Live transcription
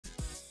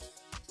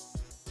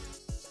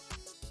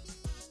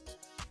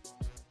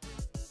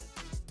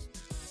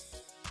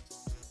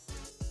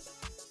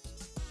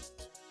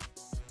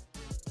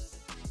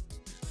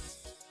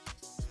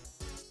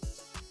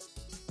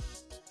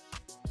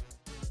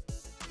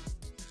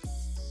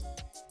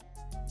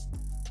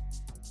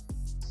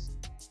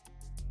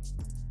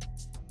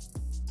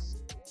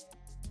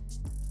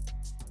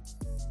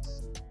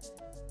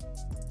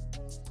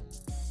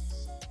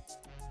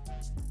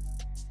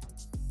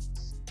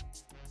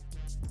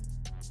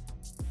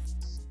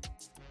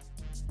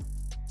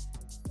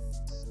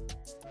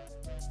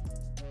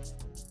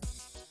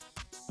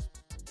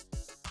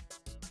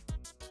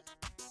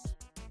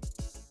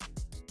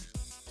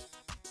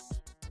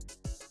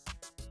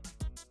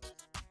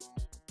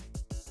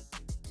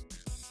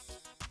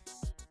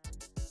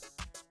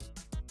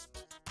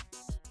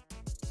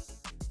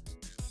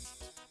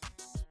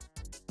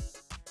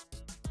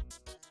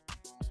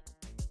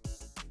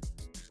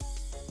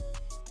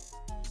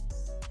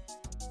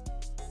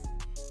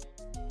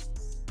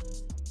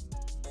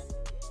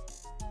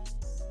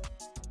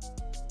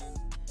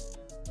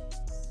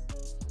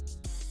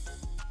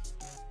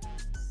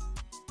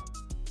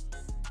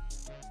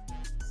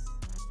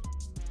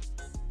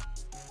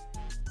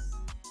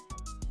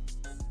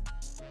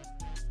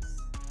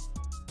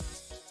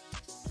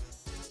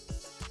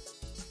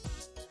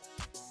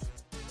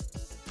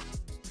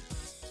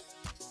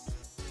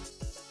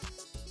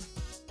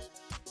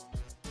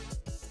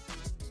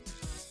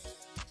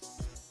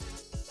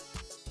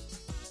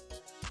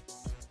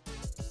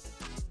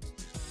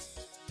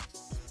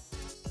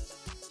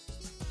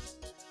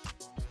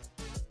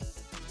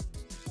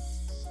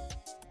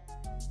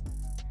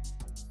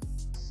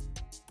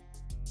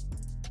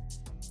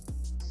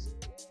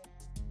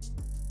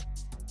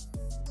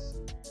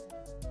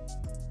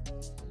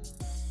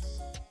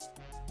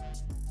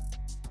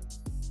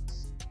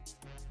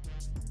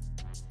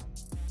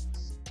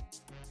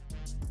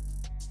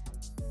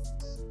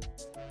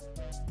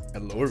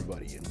Hello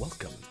everybody and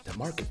welcome to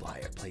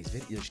Markiplier Plays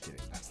Video. Just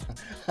kidding.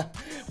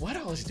 Why do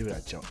I always do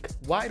that joke?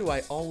 Why do I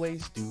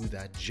always do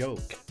that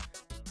joke?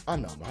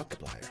 I'm not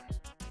Markiplier.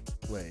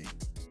 Wait.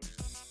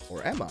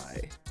 Or am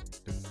I?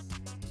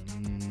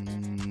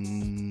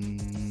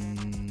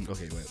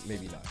 Okay, wait,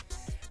 maybe not.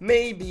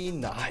 Maybe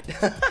not.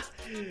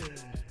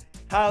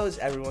 How's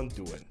everyone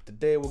doing?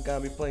 Today we're gonna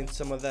be playing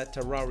some of that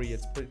Terraria.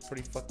 It's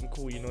pretty fucking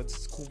cool, you know.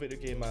 It's a cool video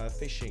game,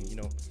 fishing, you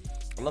know.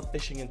 I love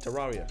fishing in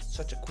Terraria.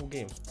 Such a cool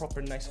game. It's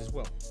proper nice as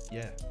well.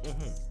 Yeah.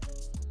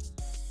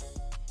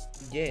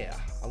 Yeah.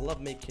 I love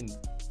making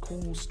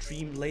cool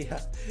stream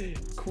layout,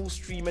 cool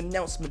stream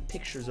announcement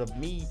pictures of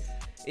me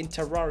in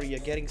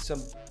Terraria getting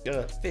some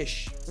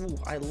fish. Ooh,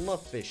 I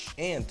love fish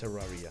and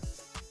Terraria.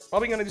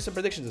 Probably gonna do some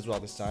predictions as well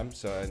this time.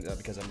 So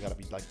because I'm gonna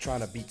be like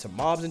trying to beat some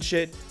mobs and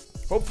shit.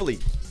 Hopefully.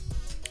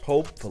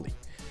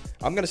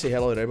 I'm gonna say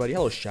hello to everybody.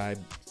 Hello, Shy,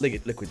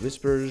 Liquid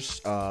Whispers,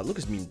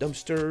 Lucas Meme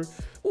Dumpster.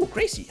 Ooh,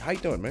 Gracie, how you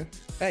doing, man?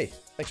 Hey,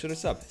 thanks for the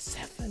sub.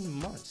 7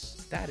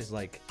 months. That's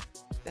like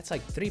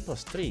 3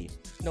 plus 3.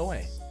 No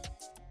way.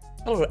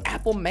 Hello,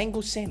 Apple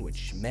Mango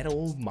Sandwich,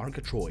 Metal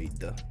Margatroid.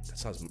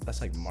 That's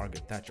like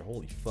Margaret Thatcher.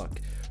 Holy fuck.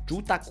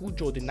 Juta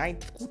Kujo, the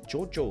 9th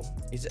Kujojo.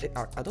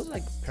 Are those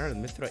like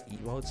Paramithra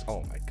emotes?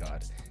 Oh my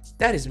god,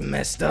 that is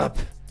messed up.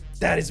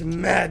 That is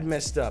mad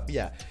messed up.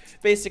 Yeah.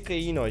 Basically,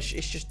 you know, it's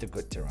just a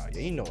good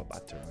Terraria. You know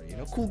about Terraria, you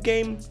know? Cool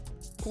game,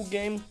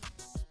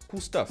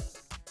 cool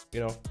stuff. You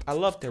know, I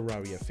love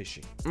Terraria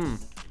fishing.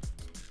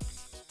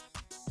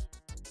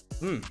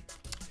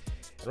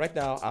 Right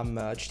now, I'm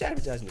just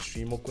advertising the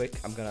stream real quick.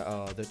 I'm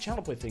gonna, the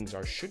channel play things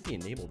should be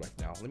enabled right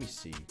now. Let me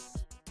see.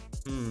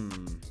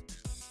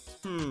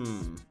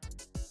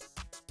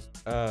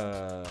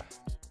 How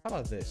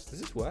about this?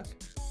 Does this work?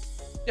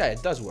 Yeah,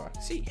 it does work.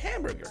 See,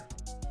 hamburger.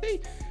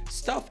 See?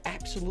 Stuff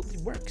absolutely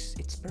works.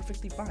 It's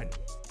perfectly fine,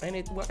 and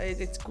it's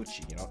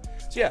Gucci, you know.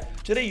 So yeah,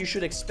 today you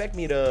should expect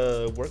me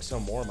to work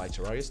some more of my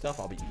Terraria stuff.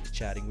 I'll be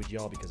chatting with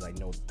y'all because I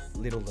know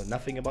little to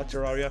nothing about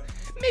Terraria.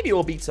 Maybe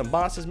we'll beat some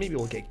bosses. Maybe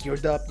we'll get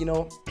geared up. You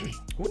know,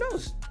 who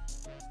knows?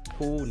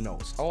 Who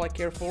knows? All I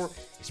care for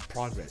is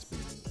progress,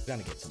 baby. We're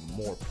gonna get some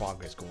more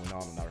progress going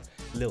on in our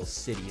little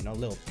city, you know,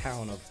 little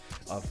town of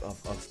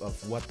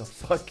what the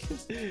fuck?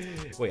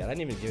 Wait, I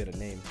didn't even give it a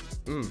name.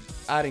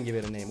 I didn't give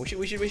it a name. We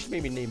should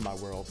maybe name my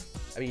world.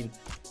 I mean,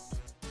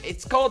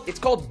 it's called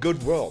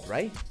Good World,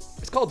 right?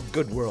 It's called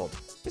Good World,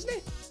 isn't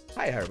it?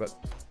 Hi, Herbert.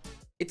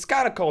 It's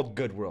kind of called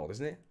Good World,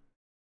 isn't it?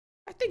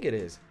 I think it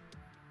is.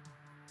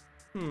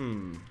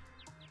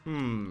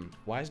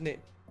 Why isn't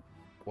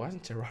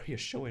Terraria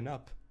showing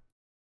up?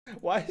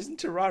 Why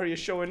isn't Terraria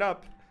showing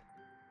up?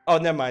 Oh,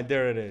 never mind.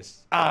 There it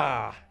is.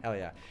 Ah, hell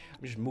yeah.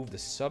 Let me just move the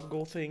sub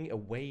goal thing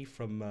away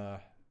from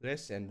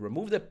this and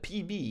remove the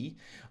PB.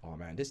 Oh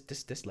man,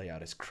 this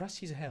layout is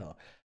crusty as hell.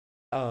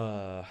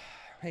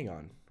 Hang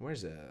on.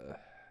 Where's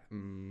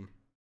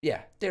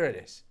yeah, there it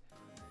is.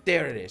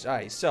 There it is. All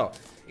right, so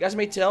you guys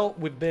may tell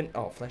we've been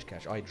flesh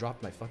catch. Oh, I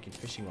dropped my fucking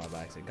fishing rod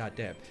by accident. God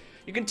damn.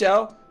 You can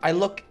tell I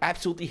look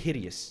absolutely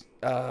hideous.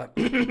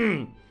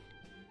 Kind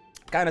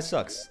of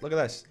sucks. Look at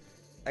this.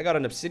 I got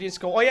an obsidian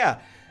skull. Oh yeah.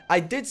 I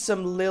did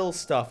some little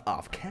stuff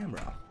off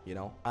camera, you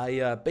know. I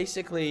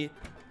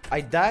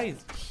died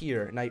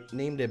here and I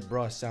named it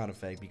bruh sound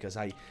effect because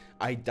I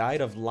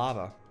died of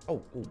lava.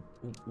 Oh.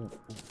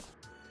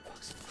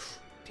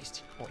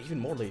 Tasty. Oh, even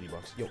more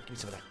ladybugs. Yo, give me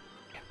some of that.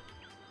 Yeah.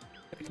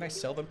 Can I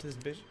sell them to this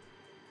bitch?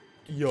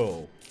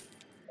 Yo,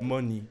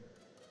 money.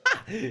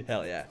 Ah,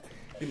 hell yeah.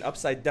 An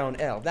upside down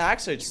L. That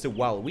actually it's the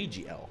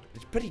Waluigi L.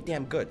 It's pretty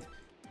damn good.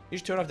 You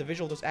just turn off the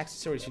visual of those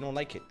accessories if you don't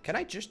like it. Can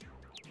I just?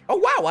 Oh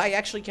wow, I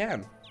actually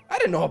can. I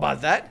didn't know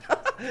about that.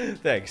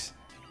 Thanks.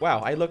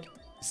 Wow, I look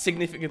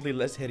significantly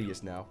less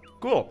hideous now.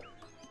 Cool.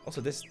 Also,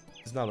 this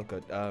does not look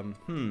good.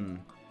 Mamma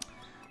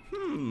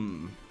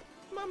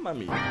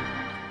mia.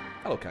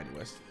 Hello, Kanye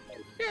West.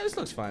 Yeah, this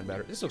looks fine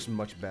better. This looks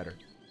much better.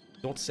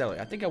 Don't sell it.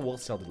 I think I will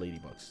sell the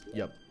ladybugs.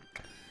 Yep.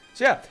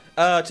 So yeah,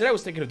 today I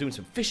was thinking of doing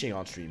some fishing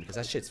on stream because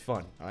that shit's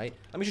fun. All right.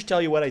 Let me just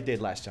tell you what I did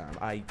last time.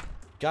 I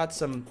got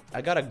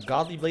a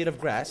godly blade of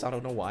grass. I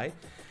don't know why.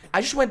 I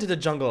just went to the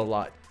jungle a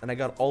lot, and I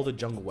got all the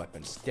jungle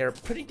weapons. They're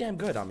pretty damn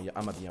good, I'm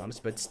gonna be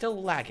honest, but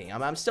still lacking.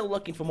 I'm still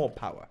looking for more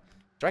power.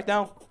 So right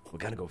now, we're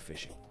gonna go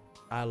fishing.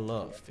 I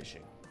love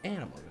fishing.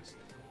 Animals.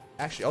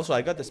 Actually, also,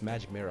 I got this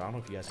magic mirror. I don't know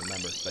if you guys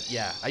remember, but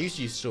yeah, I used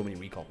to use so many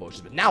recall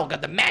potions, but now I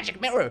got the magic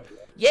mirror.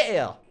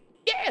 Yeah!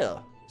 Yeah!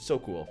 So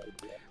cool.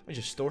 Let me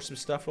just store some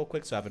stuff real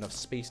quick so I have enough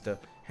space to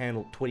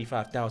handle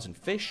 25,000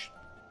 fish.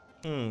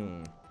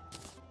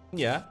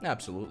 Yeah,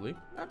 absolutely.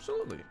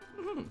 Absolutely.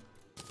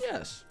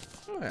 Yes.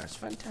 Oh, that's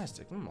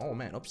fantastic. Oh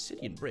man,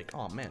 obsidian brick.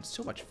 Oh man,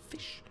 so much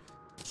fish.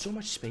 So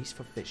much space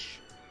for fish.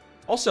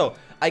 Also,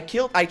 I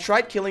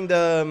tried killing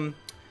the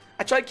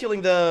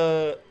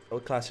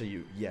what class are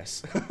you?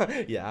 Yes.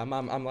 Yeah,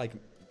 I'm like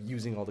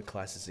using all the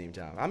classes at the same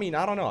time. I mean,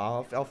 I don't know.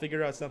 I'll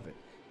figure out something.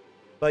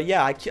 But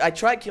yeah, I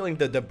tried killing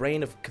the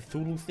brain of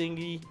Cthulhu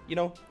thingy, you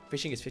know?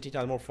 Fishing is 50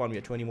 times more fun. We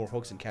have 20 more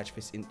hooks and catch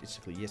fish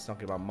instantly. Yes,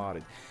 talking about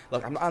modded.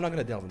 Look, I'm not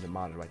gonna delve into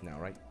modded right now,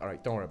 right?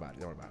 Alright, don't worry about it,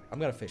 don't worry about it. I'm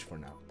gonna fish for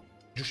now.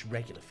 Just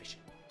regular fishing.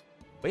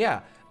 But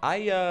yeah,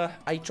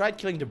 I tried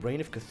killing the brain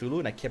of Cthulhu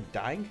and I kept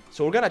dying.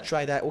 So we're gonna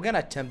try that. We're gonna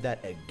attempt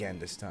that again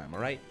this time,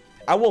 alright?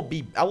 I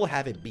will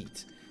have it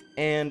beat.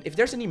 And if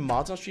there's any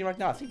mods on stream right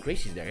now, I think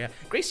Gracie's there, yeah.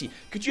 Gracie,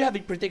 could you have a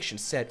prediction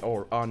set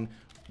or on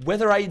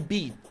whether I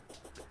beat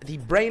the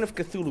brain of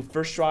Cthulhu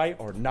first try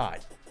or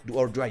not?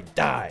 Or do I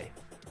die?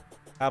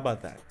 How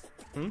about that?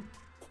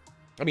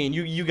 I mean,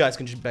 you guys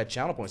can just bet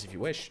channel points if you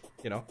wish,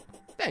 you know.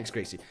 Thanks,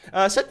 Gracie.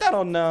 Set that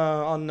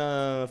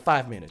on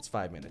 5 minutes,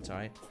 5 minutes,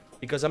 alright?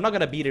 Because I'm not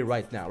gonna beat it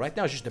right now. Right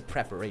now it's just the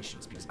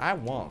preparations because I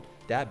want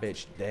that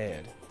bitch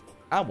dead.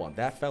 I want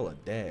that fella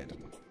dead.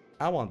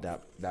 I want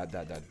that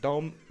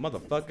dumb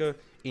motherfucker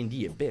in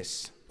the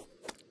abyss.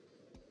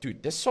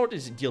 Dude, this sword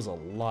deals a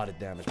lot of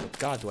damage, but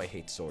god do I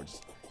hate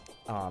swords.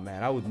 Oh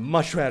man, I would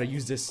much rather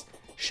use this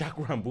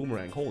Shakuran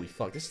boomerang. Holy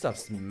fuck, this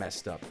stuff's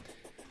messed up.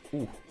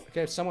 Ooh,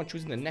 okay, if someone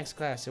choosing the next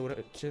class, it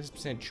would just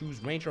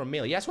choose ranger or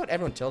melee. Yeah, that's what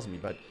everyone tells me,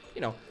 but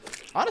you know,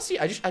 honestly,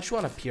 I just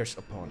want to pierce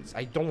opponents.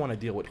 I don't want to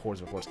deal with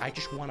hordes of hordes. I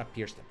just want to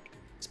pierce them.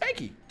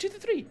 Spanky, 2 to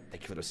 3.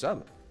 Thank you for the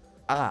sub.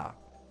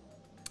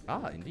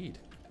 Indeed.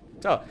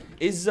 So,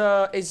 is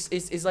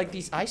like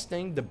these ice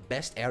thing the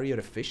best area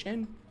to fish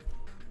in?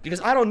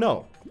 Because I don't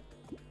know.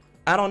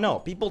 I don't know.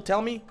 People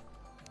tell me.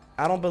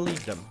 I don't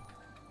believe them.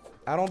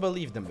 I don't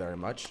believe them very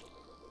much.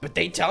 But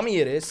they tell me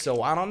it is,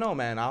 so I don't know,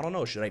 man. I don't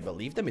know. Should I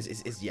believe them?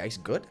 Is the ice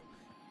good?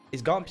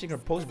 Is Gone Particular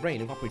post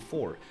brain in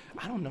 1.4?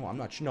 I don't know. I'm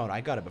not sure. No,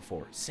 I got it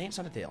before. Sans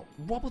on the tail.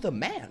 Wobble the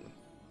man.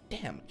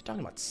 Damn, you're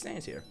talking about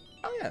Sans here.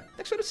 Oh yeah,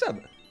 thanks for the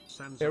sub.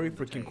 Very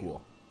freaking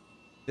cool.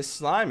 This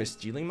slime is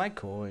stealing my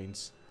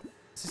coins.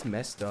 This is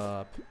messed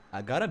up.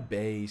 I got a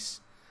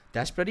base.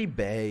 That's pretty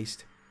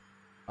based.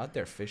 Out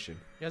there fishing.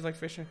 You guys like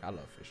fishing? I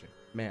love fishing.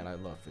 Man, I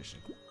love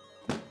fishing.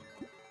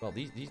 Well,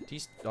 these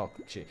oh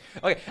shit.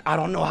 Okay, I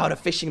don't know how the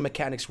fishing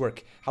mechanics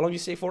work. How long do you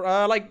say for?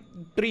 Like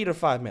 3 to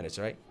 5 minutes,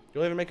 right?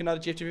 You'll ever make another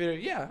GFT video?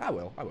 Yeah, I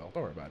will. Don't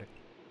worry about it.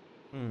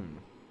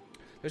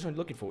 There's one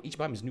looking for. Each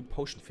biome is new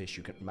potion fish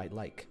you might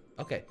like.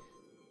 Okay.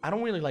 I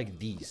don't really like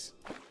these.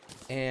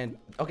 And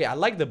okay, I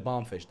like the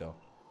bomb fish though.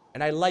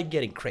 And I like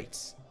getting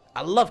crates.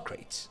 I love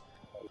crates.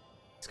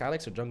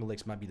 Skylakes or jungle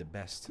lakes might be the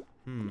best.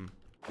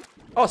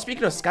 Oh,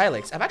 speaking of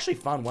skylakes, I've actually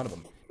found one of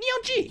them.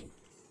 Neon G.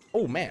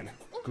 Oh man.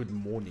 Good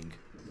morning.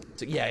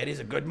 So yeah, it is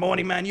a good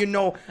morning, man. You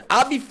know,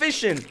 I'll be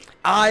fishing.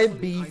 I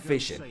be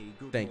fishing.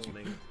 Thank you.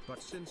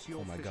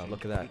 Oh my god,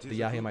 look at that. The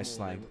Yahi my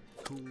slime.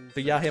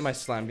 The Yahi my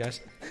slime,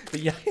 guys. The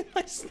Yahi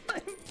my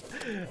slime.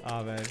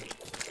 Oh man.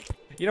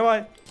 You know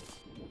what?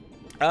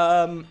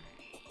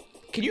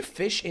 Can you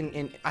fish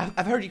in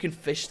I've heard you can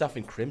fish stuff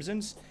in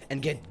Crimsons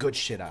and get good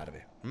shit out of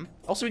it.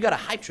 Also, we got a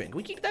hype train. Can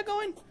we keep that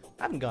going?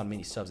 I haven't gotten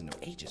many subs in no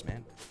ages,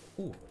 man.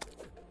 Ooh.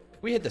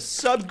 We hit the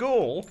sub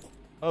goal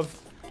of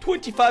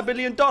 $25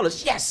 billion.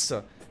 Yes!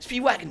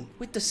 Speedwagon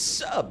with the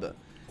sub.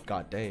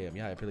 God damn,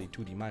 yeah, I play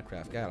 2D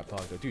Minecraft. Gotta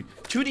talk though. Dude,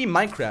 2D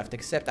Minecraft,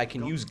 except I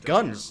can use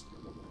guns.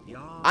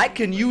 I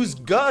can use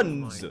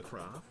guns.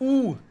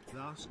 Ooh.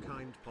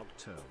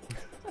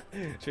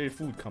 Trade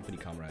food company,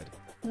 comrade.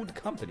 Food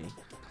company?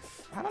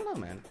 I don't know,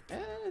 man.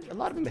 A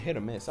lot of them are hit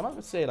or miss. I'm not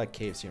gonna say like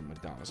KFC or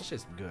McDonald's. It's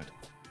just good.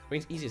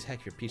 It's easy as heck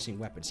if you're piercing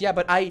weapons. Yeah,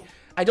 but I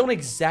don't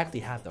exactly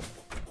have them.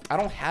 I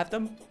don't have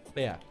them.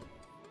 But yeah.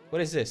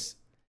 What is this?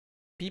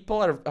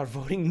 People are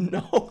voting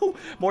no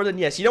more than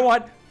yes. You know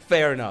what?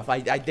 Fair enough. I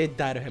did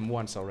die to him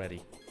once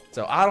already.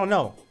 So I don't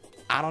know.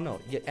 I don't know.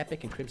 Yeah,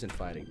 Epic and Crimson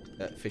fighting.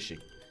 Fishing.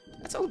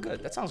 That sounds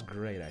good. That sounds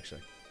great,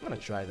 actually. I'm gonna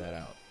try that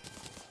out.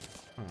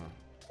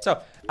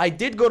 So I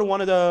did go to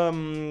one of the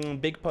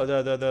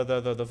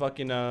the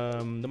fucking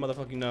the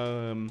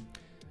motherfucking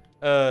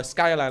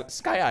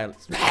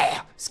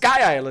Sky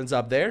Islands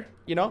up there,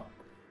 you know,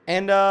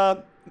 and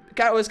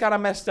it was kind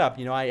of messed up,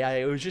 you know.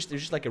 It was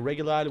just like a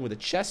regular island with a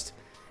chest,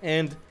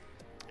 and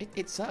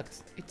it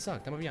sucked. It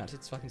sucked. I'm gonna be honest,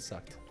 it fucking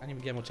sucked. I didn't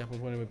even get much apple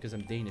because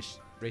I'm Danish,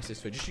 racist.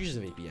 So just use a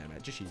VPN,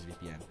 man. Just use a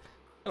VPN.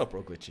 Hello,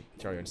 Pro Glitchy.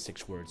 Terraria in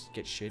 6 words: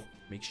 get shit,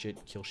 make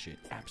shit, kill shit.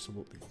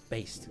 Absolutely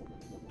based.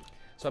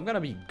 So I'm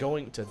gonna be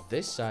going to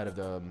this side of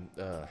the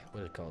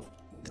what is it called?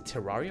 The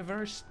Terraria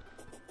verse.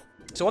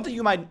 So one thing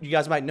you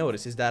guys might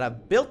notice is that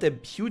I've built a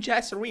huge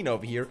ass arena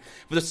over here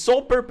for the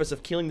sole purpose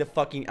of killing the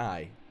fucking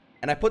eye.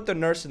 And I put the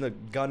nurse and the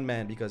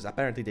gunman because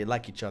apparently they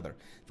like each other.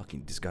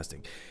 Fucking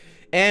disgusting.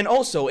 And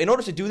also, in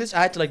order to do this,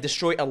 I had to like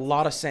destroy a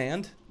lot of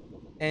sand.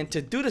 And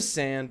to do the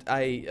sand,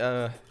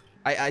 I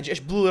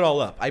just blew it all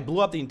up. I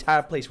blew up the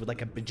entire place with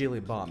like a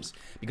bajillion bombs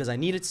because I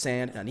needed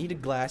sand and I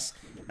needed glass,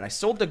 and I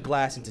sold the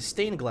glass into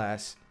stained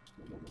glass.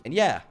 And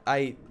yeah,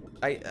 I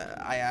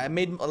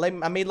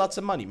made lots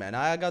of money, man.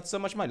 I got so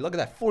much money. Look at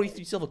that,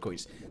 43 silver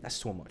coins. That's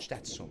so much.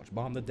 That's so much.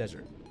 Bomb the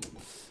desert. I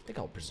think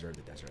I'll preserve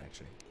the desert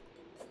actually.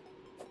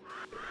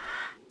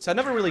 So I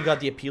never really got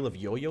the appeal of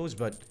yo-yos,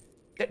 but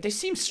they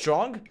seem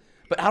strong.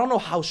 But I don't know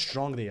how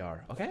strong they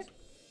are. Okay,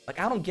 like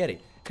I don't get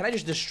it. Can I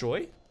just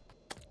destroy?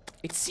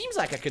 It seems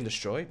like I can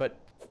destroy, but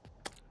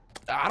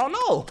I don't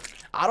know.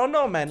 I don't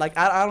know, man. Like,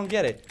 I don't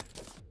get it.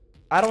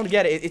 I don't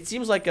get it. It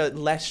seems like a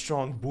less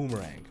strong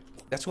boomerang.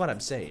 That's what I'm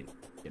saying,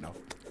 you know.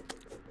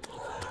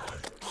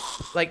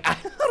 Like, I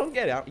don't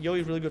get it.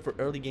 Yoi's really good for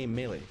early game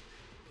melee.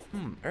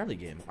 Early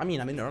game. I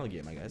mean, I'm in early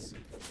game, I guess.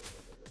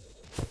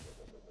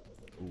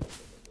 Ooh.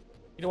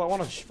 You know what? I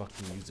want to just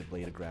fucking use the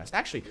blade of grass.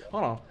 Actually,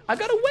 hold on. I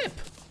got a whip.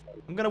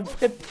 I'm gonna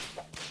whip.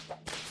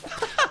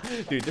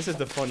 Dude, this is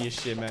the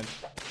funniest shit, man.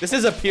 This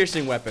is a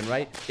piercing weapon,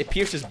 right? It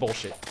pierces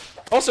bullshit.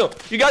 Also,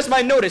 you guys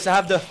might notice I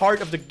have the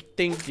heart of the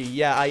thingy.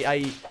 Yeah,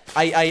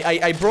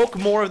 I broke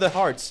more of the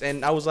hearts,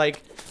 and I was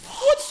like,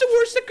 what's the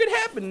worst that could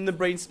happen? And the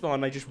brain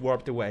spawned, I just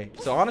warped away.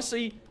 So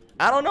honestly,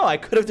 I don't know. I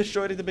could have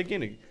destroyed it at the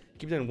beginning.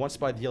 Keep it in one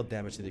spot, deal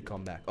damage till they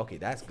come back. Okay,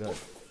 that's good.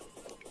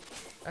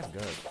 That's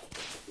good.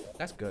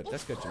 That's good.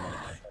 That's good to me.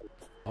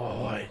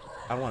 Oh, I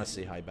don't want to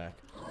say hi back.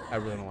 I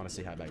really don't want to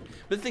say hi back.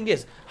 But the thing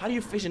is, how do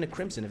you fish in a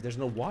crimson if there's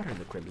no water in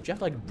the crimson? Do you have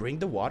to like bring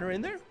the water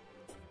in there?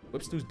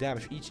 Whips lose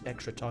damage for each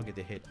extra target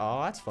they hit.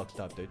 Oh, that's fucked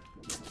up, dude.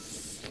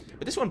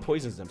 But this one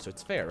poisons them, so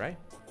it's fair, right?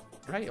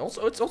 Right?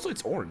 Also, it's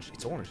orange.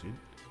 It's orange, dude.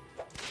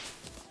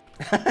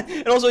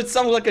 And also, it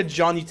sounds like a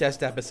Johnny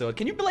Test episode.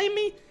 Can you blame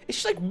me?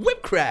 It's just like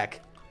whip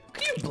crack.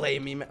 Can you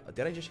blame me, man?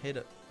 Did I just hit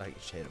a... I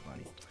just hit a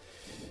bunny.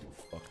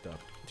 Fucked up.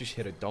 Just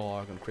hit a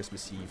dog on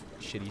Christmas Eve.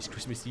 Shittiest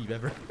Christmas Eve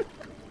ever.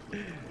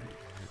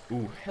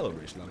 Ooh, hello,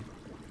 British Lolly.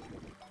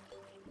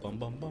 Bum,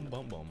 bum, bum,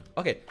 bum, bum.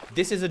 Okay,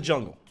 this is a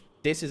jungle.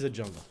 This is a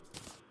jungle.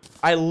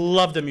 I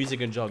love the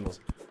music in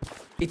jungles.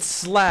 It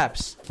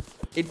slaps.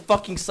 It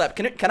fucking slaps.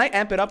 Can I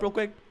amp it up real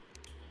quick?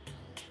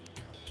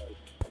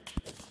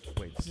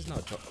 Wait, this is not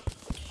a jungle.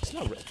 It's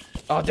not...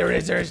 Oh, there it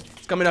is. There it is.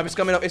 It's coming up. It's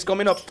coming up. It's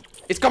coming up.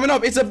 It's coming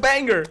up. It's a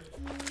banger.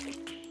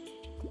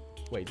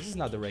 Wait, this is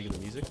not the regular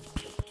music.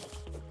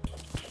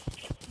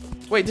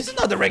 Wait, this is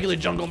not the regular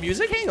jungle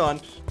music. Hang on.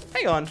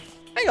 Hang on.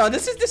 Hang on.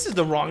 This is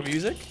the wrong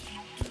music.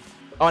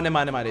 Oh, never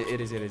mind. Never mind.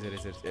 It is.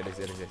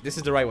 This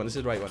is the right one. This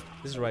is the right one.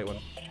 This is the right one.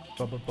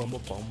 Bum, bum, bum,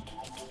 bum,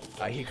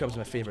 bum. Here comes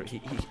my favorite.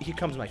 Here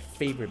comes my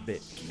favorite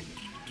bit.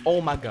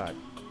 Oh my god.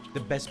 The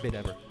best bit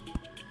ever.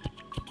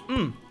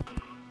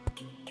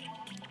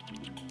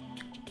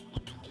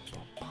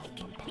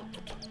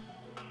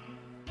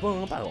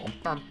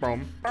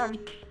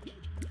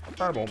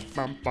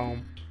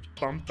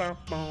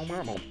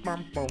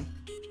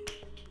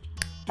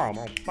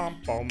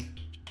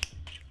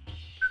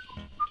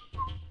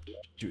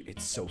 Dude,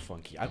 it's so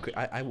funky.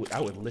 I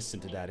would listen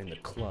to that in the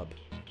club.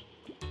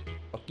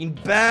 Fucking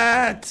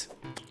bat!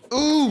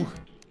 Ooh!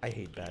 I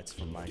hate bats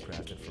from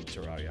Minecraft and from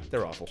Terraria.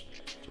 They're awful.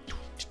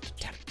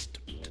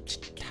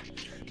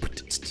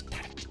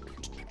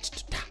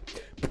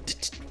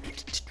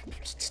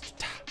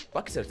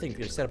 Buckets are things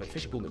to set up a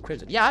fishing pool in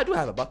Crimson. Yeah, I do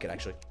have a bucket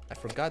actually. I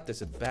forgot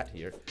there's a bat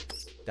here.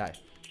 Die.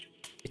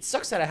 It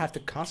sucks that I have to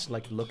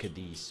constantly like look at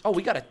these. Oh,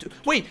 we gotta do.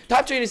 Wait,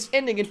 top train is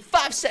ending in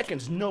 5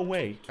 seconds. No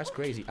way. That's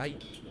crazy.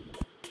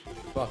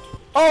 Fuck.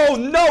 Oh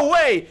no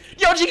way!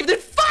 Yo, she gifted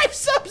 5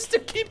 subs to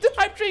keep the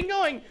hype train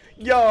going.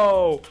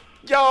 Yo,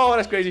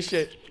 that's crazy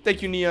shit.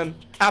 Thank you, Neon.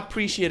 I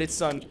appreciate it,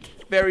 son.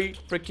 Very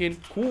freaking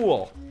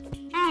cool.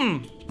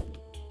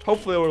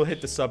 Hopefully we'll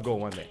hit the sub goal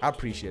one day. I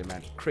appreciate it,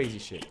 man. Crazy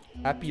shit.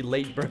 Happy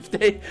late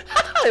birthday.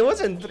 It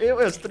was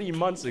 3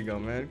 months ago,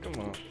 man. Come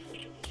on.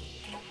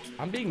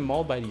 I'm being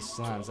mauled by these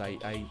slimes.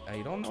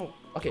 I don't know.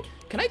 Okay,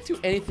 can I do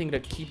anything to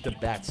keep the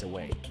bats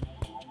away?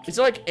 Is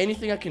there like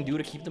anything I can do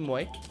to keep them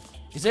away?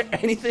 Is there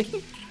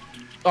anything?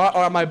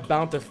 Or am I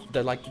bound to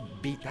like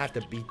have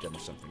to beat them or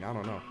something? I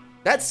don't know.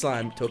 That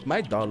slime took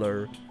my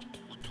dollar.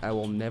 I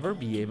will never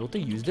be able to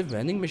use the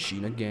vending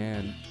machine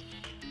again.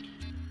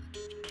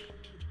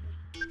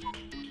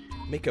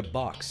 Make a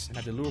box and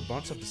have the lure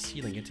bounce off the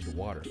ceiling into the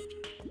water.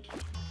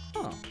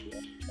 Oh.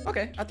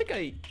 Okay, I think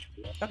okay,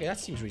 that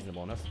seems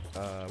reasonable enough.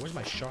 Where's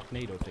my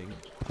Sharknado thing?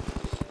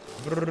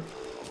 Brrr.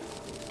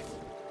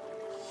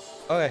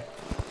 Okay.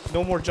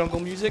 No more jungle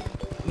music.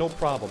 No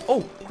problem.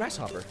 Oh,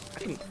 grasshopper. I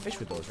can fish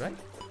with those, right?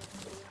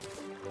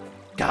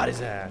 Got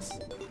his ass.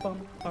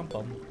 Bum, bum,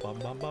 bum, bum,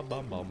 bum, bum,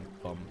 bum, bum,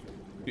 bum.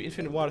 The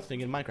infinite water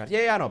thing in Minecraft.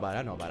 Yeah, I know about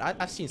it.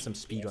 I've seen some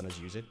speedrunners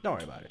use it. Don't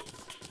worry about it.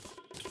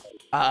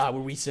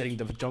 We're resetting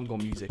the jungle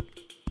music.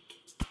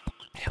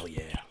 Hell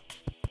yeah.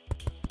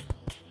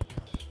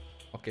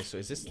 Okay, so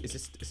is this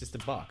the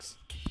box?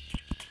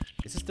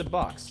 Is this the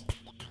box?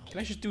 Can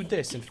I just do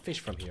this and fish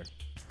from here?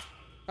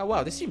 Oh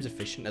wow, this seems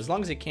efficient. As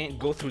long as it can't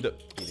go through the...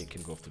 Yeah, they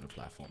can go through the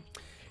platform.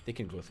 They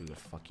can go through the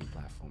fucking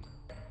platform.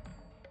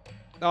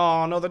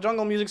 Oh no, the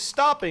jungle music's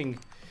stopping.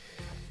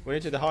 We're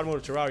into the hard mode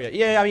of Terraria.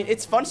 Yeah, I mean,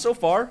 it's fun so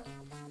far.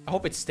 I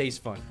hope it stays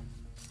fun.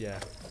 Yeah.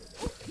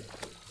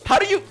 How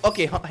do you...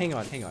 Okay, hang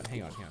on.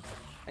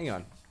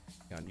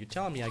 You're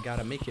telling me I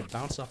gotta make it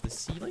bounce off the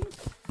ceiling?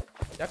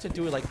 You have to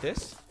do it like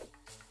this?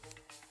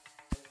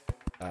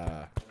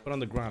 Put on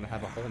the ground and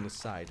have a hole in the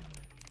side.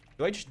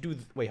 Do I just do...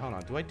 Wait, hold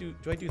on. Do I do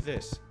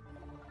this?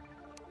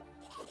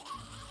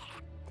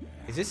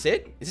 Is this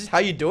it? Is this how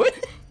you do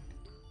it?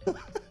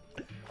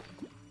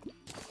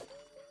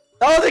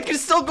 Oh, they can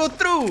still go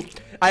through!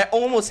 I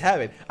almost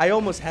have it. I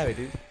almost have it,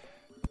 dude.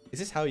 Is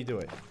this how you do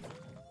it?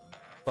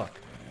 Fuck.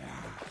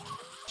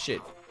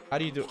 Shit. How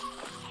do you do it?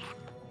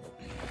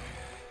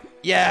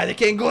 Yeah, they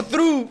can't go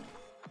through.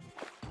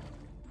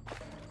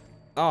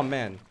 Oh,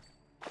 man.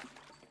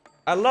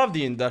 I love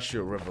the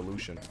Industrial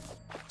Revolution.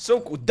 So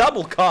cool.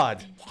 Double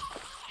cod.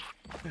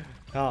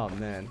 Oh,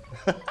 man.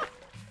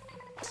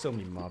 So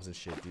many mobs and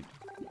shit, dude.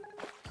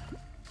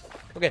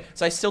 Okay,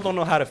 so I still don't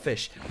know how to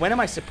fish. When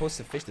am I supposed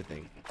to fish the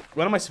thing?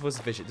 When am I supposed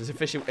to fish it? Does it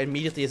fish it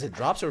immediately as it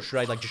drops, or should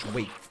I, like, just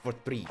wait for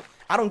 3?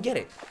 I don't get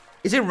it.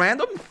 Is it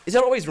random? Is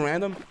it always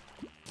random?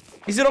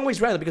 Is it always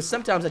random? Because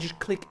sometimes I just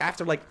click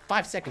after, like,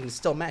 5 seconds and it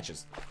still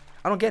matches.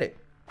 I don't get it.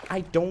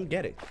 I don't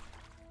get it.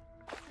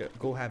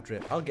 Go have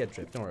drip. I'll get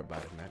drip. Don't worry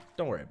about it, man.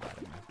 Don't worry about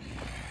it,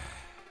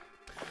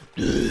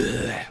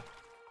 man.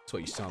 That's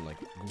what you sound like,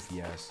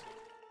 goofy ass.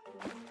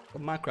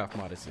 What Minecraft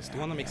mod is this? The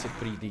one that makes it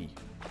 3D.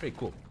 Pretty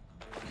cool.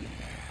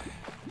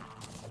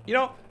 You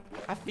know,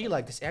 I feel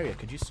like this area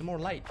could use some more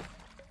light.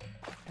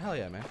 Hell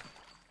yeah, man.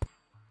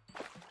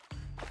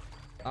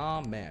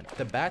 Oh man,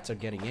 the bats are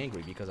getting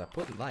angry because I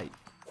put light.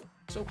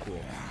 So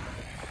cool.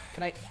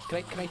 Can I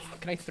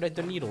thread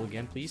the needle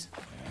again, please?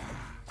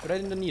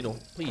 Threading the needle,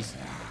 please.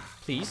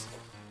 Please.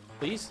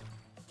 Please.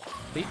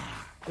 Please.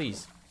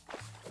 Please.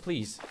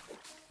 Please.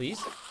 Please.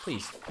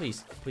 Please.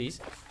 Please.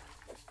 Please.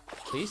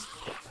 Please.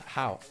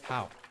 How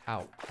do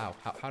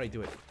I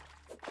do it?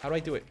 How do I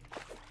do it?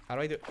 How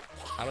do I do it?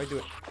 How do I do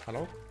it?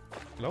 Hello?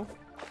 Hello?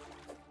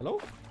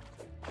 Hello?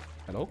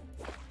 Hello?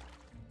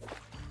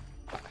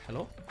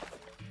 Hello?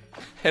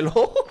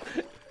 Hello?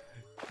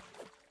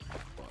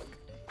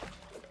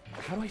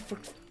 How do I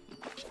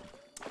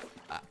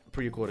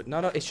pre-record it? No,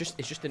 it's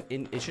just an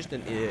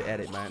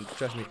edit, man.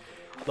 Trust me.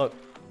 Look,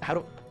 how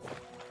do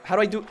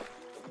I do?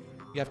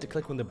 You have to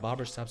click when the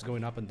bobber stops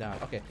going up and down.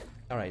 Okay,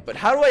 all right. But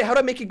how do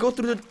I make it go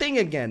through the thing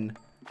again?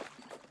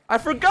 I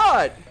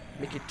forgot.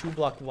 Make it 2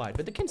 block wide,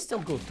 but they can still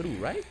go through,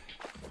 right?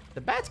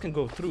 The bats can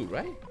go through,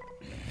 right?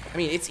 I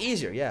mean, it's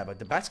easier, yeah, but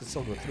the bats can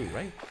still go through,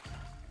 right?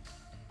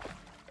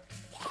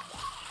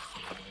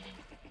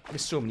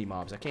 There's so many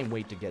mobs. I can't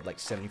wait to get like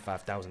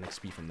 75,000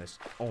 XP from this.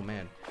 Oh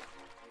man.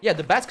 Yeah,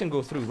 the bats can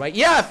go through, right?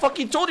 Yeah, I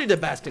fucking told you the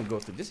bats can go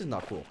through. This is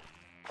not cool.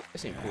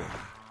 This ain't cool.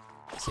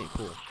 This ain't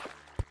cool.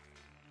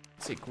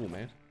 This ain't cool,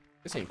 man.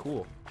 This ain't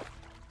cool.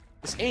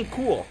 This ain't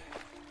cool.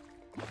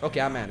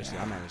 Okay, I managed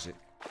it. I managed it.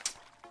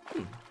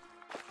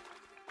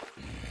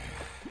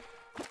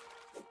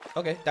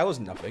 Okay, that was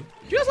nothing.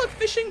 Do you guys like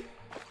fishing?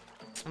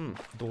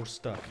 Door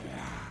stuck.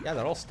 Yeah,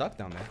 they're all stuck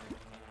down there.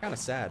 Kind of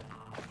sad.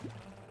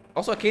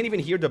 Also, I can't even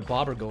hear the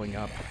bobber going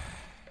up.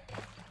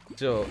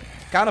 So,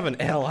 kind of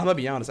an L, I'm gonna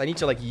be honest. I need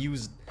to, like,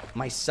 use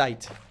my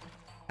sight.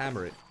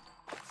 Hammer it.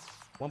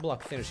 1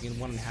 block finishing in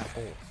 1.5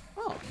 hole.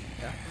 Oh,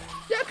 yeah.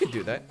 Yeah, I could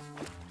do that.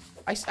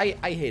 I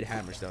hate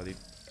hammers, though, dude.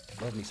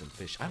 Love me some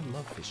fish. I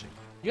love fishing.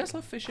 You guys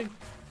love fishing?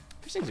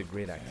 Fishing's a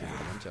great activity,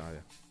 I'm telling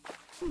you.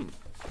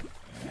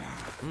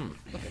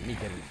 Look at me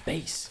getting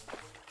base.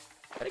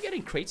 Did I get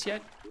any crates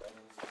yet?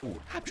 Ooh,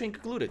 hype train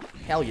concluded.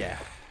 Hell yeah.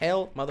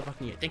 Hell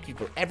motherfucking yeah. Thank you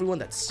for everyone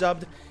that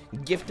subbed,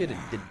 gifted,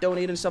 and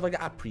donated and stuff like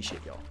that. I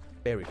appreciate y'all.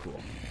 Very cool.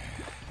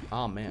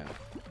 Oh, man.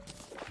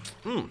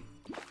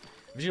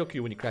 Visual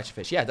cue when you catch a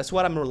fish. Yeah, that's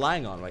what I'm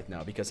relying on right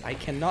now because I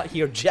cannot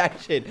hear jack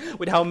shit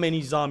with how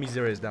many zombies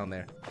there is down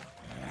there.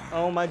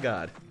 Oh, my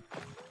God.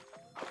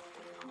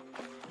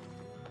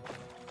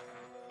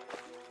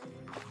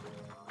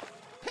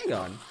 Hang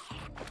on.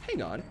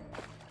 Hang on.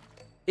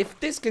 If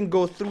this can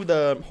go through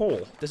the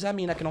hole, does that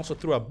mean I can also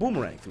throw a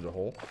boomerang through the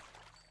hole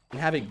and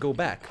have it go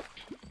back?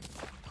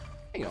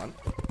 Hang on.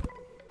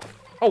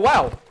 Oh,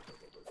 wow.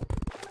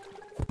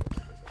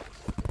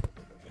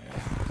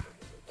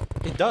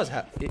 It does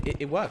have...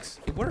 It works.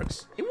 It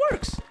works. It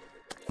works.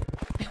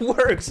 It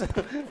works.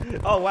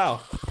 Oh,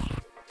 wow.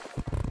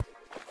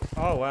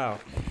 Oh, wow.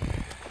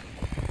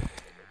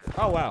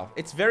 Oh, wow.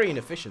 It's very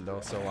inefficient,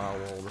 though, so I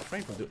will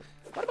refrain from doing...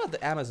 What about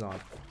the Amazon?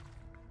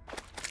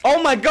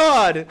 Oh my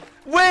god!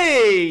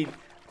 Wait!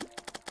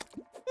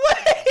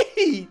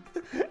 Wait!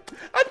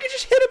 I could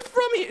just hit him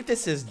from here.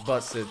 This is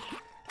busted.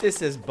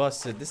 This is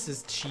busted. This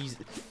is cheese.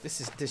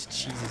 This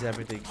cheese is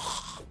everything.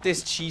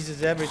 This cheese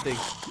is everything.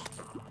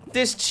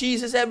 This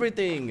cheese is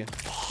everything.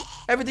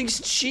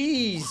 Everything's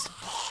cheese.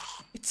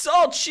 It's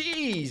all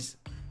cheese.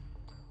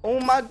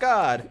 Oh my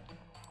god.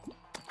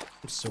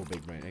 I'm so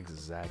big brain.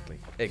 Exactly.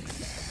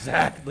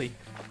 Exactly.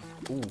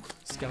 Ooh,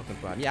 skeleton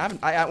prime. Yeah,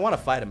 I want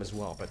to fight him as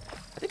well, but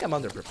I think I'm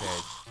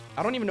underprepared.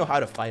 I don't even know how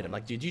to fight him.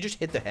 Like, dude, you just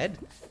hit the head?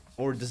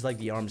 Or does, like,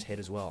 the arms hit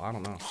as well? I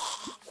don't know.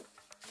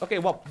 Okay,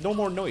 well, no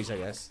more noise, I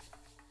guess.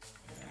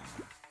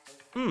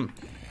 Come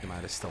on,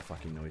 there's still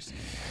fucking noise.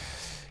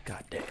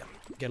 God damn.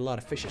 Get a lot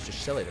of fishes,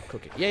 just sell it or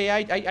cook it. Yeah,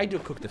 I do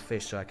cook the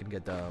fish so I can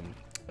get the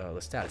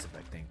status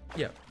effect thing.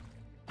 Yeah.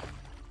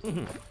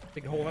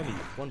 Take a whole heavy,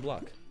 1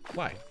 block.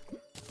 Why?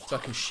 So I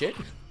can shit?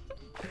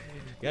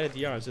 Got it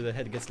the arms so the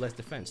head gets less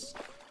defense.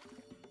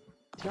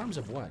 The arms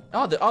of what?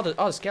 Oh,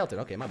 the skeleton.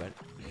 Okay, my bad.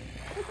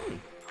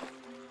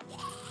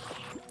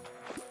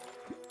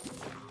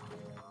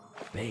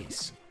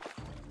 Base.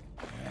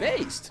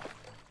 Based.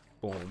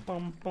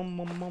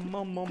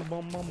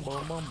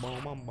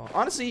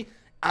 Honestly,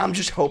 I'm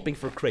just hoping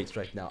for crates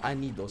right now. I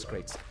need those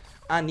crates.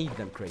 I need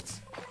them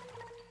crates.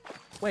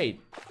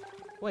 Wait,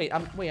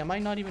 am I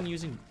not even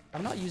using...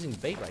 I'm not using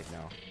bait right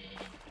now.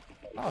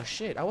 Oh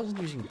shit, I wasn't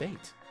using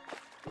bait.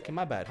 Okay,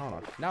 my bad, hold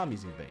on. Now I'm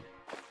using bait.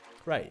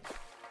 Right.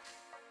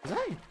 Was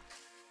I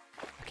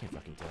can't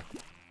fucking tell.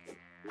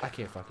 I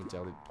can't fucking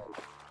tell, dude.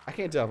 I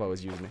can't tell if I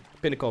was using it.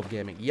 Pinnacle of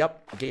gaming.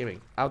 Yep,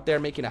 gaming. Out there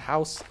making a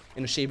house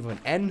in the shape of an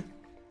N.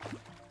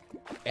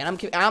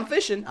 And I'm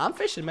fishing. I'm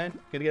fishing, man.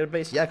 Gonna get a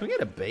base. Yeah, can we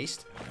get a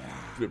base?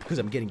 Because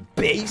I'm getting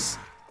base.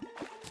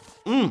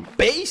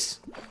 Base?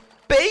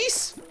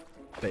 Base?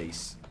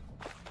 Base.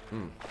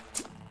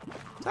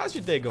 So how's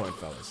your day going,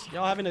 fellas?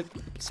 Y'all having a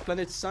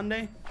splendid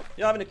Sunday?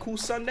 Y'all having a cool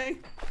Sunday?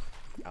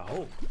 I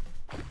hope.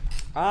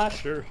 I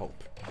sure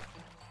hope.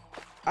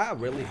 I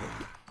really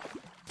hope.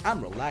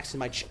 I'm relaxing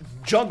my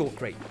jungle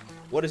crate.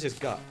 What has this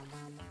got?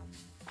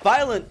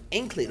 Violent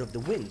Anklet of the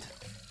Wind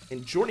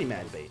and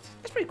Journeyman bait.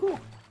 That's pretty cool.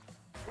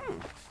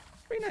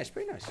 Pretty nice,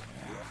 pretty nice.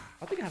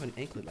 I think I have an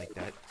anklet like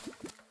that.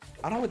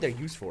 I don't know what they're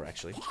used for,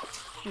 actually.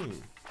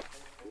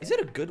 Is it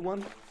a good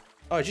one?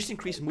 Oh, it just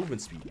increased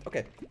movement speed.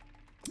 Okay.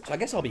 So I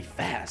guess I'll be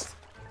fast.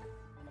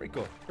 Pretty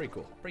cool, pretty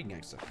cool. Pretty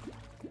gangster.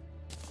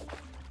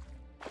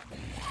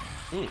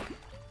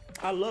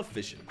 I love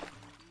fishing.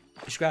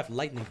 Fishcraft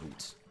lightning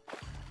boots.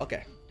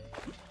 Okay.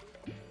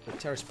 The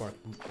Terra Spark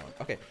boot bar.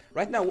 Okay,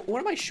 right now,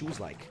 what are my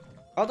shoes like?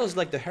 Are those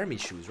like the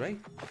Hermes shoes, right?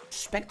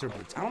 Spectre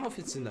boots. I don't know if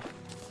it's in the...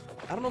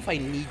 I don't know if I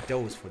need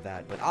those for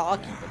that, but I'll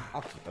keep them.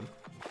 I'll keep them.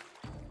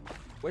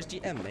 Where's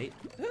the M, mate?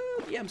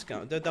 The M's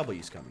coming. The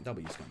W's coming.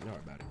 W's coming. Don't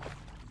worry about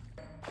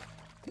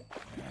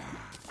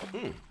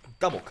it.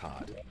 Double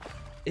cod.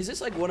 Is this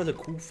like one of the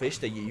cool fish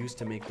that you use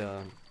to make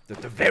the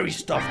very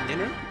stuffed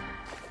dinner?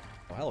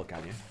 Oh, hello,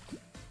 Kanye.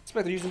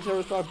 Spectre using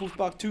Terra Spark Boost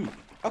Box 2.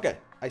 Okay,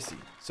 I see.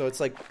 So it's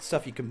like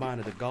stuff you combine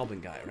with the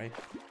Goblin guy, right?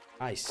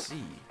 I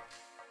see.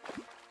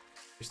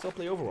 You still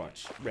play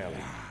Overwatch? Rarely.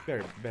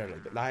 Very barely.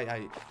 But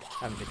I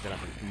haven't picked that up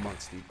in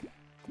months, dude.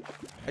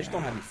 I just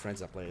don't have any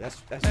friends that play.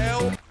 That's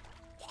L.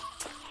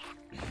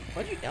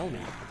 Why'd you L me?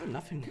 I've done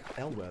nothing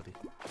L-worthy.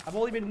 I've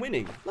only been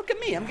winning. Look at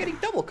me. I'm getting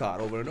double caught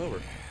over and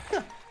over.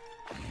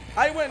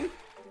 I win.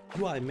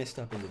 You are a messed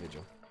up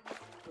individual.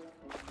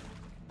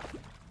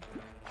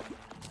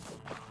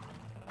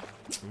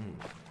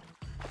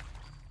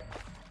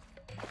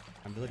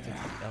 I'm reluctant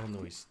to the L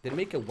noise. They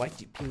make a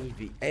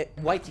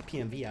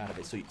YTPMV out of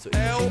it, so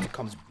it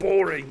becomes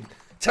boring,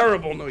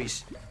 terrible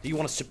noise that you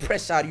want to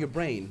suppress out of your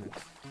brain.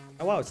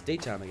 Oh wow, it's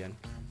daytime again.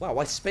 Wow,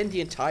 I spend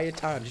the entire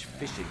time just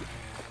fishing.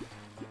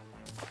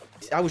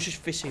 I was just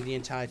fishing the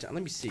entire time.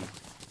 Let me see.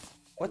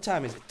 What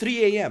time is it?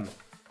 3 a.m.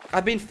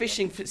 I've been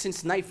fishing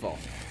since nightfall.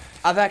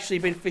 I've actually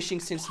been fishing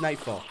since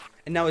nightfall,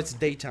 and now it's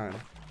daytime.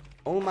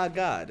 Oh my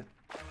god.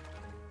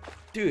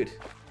 Dude,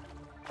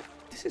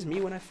 this is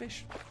me when I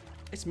fish.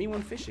 It's me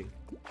when fishing.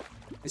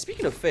 And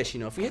speaking of fish, you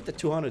know, if we hit the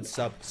 200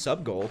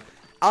 sub goal,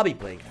 I'll be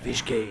playing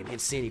Fish Game,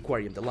 Insane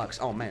Aquarium Deluxe.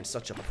 Oh man,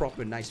 such a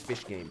proper nice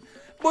fish game.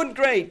 But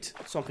great!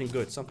 Something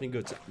good, something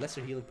good.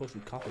 Lesser healing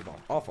potion, copper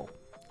bomb. Awful.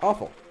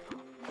 Awful.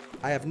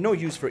 I have no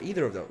use for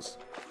either of those.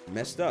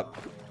 Messed up.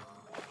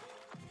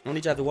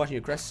 Only after watching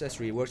your crest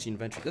accessory, it works in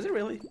inventory. Does it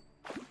really?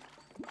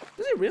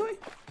 Does it really?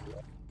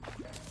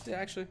 Does it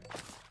actually?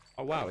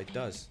 Oh wow, it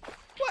does.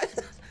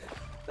 What?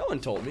 No one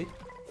told me.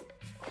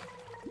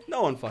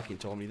 No one fucking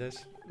told me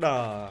this.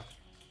 Oh,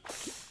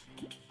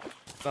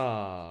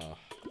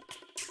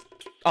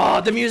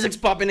 the music's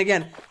popping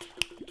again.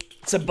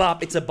 It's a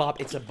bop, it's a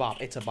bop, it's a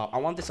bop, it's a bop. I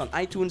want this on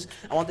iTunes.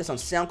 I want this on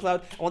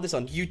SoundCloud. I want this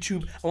on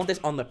YouTube. I want this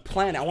on the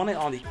planet. I want it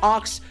on the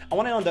Ox. I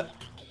want it on the...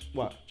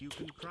 What?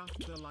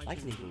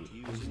 Lightning boot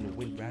using the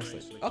wind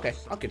bracelet. Okay,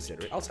 I'll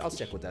consider it. I'll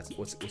check what that's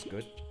what's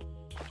good.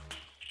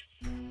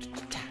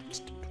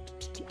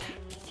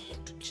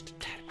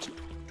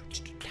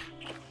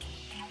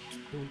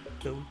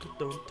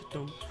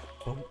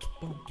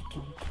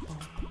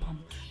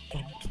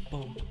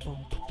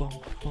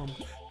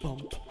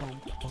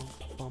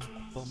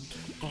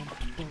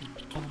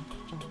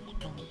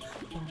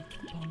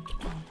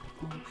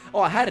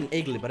 Oh, I had an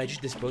eaglet, but I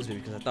just disposed of it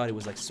because I thought it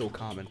was like so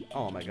common.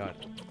 Oh my god.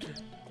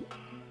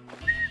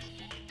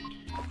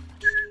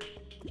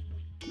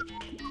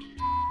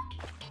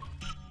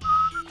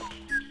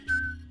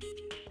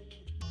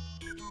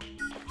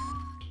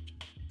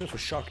 For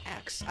shark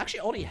axe. Actually,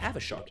 I already have a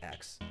shark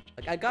axe.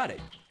 Like, I got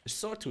it. A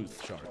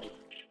sawtooth shark.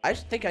 I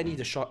just think I need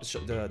the shark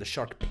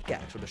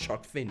pickaxe or the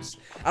shark fins.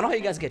 I don't know how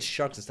you guys get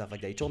sharks and stuff like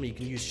that. You told me you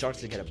can use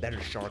sharks to get a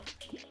better shark.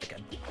 Like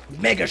a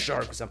mega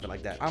shark or something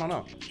like that. I don't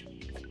know.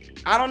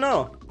 I don't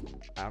know.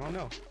 I don't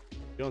know.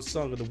 You want a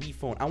song on the Wii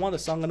phone. I want a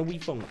song on the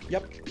Wii phone.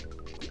 Yep.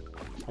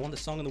 I want the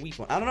song on the Wii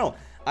phone. I don't know.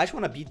 I just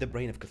want to beat the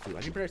brain of Cthulhu.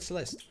 Have you played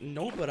Celeste?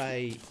 No, but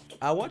I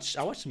watched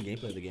some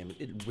gameplay of the game.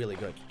 It's really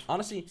good.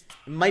 Honestly,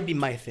 it might be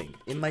my thing.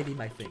 It might be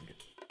my thing.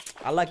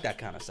 I like that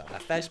kind of stuff.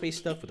 That fast-paced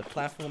stuff with the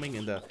platforming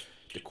and the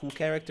cool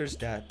characters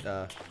that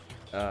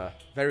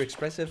very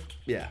expressive.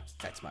 Yeah,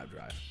 that's my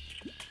drive.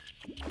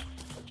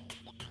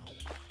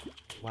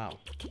 Wow.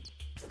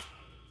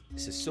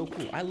 This is so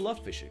cool. I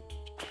love fishing.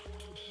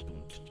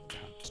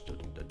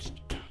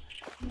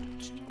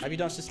 Have you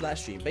done since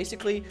last stream?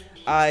 Basically,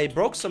 I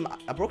broke some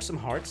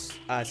hearts.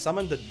 I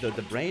summoned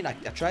the brain. I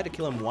tried to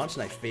kill him once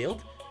and I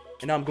failed.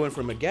 And now I'm going for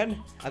him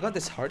again. I got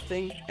this heart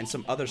thing and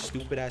some other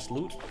stupid ass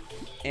loot.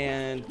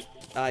 And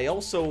I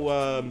also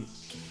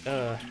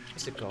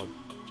what's it called?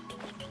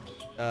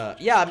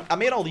 Yeah, I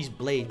made all these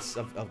blades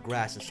of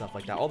grass and stuff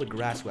like that. All the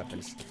grass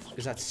weapons.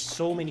 Because that's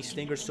so many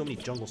stingers, so many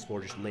jungle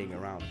spores just laying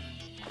around.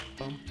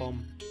 Bum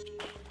bum.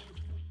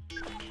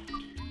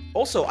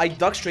 Also, I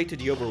dug straight to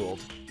the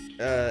overworld.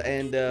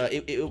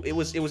 It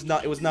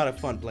was not a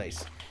fun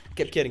place. I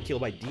kept getting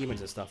killed by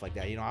demons and stuff like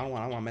that. You know, I don't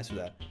want to mess with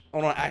that. I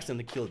don't want to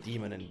accidentally kill a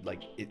demon and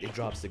like it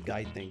drops the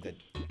guide thing that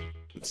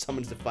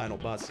summons the final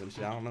boss and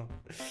shit. I don't know.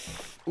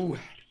 Ooh,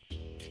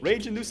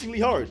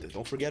 rage-inducingly hard.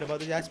 Don't forget about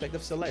the aspect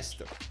of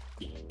Celeste.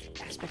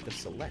 Aspect of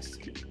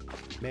Celeste.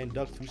 Man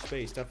dug through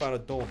space. I found a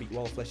door. Beat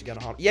wall of flesh. You got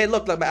a heart. Yeah,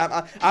 look,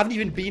 I haven't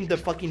even beaten the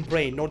fucking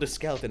brain nor the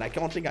skeleton. I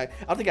don't think I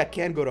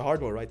can go to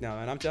hard mode right now,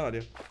 man. I'm telling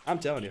you. I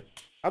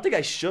don't think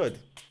I should.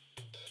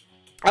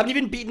 I haven't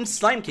even beaten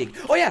Slime King.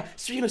 Oh yeah,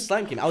 speaking of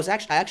Slime King, I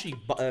actually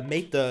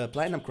made the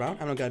platinum crown.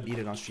 I'm not gonna beat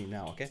it on stream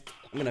now, okay?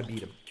 I'm gonna beat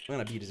him. I'm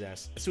gonna beat his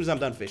ass as soon as I'm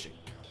done fishing.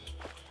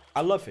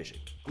 I love fishing,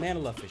 man. I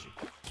love fishing.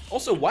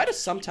 Also, why does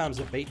sometimes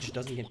the bait just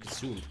doesn't get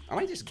consumed? Am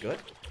I just good?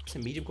 It's a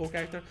medium core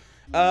character.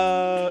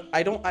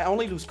 I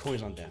only lose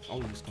coins on death.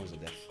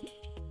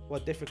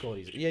 What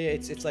difficulties? Yeah,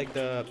 it's like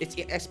it's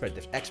expert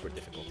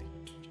difficulty.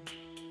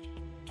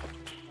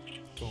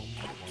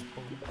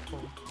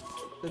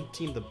 The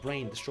team, the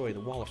brain, destroy the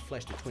wall of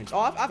flesh, the twins. Oh,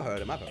 I've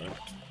heard him.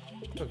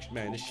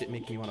 Man, this shit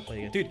makes me want to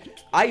play it. Dude,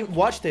 I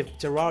watched a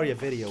Terraria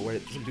video where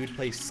some dude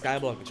plays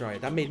Skyblock Terraria.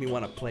 That made me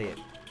want to play it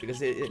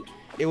because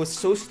it was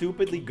so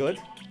stupidly good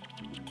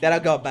that I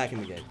got back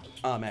in the game.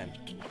 Oh man.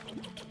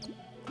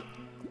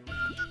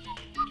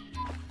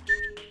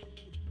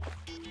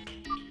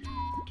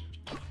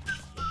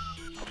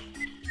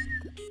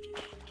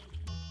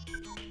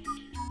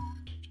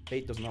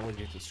 Bait doesn't always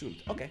get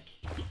consumed. Okay.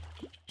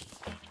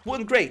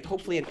 Wooden great,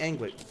 hopefully an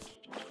angler.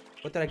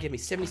 What did I give me?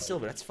 70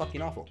 silver. That's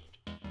fucking awful.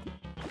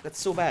 That's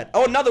so bad.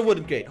 Oh, another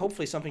wooden great.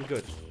 Hopefully something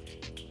good.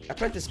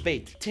 Apprentice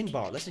bait, tin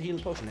bar, lesser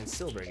healing potion, and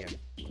silver again.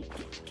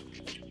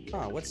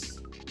 Ah, wait.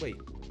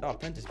 Oh,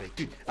 apprentice bait.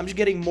 Dude, I'm just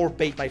getting more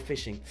bait by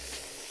fishing.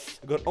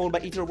 I got owned by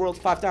Eater World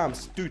 5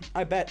 times. Dude,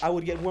 I bet I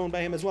would get owned by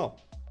him as well.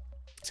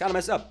 It's kind of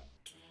messed up.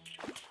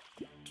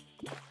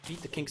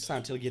 Beat the king slime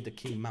until you get the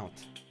king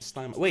mount.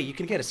 Slime. Wait, you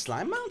can get a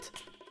slime mount?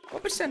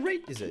 What %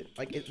 rate is it?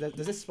 Like,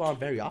 does this spawn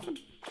very often?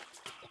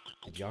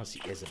 The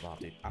Yonsei is a bob,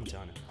 dude. I'm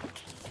telling you.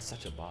 It's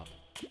such a bob.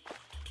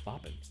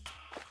 Bobbin.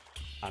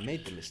 I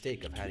made the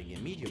mistake of having a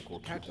medium core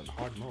character on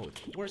hard mode.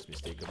 Worst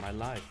mistake of my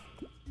life.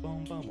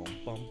 Bum bum bum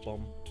bum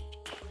bum.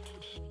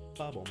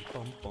 Bum bum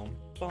bum bum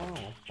bum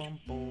bum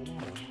bum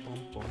bum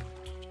bum.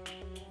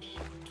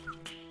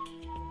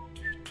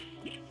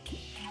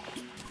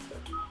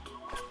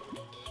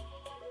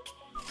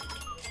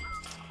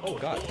 Oh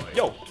god.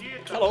 Yo!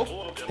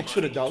 Hello! Thanks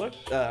for the $1.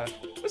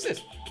 What's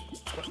this?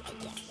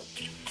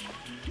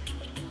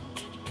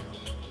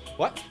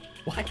 What?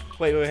 What?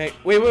 Wait,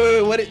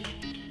 what is...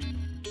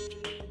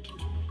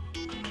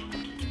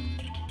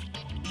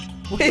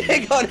 Wait,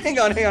 hang on.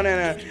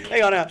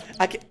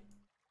 I can't...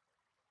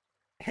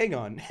 Hang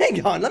on.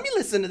 Let me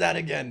listen to that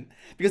again.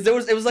 Because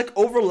it was like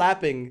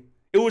overlapping.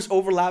 It was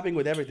overlapping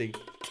with everything.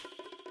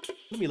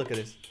 Let me look at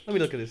this.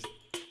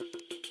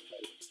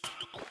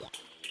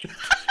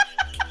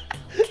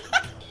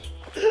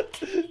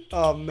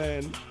 Oh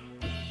man.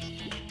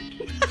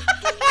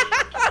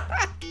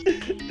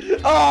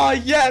 Oh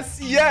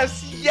yes.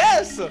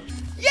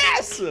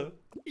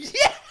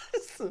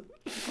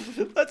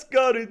 Let's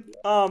go, dude.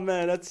 Oh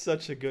man, that's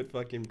such a good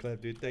fucking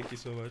clip, dude. Thank you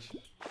so much.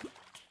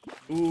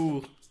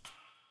 Ooh.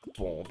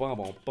 Bum bum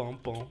bum bum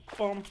bum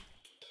bum.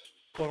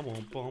 Bum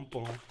bum bum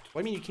bum. What do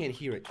you mean you can't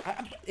hear it?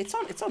 It's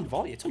on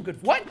volume. It's on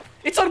good. What?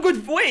 It's on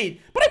good.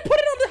 Wait, but I put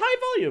it on the high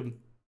volume.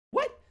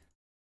 What?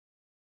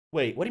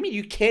 Wait, what do you mean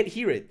you can't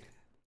hear it?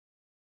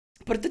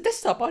 But the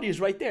desktop audio is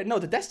right there. No,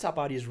 the desktop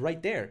audio is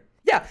right there.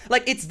 Yeah,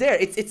 like it's there.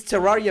 It's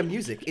Terraria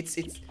music. It's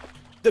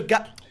the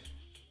guy.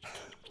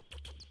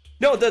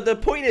 No, the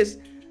point is.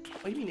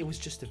 What do you mean it was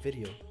just a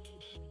video?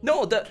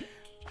 No, the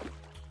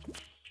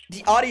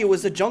audio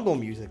was the jungle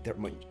music.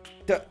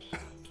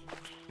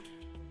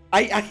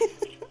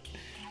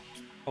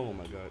 Oh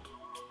my god.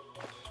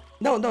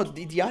 No,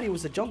 the audio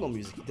was the jungle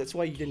music. That's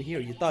why you didn't hear.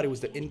 You thought it was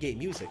the in-game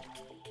music.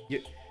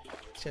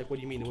 Check. What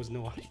do you mean there was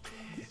no audio?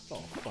 Oh,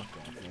 fuck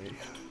off, man.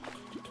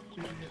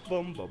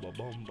 Bum bum bum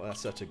bum.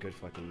 That's such a good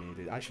fucking name,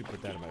 dude. I should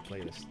put that in my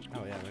playlist.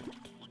 Oh yeah, man.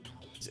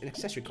 It's an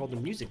accessory called the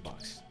music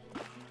box.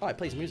 Oh, it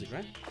plays music,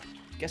 right?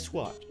 Guess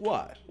what?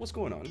 What? What's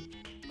going on?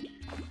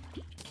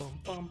 Bum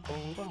bum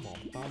bum bum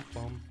bum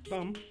bum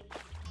bum.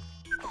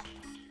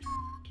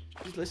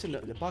 Just listen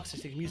to the box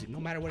that takes music, no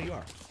matter where you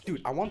are.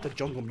 Dude, I want the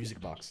jungle music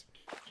box.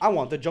 And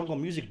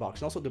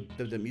also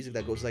the music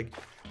that goes like.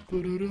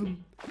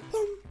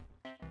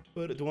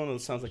 but the one that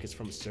sounds like it's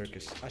from a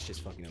circus. That's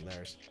just fucking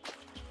hilarious.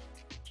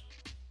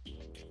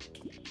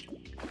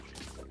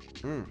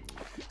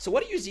 So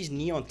what do you use these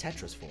neon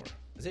tetras for?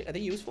 Are they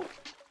useful?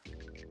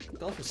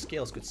 Colorful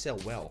scales could sell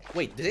well.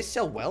 Wait, did they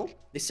sell well?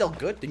 They sell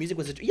good? The music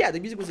was the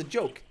music was a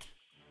joke.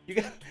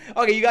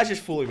 Okay, you guys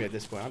just fooling me at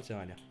this point, I'm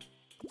telling you.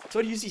 So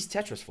what do you use these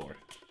tetras for?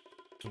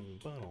 Do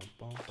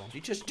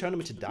you just turn them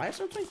into dye or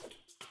something?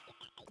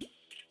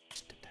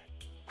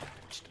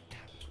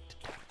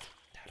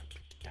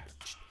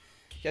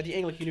 Yeah, the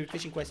angle you can do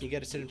fishing quests and you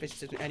get a certain fishing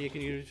system and you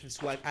can use it to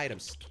swag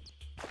items.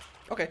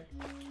 Okay.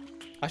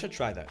 I should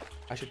try that.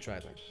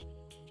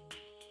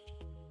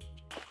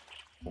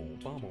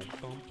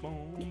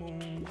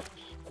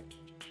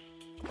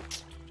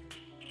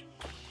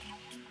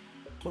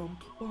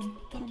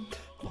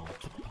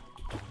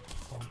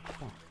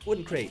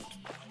 Wooden crate.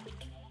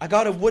 I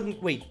got a wooden...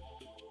 Wait.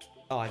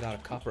 Oh, I got a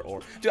copper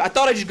ore. Dude, I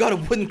thought I just got a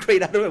wooden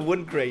crate out of a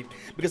wooden crate.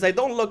 Because I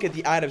don't look at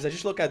the items. I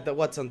just look at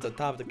what's on the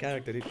top of the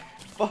character, dude.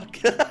 Fuck.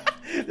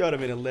 That would have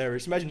been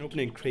hilarious. Imagine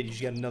opening a crate. You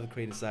just get another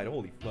crate inside.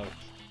 Holy fuck.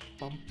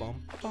 Bum,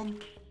 bum, bum.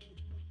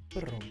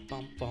 Bum,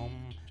 bum, bum.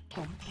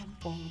 Bum,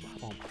 bum,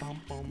 bum,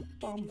 bum, bum,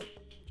 bum.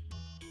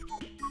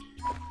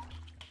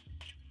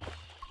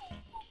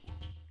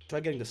 Try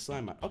getting the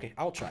slime out. Okay,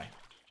 I'll try.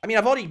 I mean,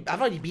 I've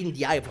already beaten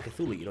the Eye of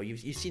Cthulhu. You know, you've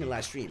seen the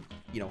last stream.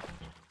 You know.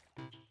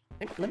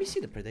 Let me see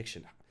the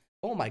prediction.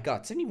 Oh my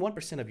god,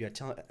 71% of you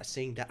are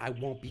saying that I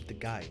won't beat the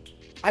guy.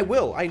 I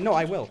will. I know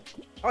I will.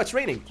 Oh, it's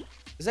raining.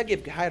 Does that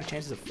give higher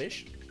chances of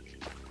fish?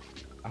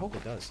 I hope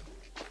it does.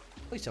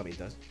 Please tell me it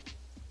does.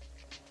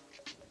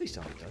 Please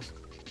tell me it does.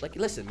 Like,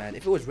 listen, man.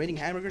 If it was raining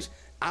hamburgers,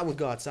 I would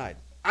go outside.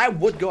 I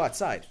would go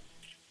outside.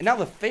 And now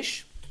the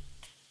fish,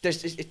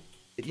 yes,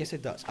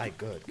 it does.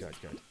 Good.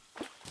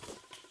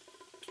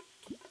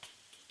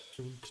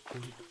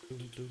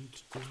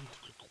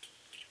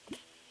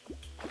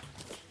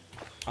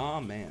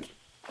 Oh man.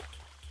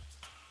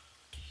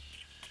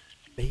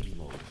 Baby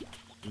mode.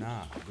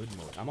 Nah, good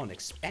mode. I'm on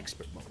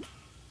expert mode.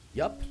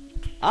 Yup.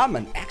 I'm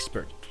an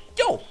expert.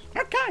 Yo,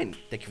 Arkine.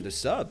 Thank you for the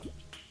sub.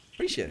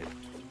 Appreciate it.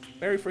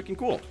 Very freaking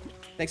cool.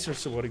 Thanks for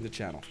supporting the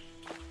channel.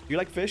 You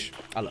like fish?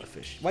 I love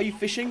fish. Why are you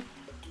fishing?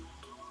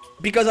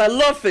 Because I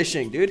love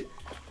fishing, dude.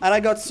 And I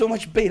got so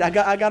much bait. I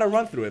gotta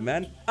run through it,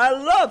 man. I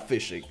love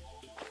fishing.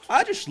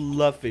 I just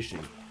love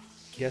fishing.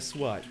 Guess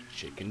what?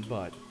 Chicken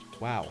butt.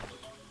 Wow.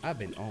 I've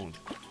been owned.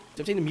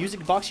 To obtain the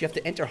music box, you have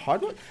to enter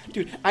hard mode?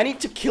 Dude, I need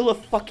to kill a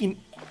fucking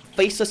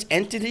faceless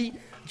entity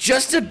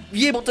just to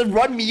be able to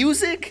run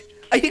music?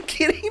 Are you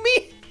kidding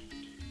me?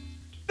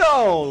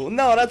 No,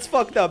 that's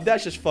fucked up.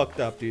 That's just fucked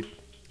up, dude.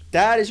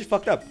 That is just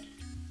fucked up.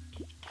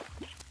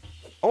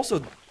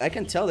 Also, I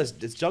can tell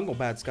this jungle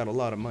bat's got a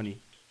lot of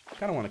money. I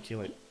kinda wanna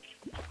kill it.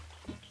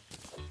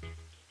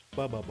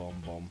 Bum bum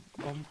bum bum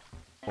bum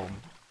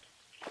bum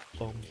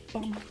bum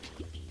bum.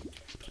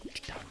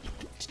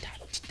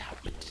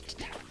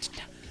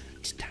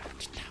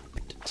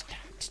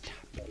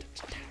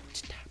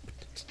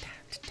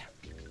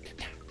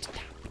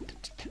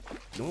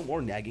 No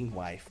more nagging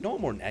wife. No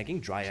more nagging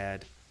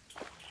dryad.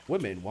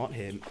 Women want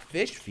him.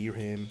 Fish fear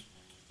him.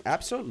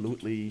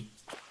 Absolutely.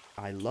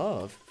 I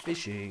love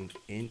fishing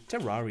in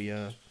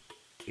Terraria.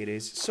 It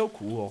is so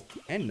cool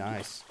and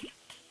nice.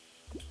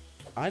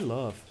 I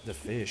love the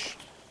fish.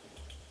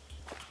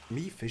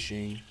 Me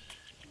fishing.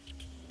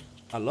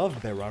 I love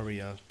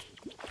Berraria.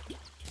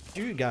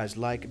 Do you guys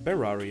like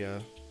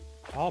Berraria?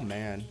 Oh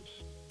man.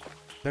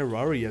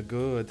 Berraria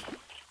good.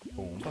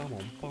 Boom, bum,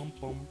 bum,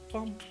 bum,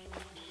 bum.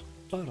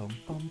 Bum,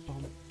 bum,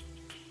 bum.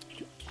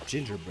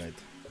 Gingerbread.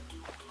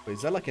 Wait,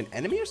 is that like an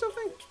enemy or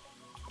something?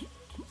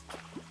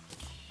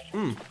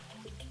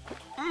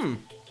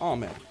 Oh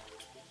man.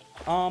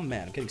 Oh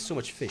man, I'm getting so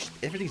much fish.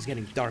 Everything's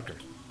getting darker.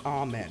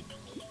 Oh man.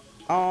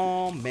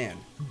 Oh man.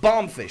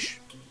 Bomb fish.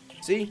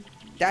 See?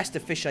 That's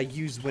the fish I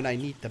use when I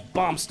need to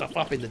bomb stuff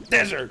up in the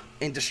desert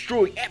and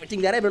destroy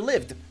everything that ever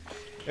lived.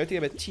 Everything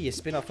about T is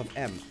spin-off of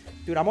M.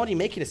 Dude, I'm already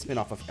making a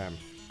spin-off of M.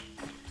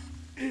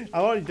 I'm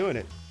already doing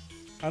it.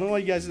 I don't know why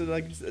you guys are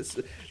like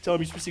telling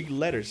me specific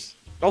letters.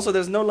 Also,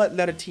 there's no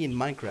letter T in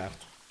Minecraft.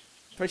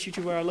 First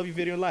YouTuber, I love your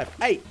video in life.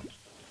 Hey,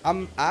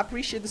 I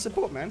appreciate the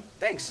support, man.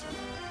 Thanks.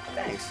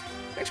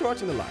 Thanks for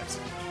watching the lives.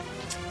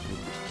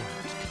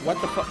 What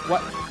the fuck?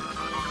 What?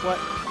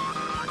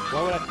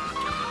 What would I?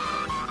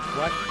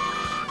 What?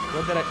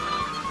 What did I?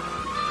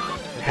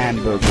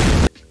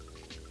 Hamburger.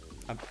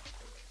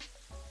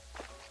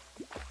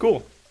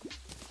 Cool.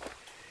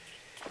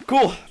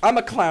 Cool. I'm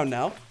a clown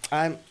now.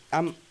 I'm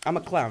a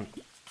clown.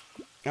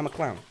 I'm a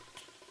clown.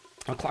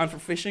 I'm a clown for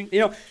fishing. You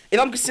know, if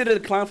I'm considered a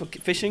clown for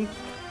fishing,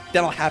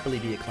 then I'll happily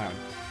be a clown.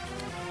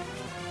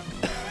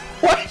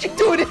 Why did you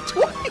do it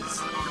twice?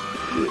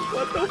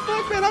 What the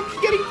fuck, man? I'm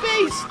just getting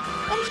base.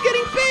 I'm just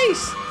getting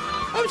base.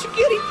 I'm just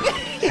getting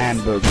base.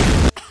 Hamburger.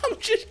 I'm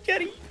just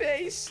getting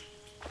base.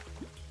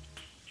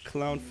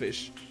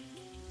 Clownfish.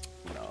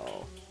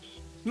 No.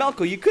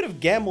 Malco, you could have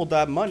gambled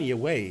that money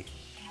away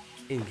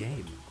in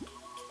game.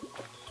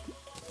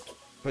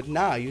 But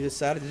nah, you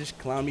decided to just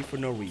clown me for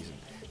no reason.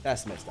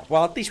 That's messed up.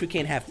 Well, at least we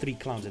can't have 3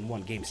 clowns in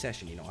one game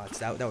session, you know.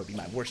 That would be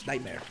my worst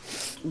nightmare.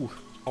 Ooh.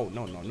 Oh,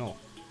 no, no, no.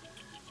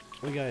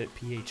 We got a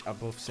pH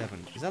above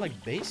 7. Is that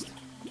like based?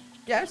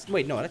 Yeah,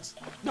 wait, no,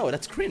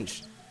 that's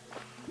cringe.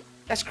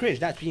 That's cringe,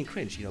 that's being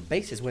cringe. You know,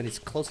 base is when it's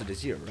closer to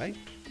 0, right?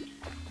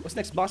 What's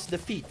next boss to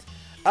defeat?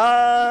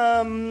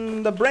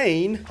 The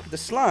brain, the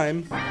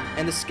slime,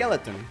 and the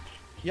skeleton.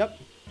 Yep.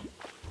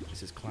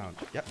 This is clown.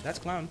 Yep, that's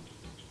clown.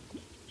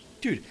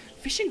 Dude,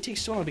 fishing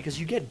takes so long because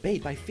you get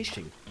bait by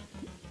fishing.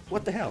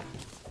 What the hell?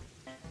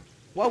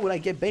 Why would I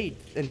get bait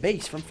and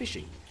base from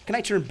fishing? Can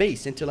I turn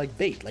base into like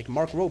bait, like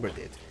Mark Rober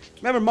did?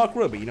 Remember Mark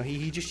Rober? You know,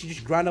 he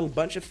just ground a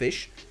bunch of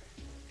fish,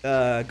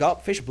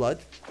 got fish blood,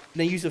 and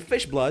then used the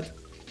fish blood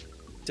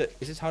to.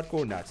 Is this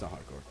hardcore? No, it's not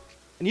hardcore.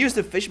 And used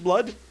the fish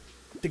blood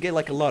to get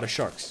like a lot of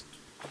sharks.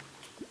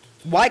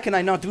 Why can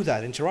I not do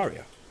that in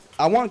Terraria?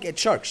 I want to get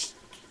sharks.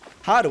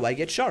 How do I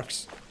get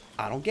sharks?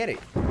 I don't get it.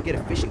 Get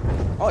a fishing.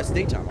 Oh, it's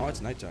daytime. Oh,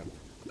 it's nighttime.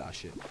 Ah,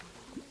 shit.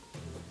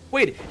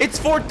 Wait, it's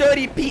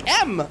 4:30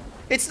 p.m.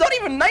 It's not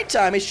even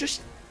nighttime. It's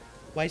just.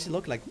 Why does it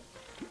look like?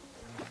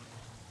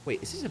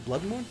 Wait, is this a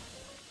blood moon?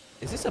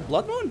 Is this a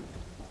blood moon?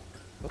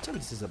 Don't tell me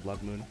this is a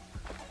blood moon.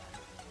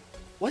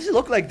 Why does it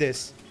look like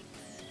this?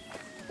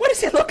 Why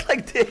does it look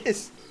like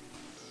this?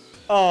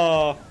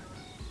 Oh.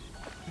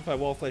 If I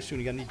wall flash soon,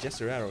 you're gonna need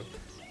Jester Arrow.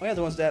 Oh yeah,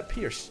 the ones that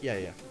pierce. Yeah,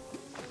 yeah.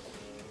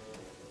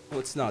 No,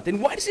 it's not. Then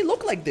why does it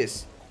look like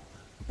this?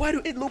 Why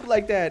do it look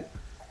like that?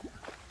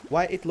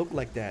 Why it look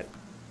like that?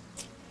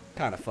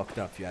 Kinda fucked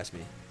up, if you ask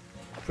me.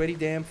 Pretty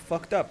damn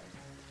fucked up.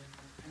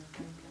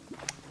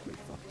 Pretty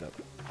fucked up.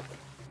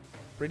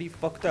 Pretty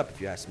fucked up,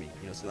 if you ask me.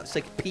 You know, so it's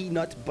like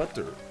peanut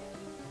butter.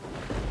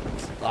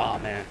 Oh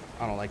man,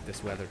 I don't like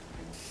this weather.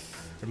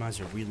 It reminds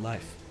me of real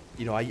life.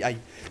 You know, I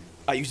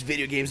use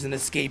video games and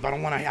escape. I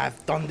don't want to have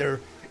thunder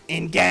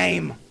in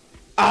game.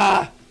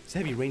 Ah! It's a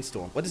heavy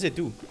rainstorm. What does it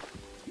do?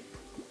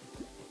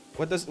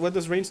 What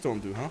does rainstorm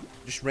do, huh?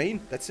 Just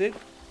rain? That's it?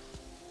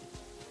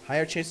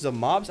 Higher chances of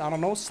mobs? I don't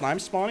know. Slime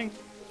spawning?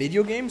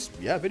 Video games?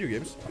 Yeah, video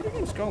games. Video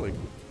games calling.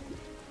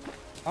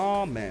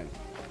 Oh man.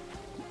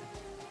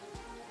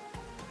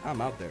 I'm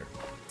out there.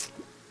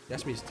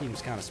 That's me. His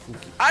team's kind of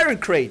spooky. Iron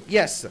Crate.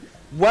 Yes.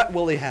 What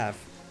will he have?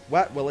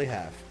 What will he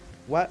have?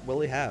 What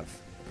will he have?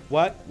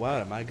 What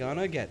am I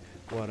gonna get?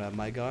 What am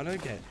I gonna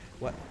get?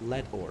 What?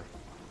 Lead ore.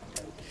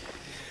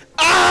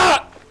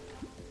 Ah!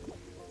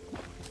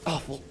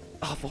 Awful.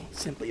 Awful.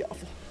 Simply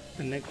awful.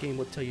 The next game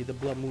will tell you the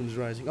blood moon is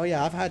rising. Oh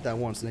yeah, I've had that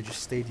once and I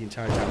just stayed the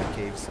entire time in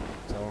caves.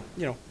 So,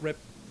 you know, rip.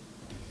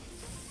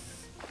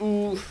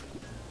 Ooh.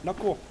 Not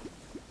cool.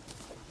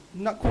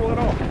 Not cool at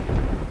all.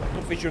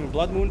 Don't fish during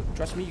blood moon.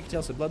 Trust me, you can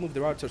tell it's a blood moon.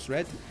 The water turns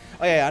red.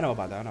 Oh yeah, I know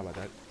about that. I know about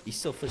that. He's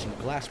still fishing.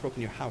 Glass broke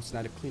in your house.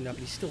 Now to clean up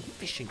and he's still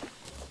fishing.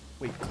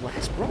 Wait,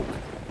 glass broke?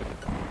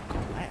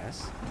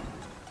 Glass?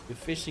 The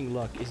fishing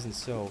luck isn't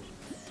so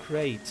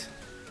great.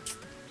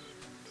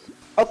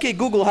 Okay,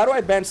 Google, how do I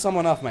ban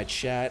someone off my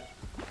chat?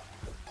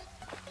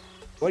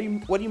 What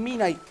do you mean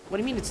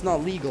it's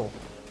not legal?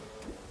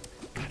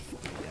 God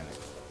fucking damn it.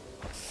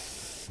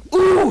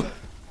 Ooh!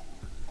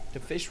 The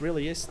fish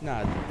really is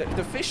nah.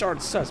 The fish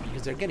aren't sus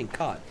because they're getting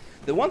caught.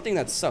 The one thing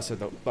that's sus are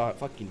the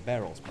fucking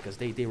barrels because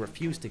they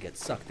refuse to get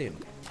sucked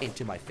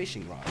into my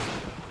fishing rod.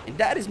 And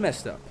that is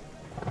messed up.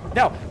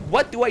 Now,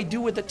 what do I do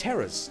with the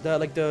terras? The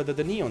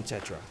neon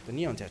tetra. The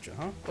neon tetra,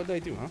 huh? What do I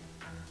do, huh?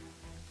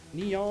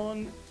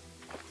 Neon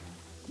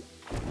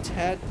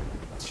tetra.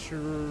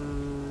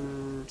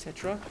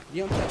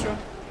 Neon tetra?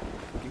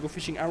 You go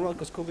fishing IRL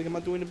because COVID. I'm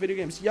not doing the video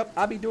games. Yep,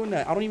 I'll be doing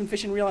that. I don't even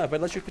fish in real life,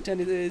 but let's just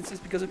pretend it's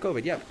because of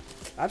COVID. Yep,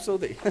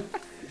 absolutely.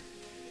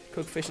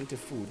 Cook fish into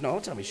food. No,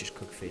 don't tell me it's just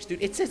cook fish,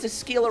 dude. It says to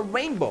scale a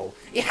rainbow.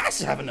 It has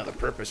to have another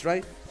purpose,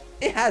 right?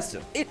 It has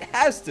to. It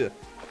has to.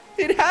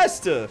 It has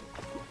to.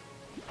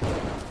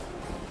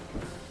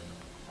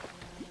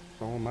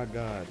 Oh my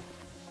god.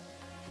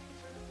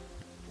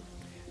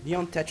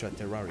 Neon Tetra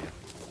Terraria.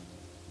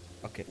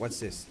 Okay, what's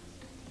this?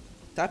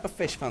 Type of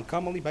fish found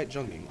commonly by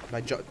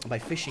by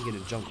fishing in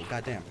the jungle.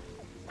 Goddamn.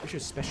 Which are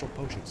special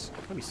potions?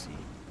 Let me see.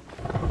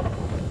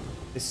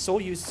 This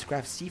soul used to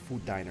craft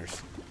seafood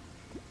diners.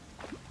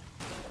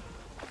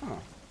 Huh.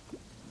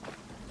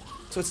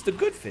 So it's the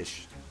good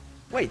fish.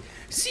 Wait,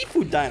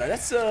 seafood diner.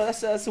 That's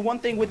the one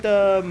thing with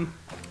the.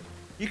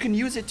 You can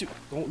use it to.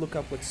 Don't look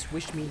up what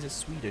swish means in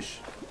Swedish.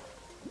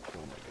 Oh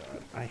my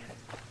god. I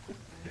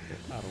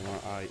don't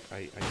want.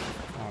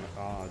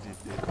 Oh, dude.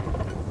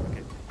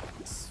 Okay.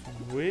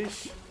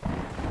 Swish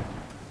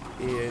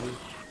in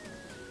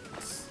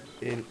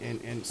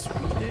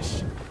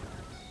Swedish.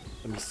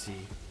 Let me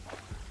see.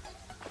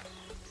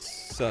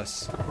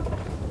 Sus.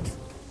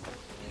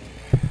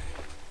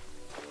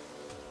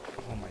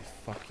 Oh my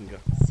fucking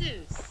god.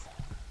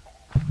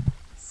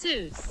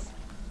 Sus.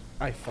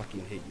 I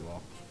fucking hate you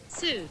all.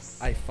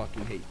 Sus. I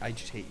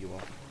just hate you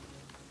all.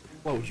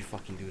 Why would you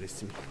fucking do this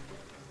to me?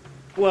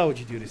 Why would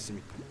you do this to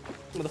me?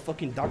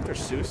 Motherfucking Dr.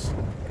 Seuss.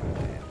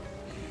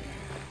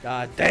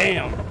 God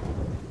damn.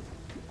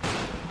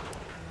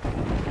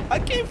 I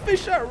can't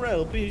fish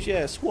IRL, please.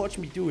 Yes, watch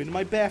me do it in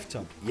my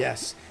bathtub.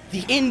 Yes,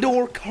 the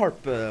indoor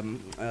carp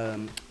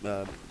caretaker.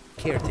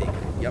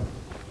 Yep.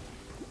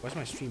 Why's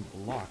my stream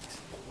blocked?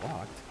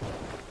 Blocked?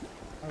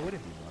 Why would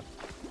it be blocked?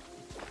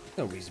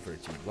 No reason for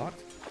it to be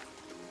blocked.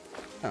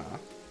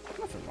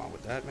 Nothing wrong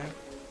with that, man.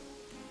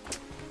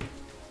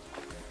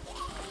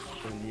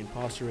 And the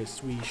imposter is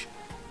Swish.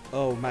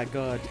 Oh my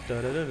god.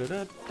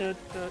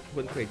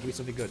 Wouldn't great. Give me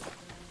something good.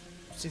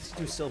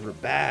 62 silver.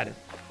 Bad.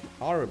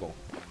 Horrible.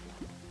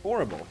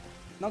 Horrible.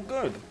 Not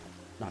good.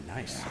 Not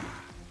nice.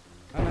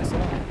 Not nice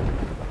at all.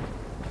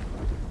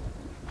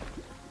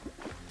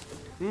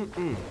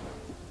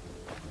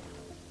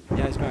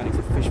 Yeah, he's grinding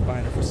for fish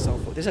finder for cell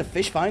phone. There's a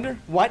fish finder?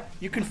 What?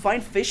 You can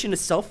find fish in a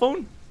cell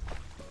phone?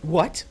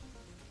 What?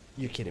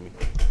 You're kidding me.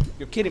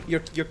 You're kidding. You're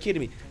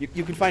kidding me.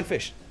 You can find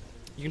fish.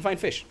 You can find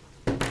fish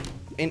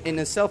in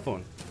a cell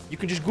phone. You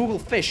can just Google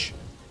fish.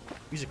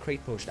 Use a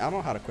crate potion. I don't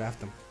know how to craft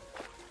them.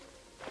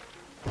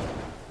 Holy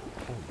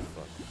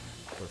fuck.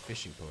 For a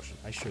fishing potion.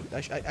 I should.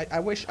 I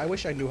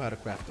wish I knew how to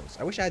craft those.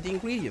 I wish I had the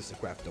ingredients to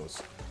craft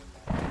those.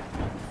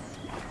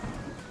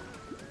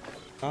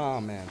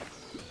 Oh man.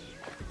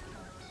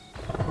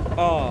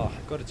 Oh,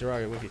 go to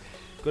Terraria Wiki.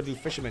 Go to do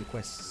fisherman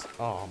quests.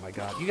 Oh my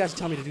god. You guys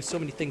tell me to do so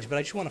many things, but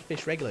I just want to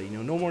fish regularly, you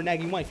know. No more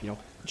nagging wife, you know.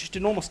 Just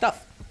do normal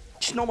stuff.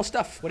 Just normal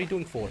stuff. What are you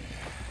doing for?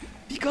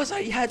 Because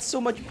I had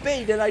so much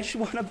bait that I just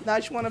wanna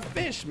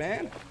fish,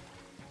 man.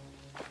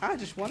 I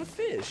just wanna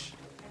fish.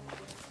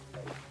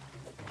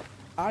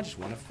 I just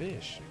wanna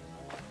fish.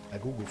 I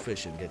Google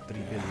fish and get 3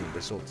 billion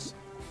results.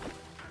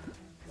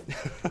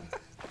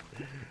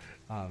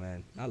 Oh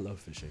man, I love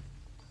fishing.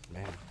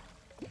 Man,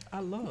 I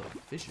love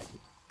fishing.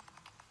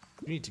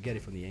 You need to get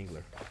it from the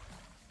angler.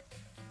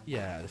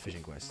 Yeah, the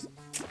fishing quest.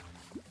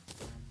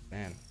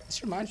 Man,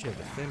 this reminds me of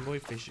the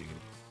Fanboy Fishing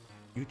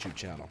YouTube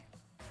channel.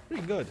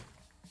 Pretty good.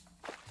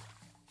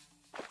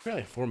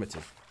 Really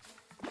informative.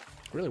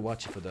 Really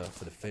watch it for the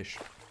fish.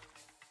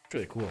 It's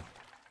really cool.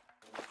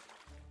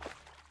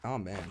 Oh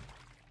man.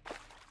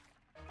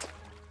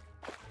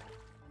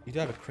 You do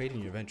have a crate in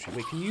your inventory.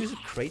 Wait, can you use a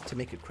crate to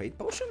make a crate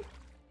potion?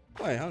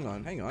 Wait,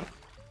 hang on.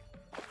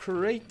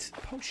 Crate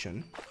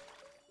potion.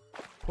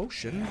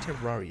 Potion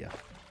terraria.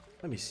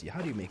 Let me see.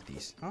 How do you make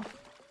these? Huh?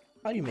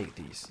 How do you make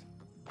these?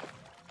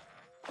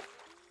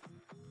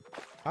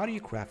 How do you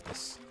craft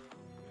this?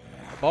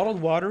 Bottled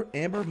water,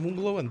 amber,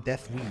 moonglow, and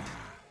deathweed.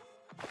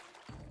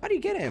 How do you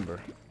get amber?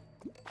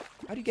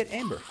 How do you get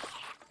amber?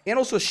 And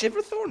also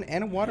shiverthorn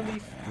and a water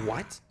leaf.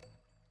 What?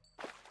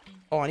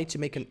 Oh, I need to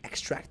make an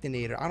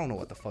extractinator. I don't know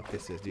what the fuck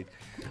this is, dude.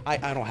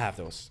 I don't have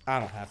those. I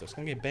don't have those. I'm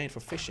gonna get banned for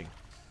fishing.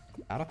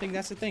 I don't think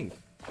that's the thing.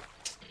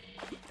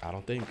 I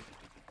don't think.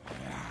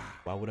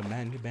 Why would a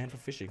man get banned for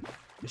fishing?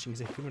 Fishing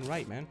is a human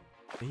right, man.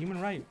 A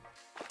human right.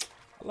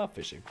 I love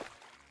fishing.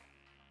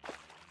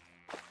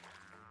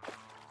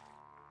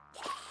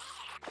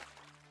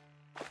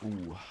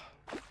 Ooh.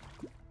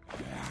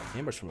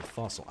 Amber's from a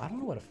fossil. I don't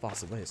know what a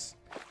fossil is.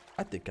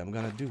 I think I'm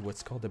gonna do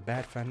what's called a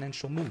bad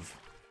financial move.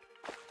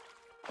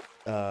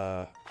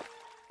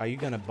 Are you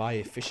gonna buy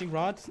a fishing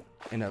rod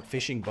and a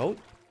fishing boat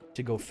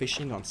to go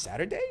fishing on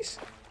Saturdays?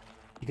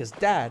 Because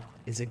that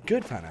is a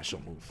good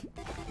financial move.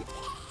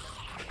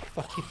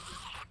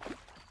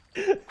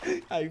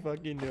 I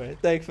fucking knew it.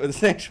 Thanks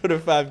for the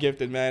 5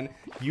 gifted, man.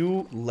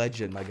 You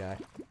legend, my guy.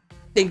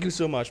 Thank you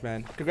so much,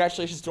 man.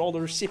 Congratulations to all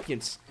the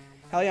recipients.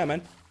 Hell yeah,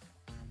 man.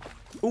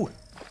 Ooh.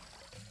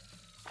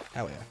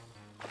 Hell yeah.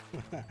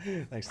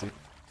 Thanks, dude.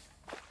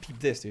 Peep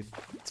this, dude.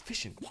 It's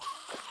fishing.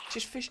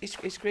 Just fish. It's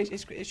crazy.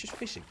 It's just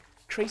fishing.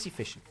 Crazy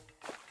fishing.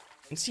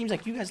 It seems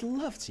like you guys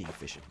love seeing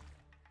fishing.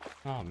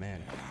 Oh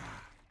man.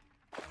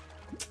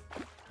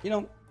 You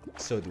know,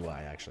 so do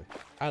I actually.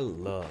 I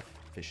love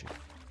fishing.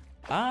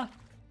 I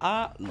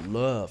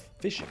love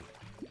fishing.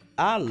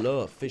 I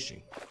love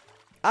fishing.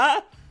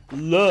 I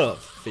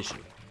love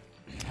fishing.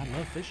 I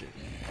love fishing.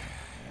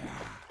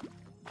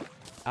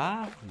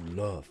 I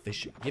love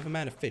fishing. Give a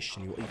man a fish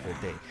and he will eat for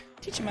a day.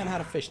 Teach a man how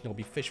to fish and he'll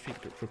be fish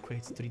for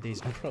crates 3 days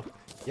in a row.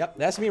 Yep,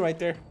 that's me right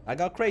there. I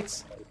got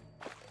crates.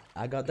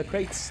 I got the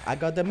crates. I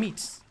got the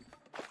meats.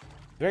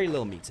 Very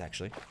little meats,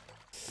 actually.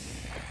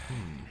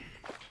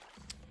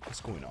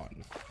 What's going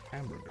on?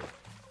 Hamburger.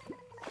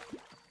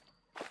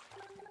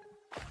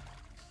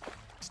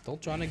 Still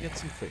trying to get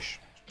some fish.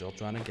 Still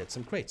trying to get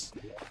some crates.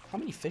 How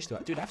many fish do I...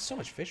 Dude, I have so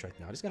much fish right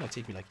now. It's gonna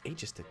take me like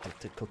ages to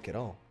cook it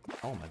all.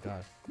 Oh my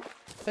god.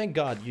 Thank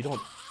god you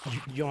don't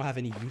have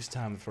any use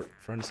time for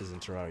furnaces in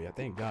Terraria.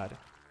 Thank god.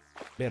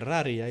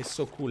 Erraria is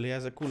so cool. He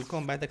has a cool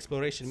combat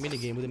exploration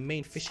minigame with a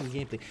main fishing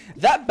gameplay.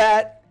 That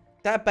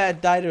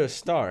bat died to a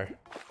star.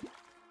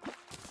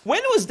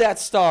 When was that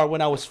star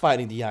when I was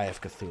fighting the Eye of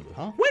Cthulhu,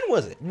 huh? When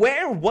was it?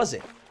 Where was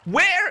it?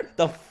 Where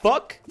the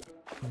fuck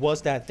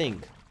was that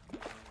thing?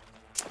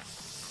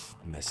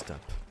 Messed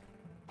up.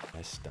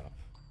 Messed up.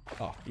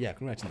 Oh, yeah,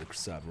 congrats on the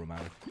sub,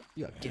 Romano.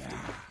 You got gifted.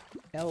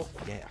 Hell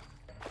yeah.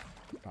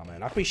 Oh,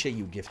 man, I appreciate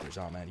you gifters.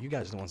 Oh, man, you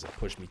guys are the ones that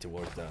pushed me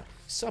towards the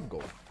sub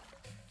goal.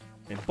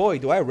 And boy,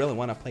 do I really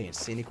want to play in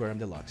Saniquarium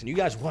Deluxe. And you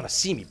guys want to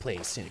see me play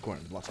in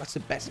Saniquarium Deluxe. That's the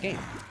best game.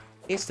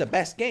 It's the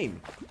best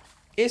game.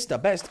 It's the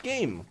best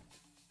game.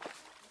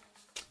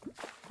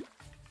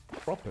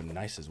 Proper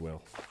nice as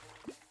well.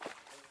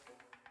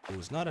 It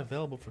was not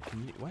available for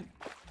community. What?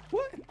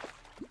 What?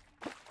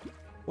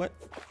 What?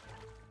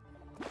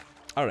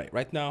 Alright,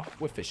 right now,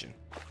 we're fishing.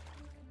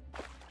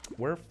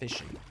 We're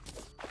fishing.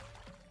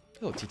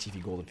 Hello,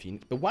 TTV Golden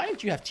Fiend. But why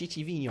don't you have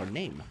TTV in your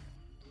name?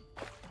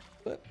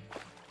 But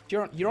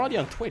you're already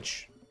on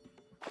Twitch.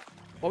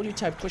 Why would you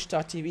type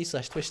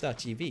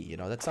twitch.tv/twitch.tv? You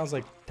know, that sounds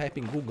like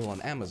typing Google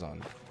on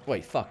Amazon.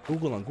 Wait, fuck,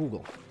 Google on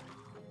Google.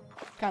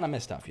 Kinda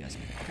messed up, yes.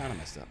 Kinda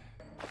messed up.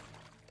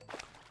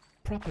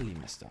 Properly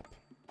messed up.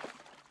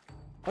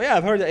 Oh yeah,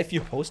 I've heard that if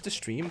you host a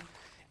stream,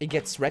 it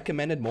gets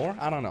recommended more.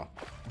 I don't know.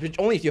 But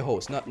only if you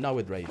host, not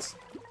with raids.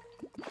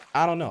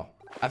 I don't know.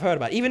 I've heard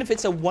about it. Even if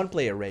it's a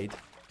one-player raid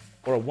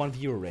or a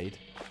one-viewer raid,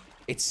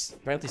 it's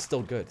apparently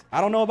still good.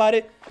 I don't know about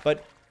it,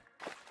 but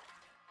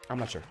I'm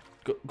not sure.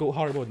 Go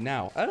hard mode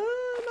now. I'm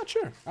not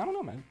sure. I don't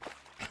know, man.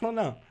 I don't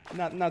know.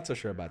 Not so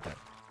sure about that.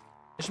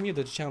 It's me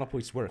that the channel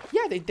points work.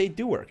 Yeah, they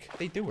do work.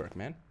 They do work,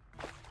 man.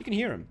 You can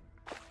hear them.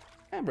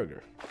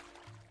 Hamburger.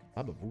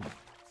 Baba Boo.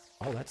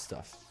 All that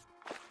stuff.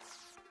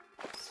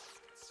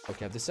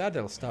 Okay, I've decided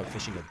I'll stop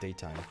fishing at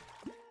daytime.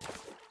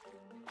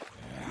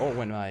 Or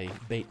when my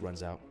bait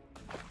runs out.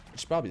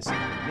 It's probably the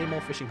same. Name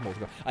more fishing poles.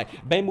 Alright,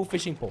 bamboo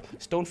fishing pole,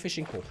 stone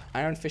fishing pole,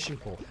 iron fishing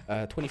pole,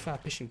 25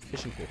 fishing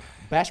pole,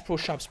 Bash Pro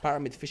Shops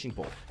pyramid fishing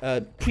pole,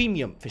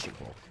 premium fishing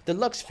pole,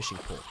 deluxe fishing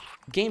pole,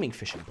 gaming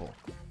fishing pole,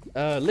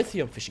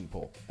 lithium fishing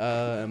pole,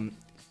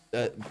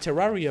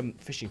 terrarium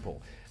fishing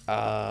pole,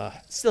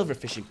 silver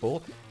fishing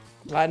pole,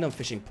 platinum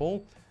fishing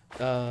pole,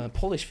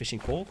 Polish fishing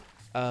pole,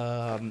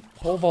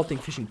 pole vaulting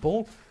fishing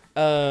pole,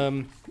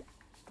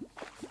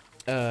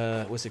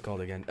 what's it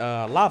called again?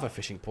 Lava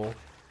fishing pole,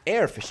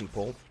 air fishing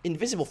pole,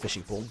 invisible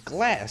fishing pole,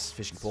 glass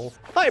fishing pole,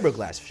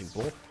 fiberglass fishing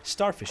pole,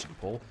 star fishing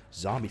pole,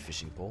 zombie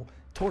fishing pole,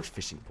 torch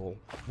fishing pole,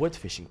 wood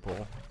fishing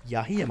pole,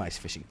 Yahia mice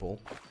fishing pole.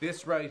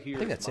 This right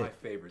here is my it.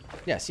 favorite thing.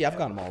 Yeah, see, I've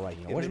got them all right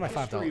here. Where's my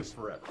 $5?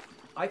 Forever.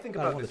 I think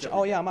about this.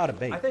 Oh yeah, I'm out of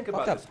bait. I think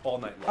about this all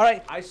night long. All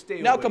right, I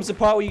stay now awake, comes the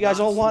part where you guys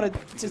all wanted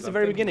sleeping, since the I'm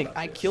very thinking beginning.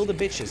 about I this. kill the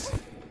bitches.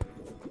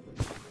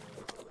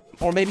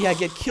 Or maybe I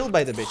get killed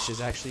by the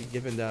bitches, actually,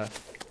 given the...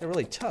 They're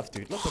really tough,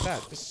 dude. Look at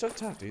that. They're so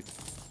tough, dude.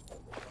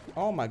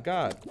 Oh my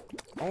god.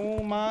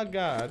 Oh my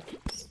god.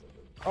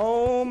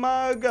 Oh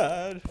my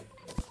god.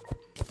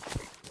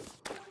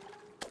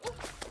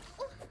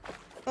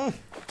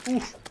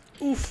 Oof.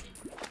 Oof.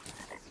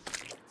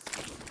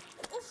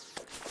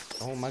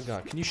 Oh my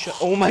god. Can you shut...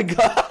 Oh my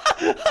god.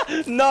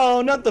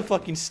 No, not the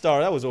fucking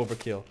star. That was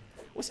overkill.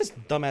 What's this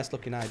dumbass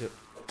looking eye do?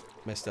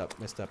 Messed up.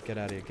 Messed up. Get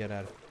out of here. Get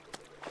out of here.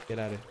 Get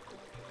out of here.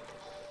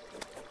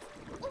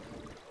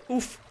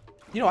 Oof.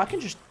 You know, I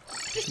can just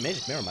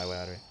magic mirror my way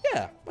out of here.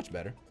 Yeah, much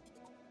better.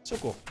 So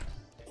cool.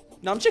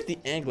 Now I'm checking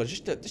the angler.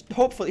 Just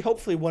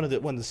hopefully one of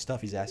the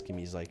stuff he's asking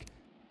me is like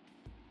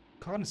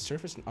caught on the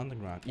surface and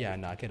underground. Yeah,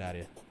 nah, get out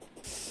of here.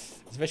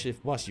 Especially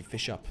if once you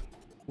fish up.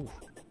 Ooh,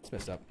 it's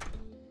messed up.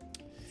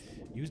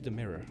 Use the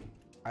mirror.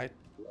 Oh,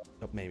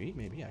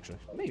 maybe actually.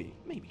 Maybe.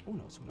 Who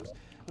knows? I'm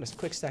gonna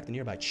quick stack the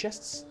nearby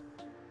chests.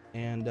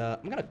 And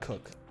I'm gonna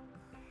cook.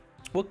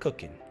 We're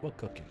cooking.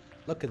 Look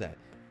at that.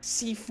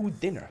 Seafood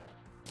dinner.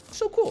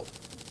 So cool.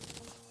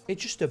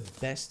 It's just the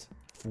best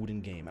food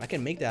in game. I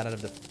can make that out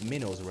of the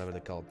minnows or whatever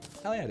they're called.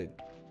 Hell yeah, dude.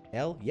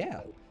 Hell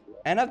yeah.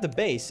 And at the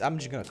base, I'm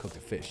just gonna cook the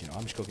fish, you know.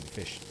 I'm just cooking the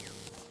fish.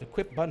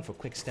 Equip button for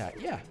quick stack.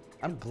 Yeah,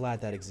 I'm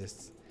glad that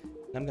exists.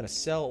 And I'm gonna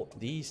sell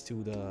these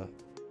to the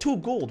 2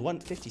 gold,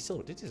 150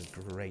 silver. This is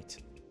great.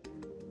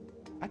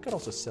 I could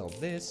also sell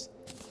this,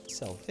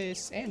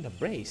 and the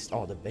base.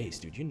 Oh, the base,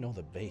 dude. You know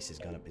the base is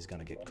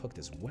gonna get cooked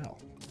as well.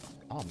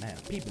 Oh man,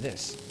 peep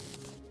this.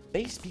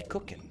 Base be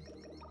cooking.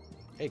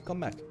 Hey,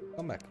 come back.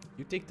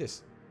 You take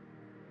this.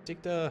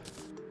 Take the...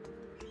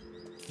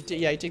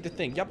 You take the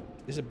thing. Yep.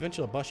 There's a bunch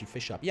of bushy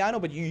fish up. Yeah, I know,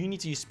 but you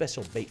need to use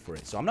special bait for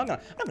it. So I'm not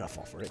gonna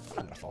fall for it. I'm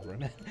not gonna fall for it,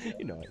 man.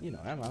 you know,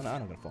 I'm not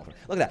gonna fall for it.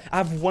 Look at that. I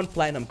have 1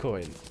 platinum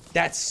coin.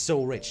 That's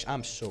so rich.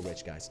 I'm so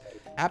rich, guys.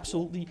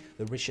 Absolutely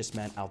the richest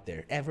man out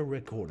there ever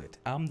recorded.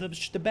 I'm the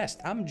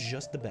best. I'm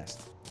just the best.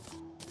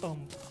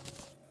 Bum.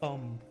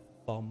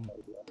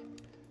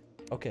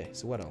 Okay,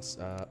 so what else?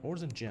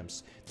 Ores and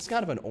gems. It's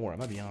kind of an ore, I'm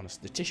gonna be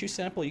honest. The tissue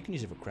sample, you can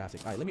use it for crafting.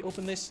 Alright, let me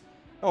open this.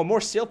 Oh,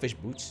 more sailfish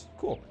boots.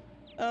 Cool.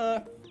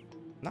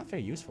 Not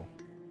very useful.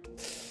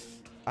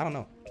 I don't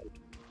know.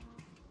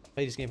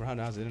 Played this game for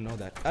 100 hours, I didn't know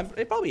that.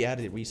 They probably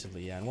added it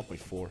recently, yeah, in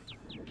 1.4. When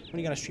are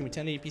you gonna stream at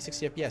 1080p,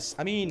 60 FPS?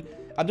 I mean,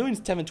 I'm doing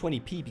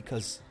 720p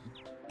because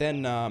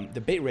then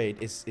the bait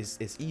rate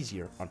is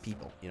easier on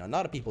people. You know, a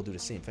lot of people do the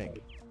same thing.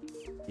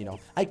 You know,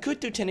 I could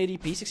do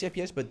 1080p 60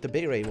 FPS, but the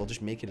bait rate will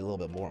just make it a little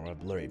bit more of a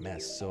blurry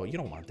mess. So you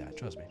don't want that,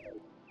 trust me.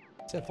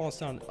 Instead, falls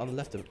down on the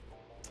left of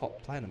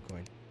platinum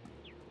coin.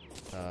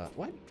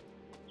 What?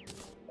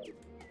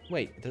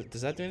 Wait,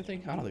 does that do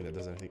anything? I don't think that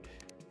does anything.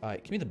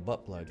 Alright, give me the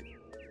butt plug.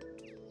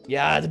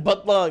 Yeah, the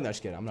butt plug. No,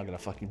 just kidding. I'm not gonna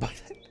fucking buy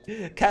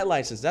that. Cat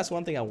license. That's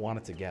one thing I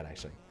wanted to get,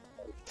 actually.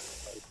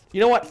 You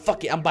know what?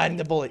 Fuck it. I'm biting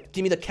the bullet.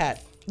 Give me the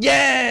cat.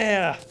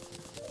 Yeah!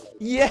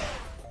 Yeah!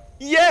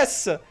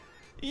 Yes!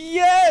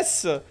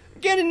 Yes!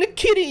 Get in the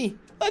kitty!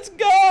 Let's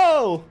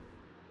go!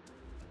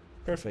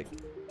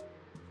 Perfect.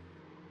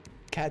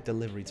 Cat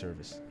delivery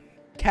service.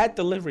 Cat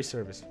delivery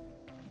service.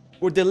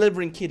 We're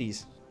delivering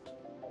kitties.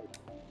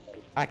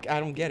 I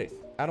don't get it.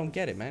 I don't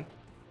get it, man.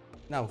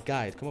 Now,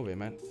 guide, come over here,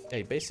 man.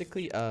 Hey,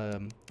 basically,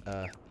 what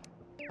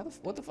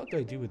the fuck do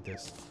I do with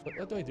this?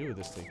 What do I do with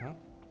this thing, huh?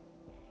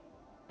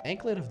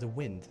 Anklet of the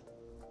wind.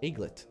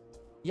 Eaglet.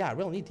 Yeah, I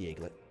really need the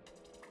eaglet.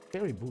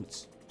 Fairy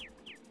boots.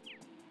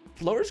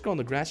 Flowers grow on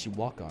the grass you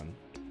walk on.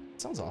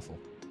 Sounds awful.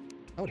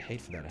 I would hate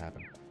for that to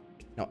happen.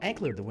 Now,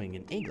 anklet of the wing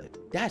and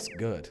eaglet. That's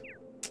good.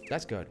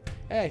 That's good.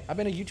 Hey, I've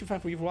been a YouTube fan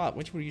for you for a while.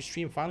 When were you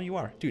stream? Finally, you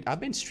are. Dude, I've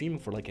been streaming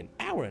for like an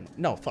hour and...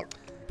 No, fuck.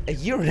 A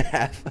year and a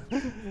half.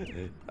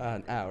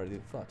 An hour,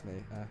 dude. Fuck me.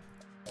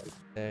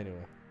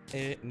 Anyway.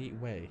 Did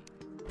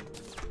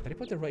I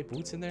put the right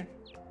boots in there?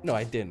 No,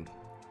 I didn't.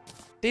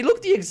 They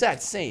look the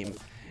exact same.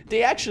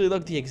 They actually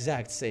look the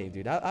exact same,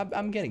 dude.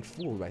 I'm getting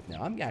fooled right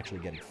now. I'm actually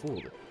getting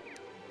fooled.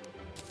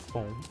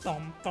 Boom,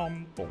 bum,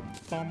 bum, boom,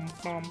 bum,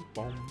 bum,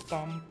 bum,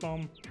 bum,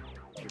 bum.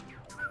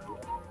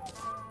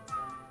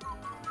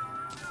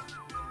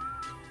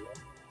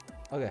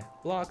 Okay,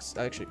 blocks.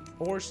 Actually,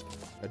 horse.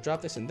 I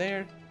drop this in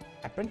there.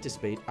 Apprentice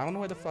bait. I don't know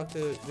where the fuck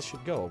this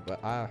should go,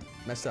 but I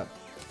messed up.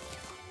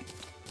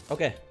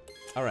 Okay.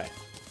 Alright.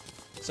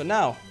 So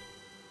now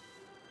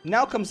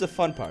comes the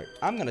fun part.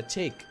 I'm gonna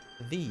take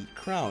the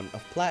crown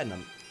of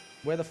platinum.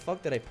 Where the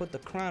fuck did I put the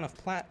crown of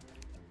where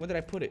did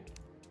I put it?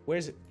 Where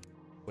is it?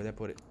 Where did I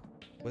put it?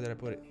 Where did I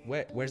put it?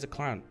 Where's the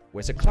clown?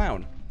 Where's the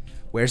clown?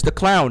 Where's the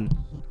clown?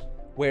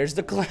 Where's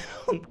the clown?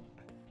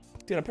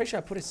 Dude, I'm pretty sure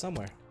I put it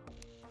somewhere.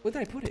 Where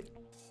did I put it?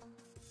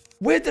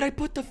 Where did I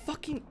put the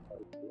fucking...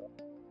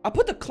 I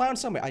put the clown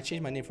somewhere. I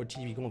changed my name for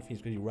TV Golden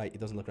Phoenix because you're right.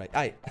 It doesn't look right.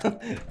 Aight.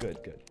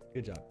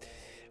 Good job.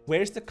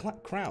 Where's the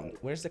crown?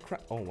 Where's the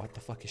crown? Oh, what the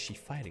fuck is she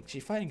fighting?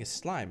 She's fighting a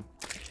slime.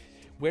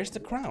 Where's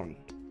the crown?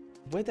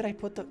 Where did I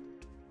put the...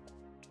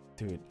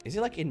 Dude, is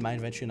it like in my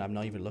inventory and I'm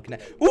not even looking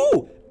at...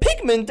 Ooh!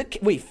 Pigman the...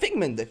 Wait,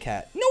 Figman the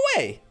cat. No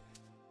way!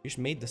 You just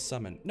made the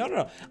summon.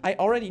 No. I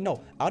already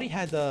know. I already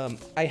had the...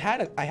 I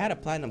had a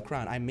platinum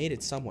crown. I made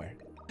it somewhere.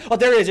 Oh,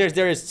 there it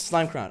is.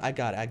 Slime crown. I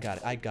got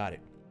it.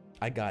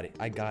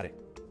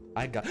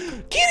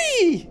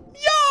 Kitty!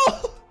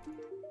 Yo!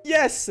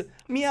 Yes!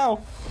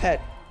 Meow.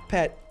 Pet.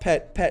 I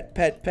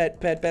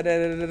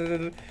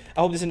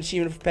hope there's an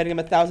achievement for petting him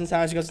 1,000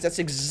 times because that's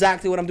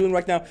exactly what I'm doing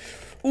right now.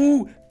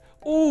 Ooh,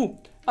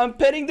 I'm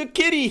petting the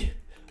kitty.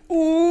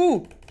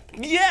 Ooh,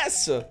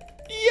 yes.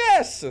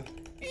 This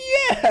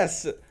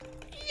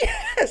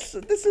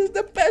is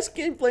the best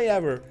gameplay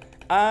ever.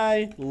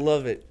 I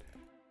love it.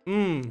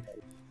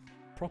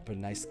 Proper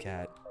nice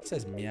cat. It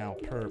says meow,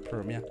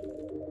 purr, meow.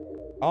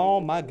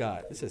 Oh my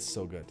god, this is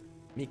so good.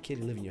 Me and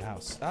kitty live in your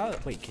house.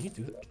 Wait, can you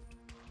do that?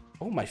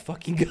 Oh my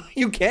fucking god,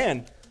 you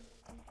can!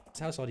 This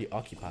house already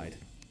occupied.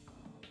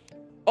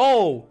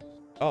 Oh,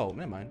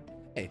 never mind.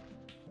 Hey.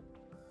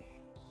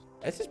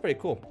 This is pretty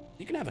cool.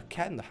 You can have a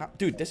cat in the house.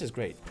 Dude, this is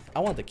great.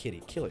 I want the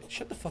kitty. Kill it.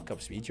 Shut the fuck up,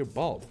 Speed. You're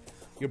bald.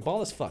 You're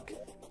bald as fuck.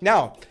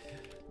 Now,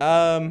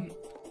 I'm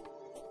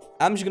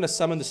just gonna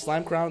summon the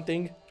slime crown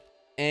thing.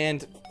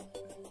 And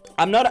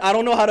I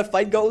don't know how the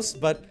fight goes,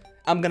 but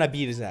I'm gonna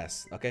beat his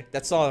ass, okay?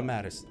 That's all that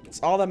matters.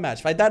 That's all that matters.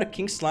 If I die to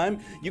King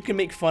Slime, you can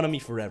make fun of me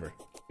forever.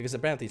 Because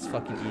apparently it's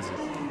fucking easy.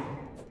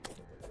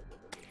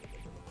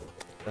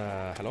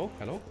 Hello,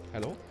 how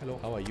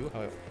are you?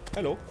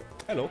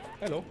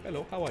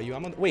 Hello, how are you?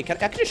 I'm on... Wait, I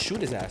can just shoot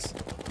his ass.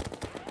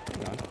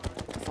 Hang on.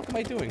 What the fuck am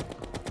I doing?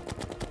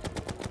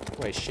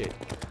 Wait, shit.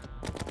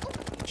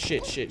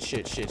 Shit.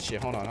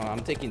 Hold on. I'm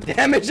taking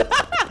damage.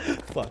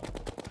 Fuck.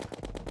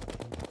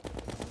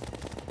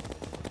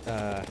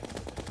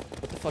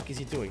 What the fuck is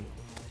he doing?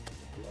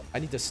 I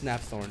need the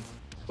snap thorn.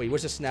 Wait,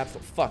 where's the snap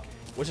thorn? Fuck.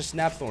 Where's the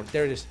snap thorn?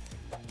 There it is.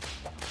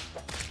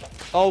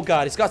 Oh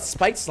god, it's got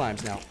spike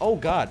slimes now. Oh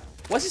god.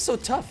 Why is it so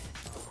tough?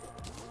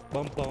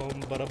 Bum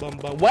bum bada bum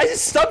bum. Why is it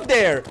stuck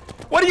there?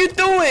 What are you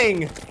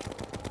doing?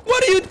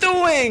 What are you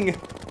doing?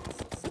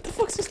 What the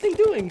fuck's this thing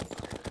doing?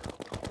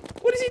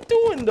 What is he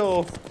doing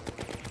though?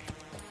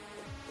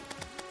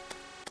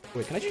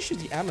 Wait, can I just use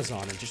the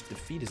Amazon and just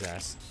defeat his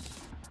ass?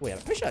 Wait, I'm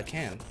pretty sure I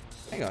can.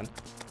 Hang on.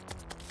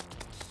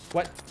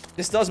 What?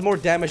 This does more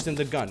damage than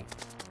the gun.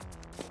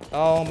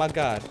 Oh my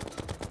god.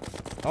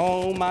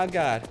 Oh my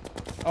god.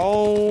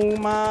 Oh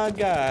my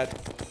god.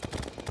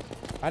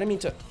 I didn't mean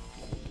to...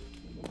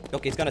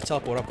 Okay, it's gonna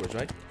teleport upwards,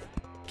 right?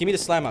 Give me the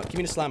slime out. Give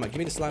me the slime out. Give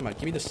me the slime out.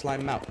 Give me the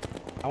slime out.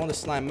 I want the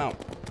slime out.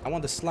 I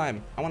want the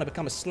slime. I want to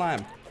become a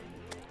slime.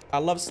 I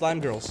love slime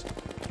girls.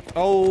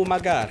 Oh my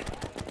god.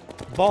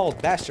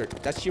 Bald bastard.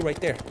 That's you right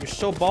there. You're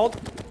so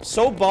bald.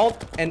 So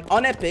bald and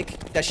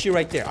unepic. That's you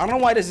right there. I don't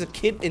know why there's a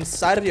kid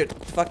inside of your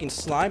fucking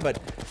slime,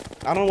 but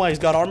I don't know why he's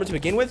got armor to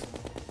begin with.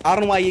 I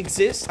don't know why he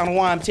exists. I don't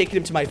know why I'm taking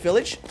him to my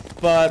village.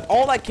 But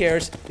all that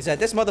cares is that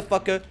this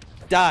motherfucker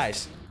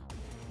dies.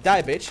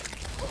 Die, bitch.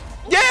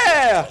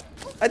 Yeah!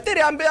 I did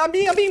it. I'm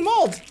being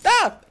mauled.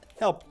 Ah!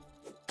 Help.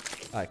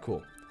 Alright,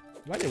 cool.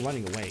 Why are you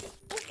running away?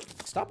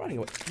 Stop running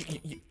away.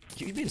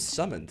 You've been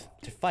summoned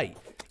to fight.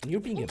 And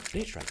you're being a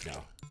bitch right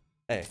now.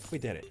 Hey, we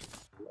did it.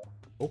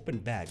 Open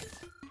bag.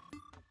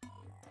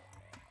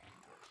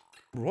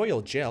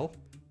 Royal gel.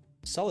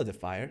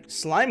 Solidifier.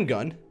 Slime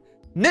gun.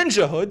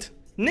 Ninja hood.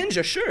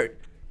 Ninja shirt.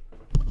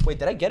 Wait,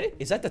 did I get it?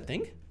 Is that the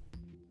thing?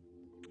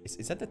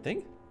 Is that the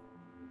thing?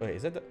 Wait,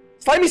 is that the...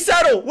 Slimy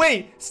saddle!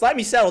 Wait!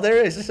 Slimy saddle, there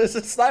it is. It's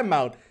a slime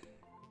mount.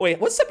 Wait,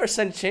 what's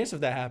the % chance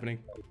of that happening?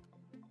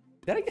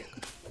 Did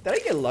I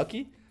get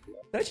lucky?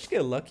 Did I just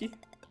get lucky?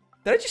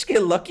 Did I just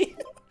get lucky?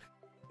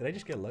 Did I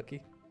just get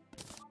lucky?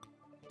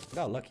 I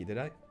got lucky, did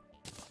I?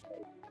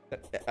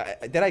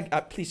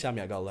 Please tell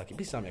me I got lucky.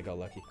 Please tell me I got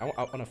lucky. I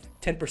want a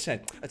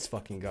 10%. Let's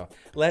fucking go.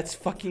 Let's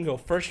fucking go.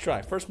 First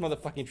try. First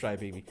motherfucking try,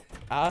 baby.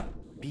 I'll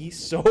be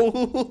so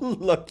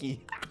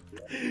lucky.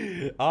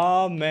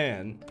 Oh,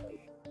 man.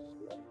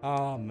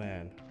 Oh,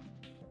 man.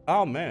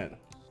 Oh, man.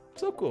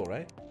 So cool,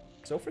 right?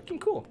 So freaking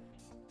cool.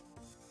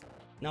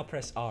 Now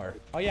press R.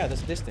 Oh, yeah,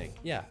 that's this thing.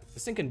 Yeah,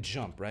 this thing can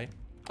jump, right?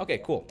 Okay,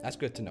 cool. That's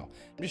good to know.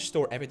 Let me just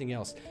store everything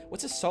else.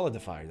 What's a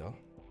solidifier, though?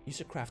 Use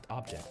to craft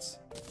objects.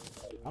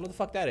 I don't know what the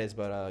fuck that is,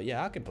 but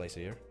yeah, I can place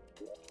it here.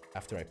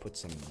 After I put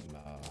some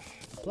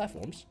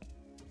platforms.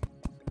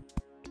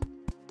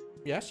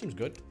 Yeah, seems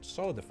good.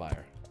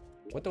 Solidifier.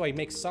 What do I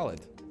make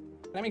solid?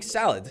 Can I make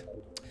salad?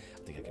 I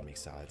think I can make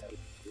salad.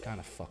 Kind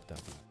of fucked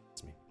up.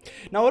 That's me.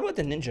 Now, what about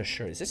the ninja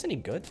shirt? Is this any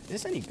good? Is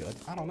this any good?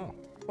 I don't know.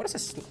 What is a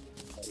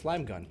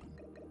slime gun?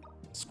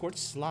 Scorched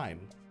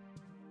slime.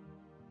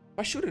 If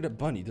I shoot at a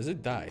bunny, does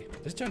it die?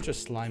 Does it turn into a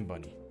slime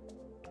bunny?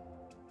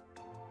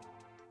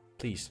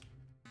 Please.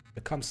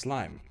 Become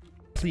slime.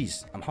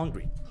 Please. I'm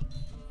hungry.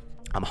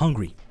 I'm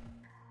hungry.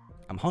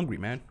 I'm hungry,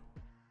 man.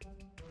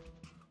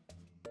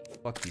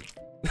 Fuck you.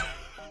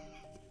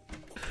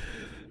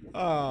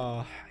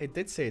 It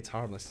did say it's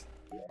harmless.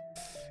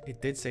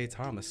 It did say it's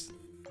harmless.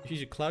 If you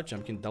use your cloud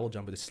jump, you can double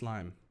jump with the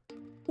slime.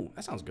 Ooh,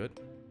 that sounds good.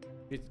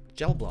 It's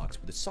gel blocks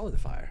with a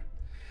solidifier.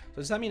 So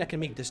does that mean I can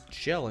make this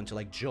gel into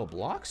like gel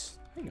blocks?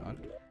 Hang on.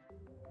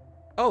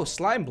 Oh,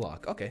 slime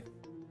block. Okay.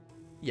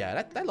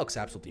 Yeah, that looks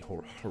absolutely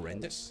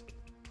horrendous.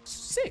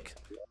 Sick.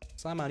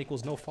 Slime out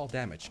equals no fall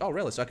damage. Oh,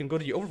 really? So I can go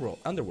to the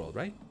underworld,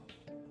 right?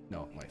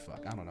 No, my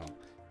fuck. I don't know.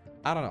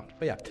 I don't know.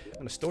 But yeah, I'm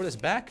gonna store this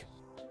back.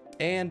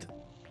 And,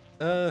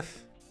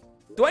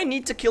 do I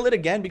need to kill it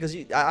again? Because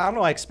I don't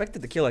know. I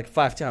expected to kill like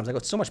 5 times. I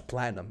got so much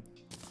platinum.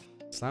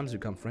 Slimes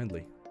become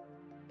friendly.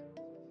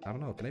 I don't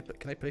know.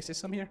 Can I place this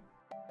some here?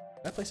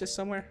 Can I place this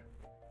somewhere?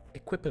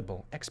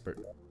 Equipable. Expert.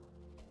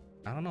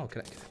 I don't know.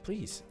 Can I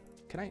please?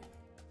 Can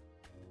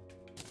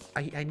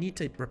I need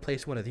to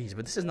replace one of these,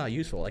 but this is not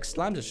useful. Like,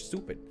 slimes are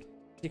stupid.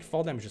 Take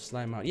fall damage to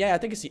slime out. Yeah, I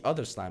think it's the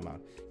other slime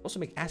out. Also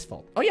make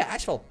asphalt. Oh yeah,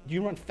 asphalt.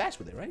 You run fast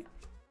with it, right?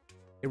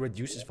 It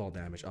reduces fall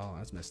damage. Oh,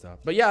 that's messed up.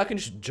 But yeah, I can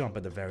just jump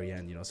at the very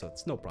end, you know, so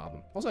it's no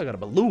problem. Also, I got a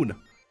balloon.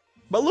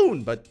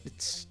 Balloon, but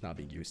it's not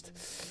being used.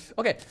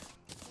 Okay.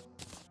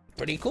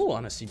 Pretty cool,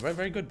 honestly. Very,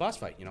 very good boss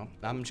fight, you know.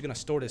 I'm just gonna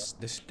store this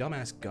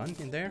dumbass gun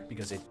in there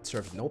because it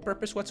serves no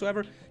purpose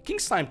whatsoever. King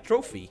Slime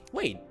trophy.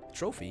 Wait,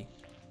 trophy?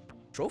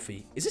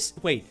 Trophy? Is this...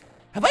 Wait.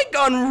 Have I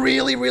gotten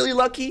really, really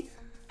lucky?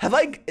 Have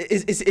I...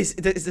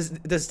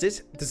 Does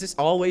this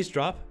always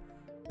drop?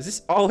 Does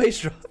this always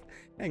drop?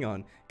 Hang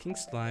on. King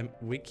Slime,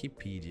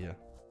 Wikipedia.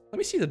 Let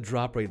me see the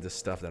drop rate of this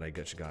stuff that I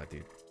got,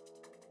 dude.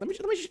 Let me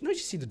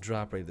just see the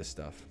drop rate of this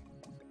stuff.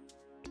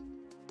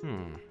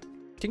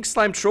 King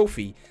Slime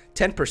trophy,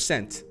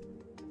 10%.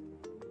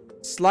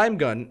 Slime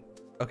gun.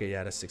 Okay,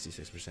 yeah, that's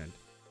 66%.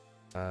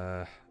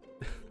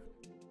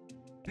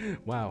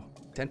 Wow,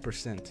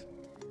 10%.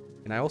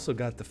 And I also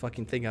got the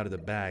fucking thing out of the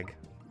bag.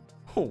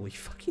 Holy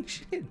fucking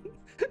shit.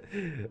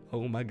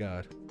 Oh my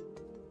god.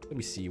 Let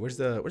me see. Where's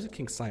the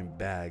King Slime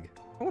bag?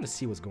 I want to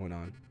see what's going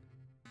on.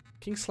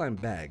 King Slime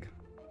bag.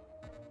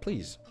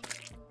 Please.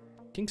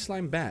 King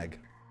Slime bag.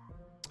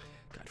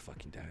 God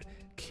fucking damn it.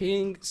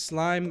 King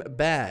Slime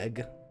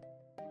bag.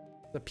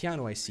 The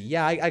piano I see.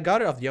 Yeah, I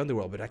got it off the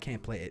underworld, but I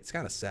can't play it. It's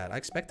kind of sad. I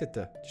expected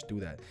to just do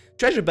that.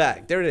 Treasure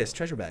bag. There it is.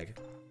 Treasure bag.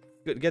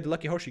 Get the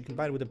lucky horse. You can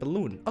buy it with a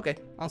balloon. Okay,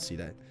 I'll see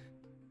that.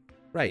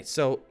 Right,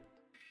 so...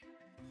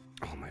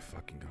 Oh my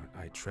fucking god.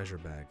 Alright, treasure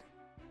bag.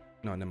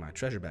 No, never mind.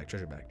 Treasure bag,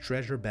 treasure bag.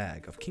 Treasure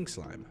bag of King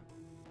Slime.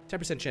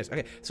 10% chance.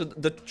 Okay, so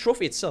the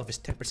trophy itself is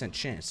 10%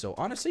 chance. So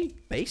honestly,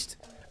 based.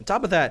 On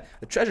top of that,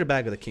 the treasure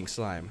bag of the King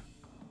Slime.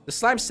 The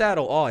slime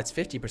saddle, oh, it's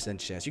 50%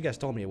 chance. You guys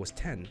told me it was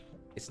 10.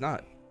 It's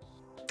not.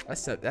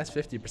 That's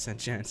 50%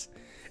 chance.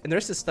 And the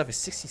rest of the stuff is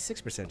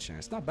 66%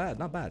 chance. Not bad,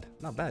 not bad.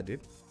 Not bad,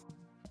 dude.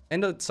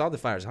 And the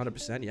solidifier is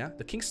 100%, yeah.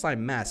 The King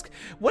Slime mask.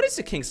 What is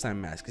the King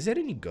Slime mask? Is it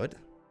any good?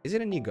 Is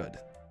it any good?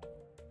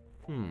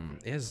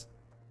 It has...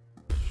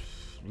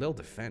 little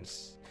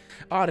defense.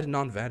 Oh, the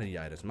non-vanity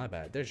items. My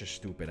bad. They're just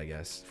stupid, I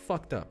guess.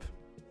 Fucked up.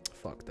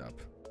 Fucked up.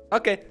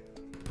 Okay.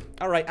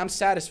 Alright, I'm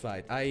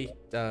satisfied.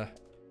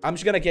 I'm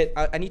just gonna get...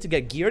 I need to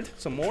get geared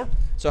some more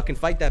so I can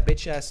fight that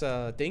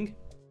bitch-ass thing.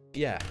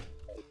 Yeah.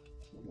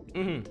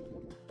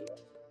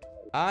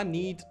 I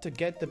need to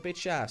get the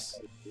bitch-ass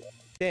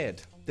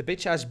dead. The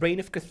bitch-ass brain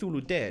of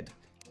Cthulhu dead.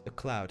 The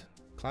cloud.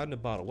 Cloud in a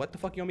bottle. What the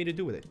fuck you want me to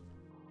do with it?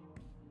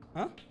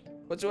 Huh?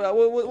 What do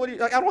you...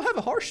 Like, I don't have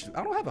a horseshoe.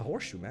 I don't have a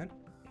horseshoe, man.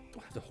 I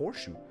don't have the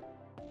horseshoe.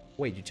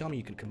 Wait, you tell me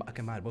you can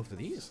combine both of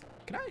these?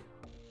 Can I?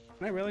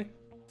 Can I really?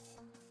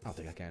 I don't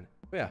think I can.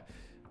 But yeah.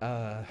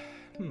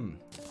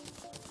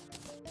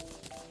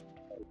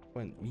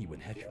 When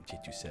Happy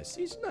Potato says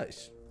he's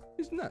nice.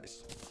 He's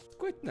nice.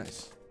 Quite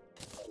nice.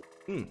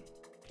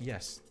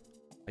 Yes.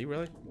 Are you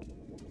really?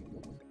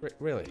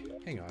 Really?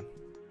 Hang on.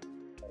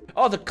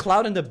 Oh, the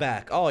cloud in the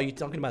back. Oh, you're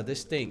talking about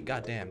this thing.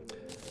 God damn.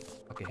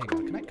 Okay, hang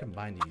on. Can I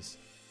combine these?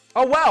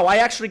 Oh, wow. I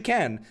actually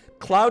can.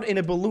 Cloud in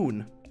a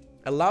balloon.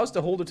 Allows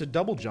the holder to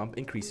double jump.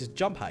 Increases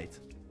jump height.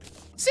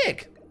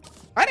 Sick.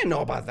 I didn't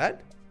know about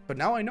that. But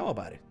now I know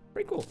about it.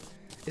 Pretty cool.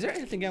 Is there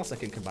anything else I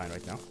can combine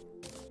right now?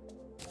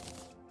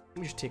 Let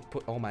me just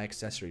put all my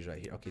accessories right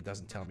here. Okay, it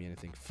doesn't tell me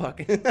anything.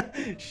 Fuck.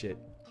 Shit.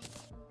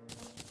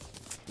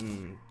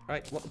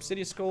 Alright, well,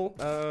 Obsidian Skull,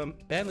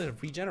 Bandit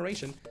of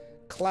Regeneration,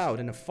 Cloud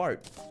and a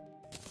Fart,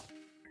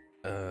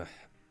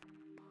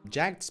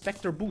 Jagged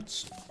Spectre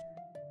Boots,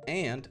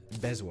 and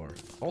Bezwar.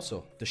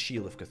 Also, the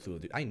Shield of Cthulhu,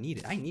 dude. I need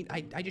it.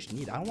 I just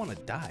need it. I don't want to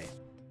die.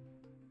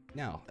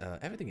 Now,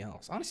 everything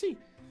else. Honestly,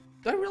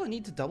 do I really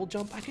need to double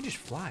jump? I can just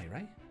fly,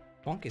 right?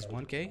 Bonk is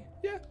 1k.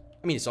 Yeah.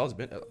 I mean, it's always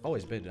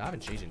been. I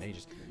haven't changed in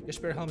ages. Your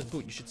spare helmet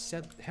boot. You should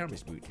sell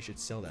Hermes boot. You should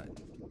sell that.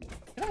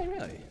 Can I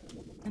really?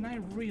 Can I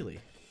really?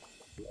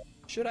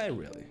 Should I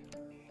really?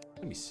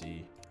 Let me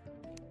see.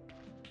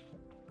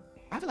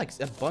 I have like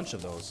a bunch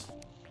of those.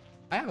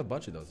 I have a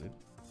bunch of those, dude.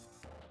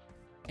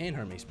 And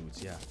Hermes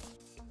boots, yeah.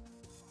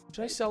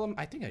 Should I sell them?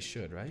 I think I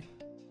should, right?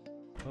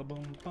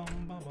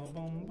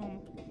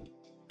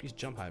 These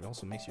jump high. It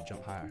also makes you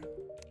jump higher.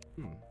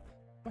 How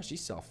much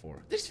these sell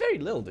for? This is very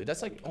little, dude.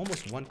 That's like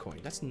almost 1 coin.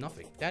 That's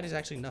nothing. That is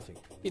actually nothing.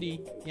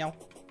 Kitty. Meow.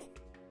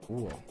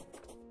 Ooh.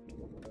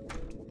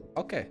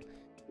 Okay.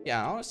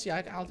 Yeah, honestly,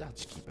 I'll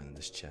just keep it in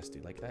this chest,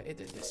 dude. Like that.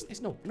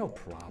 It's no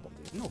problem,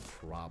 dude. No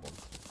problem.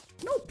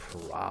 No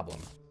problem.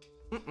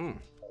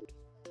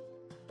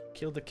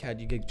 Kill the cat.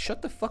 You get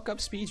shut the fuck up,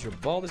 Speeds. You're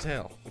bald as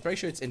hell. I'm pretty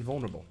sure it's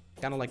invulnerable.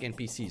 Kind of like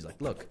NPCs. Like,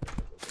 look,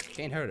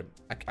 can't hurt him.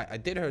 I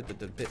did hurt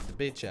the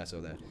bitch ass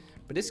over there,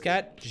 but this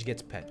cat just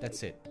gets pet.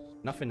 That's it.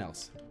 Nothing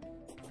else.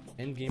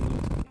 End game.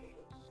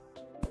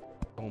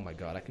 Oh my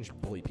god, I can just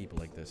bully people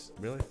like this.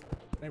 Really?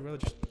 Can I really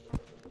just...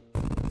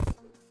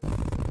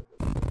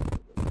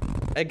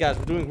 Hey guys,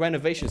 we're doing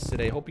renovations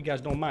today. Hope you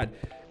guys don't mind.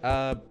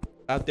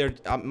 Out there,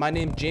 my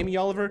name's Jamie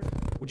Oliver.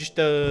 We're just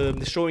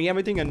destroying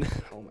everything and...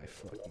 Oh my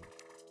fucking...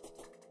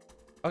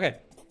 Okay.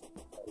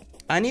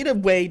 I need a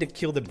way to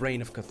kill the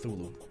brain of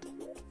Cthulhu.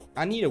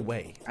 I need a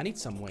way. I need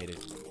some way,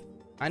 dude.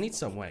 I need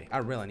some way. I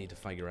really need to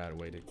figure out a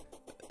way, dude.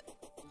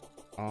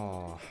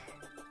 Oh.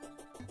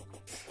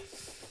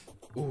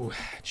 Ooh,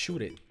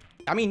 shoot it.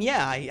 I mean,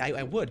 yeah,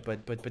 I would,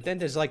 but then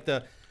there's like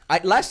the...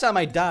 Last time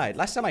I died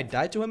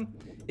to him,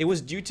 it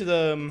was due to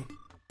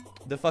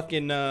the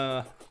fucking,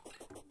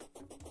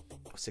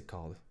 what's it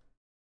called?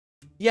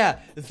 Yeah,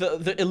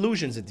 the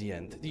illusions at the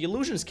end. The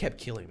illusions kept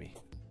killing me.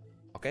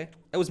 Okay?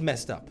 It was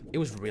messed up. It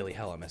was really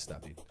hella messed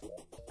up, dude.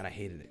 And I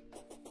hated it.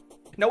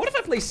 Now, what if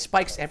I place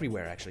spikes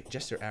everywhere, actually?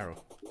 Just your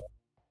arrow.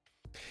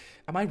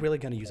 Am I really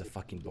gonna use a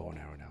fucking bow and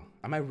arrow now?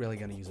 Am I really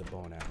gonna use a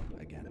bow and arrow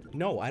again?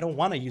 No, I don't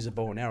want to use a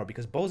bow and arrow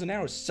because bows and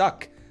arrows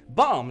suck.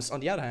 Bombs, on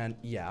the other hand,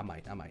 yeah, I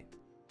might.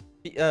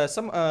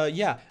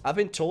 Yeah, I've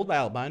been told by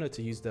Albino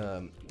to use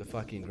the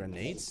fucking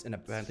grenades, and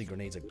apparently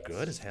grenades are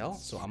good as hell.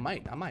 So I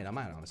might,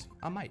 honestly.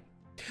 I might.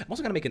 I'm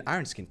also gonna make an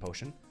iron skin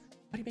potion.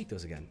 How do you make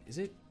those again? Is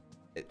it?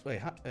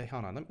 Wait,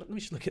 hold on. Let me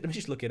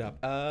just look it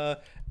up.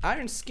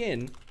 Iron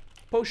skin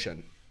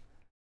potion.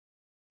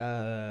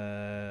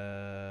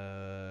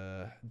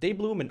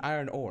 Daybloom and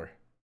iron ore.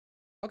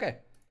 Okay.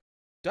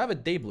 Do I have a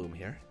Daybloom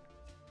here?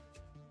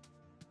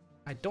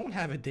 I don't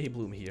have a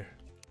Daybloom here.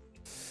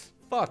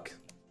 Fuck.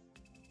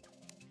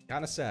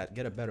 Kinda sad.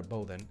 Get a better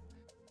bow then.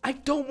 I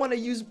don't want to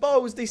use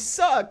bows. They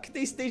suck.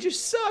 They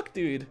just suck,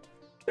 dude.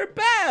 They're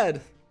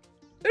bad.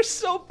 They're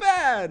so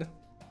bad.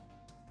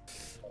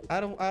 I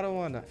don't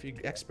want to. If you're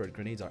expert,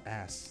 grenades are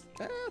ass.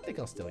 I think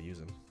I'll still use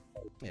them.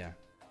 Yeah.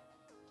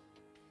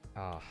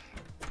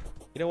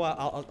 You know what?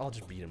 I'll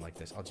just beat him like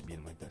this. I'll just beat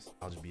him like this.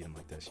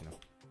 You know.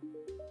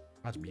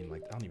 I'll just beat him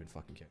like... I don't even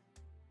fucking care.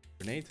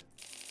 Grenade?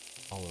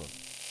 All of them.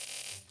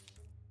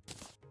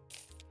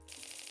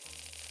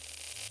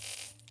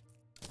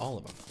 All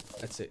of them.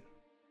 That's it.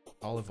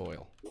 Olive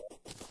oil.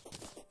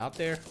 Out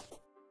there.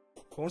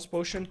 Bonus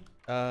potion.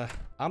 I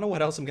don't know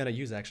what else I'm gonna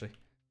use, actually.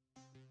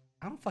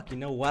 I don't fucking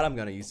know what I'm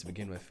gonna use to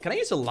begin with. Can I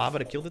use the lava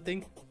to kill the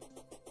thing?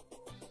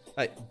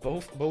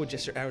 Bow with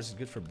gesture arrows is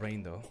good for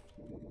brain, though.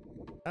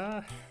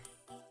 I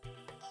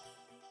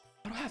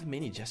don't have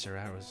many gesture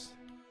arrows.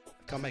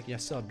 Come back,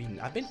 yes, I've beaten.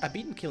 I've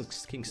beaten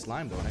King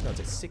Slime though, and I got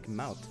a sick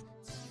mouth.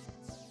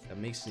 That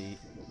makes me.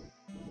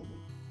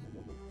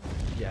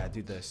 Yeah,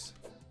 do this.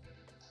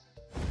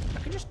 I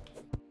can just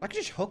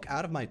hook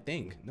out of my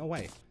thing. No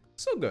way.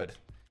 So good.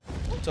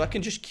 So I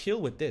can just kill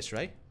with this,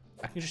 right?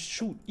 I can just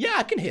shoot. Yeah,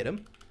 I can hit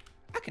him.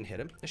 I can hit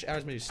him. There's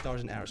arrows, maybe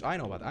stars and arrows. I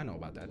know about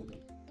that.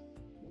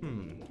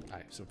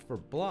 Alright, so for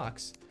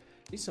blocks,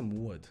 need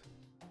some wood.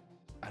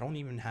 I don't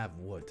even have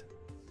wood.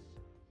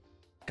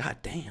 God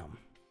damn.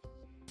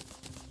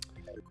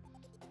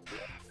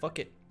 Fuck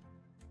it.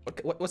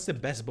 What's the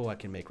best bow I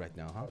can make right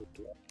now, huh?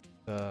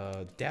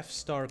 Death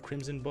Star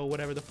Crimson Bow,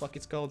 whatever the fuck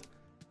it's called.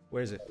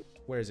 Where is it?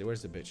 Where's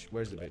the bitch?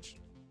 Where's the bitch?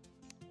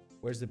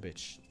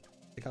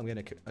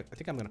 I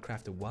think I'm gonna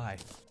craft a Y.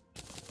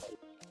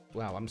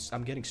 Wow,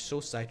 I'm getting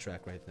so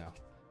sidetracked right now.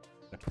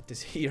 I put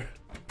this here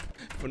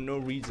for no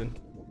reason.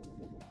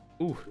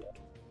 Ooh.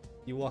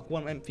 You walk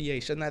 1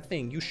 MPH on that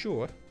thing, you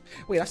sure?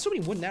 Wait, I have so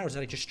many wooden arrows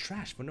that I just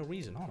trashed for no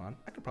reason. Hold on.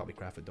 I could probably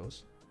craft with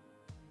those.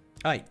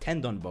 Alright,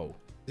 tendon bow.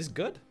 This is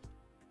good?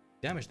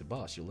 Damage the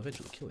boss, you'll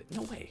eventually kill it.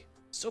 No way.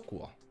 So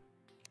cool.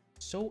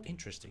 So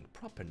interesting.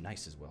 Proper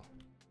nice as well.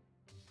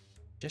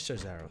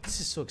 Jester's arrow. This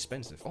is so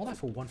expensive. All that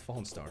for 1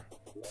 fallen star.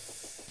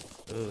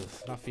 Ugh,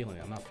 not feeling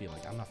it. I'm not feeling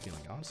it.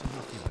 Honestly, I'm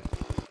not feeling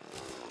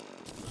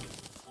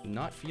it.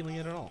 Not feeling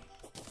it at all.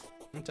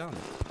 I'm telling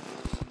you.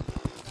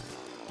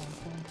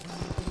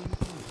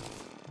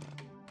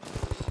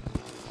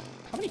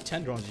 How many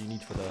tendrons do you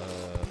need for the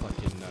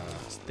fucking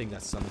thing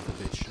that summons the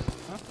bitch?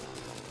 Huh?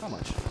 How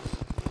much?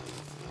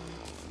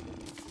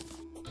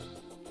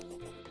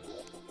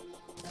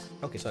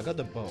 Okay, so I got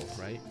the bow,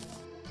 right?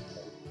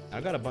 I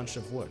got a bunch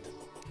of wood.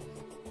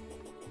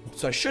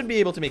 So I should be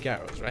able to make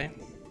arrows, right?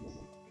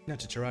 Not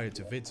to terraria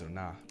to vids or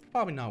nah.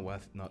 Probably not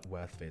worth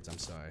vids, I'm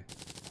sorry.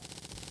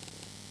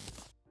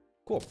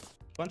 Cool.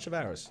 Bunch of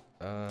arrows.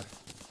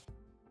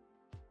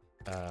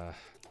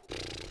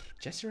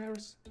 Jester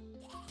arrows?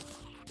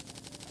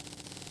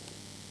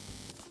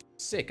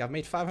 Sick, I've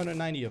made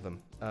 590 of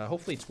them.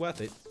 Hopefully it's worth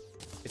it.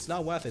 If it's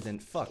not worth it, then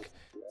fuck.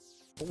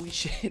 Holy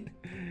shit.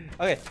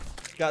 Okay,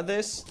 got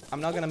this.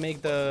 I'm not gonna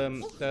make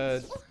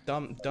the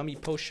dummy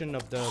potion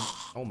of the...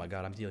 Oh my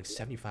god, I'm dealing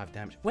 75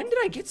 damage. When did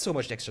I get so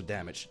much extra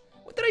damage?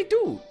 What did I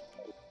do?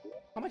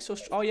 How am I so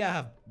strong? Oh yeah, I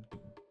have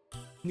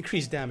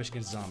increased damage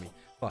against zombie.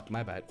 Fuck,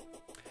 my bad.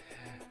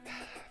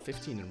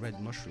 15 in red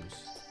mushrooms.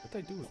 What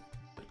did I do?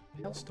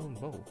 Hellstone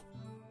bow.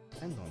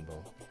 Tendon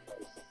bow.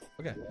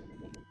 Okay.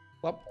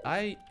 Well,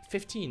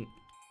 15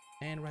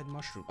 and red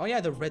mushroom. Oh yeah,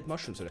 the red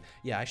mushrooms.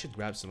 Yeah, I should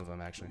grab some of them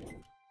actually.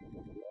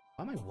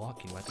 Why am I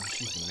walking when I can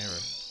use the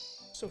mirror?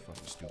 So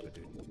fucking stupid,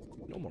 dude.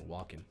 No more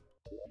walking.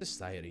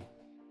 Society.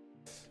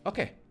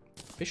 Okay.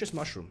 Vicious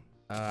mushroom.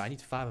 I need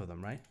 5 of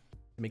them, right?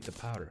 To make the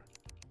powder.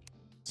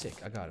 Sick,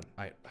 I got them.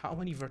 Alright, how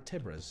many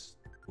vertebras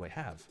do I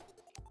have?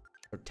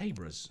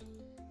 Vertebras.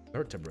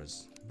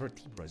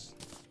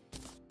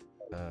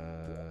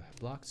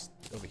 Blocks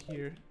over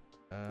here.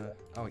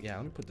 Oh yeah,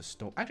 let me put the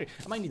stone. Actually,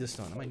 I might need the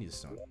stone.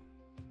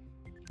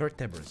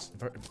 Vertebras.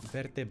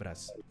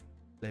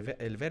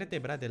 El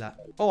vertebra de la...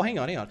 Oh, hang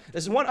on.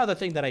 There's one other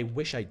thing that I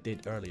wish I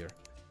did earlier.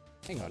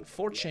 Hang on.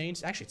 4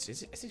 chains. Actually,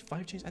 is it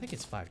 5 chains? I think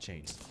it's 5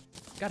 chains.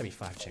 Gotta be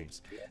 5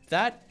 chains.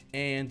 That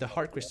and the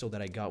heart crystal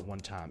that I got one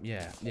time.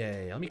 Yeah.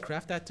 Let me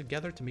craft that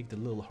together to make the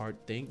little heart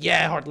thing.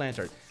 Yeah, heart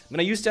lantern. I'm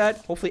gonna use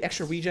that. Hopefully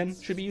extra regen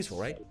should be useful,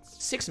 right?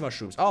 6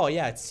 mushrooms. Oh,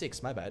 yeah, it's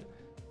 6. My bad.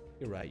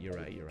 You're right.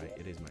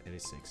 It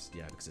is 6.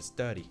 Yeah, because it's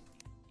 30.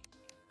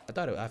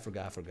 I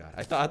forgot.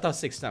 I thought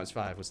 6 times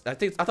 5 was... I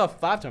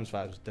thought 5 times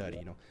 5 was 30,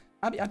 you know.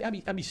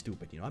 I'd be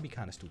stupid, you know. I'd be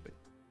kind of stupid.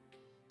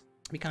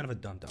 I'd be kind of a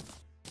dum-dum.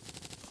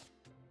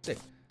 Sick.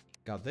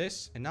 Got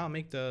this, and now I'll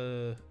make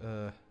the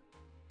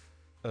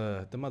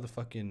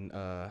motherfucking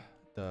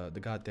the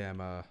goddamn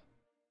how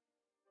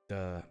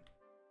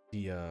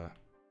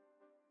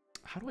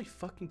do I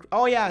fucking...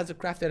 Oh yeah, it's a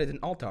craft at an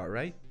altar,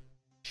 right?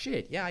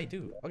 Shit, yeah, I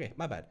do. Okay,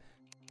 my bad.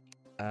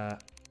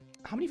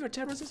 How many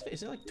vertebras is it?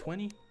 Is it like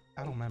 20?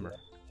 I don't remember.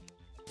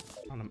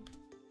 I don't know.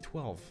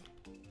 12.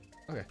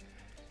 Okay.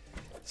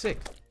 Sick.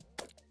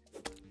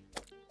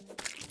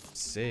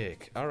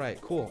 Alright,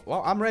 cool.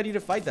 Well, I'm ready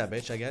to fight that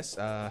bitch, I guess.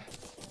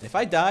 If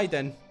I die,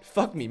 then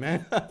fuck me,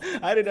 man.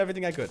 I did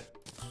everything I could.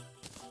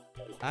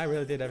 I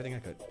really did everything I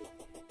could.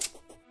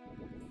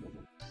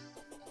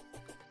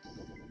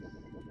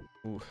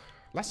 Ooh.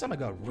 Last time I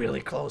got really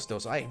close, though,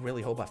 so I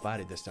really hope I fight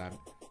it this time.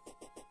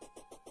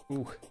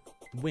 Ooh.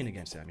 Win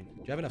against it, I mean.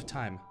 Do you have enough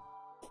time?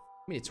 I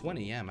mean, it's 1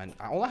 AM, and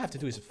all I have to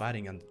do is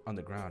fighting on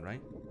the ground,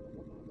 right?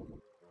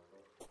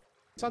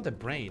 It's not the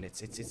brain,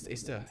 it's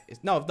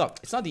no,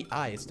 it's not the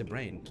eye, it's the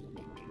brain.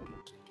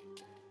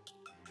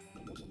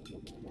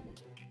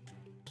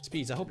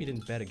 Speeds, I hope you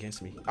didn't bet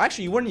against me.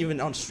 Actually, you weren't even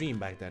on stream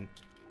back then,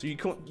 so you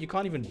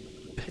can't even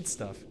bet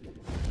stuff.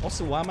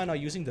 Also, why am I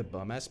not using the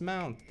bum-ass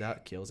mount?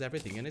 That kills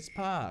everything in its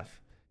path.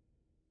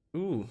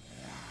 Ooh.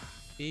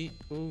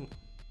 Ooh.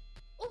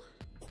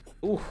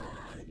 Ooh.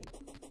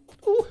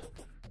 Ooh.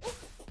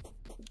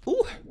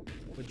 Ooh.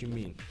 What do you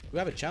mean? You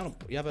have a channel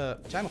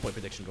point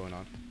prediction going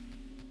on.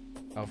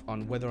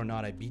 On whether or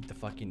not I beat the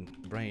fucking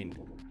brain.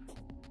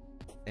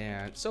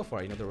 And so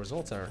far, you know, the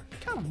results are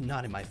kind of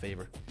not in my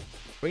favor.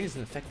 Brain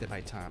isn't affected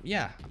by time.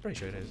 Yeah, I'm pretty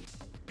sure it is.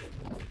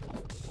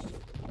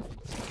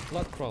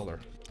 Blood crawler.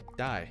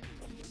 Die.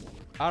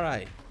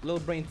 Alright, little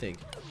brain thing.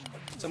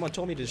 Someone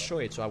told me to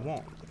destroy it, so I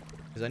won't.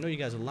 Because I know you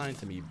guys are lying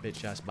to me, you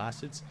bitch-ass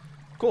bastards.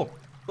 Cool.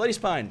 Bloody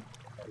spine.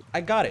 I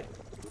got it.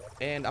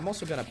 And I'm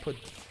also gonna put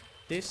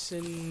this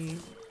in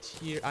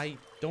here. I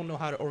don't know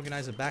how to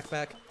organize a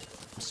backpack.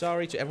 I'm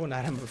sorry to everyone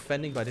that I'm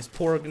offending by this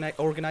poor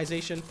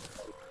organization.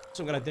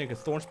 So I'm gonna drink a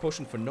thorns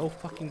potion for no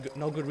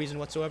good reason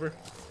whatsoever.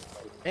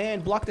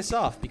 And block this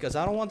off because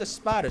I don't want the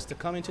spiders to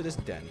come into this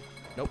den.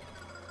 Nope.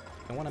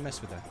 Don't want to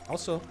mess with that.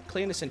 Also,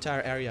 clean this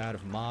entire area out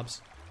of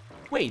mobs.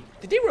 Wait,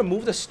 did they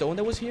remove the stone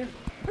that was here?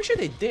 Pretty sure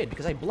they did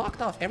because I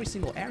blocked off every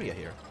single area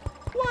here.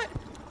 What?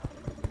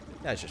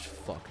 That's just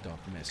fucked up,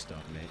 messed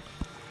up, mate.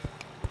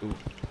 Ooh.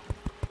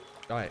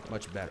 Alright,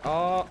 much better.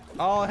 Oh,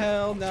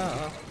 hell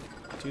nah.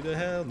 To the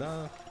hell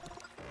nah.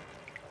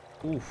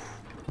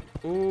 Oof.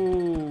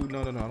 Ooh,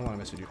 no, I don't want to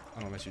mess with you. I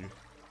don't want to mess with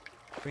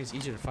you. Brain's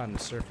easier to find on the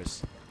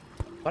surface.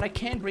 But I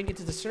can't bring it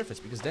to the surface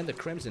because then the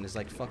crimson is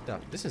like fucked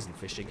up. This isn't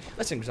fishing.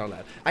 Listen,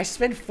 Zarlab, I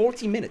spent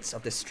 40 minutes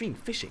of the stream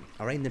fishing,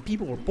 alright, and the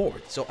people were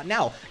bored. So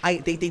now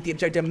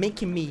they're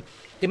making me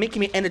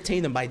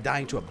entertain them by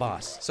dying to a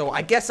boss. So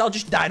I guess I'll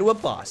just die to a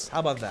boss.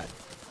 How about that?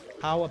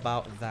 How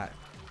about that?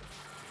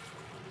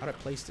 How do I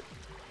place it?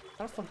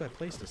 How the fuck do I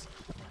place this?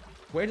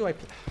 Where do I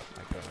put? Oh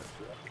my god.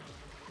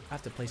 I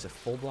have to place a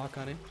full block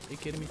on it. Are you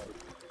kidding me?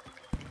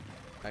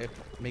 I have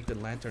to make the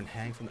lantern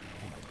hang from the.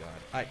 Oh my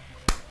god. Alright.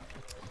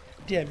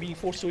 Yeah, being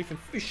forced away from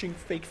fishing,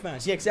 fake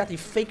fans. Yeah, exactly.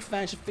 Fake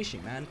fans of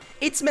fishing, man.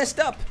 It's messed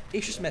up.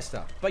 It's just messed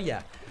up. But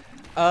yeah.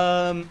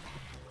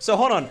 So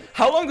hold on.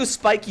 How long do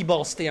spiky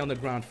balls stay on the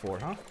ground for,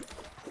 huh?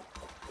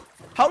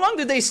 How long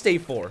do they stay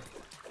for?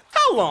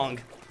 How long?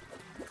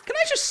 Can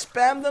I just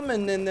spam them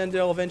and then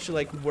they'll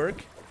eventually like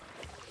work?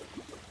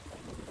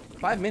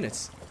 5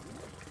 minutes.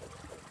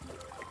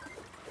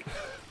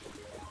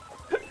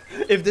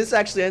 If this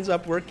actually ends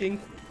up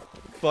working,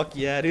 fuck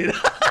yeah, dude.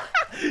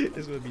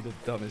 This would be the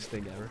dumbest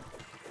thing ever.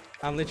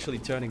 I'm literally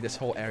turning this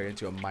whole area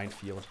into a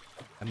minefield.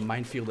 A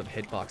minefield of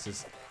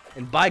hitboxes.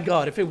 And by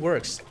god, if it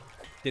works,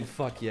 then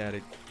fuck yeah,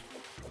 dude.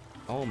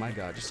 Oh my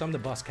god, just summon the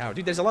boss cow.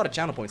 Dude, there's a lot of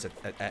channel points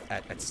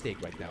at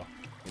stake right now.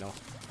 You know?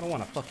 I don't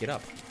want to fuck it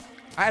up.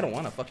 I don't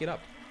want to fuck it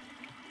up.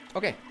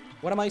 Okay,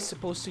 what am I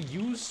supposed to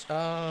use?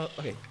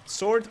 Okay,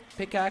 sword,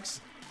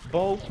 pickaxe,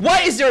 bow.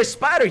 Why is there a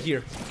spider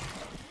here?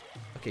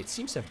 Okay, it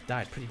seems to have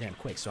died pretty damn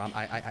quick, so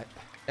I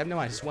have no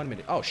idea, it's 1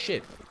 minute. Oh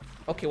shit.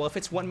 Okay, well if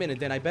it's 1 minute,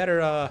 then I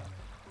better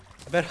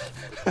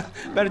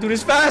better do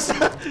this fast.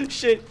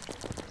 Shit.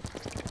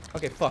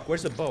 Okay, fuck,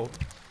 where's the bow?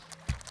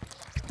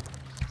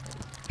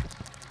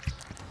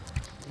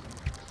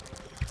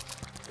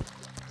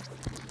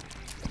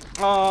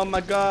 Oh my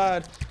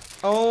god.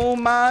 Oh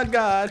my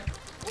god.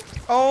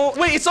 Oh,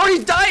 wait, it's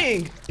already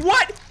dying.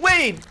 What?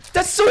 Wait,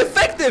 that's so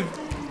effective.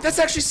 That's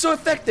actually so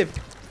effective.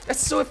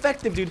 That's so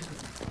effective, dude.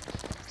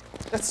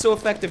 That's so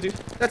effective, dude.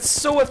 That's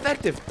so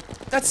effective.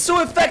 That's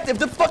so effective.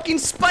 The fucking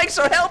spikes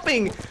are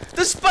helping.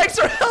 The spikes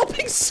are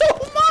helping so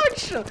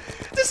much.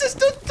 This is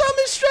the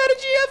dumbest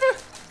strategy ever.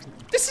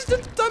 This is the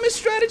dumbest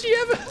strategy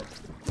ever.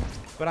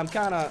 But I'm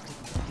kind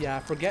of, yeah, I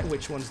forget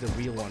which one's the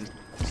real one.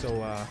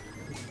 So,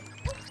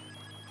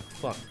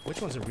 fuck.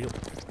 Which one's the real?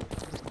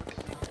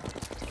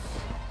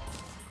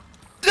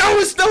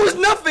 That was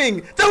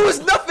nothing. That was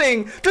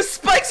nothing. The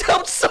spikes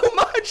helped so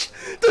much.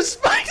 The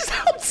spikes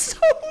helped so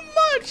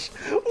much.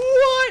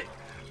 What?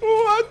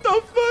 What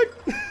the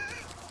fuck?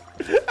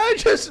 I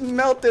just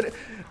melted.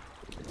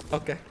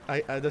 Okay,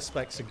 the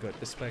spikes are good.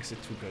 The spikes are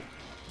too good.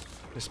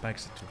 The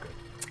spikes are too good.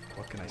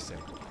 What can I say?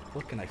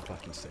 What can I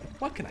fucking say?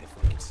 What can I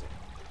fucking say?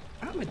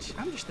 I'm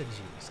just a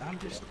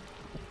genius.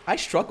 I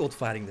struggled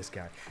fighting this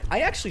guy.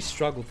 I actually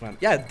struggled fighting.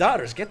 Yeah,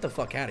 daughters, get the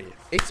fuck out of here.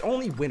 It's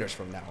only winners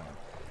from now on.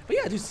 But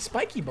yeah, dude,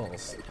 spiky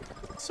balls.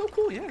 It's so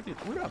cool. Yeah, dude,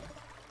 what up?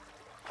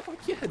 Fuck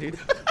yeah, dude.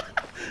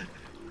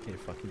 Can't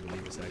fucking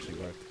believe this actually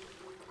worked.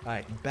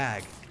 Alright,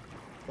 bag.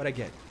 What'd I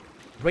get?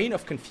 Brain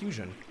of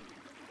Confusion.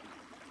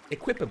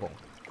 Equipable.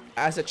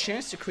 As a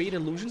chance to create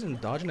illusions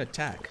and dodge an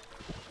attack.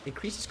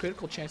 Increases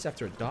critical chance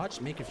after a dodge.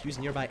 May confuse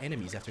nearby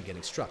enemies after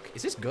getting struck.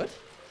 Is this good?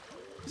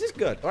 Is this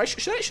good? Alright,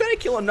 should I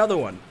kill another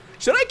one?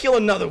 Should I kill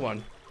another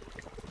one?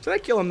 Should I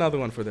kill another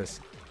one for this?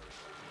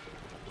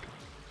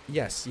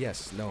 Yes,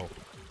 yes, no.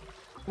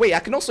 Wait, I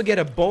can also get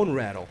a bone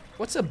rattle.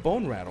 What's a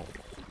bone rattle?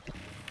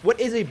 What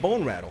is a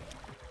bone rattle?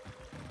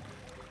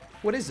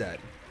 What is that?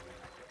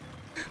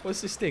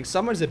 What's this thing?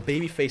 Summons a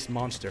baby-faced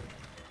monster.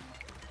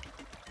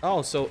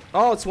 Oh, so...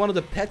 Oh, it's one of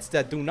the pets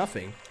that do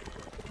nothing.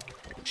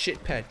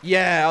 Shit pet.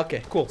 Yeah,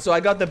 okay, cool. So I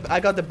got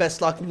the best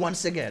luck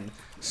once again.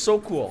 So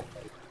cool.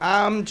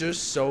 I'm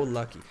just so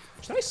lucky.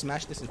 Should I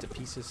smash this into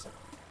pieces?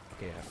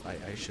 Okay,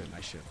 I should.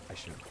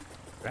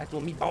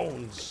 Rattle me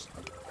bones,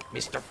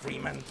 Mr.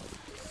 Freeman.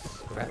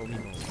 Rattle me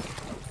bones.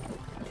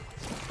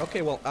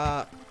 Okay, well,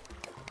 I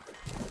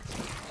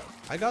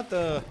got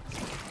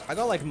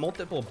like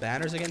multiple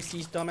banners against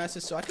these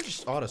dumbasses, so I could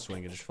just auto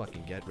swing and just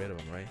fucking get rid of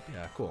them, right?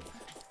 Yeah, cool.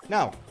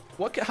 Now,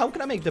 how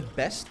can I make the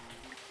best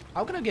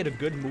I'm gonna get a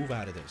good move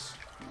out of this.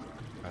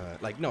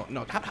 Like, no.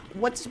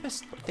 What's the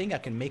best thing I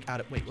can make out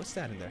of... Wait, what's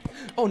that in there?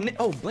 Oh,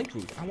 blink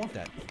root. I want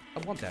that. I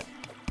want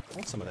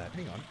some of that.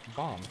 Hang on.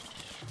 Bomb.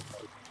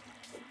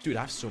 Dude,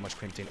 I have so much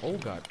crimson. Oh,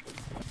 God.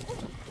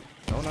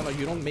 No.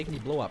 You don't make me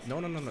blow up.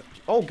 No.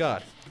 Oh,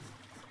 God.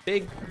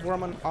 Big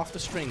worm off the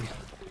string.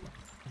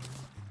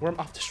 Worm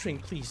off the string,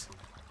 please.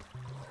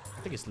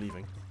 I think it's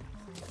leaving.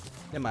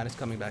 Never mind, it's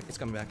coming back. It's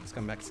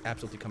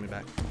absolutely coming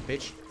back.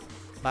 Bitch.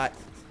 Bye.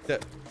 Oh,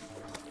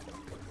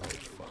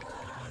 fuck.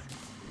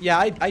 Yeah,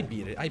 I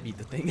beat it. I beat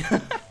the thing.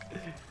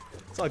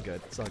 It's all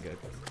good.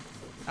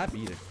 I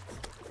beat it.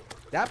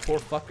 That poor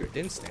fucker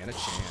didn't stand a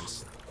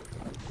chance.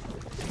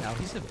 Now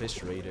he's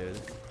eviscerated.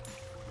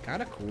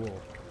 Kinda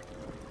cool.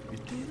 You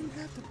didn't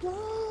have to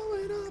blow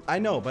it up. I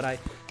know, but I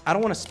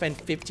don't want to spend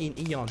 15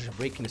 eons just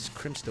breaking this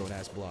crimstone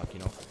ass block, you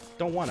know?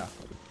 Don't wanna.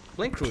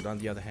 Blink root, on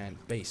the other hand,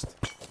 based.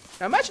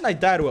 Now imagine I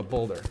die to a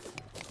boulder.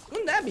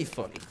 Wouldn't that be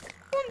funny?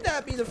 Wouldn't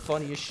that be the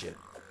funniest shit?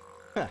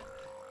 Huh.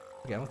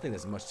 Okay, I don't think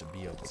there's much to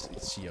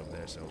see up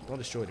there, so don't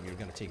destroy them, you're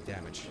gonna take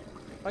damage.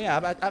 Oh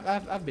yeah,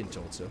 I've been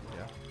told so,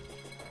 yeah.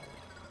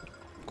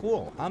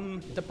 Cool, I'm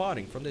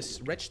departing from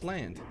this wretched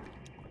land.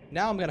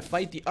 Now I'm gonna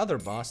fight the other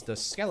boss, the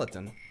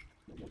skeleton.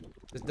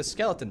 The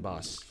skeleton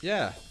boss,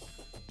 yeah.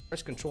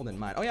 First control then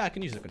mine. Oh yeah, I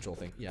can use the control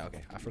thing. Yeah,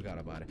 okay, I forgot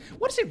about it.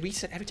 What does it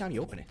reset every time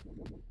you open it?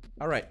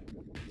 Alright,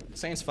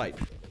 Sans fight.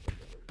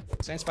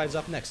 Sans fight's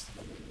up next.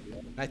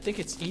 And I think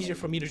it's easier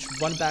for me to just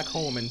run back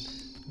home and...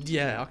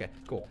 Yeah, okay,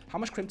 cool. How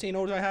much crimtane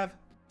ore do I have?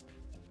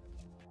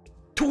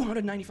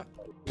 295.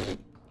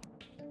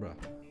 Bruh.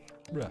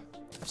 I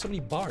have so many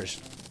bars.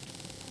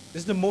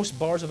 This is the most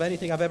bars of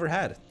anything I've ever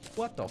had.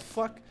 What the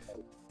fuck?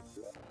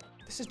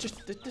 This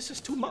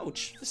is too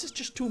much. This is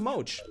just too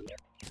much.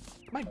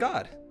 My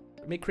god.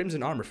 Make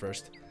crimson armor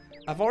first.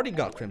 I've already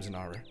got crimson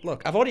armor.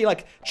 Look, I've already,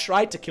 like,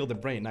 tried to kill the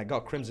brain, and I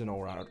got crimson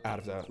ore out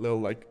of the little,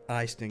 like,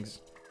 eyes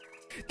things.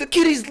 The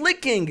kitty's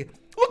licking!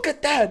 Look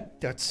at that!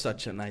 That's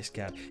such a nice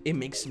cat. It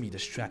makes me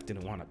distracted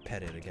and want to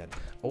pet it again.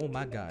 Oh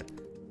my god.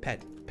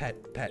 Pet.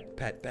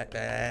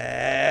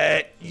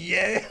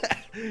 Yeah!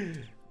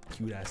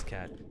 Cute ass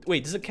cat.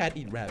 Wait, does a cat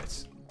eat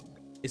rabbits?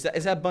 Is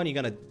that bunny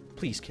gonna...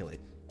 Please kill it.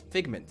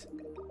 Figment.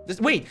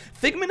 Wait,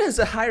 Figment has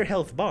a higher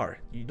health bar.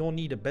 You don't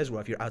need a Bezwa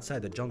if you're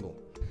outside the jungle.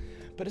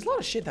 But there's a lot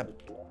of shit that...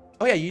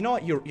 Oh yeah, you know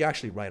what? You're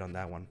actually right on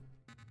that one.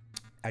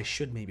 I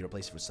should maybe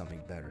replace it with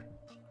something better.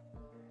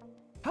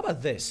 How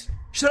about this?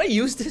 Should I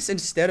use this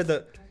instead of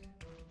the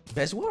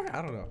Bezwar?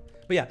 I don't know.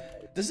 But yeah,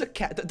 this is a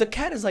cat. The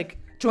cat is like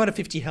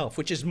 250 health,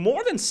 which is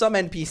more than some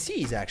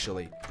NPCs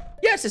actually.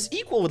 Yes, it's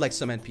equal with like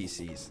some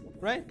NPCs,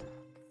 right?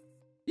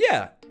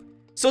 Yeah.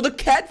 So the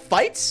cat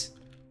fights?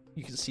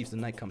 You can see if the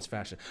night comes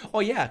faster. Oh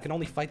yeah, I can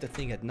only fight the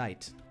thing at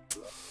night.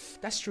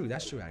 That's true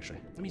actually.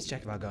 Let me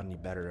check if I got any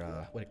better,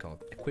 what do you call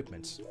it?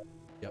 Equipments.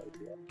 Yep.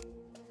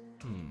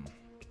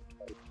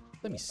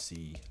 Let me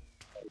see.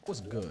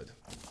 What's good?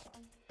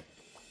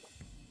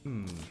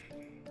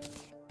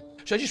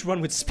 Should I just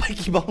run with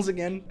spiky balls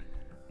again?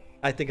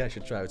 I think I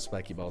should try with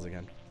spiky balls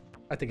again.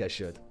 I think I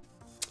should.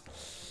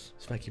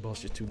 Spiky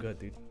balls are too good,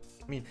 dude.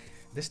 I mean,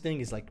 this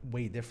thing is like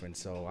way different,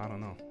 so I don't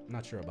know. I'm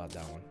not sure about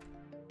that one.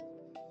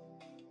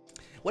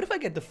 What if I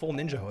get the full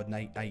ninja hood and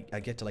I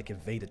get to like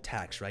evade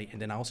attacks, right?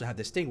 And then I also have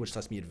this thing which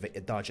lets me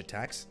dodge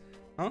attacks.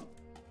 Huh?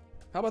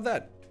 How about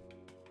that?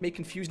 Make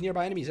confused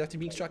nearby enemies after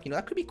being struck. You know,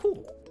 that could be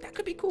cool. That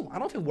could be cool. I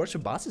don't know if it works for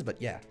bosses,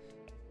 but yeah.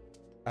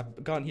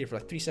 I've gone here for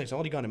like 3 seconds. I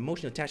already got an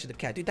emotion attached to the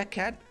cat. Dude, that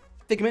cat,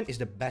 Figment, is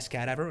the best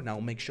cat ever. And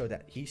I'll make sure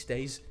that he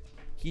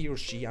or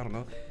she, I don't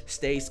know,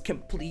 stays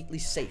completely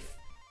safe.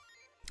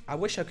 I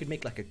wish I could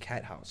make like a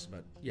cat house,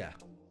 but yeah.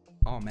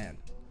 Oh man.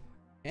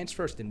 Ants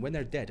first, and when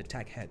they're dead,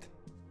 attack head.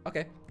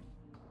 Okay.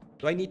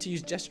 Do I need to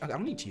use gesture? I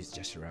don't need to use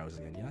gesture arrows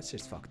again. Yeah, that's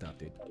just fucked up,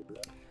 dude.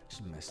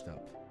 Just messed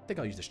up. I think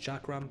I'll use this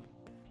chakram.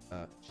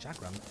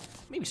 Chakram.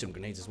 Maybe some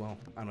grenades as well.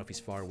 I don't know if he's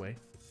far away.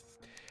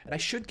 And I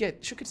should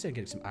consider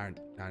getting some iron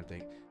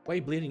thing. Why are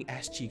you bleeding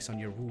ass cheeks on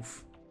your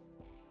roof?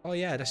 Oh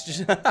yeah, that's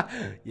just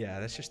yeah,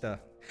 that's just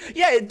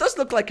yeah, it does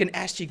look like an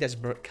ass cheek that's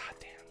burnt. God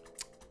damn.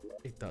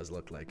 It does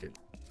look like it.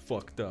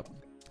 Fucked up.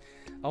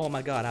 Oh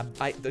my god,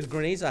 the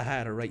grenades I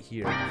had are right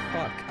here.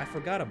 Fuck, I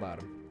forgot about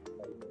them.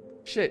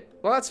 Shit.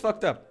 Well, that's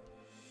fucked up.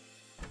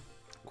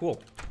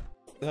 Cool.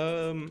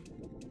 On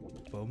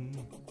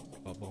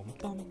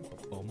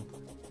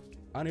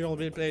your old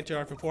bit play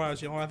TR for 4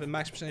 hours, you don't have a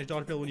max percentage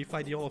dollar bill when you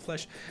fight the old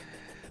flesh.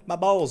 My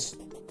balls.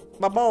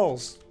 My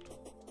balls.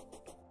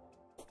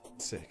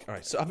 Sick.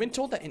 Alright, so I've been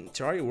told that in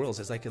Terraria Worlds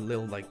there's like a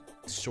little like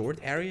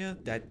sword area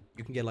that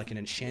you can get like an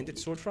enchanted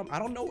sword from. I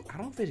don't know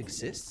if it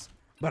exists,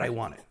 but I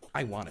want it.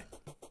 I want it.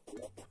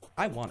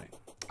 I want it.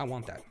 I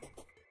want that.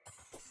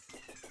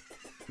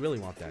 Really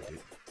want that, dude.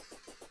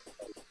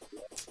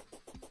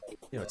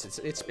 You know,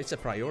 it's a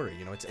priority.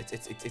 You know,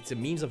 it's a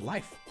means of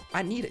life.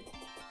 I need it.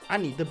 I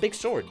need the big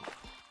sword,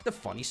 the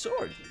funny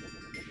sword.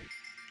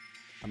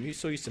 I'm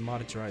so used to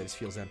modded Terraria. This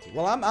feels empty.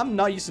 Well, I'm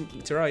not used to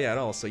Terraria at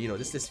all. So you know,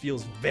 this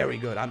feels very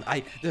good.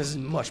 This is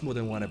much more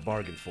than what I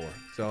bargained for.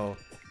 So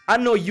I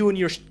know you and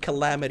your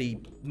Calamity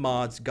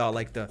mods got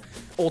like the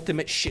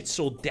ultimate shit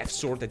soul death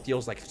sword that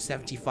deals like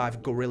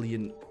 75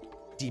 gorillion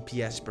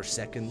DPS per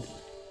second,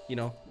 you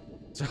know?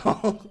 So,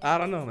 I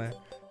don't know, man.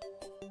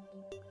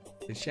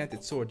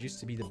 Enchanted sword used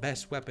to be the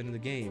best weapon in the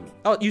game.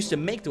 Oh, it used to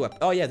make the weapon.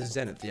 Oh, yeah, the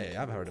Zenith. Yeah,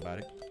 yeah, I've heard about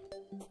it.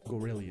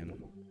 Gorillion.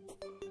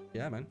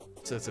 Yeah, man.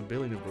 So it's a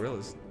billion of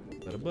gorillas.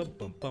 Bum,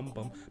 bum, bum,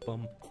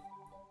 bum.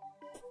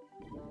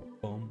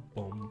 Bum,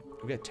 bum.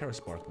 We got Terra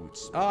Spark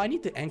boots. Oh, I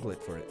need to angle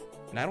it for it.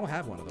 And I don't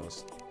have one of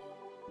those.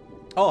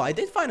 Oh, I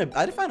did find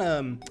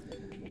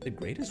the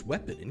greatest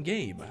weapon in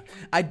game.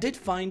 I did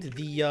find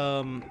the,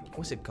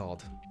 what's it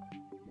called?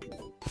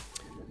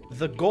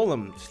 The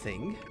golem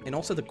thing, and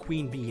also the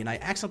queen bee, and I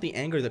accidentally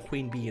angered the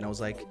queen bee, and I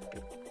was like,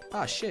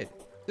 ah, shit.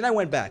 Then I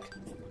went back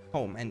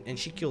home, and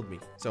she killed me.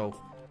 So,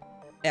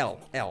 L,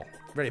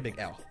 very big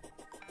L.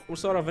 What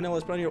sort of vanilla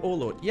is put on your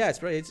overload? Yeah, it's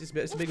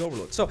a big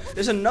overload. So,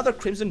 there's another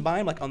crimson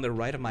biome, like, on the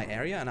right of my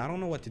area, and I don't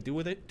know what to do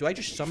with it. Do I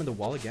just summon the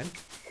wall again?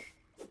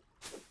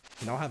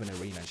 You know, I have an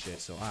arena and shit,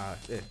 so,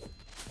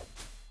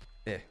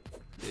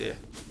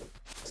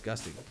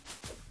 disgusting.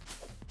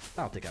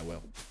 I don't think I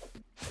will.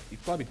 You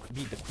probably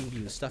beat the queen bee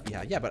with the stuff you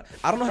have. Yeah, but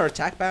I don't know her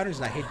attack patterns,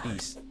 and I hate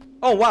bees.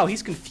 Oh, wow,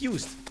 he's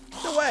confused.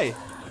 No way.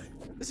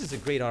 This is a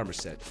great armor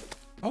set.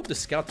 I hope the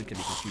skeleton can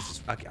be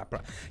confused. Okay,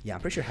 yeah, I'm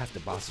pretty sure half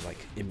the bosses are,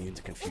 like, immune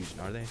to confusion,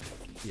 are they?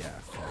 Yeah,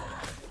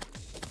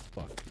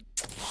 fuck.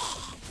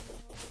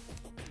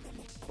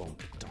 Boom,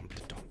 dum,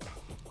 dum,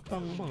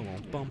 bum, bum,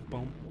 bum,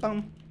 bum,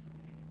 bum.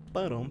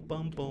 Bum,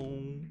 bum,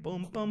 bum,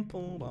 bum, bum, bum,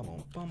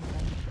 bum, bum.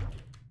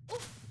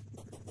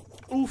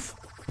 Oof.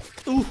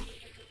 Oof.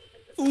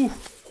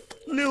 Oof.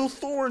 Lil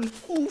Thorn.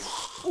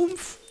 Oof.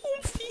 Oomph.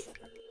 Oomphy.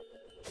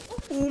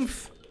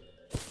 Oomph.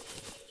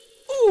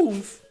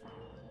 Oomph.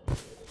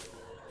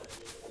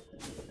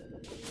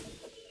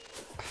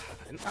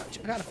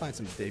 I gotta find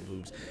some day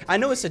blooms. I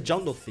know it's a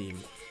jungle theme,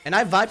 and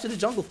I vibe to the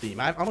jungle theme.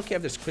 I don't care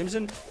if there's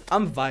crimson.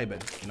 I'm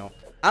vibing, you know.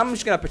 I'm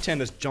just gonna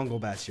pretend there's jungle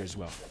bats here as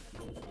well.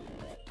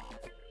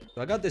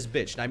 So I got this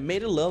bitch, and I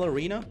made a little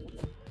arena,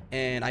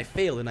 and I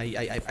failed, and I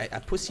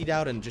pussied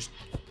out and just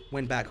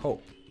went back home.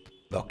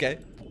 Okay?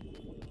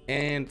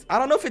 And I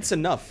don't know if it's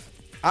enough.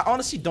 I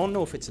honestly don't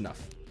know if it's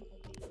enough.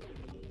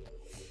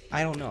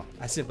 I don't know.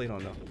 I simply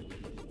don't know.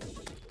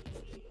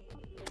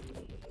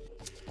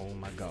 Oh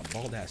my god,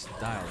 Bald has to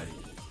die already.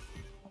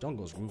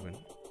 Jungle's moving.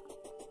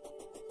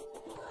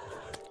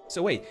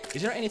 So wait,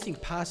 is there anything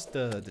past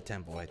the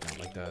temple right now?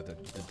 Like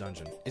the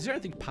dungeon? Is there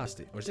anything past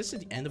it? Or is this at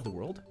the end of the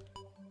world?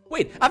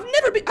 Wait, I've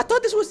never been. I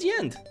thought this was the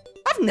end.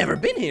 I've never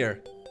been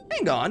here.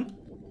 Hang on.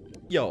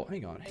 Yo,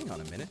 hang on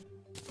a minute.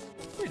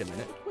 Wait a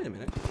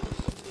minute.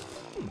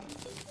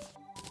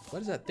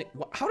 What is that thing?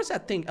 How does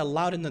that thing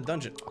allowed in the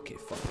dungeon? Okay,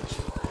 fuck this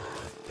shit.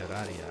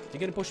 Erraria. You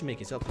get a potion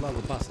making, so allowed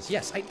with bosses.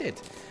 Yes, I did.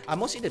 I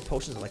mostly did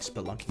potions of like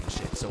spelunking and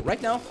shit. So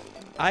right now,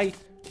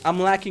 I'm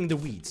lacking the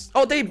weeds.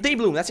 Oh, they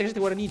bloom. That's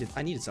exactly what I needed.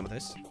 I needed some of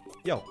this.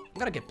 Yo, I'm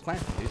gonna get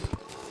planted, dude.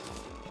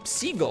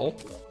 Seagull?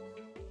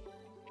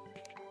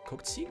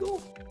 Cooked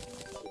seagull?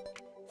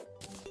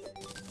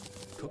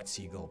 Cooked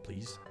seagull,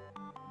 please.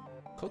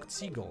 Cooked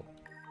seagull.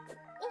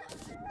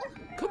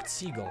 Cooked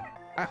seagull.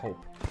 I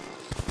hope.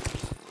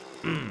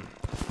 Mmm.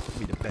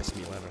 Be the best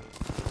meal ever.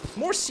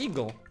 More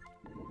seagull.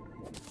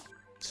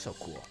 So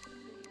cool.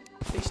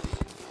 Tasty.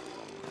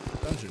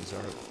 Dungeons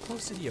are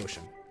close to the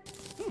ocean.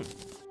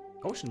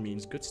 Ocean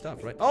means good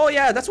stuff, right? Oh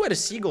yeah, that's why the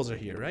seagulls are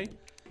here, right?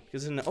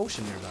 Because there's an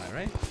ocean nearby,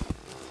 right?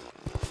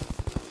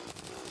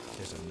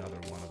 There's another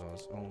one of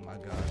those. Oh my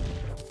god.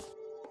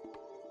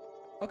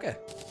 Okay.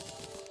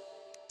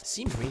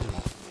 Seems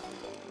reasonable.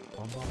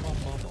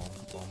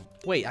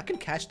 Wait, I can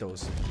catch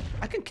those.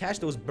 I can catch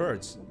those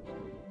birds.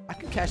 I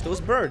can catch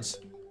those birds.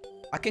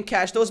 I can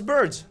catch those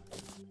birds.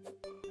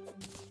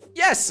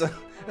 Yes!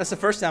 That's the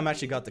first time I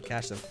actually got to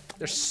catch them.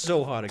 They're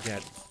so hard to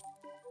get.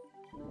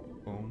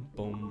 Boom,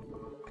 boom.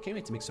 I can't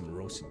wait to make some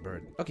roasted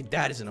bird. Okay,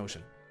 that is an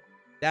ocean.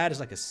 That is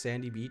like a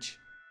sandy beach.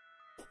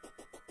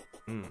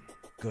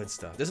 Good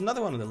stuff. There's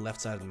another one on the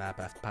left side of the map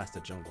past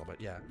the jungle, but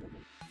yeah.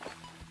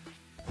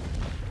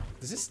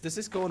 Does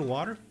this go in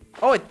water?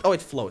 Oh,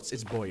 it floats.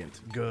 It's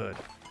buoyant. Good.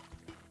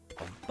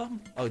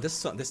 Oh, this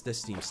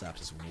steam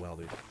snaps as well,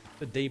 dude.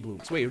 The day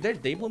blooms. Wait, are there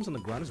day blooms on the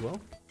ground as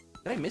well?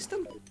 Did I miss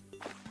them?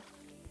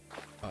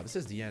 Oh, this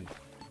is the end.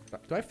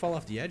 Do I fall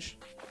off the edge?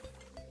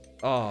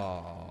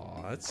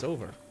 Oh, it's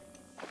over.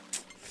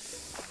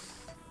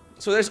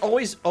 So there's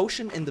always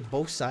ocean in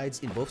both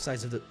sides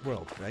of the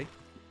world, right?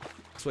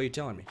 That's what you're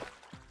telling me.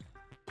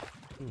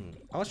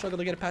 I was struggling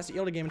to get it past the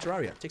early game in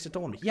Terraria. It takes a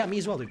toll on me. Yeah, me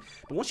as well, dude.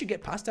 But once you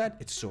get past that,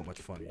 it's so much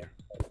funnier.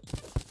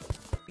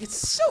 It's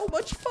so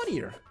much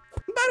funnier.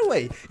 By the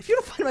way, if you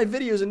don't find my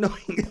videos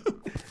annoying,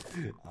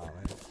 oh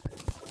man,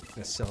 I'm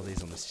gonna sell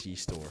these on the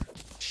seashore.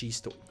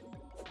 Seashore.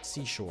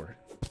 Seashore.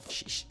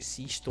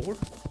 Seashore.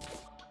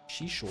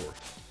 Seashore.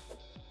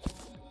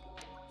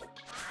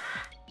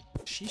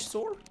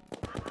 Seashore.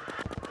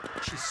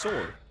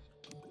 Seashore.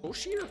 Oh,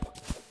 sheer.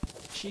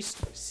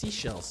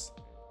 Seashells.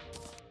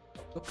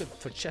 Look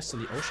for chests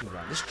in the ocean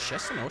ground. There's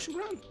chests in the ocean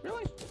ground?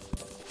 Really?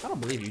 I don't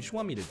believe you. You just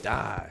want me to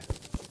die.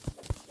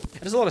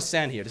 There's a lot of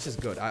sand here. This is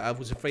good. I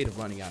was afraid of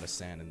running out of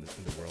sand in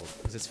the world.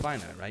 Because it's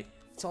finite, right?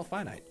 It's all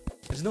finite.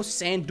 There's no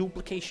sand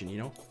duplication, you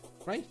know?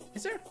 Right?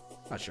 Is there?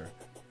 Not sure.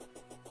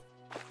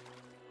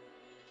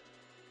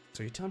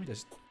 So you're telling me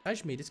this... I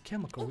just made this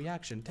chemical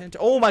reaction 10 to...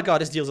 Oh my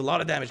god, this deals a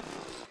lot of damage.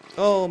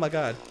 Oh my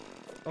god.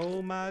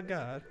 Oh my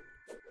god.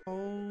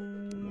 Oh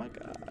my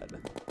god.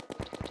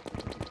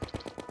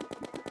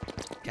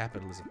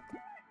 Capitalism.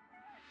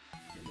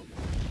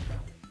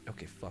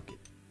 Okay, fuck it.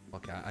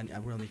 Fuck it. I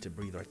really need to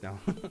breathe right now.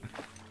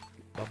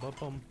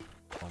 Ba-ba-bum.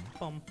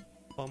 Bum-bum.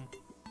 Bum.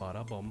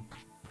 Ba-da-bum.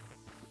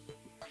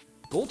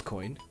 Gold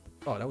coin?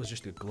 Oh, that was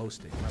just a glow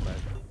stick. My bad.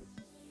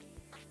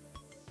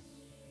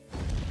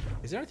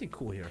 Is there anything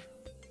cool here?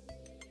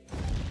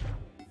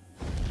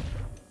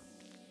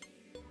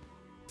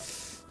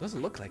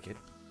 Doesn't look like it.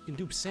 You can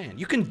dupe sand.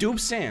 You can dupe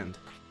sand.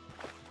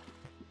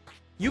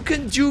 You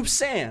can dupe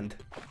sand.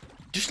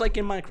 Just like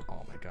in Minecraft.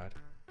 Oh my god.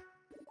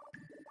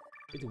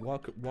 The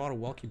water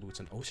walking boots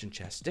and ocean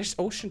chests. There's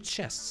ocean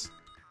chests.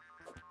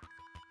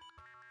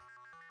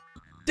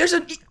 There's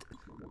an...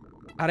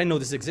 I didn't know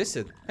this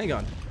existed. Hang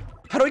on.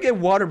 How do I get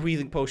water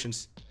breathing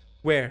potions?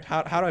 Where?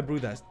 How do I brew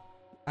that?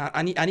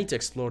 I need to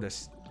explore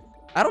this.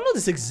 I don't know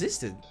this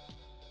existed.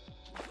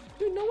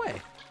 Dude, no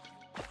way.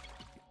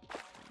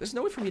 There's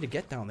no way for me to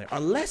get down there.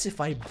 Unless if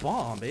I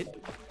bomb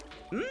it.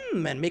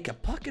 And make a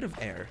pocket of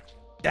air.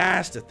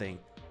 That's the thing.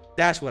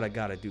 That's what I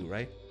gotta do,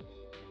 right?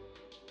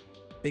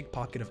 Big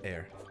pocket of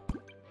air.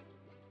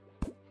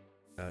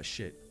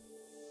 Shit.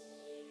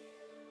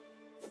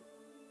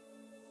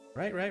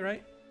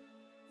 Right.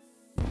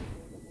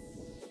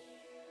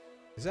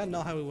 Is that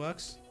not how it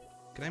works?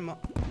 Can I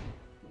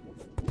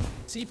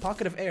see,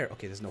 pocket of air.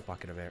 Okay, there's no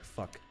pocket of air.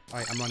 Fuck.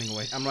 Alright, I'm running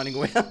away. I'm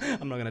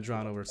not gonna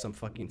drown over some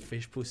fucking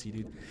fish pussy,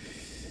 dude.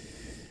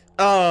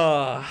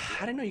 I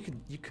didn't know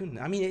you couldn't.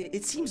 I mean,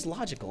 it seems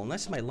logical,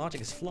 unless my logic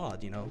is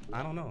flawed, you know?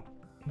 I don't know.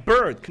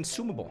 Bird,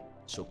 consumable.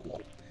 So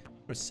cool.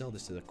 I'm gonna sell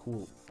this to the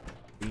cool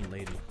green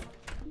lady.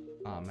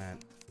 Oh man.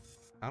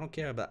 I don't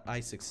care about eye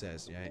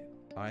success, right?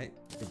 Alright,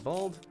 you're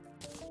bald.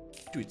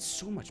 Dude, it's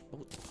so much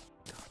bald.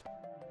 God.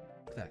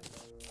 Look at that.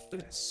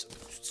 Look at that.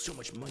 So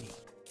much money.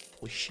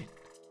 Holy shit.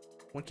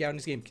 1K out in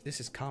this game. This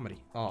is comedy.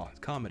 Oh, it's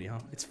comedy, huh?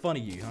 It's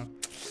funny, huh?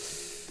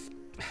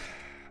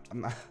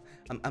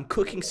 I'm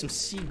cooking some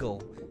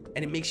seagull,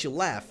 and it makes you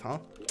laugh, huh?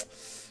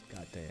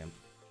 God damn.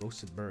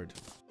 Roasted bird.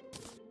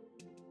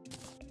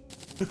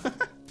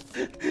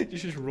 You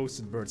just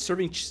roasted bird.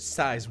 Serving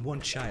size 1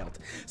 child.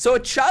 So a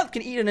child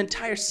can eat an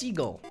entire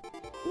seagull.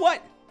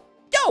 What?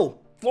 Yo!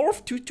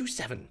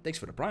 4227. Thanks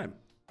for the prime.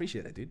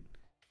 Appreciate that, dude.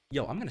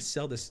 Yo, I'm gonna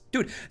sell this.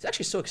 Dude, it's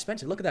actually so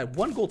expensive. Look at that.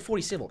 1 gold,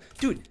 40 silver.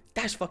 Dude,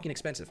 that's fucking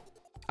expensive.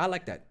 I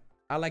like that.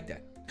 I like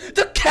that.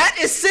 The cat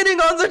is sitting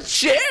on the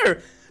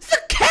chair!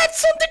 The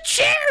cat's on the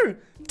chair!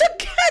 The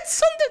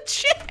cat's on the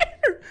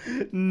chair!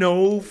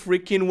 No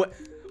freaking way.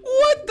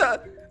 What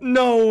the?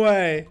 No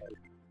way.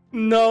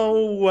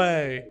 No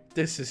way.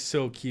 This is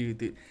so cute,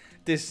 dude.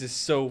 This is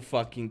so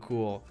fucking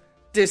cool.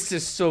 This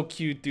is so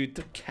cute, dude.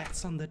 The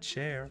cat's on the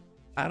chair.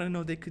 I didn't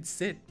know they could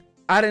sit.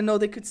 I didn't know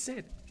they could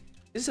sit.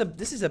 This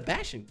is a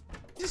bashing.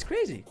 This is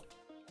crazy.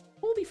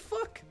 Holy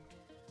fuck.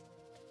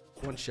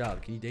 1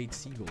 child. Can you date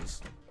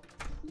seagulls?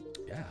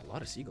 Yeah, a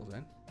lot of seagulls,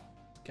 man.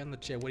 Get on the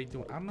chair. What are you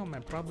doing? I don't know,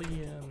 man.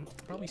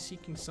 Probably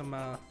seeking some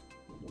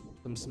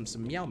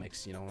meow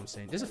mix. You know what I'm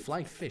saying? There's a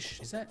flying fish.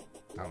 Is that?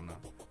 I don't know.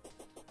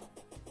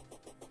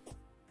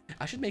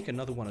 I should make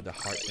another one of the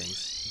heart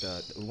things.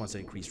 The ones that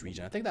increase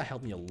regen. I think that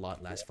helped me a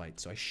lot last fight.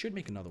 So I should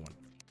make another one.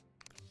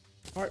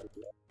 Heart.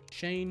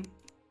 Chain.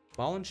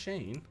 Ball and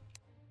chain.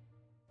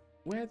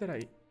 Where did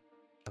I...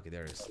 Okay,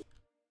 there it is.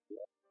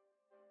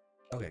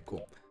 Okay,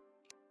 cool.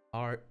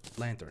 Heart.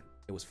 Lantern.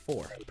 It was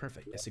 4.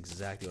 Perfect. That's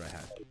exactly what I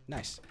had.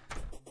 Nice.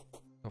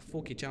 A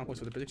 4K channel points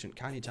for the prediction.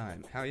 Kanye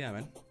time. Hell yeah,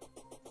 man.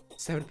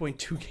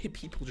 7.2K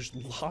people just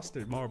lost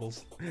their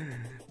marbles.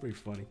 Pretty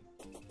funny.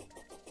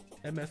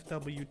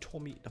 MFW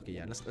told me. Okay,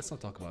 yeah. Let's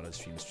not talk about it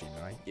stream,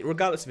 alright?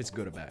 Regardless if it's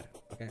good or bad.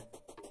 Okay.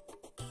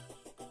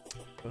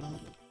 But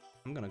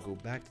I'm gonna go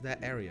back to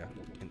that area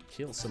and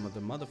kill some of the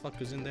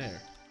motherfuckers in there.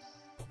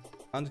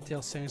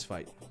 Undertale Sans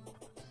fight.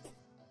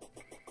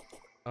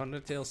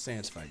 Undertale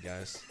Sans fight,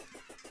 guys.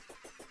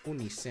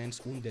 Uni Sans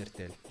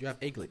Undertale. You have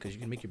Egglet because you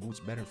can make your boots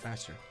better and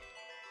faster.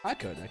 I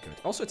could.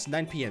 Also, it's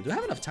 9 PM. Do I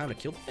have enough time to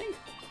kill the thing?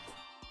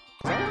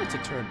 I want it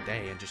to turn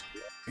day and just...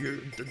 You're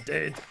the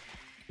dead.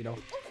 You know?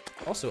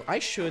 Also, I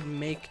should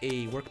make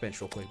a workbench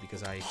real quick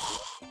because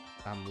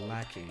I'm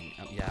lacking.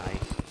 Yeah,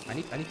 I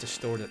need to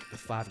store the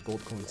 5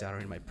 gold coins that are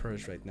in my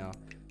purse right now.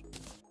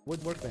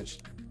 Wood workbench.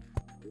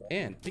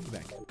 And piggy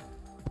bank.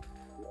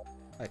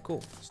 Alright,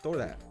 cool. Store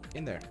that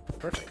in there.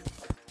 Perfect.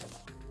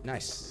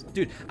 Nice.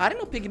 Dude, I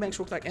didn't know piggy banks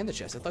worked like ender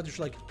chests. I thought they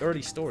were like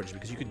early storage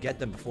because you could get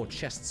them before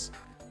chests.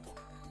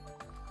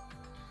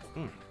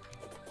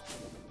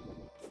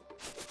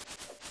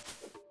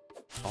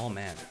 Oh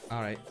man.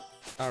 Alright,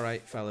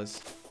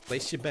 fellas.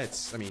 Place your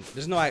bets. I mean,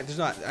 there's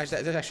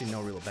actually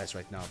no real bets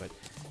right now, but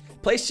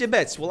place your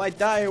bets. Will I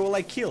die or will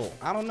I kill?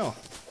 I don't know.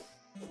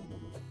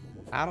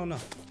 I don't know.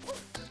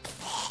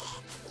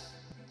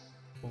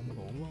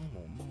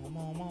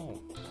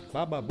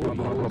 Baba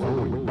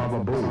booey.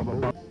 Baba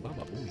booey.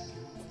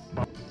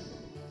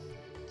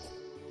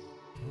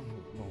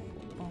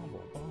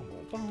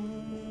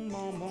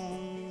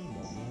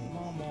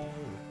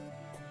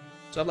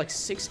 So I have like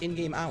 6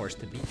 in-game hours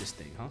to beat this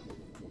thing, huh?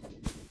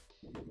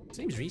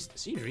 Seems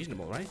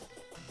reasonable, right?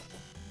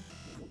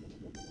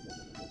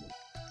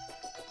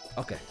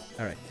 Okay,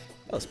 alright.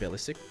 That was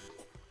realistic.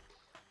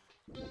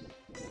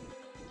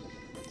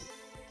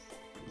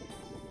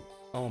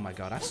 Oh my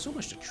god, I have so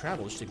much to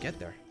travel just to get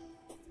there.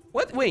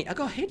 What? Wait, I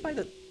got hit by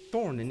the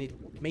thorn and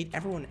it made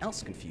everyone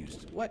else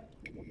confused. What?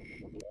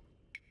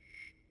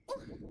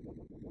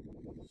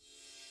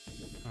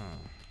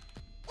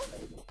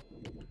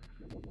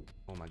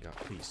 Oh my god,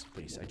 please,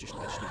 please, I just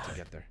need to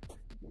get there.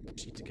 I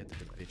just need to get to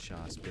the bitch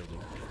ass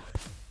building.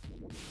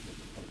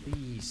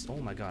 Please. Oh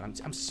my god,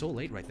 I'm so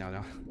late right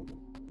now.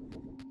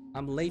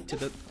 I'm late to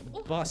the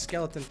boss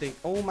skeleton thing.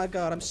 Oh my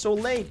god, I'm so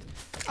late.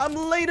 I'm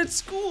late at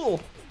school.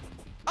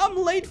 I'm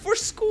late for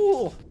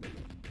school.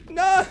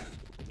 Nah.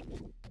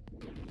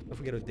 Don't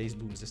forget about Days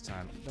Booms this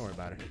time. Don't worry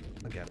about it.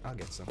 I'll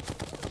get some.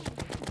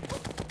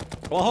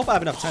 Well, I hope I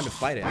have enough time to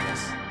fight it, I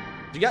guess.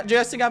 Do you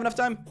guys think I have enough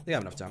time? I think I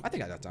have enough time. I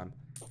think I got time.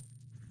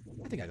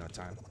 I think I got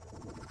time.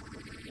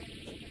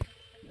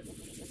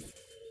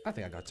 I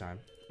think I got time.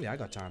 Yeah, I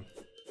got time.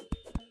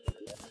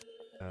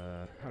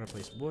 How to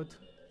place wood?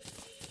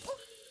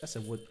 That's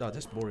a wood. Oh,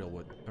 that's boreal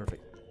wood.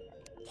 Perfect.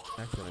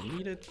 That's what I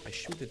needed. I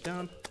shoot it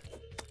down.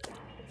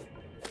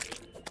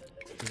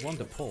 We want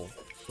the pole.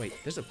 Wait,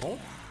 there's a pole?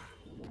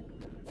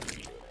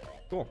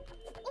 Cool.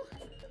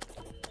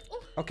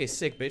 Okay,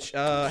 sick, bitch.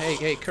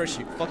 Hey, curse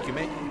you. Fuck you,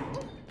 mate.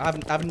 I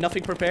have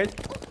nothing prepared.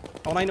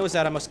 All I know is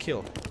that I must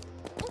kill.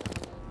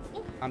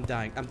 I'm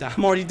dying. I'm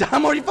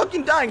already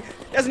fucking dying.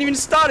 It hasn't even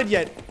started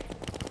yet.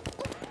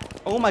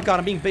 Oh my god,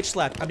 I'm being bitch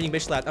slapped.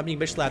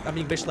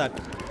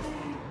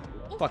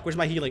 Fuck, where's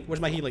my healing?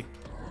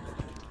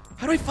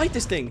 How do I fight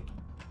this thing?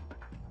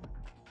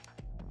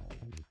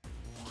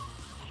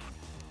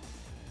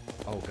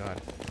 Oh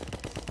god.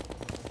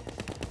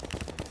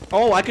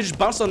 Oh, I could just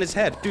bounce on his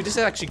head. Dude, this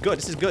is actually good.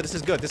 This is good.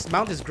 This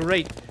mount is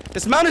great.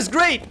 This mount is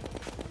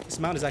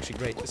actually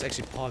great. It's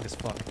actually pog as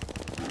fuck.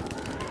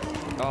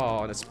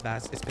 Oh, that's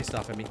bad. It's pissed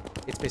off at me.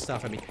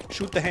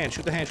 Shoot the hand.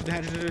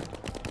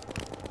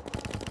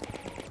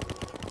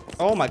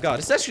 Oh my god,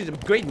 this is actually a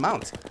great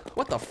mount.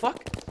 What the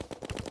fuck?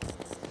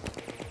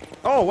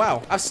 Oh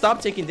wow, I've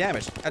stopped taking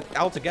damage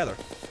altogether.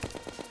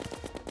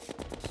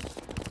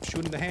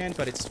 Shooting the hand,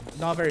 but it's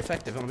not very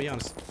effective, I'm gonna be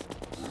honest.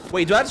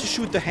 Wait, do I have to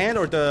shoot the hand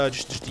or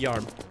just the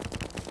arm?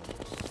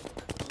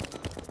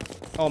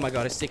 Oh my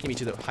god, it's taking me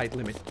to the height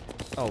limit.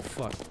 Oh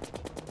fuck.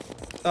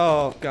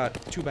 Oh god,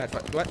 too bad.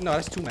 What? No,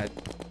 that's too mad.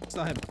 It's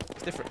not him.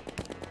 It's different.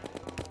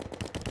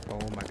 Oh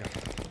my god.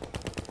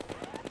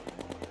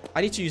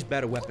 I need to use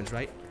better weapons,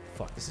 right?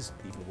 Fuck, this is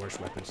even worse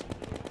weapons.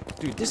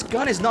 Dude, this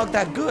gun is not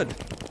that good.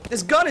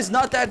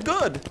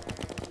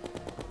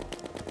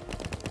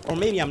 Or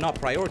maybe I'm not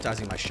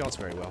prioritizing my shots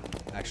very well,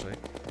 actually.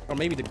 Or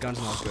maybe the gun's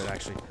not good,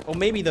 actually. Or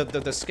maybe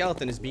the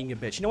skeleton is being a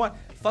bitch. You know what?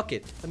 Fuck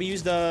it. Let me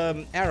use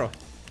the arrow.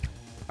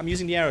 I'm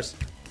using the arrows.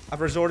 I've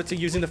resorted to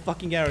using the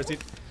fucking arrows,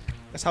 dude.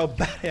 That's how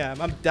bad I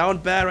am. I'm down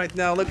bad right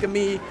now. Look at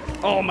me.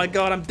 Oh my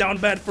god, I'm down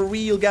bad for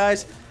real,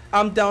 guys.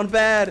 I'm down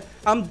bad.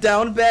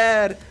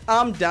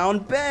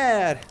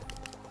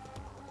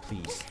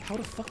 Please. How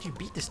the fuck do you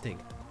beat this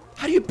thing?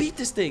 How do you beat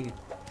this thing?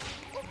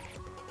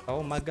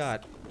 Oh my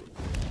god.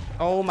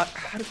 Oh my.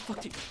 How the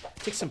fuck do you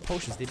take some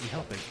potions? They'd be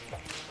helping.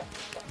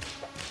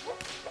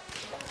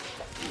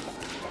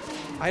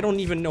 I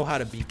don't even know how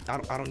to beat. I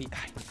don't need.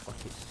 Fuck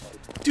it.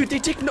 Dude, they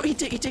take no. He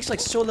takes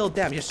like so little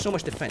damage. He has so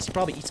much defense. He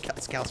probably eats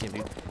calcium,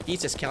 dude. He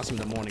eats his calcium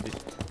in the morning, dude.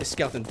 This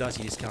skeleton does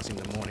eat his calcium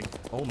in the morning.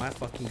 Oh my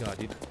fucking god,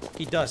 dude.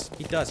 He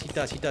absolutely does,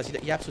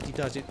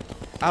 dude.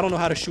 I don't know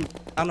how to shoot.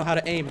 I don't know how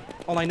to aim.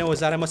 All I know is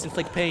that I must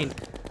inflict pain.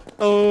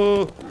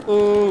 Oh,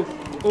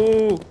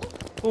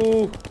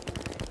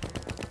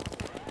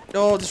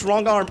 this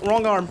wrong arm.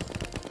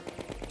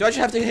 Do I just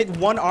have to hit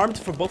one arm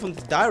for both of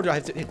them to die, or do I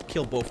have to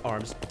kill both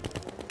arms?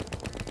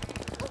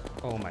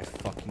 Oh my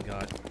fucking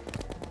god.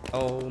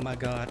 Oh my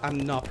god. I'm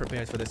not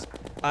prepared for this.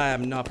 I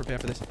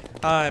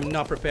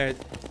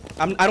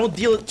don't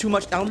deal too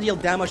much. I don't deal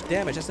that much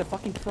damage. That's the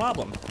fucking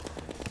problem.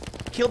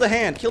 Kill the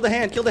hand.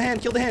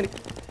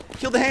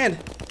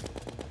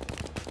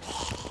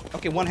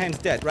 Okay, one hand's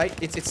dead, right?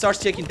 It starts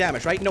taking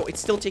damage, right? No, it's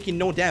still taking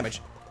no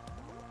damage.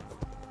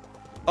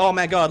 Oh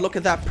my god, look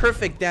at that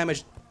perfect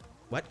damage.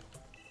 What?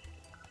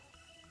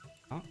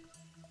 Huh?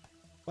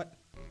 What?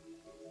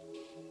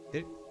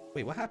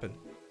 Wait, what happened?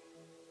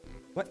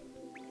 What?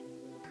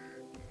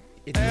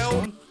 It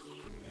despawned?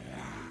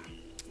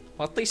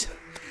 Well, at least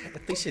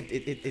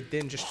it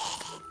didn't just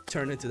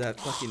turn into that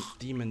fucking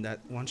demon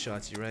that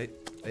one-shots you, right?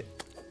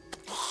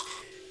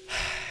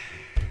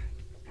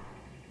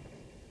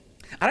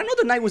 I don't know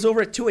the night was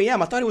over at 2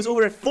 AM. I thought it was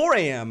over at 4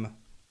 AM.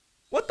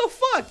 What the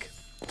fuck?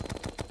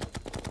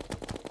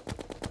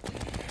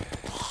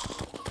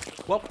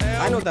 Well,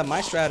 I know that my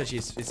strategy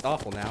is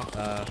awful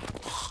now.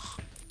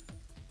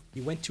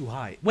 You went too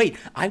high. Wait,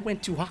 I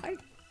went too high?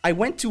 I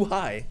went too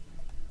high.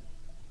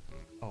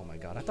 Oh my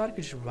god, I thought I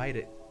could just ride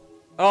it.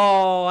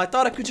 Oh, I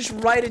thought I could just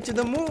ride it to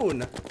the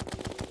moon.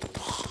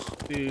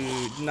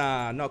 Dude,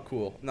 nah, not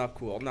cool. Not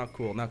cool, not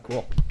cool, not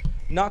cool.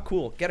 Not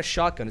cool. Get a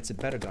shotgun, it's a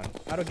better gun.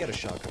 How do I get a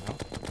shotgun, huh?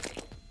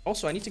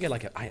 Also, I need to get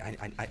like a...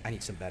 I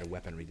need some better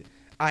weaponry, dude.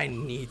 I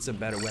need some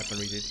better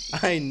weaponry, dude.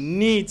 I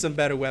need some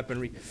better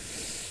weaponry.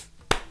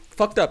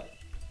 Fucked up.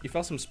 You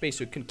fell some space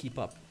so it couldn't keep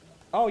up.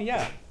 Oh,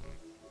 yeah.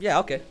 Yeah,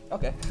 okay.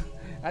 Okay.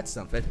 That's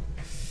something.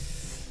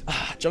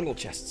 Ah, jungle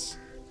chests.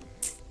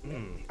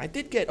 I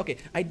did get... Okay,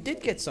 I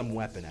did get some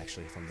weapon,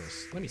 actually, from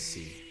this. Let me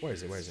see. Where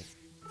is it? Where is it?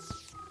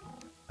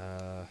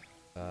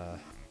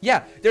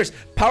 Yeah, there's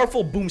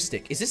powerful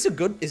boomstick. Is this a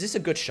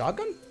good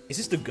shotgun? Is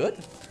this the good?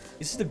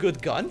 Is this the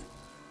good gun?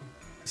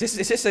 Is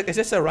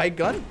this a right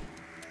gun?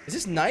 Is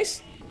this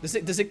nice?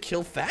 Does it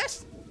kill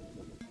fast?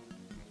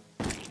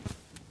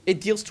 It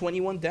deals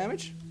 21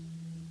 damage?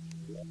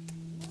 Oh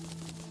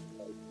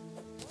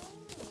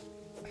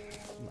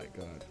my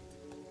god.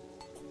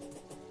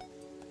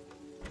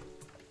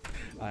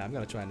 Alright, I'm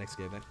gonna try next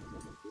game then.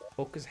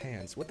 Focus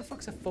hands. What the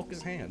fuck's a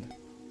focus hand? I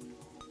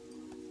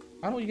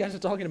don't know what you guys are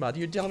talking about.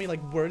 You're telling me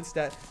like words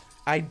that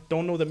I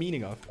don't know the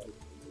meaning of.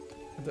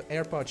 The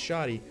AirPod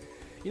shoddy.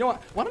 You know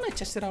what? Why don't I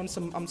test it out on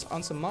some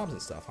mobs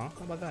and stuff, huh?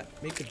 How about that?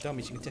 Make a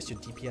dummy so you can test your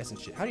DPS and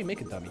shit. How do you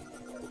make a dummy?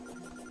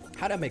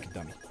 How do I make a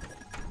dummy?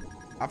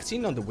 I've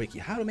seen it on the wiki.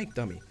 How to make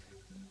dummy?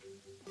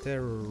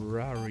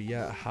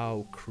 Terraria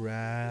how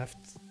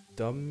craft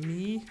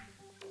dummy?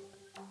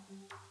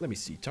 Let me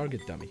see.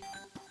 Target dummy.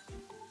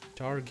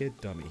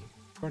 Target dummy.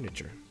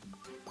 Furniture.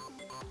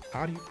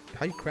 How do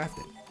you craft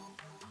it?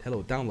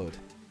 Hello, download.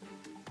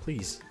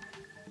 Please.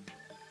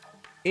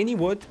 Any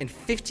wood and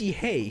 50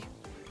 hay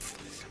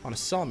on a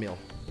sawmill.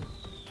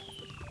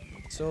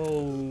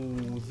 So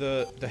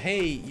the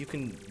hay you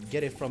can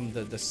get it from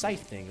the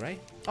scythe thing, right?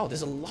 Oh,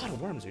 there's a lot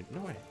of worms, dude. No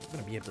way. I'm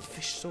gonna be able to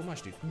fish so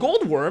much, dude.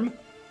 Gold worm?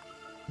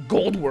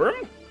 Gold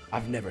worm?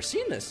 I've never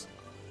seen this.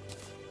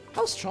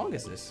 How strong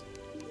is this?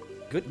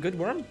 Good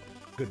worm?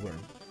 Good worm.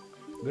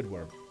 Good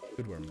worm.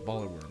 Good worm.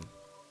 Baller worm.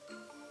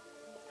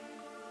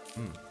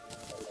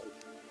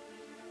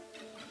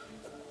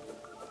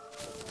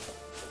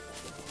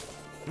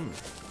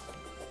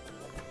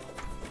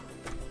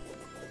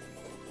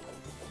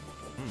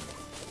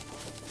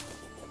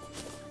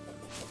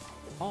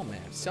 Oh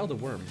man, sell the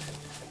worm.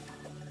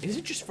 Is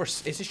it just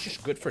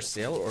good for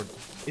sale, or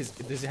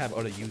does it have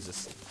other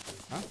uses?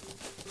 Huh?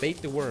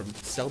 Bait the worm,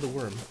 sell the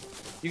worm.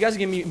 You guys are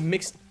giving me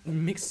mixed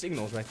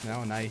signals right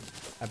now, and I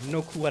have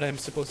no clue what I'm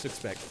supposed to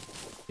expect.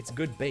 It's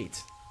good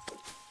bait.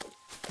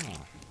 Huh.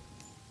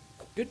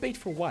 Good bait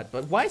for what?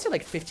 But why is it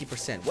like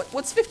 50%?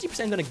 What's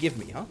 50% gonna give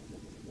me, huh?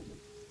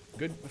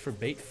 Good for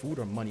bait, food,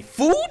 or money?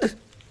 Food?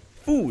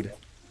 Food.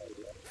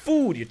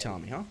 Food, you're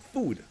telling me, huh?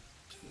 Food.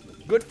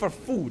 Good for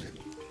food.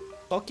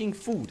 Fucking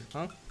food,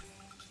 huh?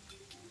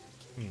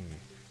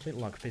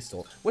 Flintlock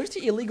pistol. Where's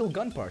the illegal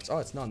gun parts? Oh,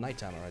 it's not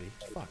nighttime already.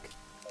 Fuck.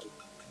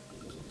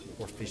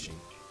 Or fishing.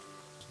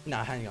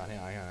 Nah, hang on.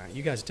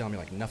 You guys are telling me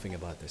like nothing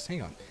about this.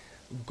 Hang on.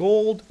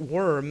 Gold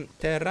worm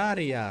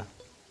terraria.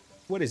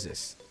 What is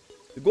this?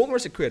 The gold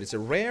worm's a crit. It's a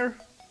rare.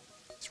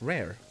 It's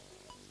rare.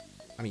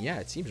 I mean, yeah,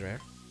 it seems rare.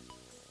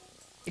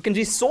 It can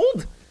be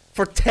sold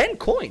for 10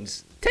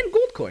 coins. 10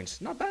 gold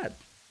coins. Not bad.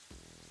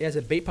 It has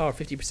a bait power of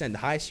 50%. The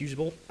highest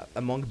usable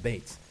among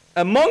baits.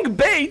 Among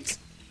bait?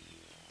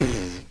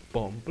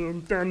 Boom,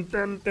 boom, dun,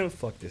 dun, dun.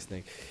 Fuck this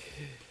thing.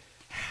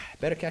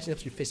 Better catching up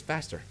to your fish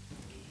faster.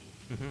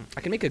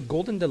 I can make a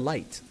golden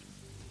delight.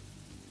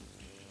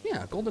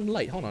 Yeah, golden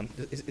delight. Hold on.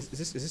 Is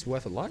this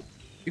worth a lot?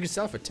 You can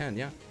sell it for 10,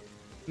 yeah.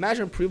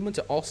 Major improvement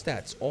to all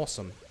stats.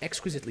 Awesome.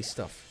 Exquisitely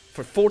stuffed.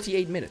 For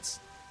 48 minutes.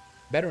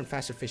 Better and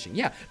faster fishing.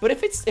 Yeah, but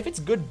if it's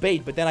good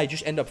bait, but then I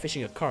just end up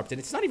fishing a carp, then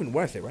it's not even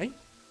worth it, right?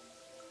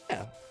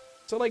 Yeah.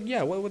 So like,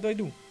 yeah, what do I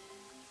do?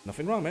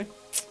 Nothing wrong, man.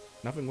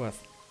 Nothing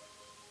worth.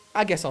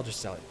 I guess I'll just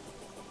sell it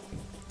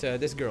to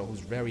this girl who's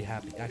very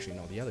happy. Actually,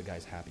 no, the other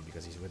guy's happy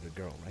because he's with the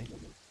girl, right?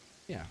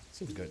 Yeah,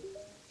 seems good.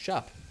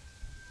 Shop.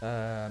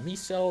 Me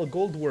sell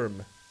gold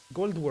worm.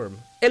 Gold worm.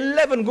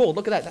 11 gold.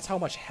 Look at that. That's how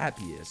much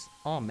happy he is.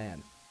 Oh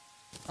man.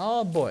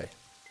 Oh boy.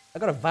 I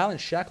got a violent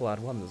shackle out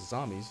of one of the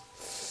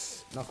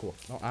zombies. Not cool.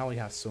 No, I only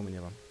have so many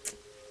of them.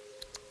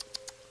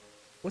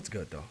 What's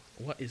good though?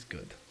 What is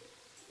good?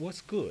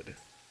 What's good?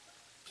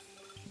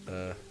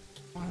 I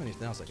don't have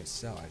anything else I can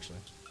sell actually.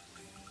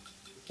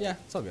 Yeah,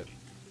 it's all good.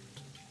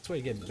 That's where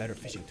you get better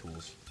fishing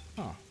tools.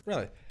 Huh,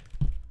 really?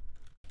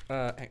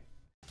 But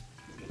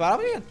how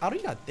do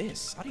you got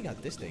this? How do you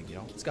got this thing, you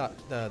know? It's got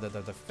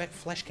the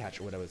flesh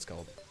catch or whatever it's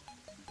called.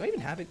 Do I even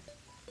have it?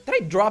 Did I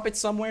drop it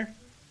somewhere?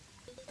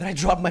 Did I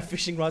drop my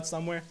fishing rod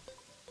somewhere?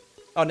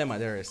 Oh, never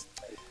mind, there it is.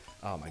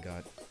 Oh my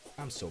god.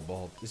 I'm so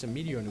bald. There's a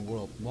meteor in the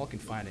world. Maul can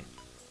find it.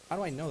 How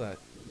do I know that?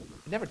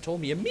 It never told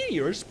me a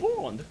meteor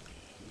spawned.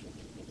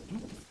 I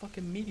don't know what the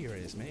fucking meteor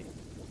is, mate.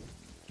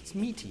 It's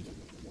meaty.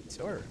 It's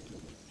her.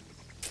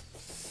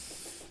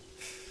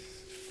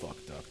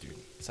 fucked up, dude.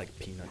 It's like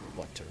peanut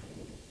butter.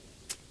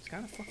 It's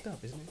kind of fucked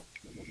up, isn't it?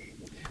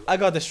 I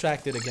got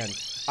distracted again.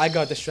 I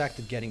got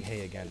distracted getting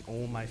hay again.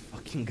 Oh my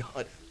fucking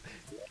god.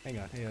 Hang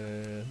on.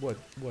 What?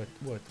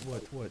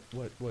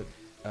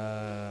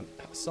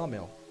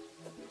 Sawmill.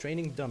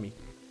 Training dummy.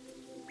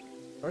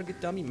 Target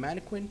dummy.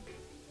 Mannequin.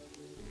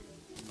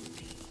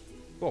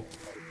 Cool.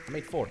 I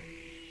made 4.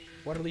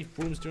 Water leaf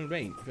brooms during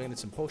rain. Created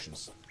some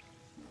potions.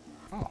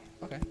 Oh,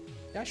 okay.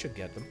 Yeah, I should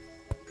get them.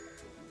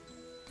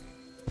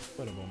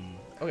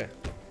 Okay.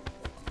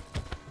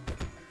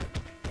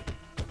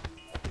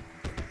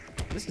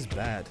 This is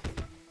bad.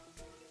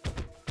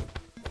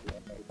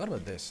 What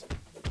about this?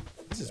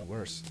 This is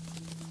worse.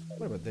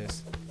 What about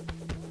this?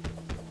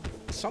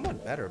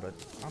 Somewhat better, but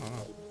I don't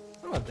know.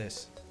 What about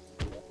this?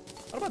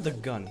 What about the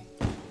gun?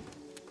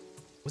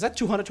 Was that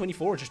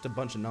 224 or just a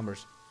bunch of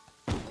numbers?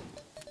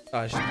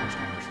 Oh, it's just a bunch of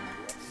numbers.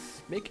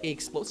 Make a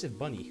explosive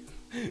bunny.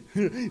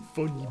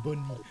 Funny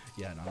bunny.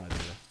 Yeah, no, I'm not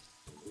doing that.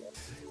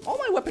 All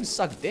my weapons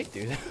suck dick,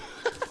 dude.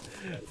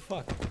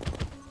 Fuck.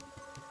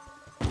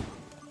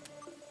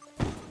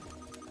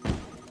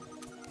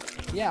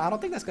 Yeah, I don't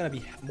think that's gonna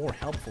be more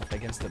helpful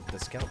against the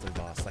skeleton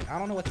boss. Like, I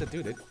don't know what to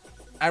do, dude.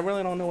 I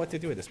really don't know what to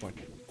do at this point.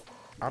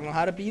 I don't know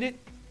how to beat it.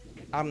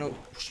 I don't know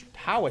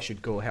how I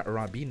should go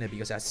around beating it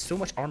because it has so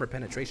much armor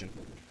penetration.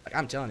 Like,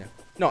 I'm telling you.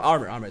 No,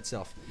 armor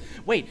itself.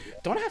 Wait,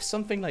 don't I have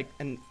something like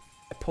a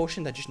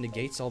potion that just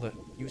negates all the...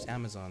 Use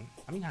Amazon.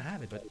 I mean, I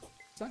have it, but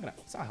it's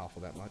not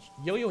helpful that much.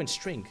 Yo-yo and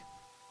string.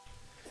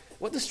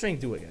 What does string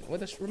do again?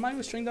 Remind me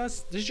what string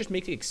does? Does it just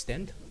make it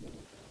extend?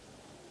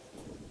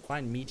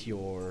 Find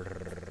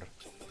meteor.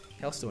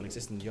 Hellstone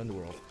exists in the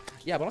underworld.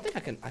 Yeah, but I don't think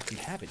I can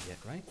have it yet,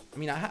 right? I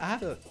mean, I have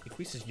to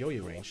increase his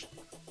yo-yo range.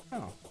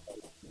 Oh.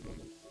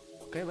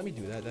 Okay, let me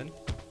do that then.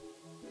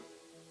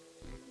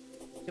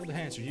 Kill the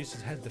hands or use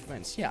his head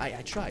defense. Yeah,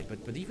 I tried,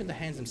 but even the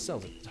hands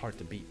themselves, it's hard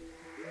to beat.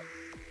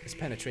 It's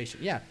penetration.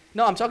 Yeah.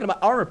 No, I'm talking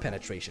about armor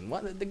penetration.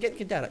 What? Get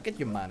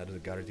your mind out of the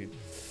gutter, dude.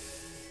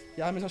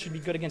 Yeah, Amazon should be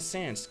good against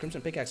sands.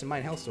 Crimson pickaxe and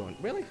mine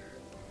hellstone. Really?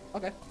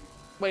 Okay.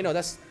 Wait, no,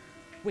 that's...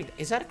 Wait,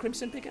 is that a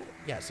crimson pickaxe?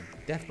 Yeah, it's a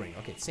deathbringer.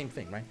 Okay, same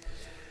thing, right?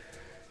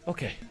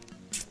 Okay.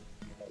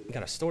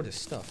 Gotta store this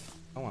stuff.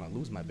 I don't want to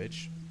lose my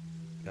bitch.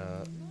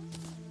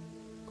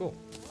 Cool.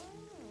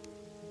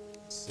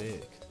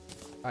 Sick.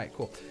 Alright,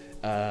 cool.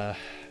 I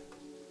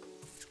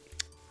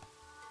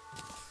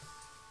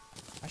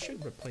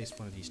should replace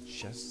one of these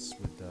chests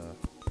with the...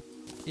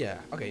 Yeah,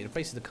 okay, it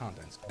replaces the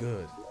contents.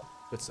 Good.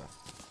 Good stuff.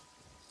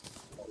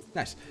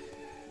 Nice.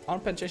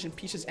 Armor penetration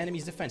pieces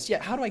enemy's defense.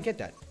 Yeah, how do I get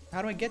that?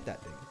 How do I get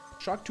that thing?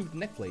 Shark tooth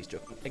necklace to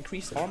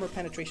increase armor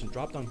penetration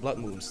dropped on blood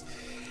moons.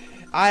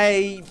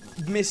 I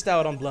missed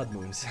out on blood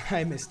moons.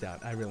 I missed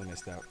out. I really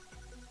missed out.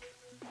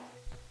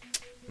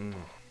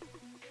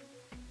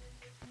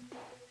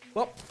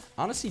 Well,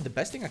 honestly, the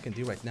best thing I can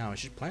do right now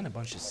is just plant a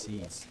bunch of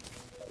seeds.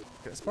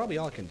 That's probably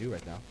all I can do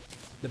right now.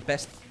 The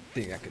best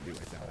thing I can do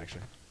right now,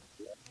 actually.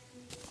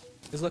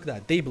 Just look at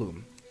that. Day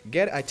bloom.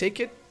 I take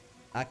it.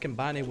 I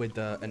combine it with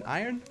an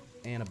iron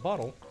and a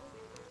bottle.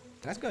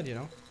 That's good, you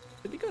know.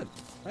 It'd be good,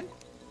 right?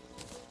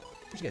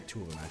 Just get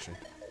 2 of them, actually.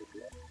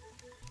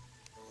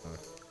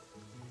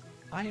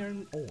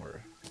 Iron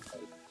ore.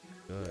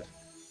 Good.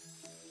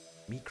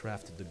 Me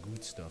crafted the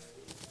good stuff.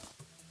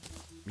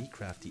 Me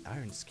craft the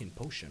iron skin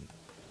potion.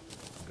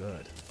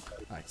 Good.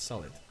 Alright,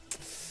 solid.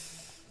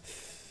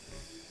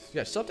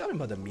 Yeah, stop telling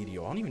me about the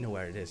meteor. I don't even know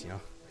where it is, you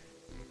know.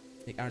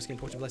 Make iron skin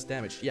potion with less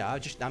damage. Yeah,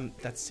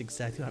 that's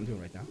exactly what I'm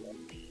doing right now.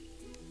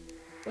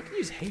 What can you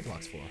use hay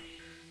blocks for?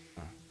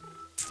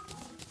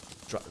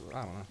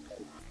 I don't know.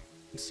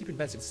 Sleep in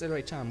bed, it's the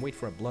right time. Wait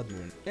for a blood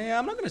moon. Yeah,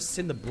 I'm not gonna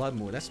send the blood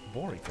moon. That's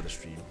boring for the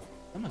stream.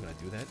 I'm not gonna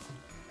do that.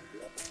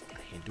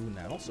 I ain't doing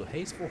that. Also,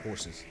 hay's for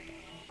horses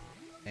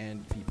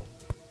and people.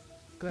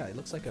 Look at that. It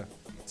looks like a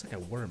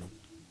worm.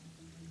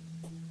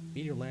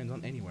 Meteor lands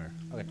on anywhere.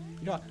 Okay.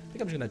 You know what? I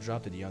think I'm just gonna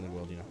drop to the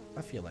underworld. You know,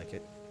 I feel like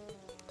it.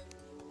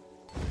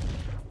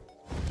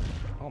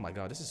 Oh my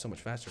god, this is so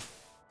much faster.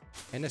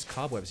 And there's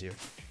cobwebs here.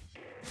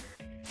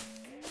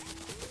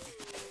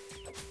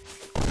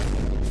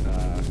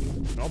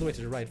 All the way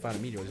to the right, find a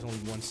meteor. There's only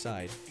one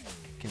side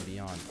can be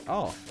on.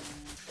 Oh,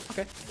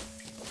 okay.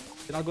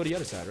 Then I'll go to the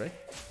other side, right?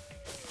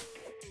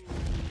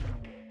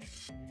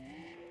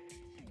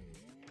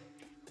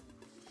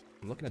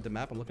 I'm looking at the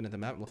map. I'm looking at the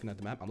map. I'm looking at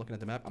the map. I'm looking at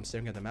the map. I'm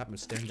staring at the map. I'm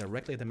staring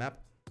directly at the map.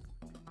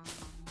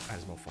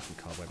 There's no fucking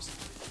cobwebs.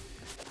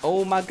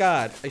 Oh my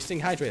god. Are you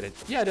staying hydrated?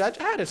 Yeah, dude,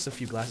 I had a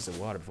few glasses of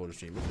water before the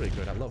stream. It's pretty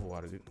good. I love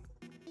water, dude.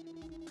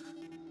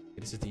 Okay,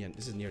 this is the end.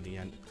 This is near the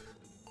end.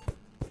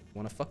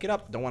 Wanna fuck it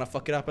up? Don't wanna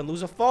fuck it up and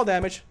lose a fall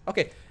damage.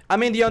 Okay,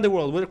 I'm in the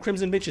underworld. Where the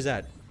crimson bitch is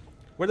at?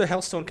 Where the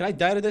hellstone? Can I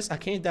die to this? I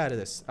can't die to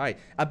this. Alright,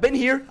 I've been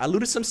here. I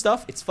looted some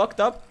stuff. It's fucked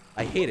up.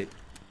 I hate it.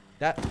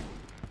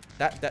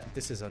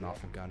 This is an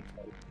awful gun.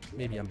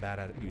 Maybe I'm bad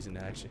at using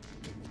that, actually.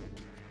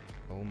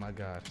 Oh my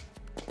god.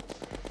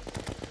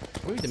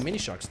 Maybe the mini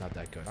shark's not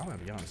that good. I'm gonna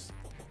be honest.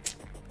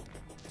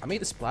 I made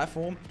this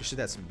platform just so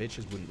that some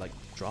bitches wouldn't, like,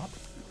 drop.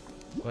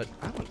 But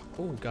I don't...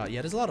 Oh god,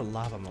 yeah, there's a lot of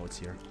lava modes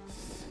here.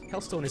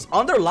 Hellstone is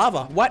under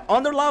lava. What?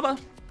 Under lava?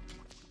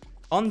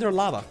 Under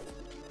lava.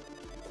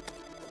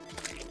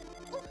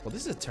 Well,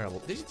 this is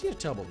terrible. These are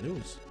terrible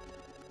news.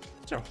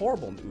 These are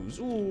horrible news.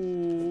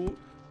 Ooh.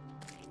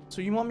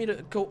 So you want me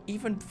to go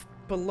even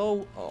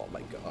below? Oh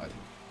my god.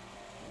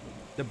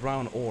 The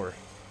brown ore.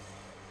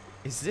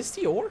 Is this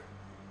the ore?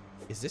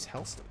 Is this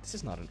Hellstone? This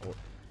is not an ore.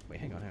 Wait,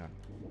 hang on, hang on.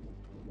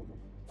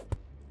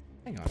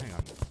 Hang on, hang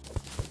on.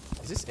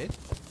 Is this it?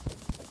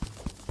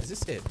 Is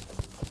this it?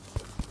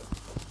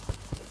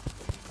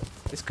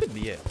 This could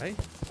be it, right?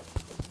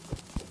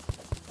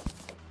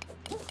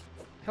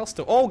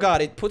 Hellstone. Oh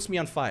god, it puts me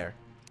on fire.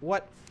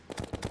 What?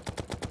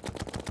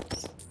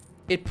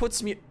 It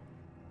puts me...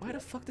 Why the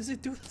fuck does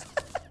it do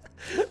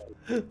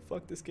that?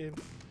 Fuck this game.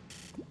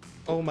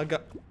 Oh my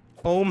god.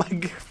 Oh my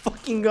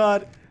fucking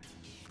god.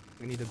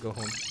 I need to go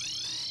home.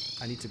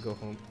 I need to go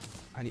home.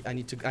 I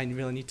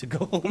really need to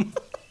go home.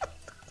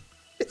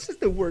 This is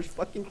the worst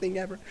fucking thing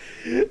ever.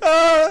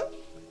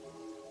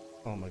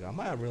 Oh my god, am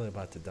I really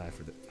about to die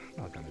for this?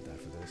 I'm not gonna die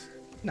for this.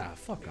 Nah,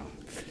 fuck off.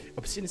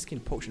 Obsidian skin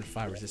potion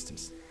fire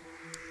resistance.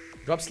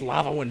 Drops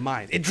lava when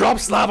mined. It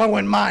drops lava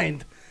when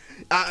mined!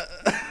 How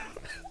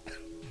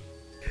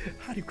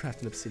do you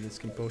craft an obsidian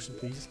skin potion,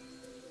 please?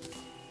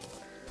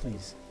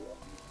 Please.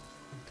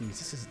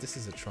 Please, this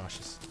is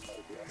atrocious.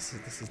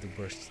 This is the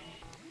worst.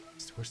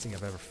 It's the worst thing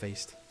I've ever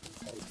faced.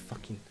 It's a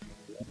fucking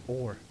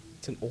ore.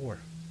 It's an ore.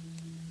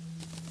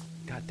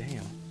 God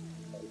damn.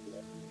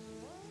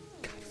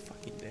 God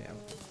fucking damn.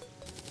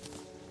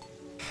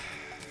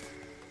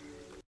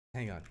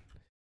 Hang on.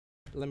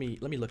 Let me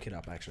look it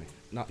up actually.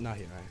 Not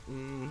here,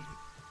 right?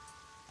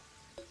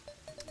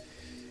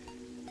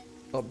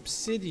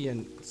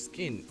 Obsidian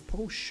skin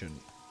potion.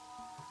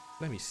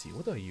 Let me see.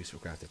 What do I use for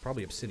crafting?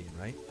 Probably obsidian,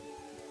 right?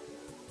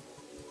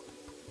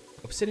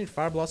 Obsidian,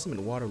 fire blossom,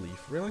 and water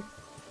leaf. Really?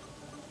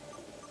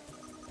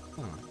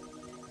 Huh.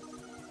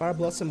 Fire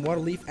blossom,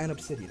 water leaf, and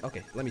obsidian.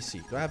 Okay, let me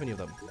see. Do I have any of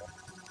them?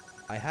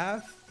 I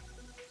have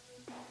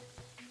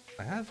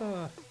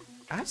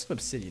some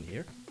obsidian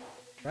here,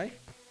 right?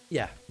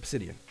 Yeah,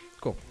 obsidian.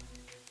 Cool.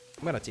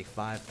 I'm gonna take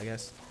 5, I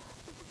guess.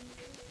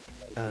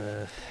 Do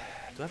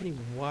I have any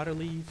water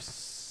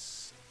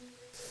leaves?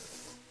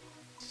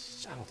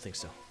 I don't think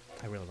so.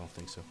 I really don't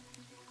think so.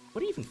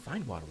 Where do you even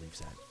find water leaves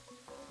at?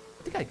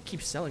 I think I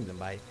keep selling them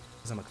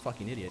because I'm a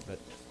fucking idiot, but...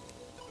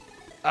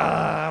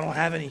 I don't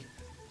have any.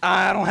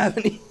 I don't have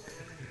any.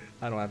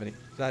 I don't have any.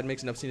 So that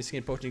makes an obsidian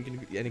skin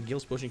potion and a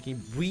gills potion. Can you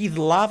breathe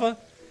lava?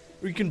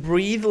 Or you can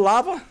breathe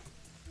lava?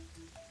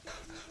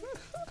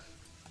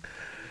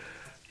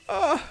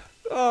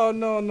 Oh,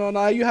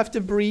 no. You have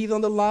to breathe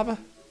on the lava?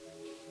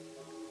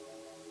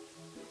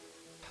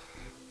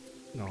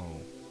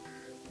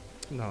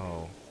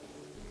 No.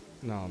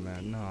 No,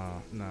 man.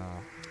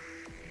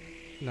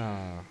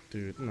 Nah,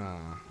 dude.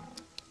 Nah.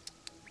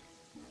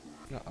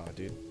 Uh-oh,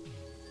 dude.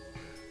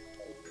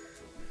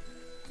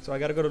 So I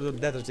gotta go to the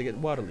desert to get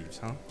water leaves,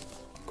 huh?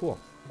 Cool.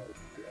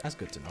 That's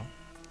good to know.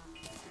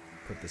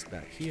 Put this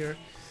back here.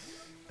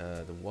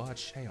 The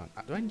watch. Hang on.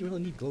 Do I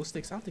really need glow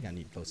sticks? I don't think I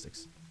need glow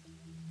sticks.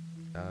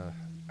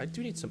 I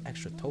do need some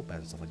extra topaz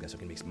and stuff like that so I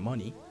can make some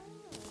money.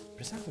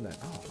 But aside from that,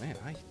 oh man,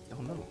 I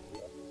don't know.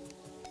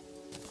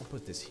 I'll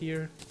put this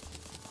here.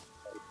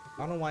 I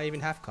don't know why I even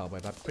have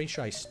cobweb. I'm pretty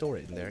sure I store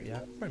it in there.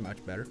 Yeah, pretty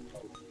much better.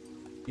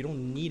 You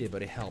don't need it,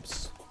 but it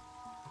helps.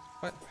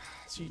 What?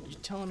 So you're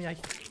telling me I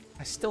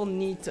still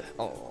need to...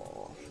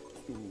 Oh,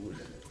 dude.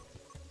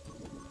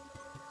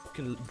 You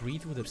can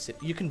breathe with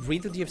obsidian. You can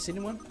breathe with the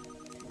obsidian one?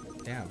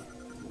 Damn.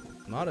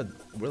 Not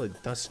really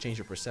does change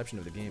your perception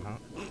of the game, huh?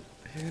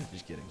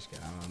 Just kidding.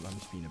 I'm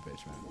just being a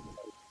bitch, man.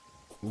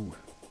 Ooh.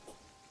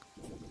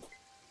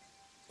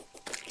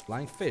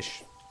 Flying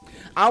fish.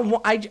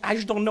 I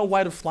just don't know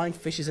why the flying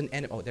fish is an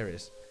enemy. Oh, there it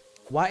is.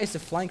 Why is the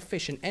flying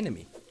fish an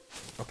enemy?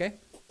 Okay?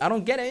 I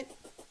don't get it.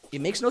 It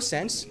makes no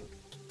sense.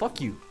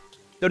 Fuck you.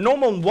 The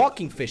normal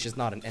walking fish is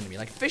not an enemy.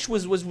 Like, fish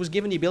was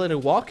given the ability to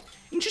walk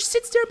and just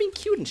sits there being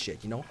cute and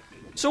shit, you know?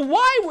 So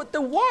why would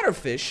the water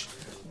fish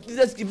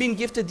that's been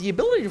gifted the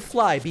ability to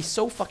fly be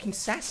so fucking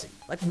sassy?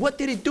 Like, what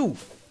did it do?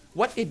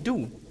 What it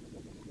do?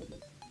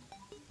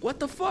 What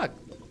the fuck?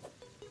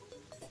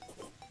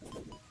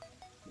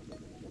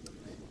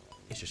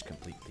 It's just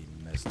completely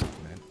messed up,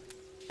 man.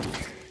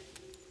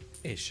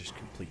 It's just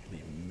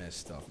completely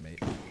messed up,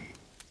 mate.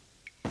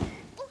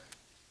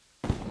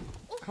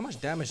 How much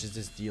damage does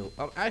this deal?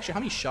 Oh, actually, how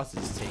many shots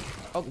does this take?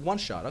 Oh, 1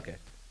 shot, okay.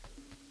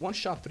 1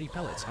 shot, 3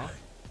 pellets, huh?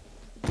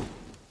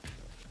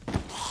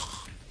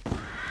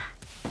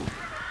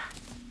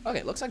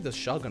 Okay, looks like the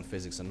shotgun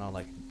physics are not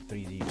like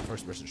 3D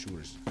first-person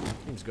shooters.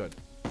 Seems good.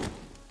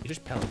 They're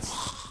just pellets.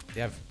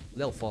 They have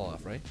little fall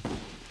off, right?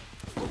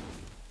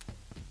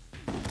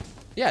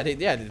 Yeah, they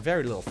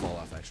very little fall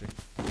off actually.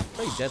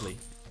 Very deadly.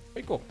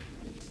 Very cool.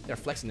 They're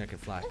flexing, they can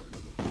fly.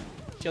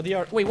 See, they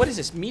are. Wait, what is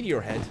this?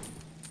 Meteor head.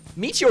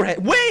 Meteor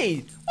head.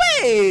 Wait,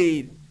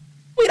 I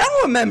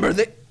don't remember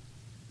that.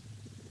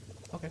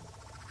 Okay.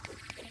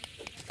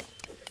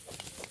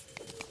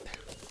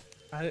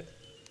 I don't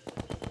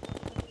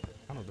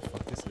know what the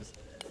fuck this is.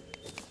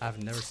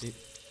 I've never seen.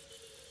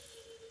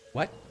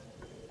 What?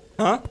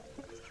 Huh?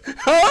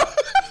 Huh?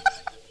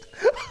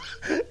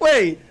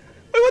 Wait,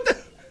 what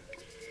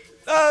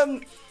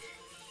the?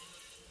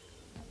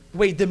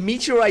 Wait, the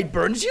meteorite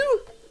burns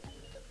you?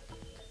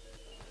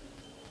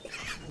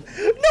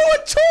 No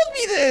one told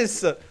me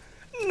this!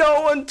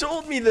 No one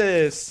told me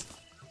this!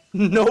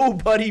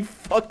 Nobody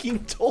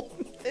fucking told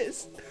me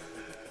this!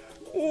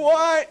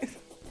 What?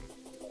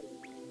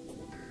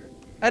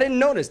 I didn't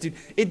notice, dude.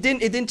 It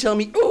didn't tell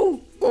me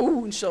ooh,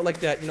 ooh, and so like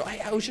that. You know,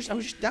 I was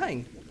just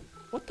dying.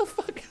 What the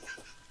fuck?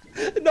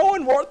 No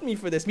one warned me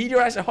for this.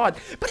 Meteorites are hot.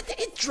 But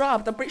it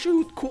dropped. I'm pretty sure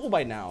it was cool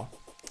by now.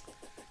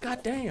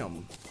 God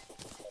damn.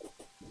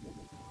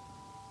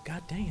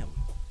 God damn.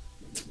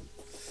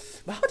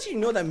 But how do you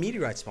know that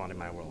meteorites spawn in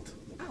my world?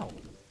 How?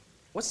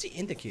 What's the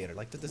indicator?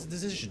 Like, does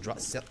this just drop,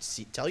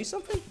 tell you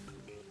something?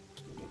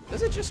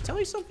 Does it just tell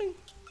you something?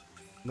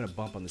 I'm gonna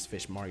bump on this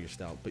fish Mario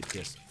style, but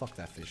yes, fuck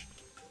that fish.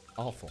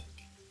 Awful.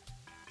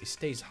 It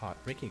stays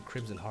hot, breaking a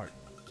crimson heart.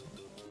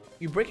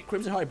 You break a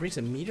crimson heart, it breaks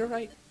a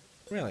meteorite?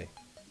 Really?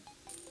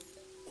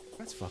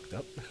 That's fucked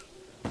up.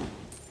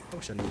 I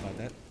wish I knew about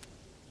that.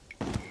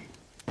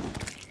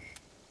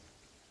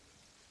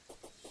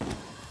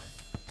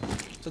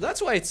 So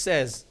that's why it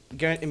says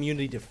grant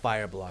immunity to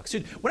fire blocks.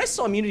 Dude, when I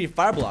saw immunity to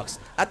fire blocks,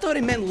 I thought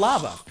it meant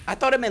lava. I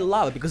thought it meant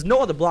lava because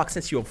no other block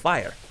sets you on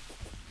fire.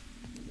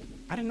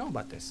 I didn't know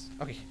about this.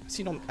 Okay,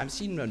 I'm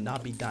seeing them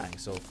not be dying,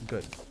 so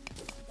good.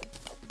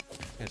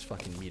 There's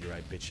fucking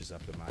meteorite bitches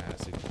up in my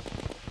ass, dude.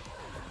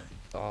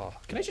 Oh,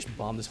 can I just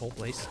bomb this whole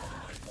place?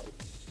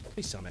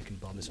 Please tell me I can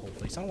bomb this whole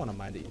place. I don't want to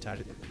mind the entire.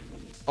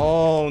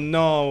 Oh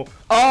no!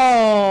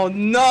 Oh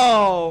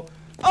no!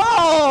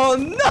 Oh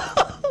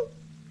no!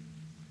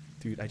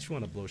 Dude, I just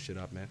want to blow shit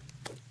up, man.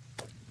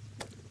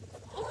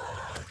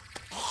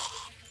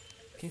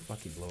 Can't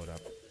fucking blow it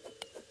up.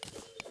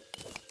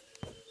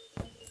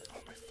 Oh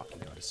my fucking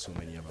god, there's so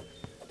many of them.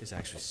 There's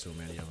actually so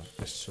many of them.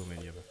 There's so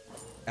many of them.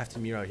 After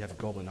Mira, you have a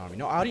Goblin Army.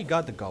 No, I already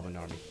got the Goblin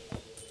Army.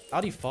 I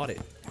already fought it.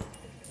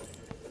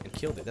 And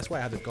killed it. That's why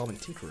I have the Goblin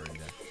Tinkerer in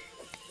there.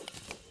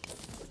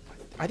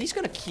 Are these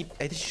gonna keep...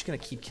 Are they just gonna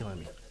keep killing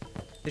me?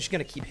 They're just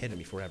gonna keep hitting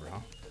me forever, huh?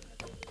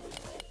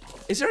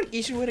 Is there an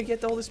easier way to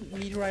get all this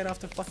meteorite off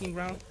the fucking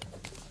ground?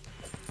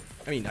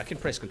 I mean, I can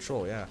press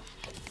control, yeah.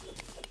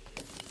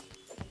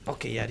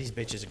 Okay, yeah, these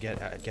bitches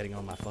are getting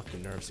on my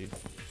fucking nerves, dude.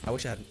 I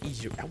wish I had an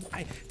easier...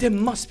 there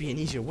must be an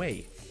easier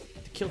way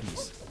to kill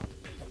these.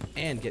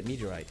 And get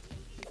meteorite.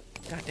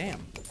 God damn.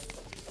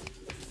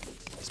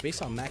 It's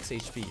based on max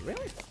HP.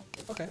 Really?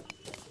 Okay.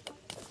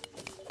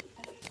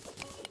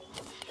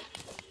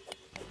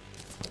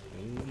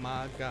 Oh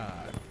my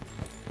god.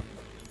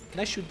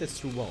 Can I shoot this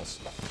through walls?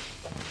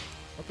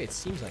 Okay, it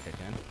seems like I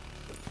can.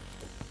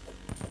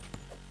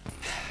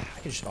 I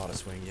can just auto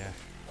swing, yeah.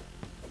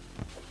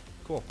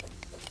 Cool.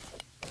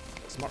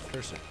 Smart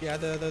cursor. Yeah,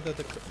 the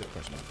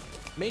cursor.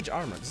 Mage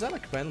armor. Does that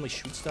like randomly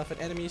shoot stuff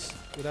at enemies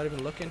without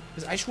even looking?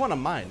 Because I just want to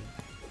mine.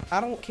 I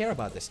don't care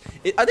about this.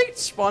 I think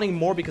it's spawning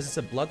more because it's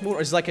a blood moon,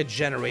 or is it like a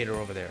generator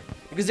over there?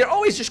 Because they're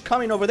always just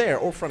coming over there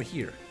or from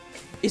here.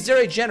 Is there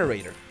a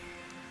generator?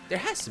 There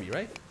has to be,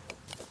 right?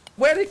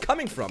 Where are they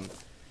coming from?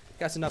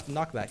 That's enough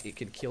knockback. It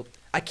can kill.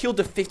 I killed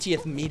the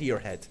 50th meteor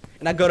head,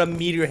 and I got a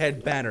meteor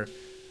head banner.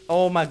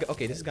 Oh my god.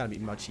 Okay, this is gonna be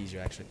much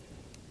easier actually.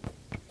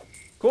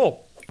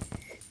 Cool.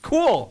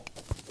 Cool.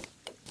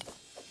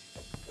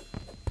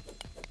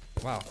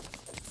 Wow.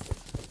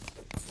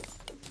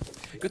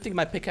 Good thing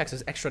my pickaxe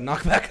has extra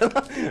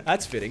knockback.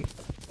 That's fitting.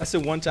 That's the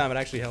one time it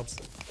actually helps.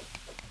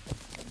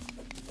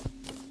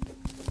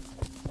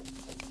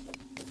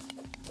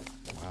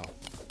 Wow.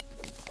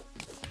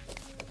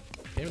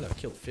 Can't believe I've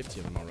killed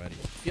 50 of them already.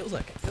 Feels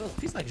like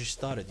I just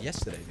started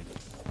yesterday, dude.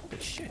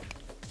 Holy shit.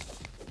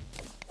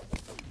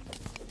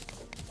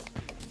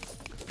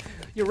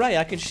 You're right,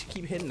 I can just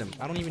keep hitting them.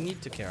 I don't even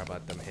need to care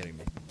about them hitting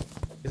me.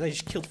 Because I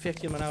just killed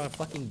 50 of them and I have a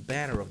fucking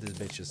banner of these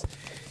bitches.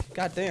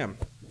 God damn.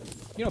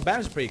 You know,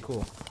 banners are pretty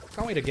cool.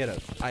 Can't wait to get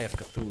a Eye of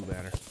Cthulhu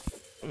banner.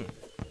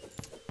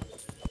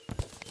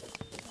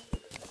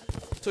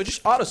 So it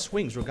just auto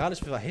swings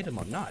regardless if I hit him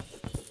or not.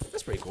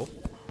 That's pretty cool.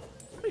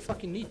 Pretty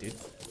fucking neat, dude.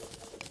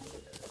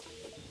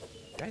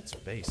 That's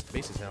base.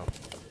 Base as hell.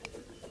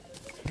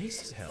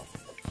 Base as hell.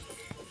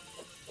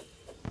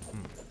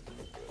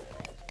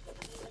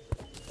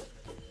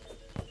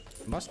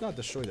 Must not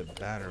destroy the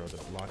banner or the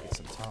block it's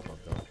on top of,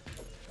 though.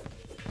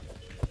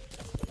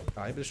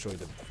 I destroyed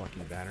the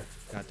fucking banner.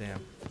 Goddamn.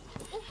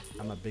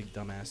 I'm a big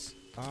dumbass.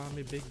 I'm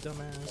a big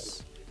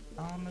dumbass.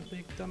 I'm a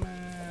big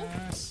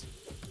dumbass.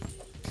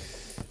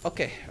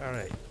 Okay,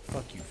 alright.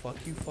 Fuck you, fuck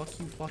you, fuck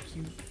you, fuck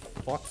you,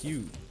 fuck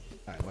you.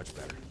 Alright, much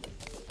better.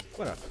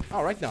 What up?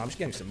 Oh, right now I'm just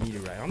getting some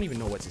meteorite. I don't even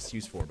know what it's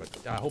used for, but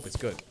I hope it's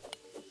good.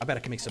 I bet I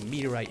can make some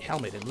meteorite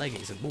helmet and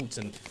leggings and boots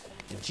and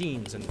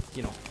jeans and,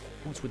 you know,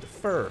 boots with the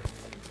fur.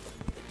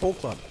 Whole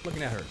club,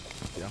 looking at her,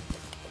 you know.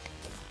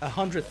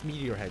 100th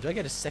meteor head. Do I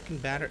get a second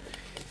banner?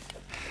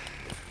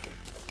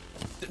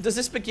 Does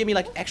this give me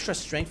like extra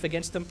strength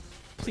against them?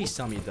 Please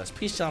tell me it does.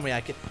 Please tell me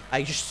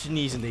I just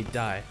sneeze and they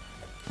die.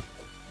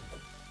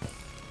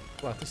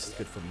 Well, this is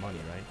good for money,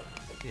 right?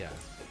 Yeah.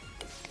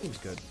 Seems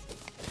good.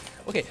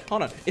 Okay,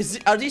 hold on.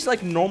 Are these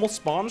like normal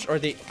spawns, or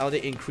are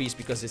they increased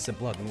because it's a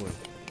blood moon?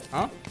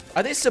 Huh?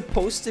 Are they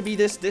supposed to be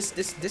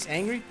this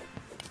angry?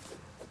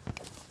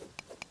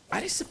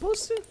 Are they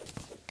supposed to?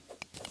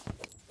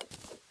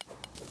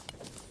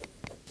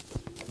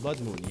 Blood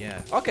moon,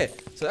 yeah. Okay,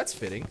 so that's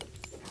fitting.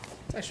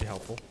 It's actually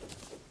helpful.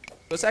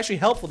 So it's actually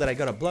helpful that I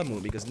got a blood moon,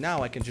 because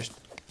now I can just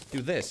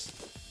do this.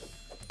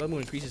 Blood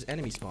moon increases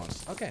enemy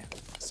spawns. Okay,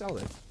 sell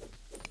it.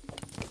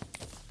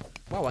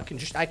 Wow, I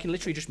can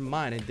literally just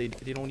mine and they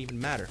don't even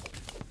matter.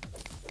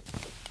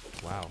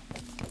 Wow.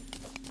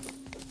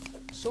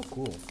 So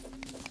cool.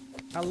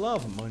 I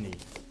love money.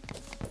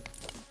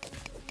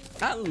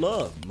 I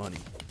love money.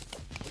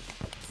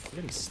 I'm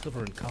getting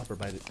silver and copper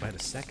by the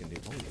second,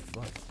 dude. Holy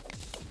fuck.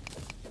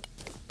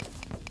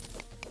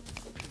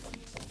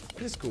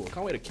 This is cool.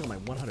 Can't wait to kill my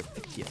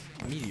 150th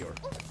meteor.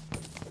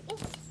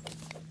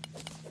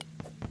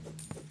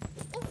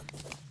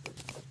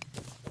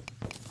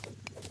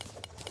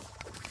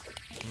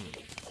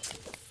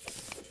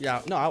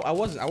 Yeah, no, I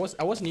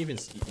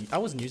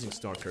wasn't using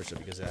Star Cursor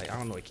because I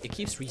don't know, it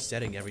keeps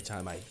resetting every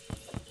time I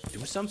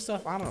do some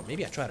stuff. I don't know,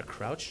 maybe I try to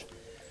crouch.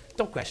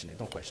 Don't question it,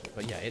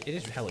 but yeah, it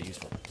is hella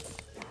useful.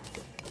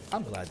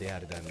 I'm glad they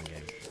added that in the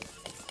game.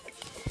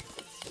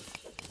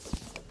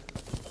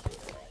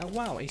 Oh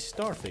wow, a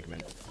star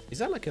figment. Is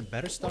that like a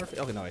better star?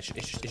 Oh no, it's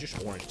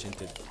just orange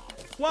tinted.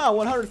 Wow,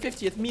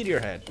 150th meteor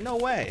head. No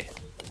way.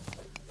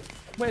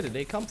 Where did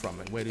they come from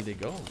and where did they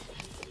go?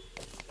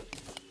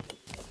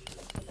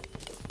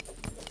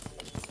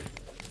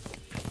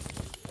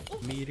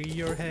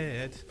 Meteor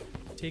head,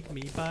 take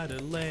me by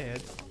the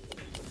lead.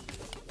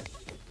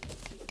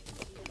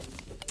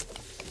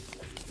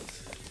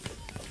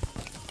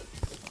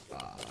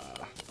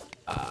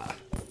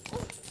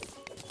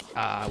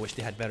 I wish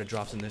they had better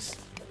drops in this.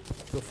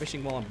 Go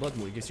fishing while on Blood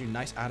Moon. It gives you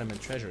nice item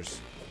and treasures.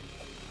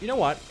 You know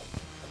what?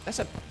 That's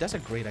a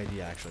great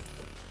idea, actually.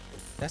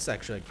 That's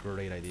actually a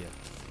great idea.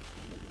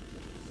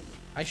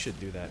 I should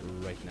do that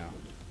right now.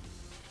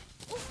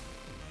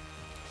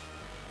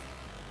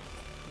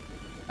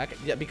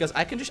 Yeah, because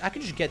I can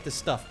just get this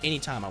stuff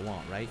anytime I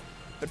want, right?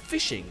 But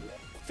fishing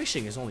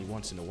is only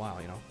once in a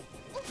while, you know.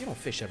 You don't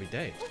fish every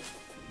day.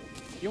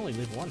 You only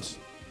live once.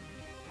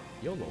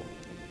 YOLO.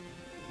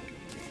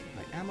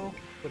 My ammo,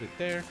 put it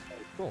there.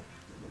 Cool.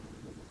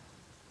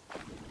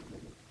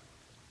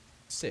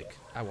 Sick.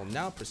 I will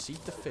now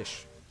proceed to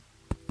fish.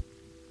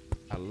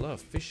 I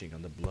love fishing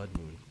on the Blood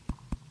Moon.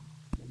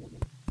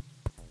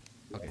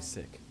 Okay,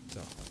 sick. So,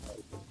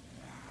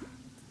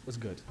 what's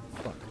good?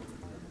 Fuck.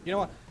 You know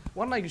what?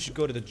 Why don't I just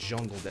go to the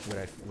jungle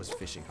where I was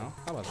fishing, huh?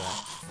 How about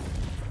that?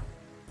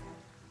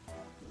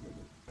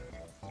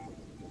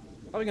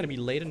 Probably gonna be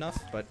late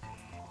enough, but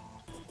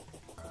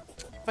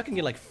if I can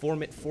get like 4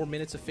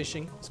 minutes of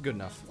fishing, it's good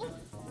enough.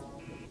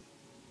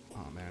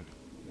 Oh man,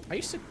 I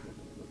used to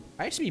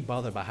be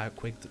bothered by how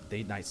quick the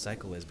day-night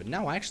cycle is, but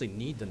now I actually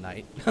need the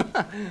night.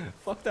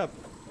 Fucked up.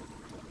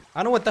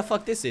 I don't know what the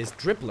fuck this is.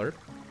 Drippler.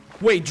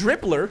 Wait,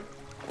 Drippler?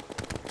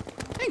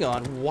 Hang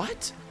on,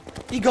 what?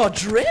 He got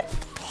drip?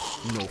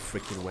 No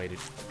freaking way to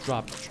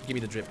drop. Give me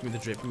the drip. Give me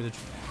the drip. Give me the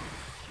drip.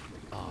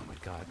 Oh my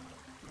god.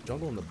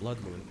 Jungle in the Blood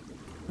Moon.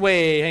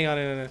 Wait, hang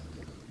on.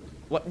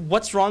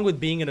 What's wrong with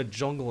being in a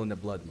jungle in the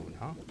Blood Moon,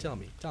 huh? Tell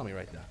me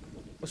right now.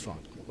 What's wrong?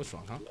 What's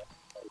wrong, huh?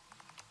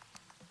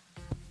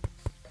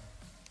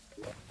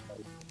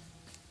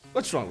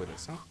 What's wrong with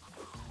this, huh?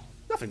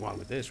 Nothing wrong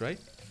with this, right?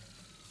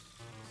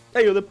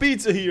 Hey, yo, the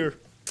pizza here.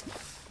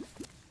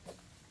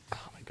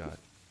 Oh my god.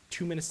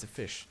 2 minutes to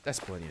fish.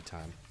 That's plenty of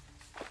time.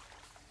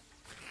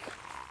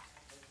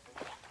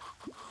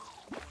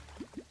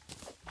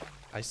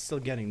 I'm still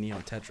getting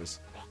Neon Tetris.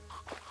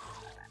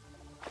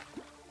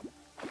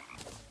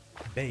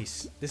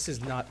 Base. This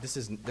has not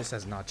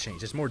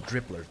changed. There's more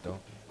dripplers though.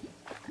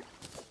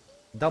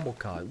 Double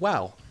cod.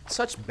 Wow.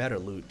 Such better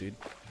loot, dude.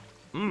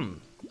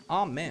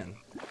 Oh man.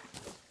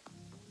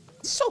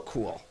 So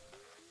cool.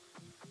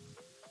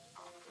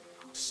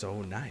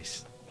 So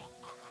nice.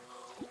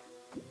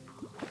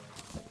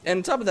 And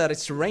on top of that,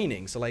 it's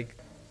raining, so like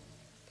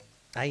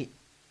it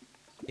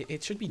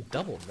should be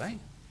doubled, right?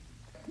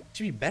 It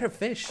should be better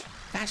fish,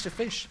 faster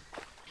fish,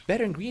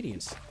 better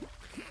ingredients.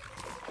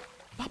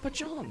 Papa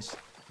John's.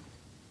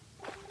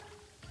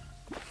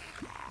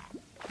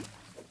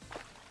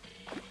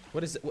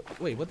 What is it?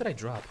 Wait, what did I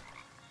drop?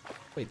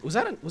 Wait, was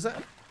that?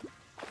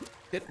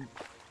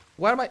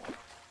 Why am I?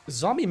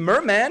 Zombie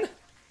merman?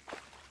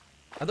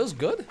 Are those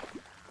good?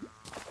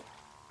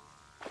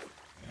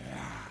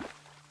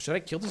 Should I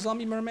kill the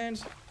zombie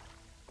mermans?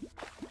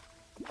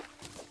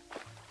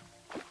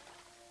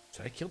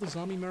 Should I kill the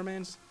zombie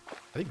mermans?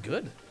 Are they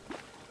good?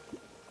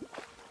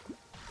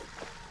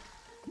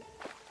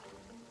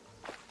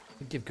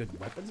 They give good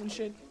weapons and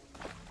shit?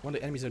 One of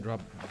the enemies that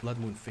drop Blood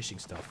Moon fishing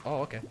stuff.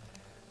 Oh, okay.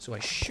 So I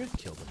should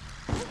kill them.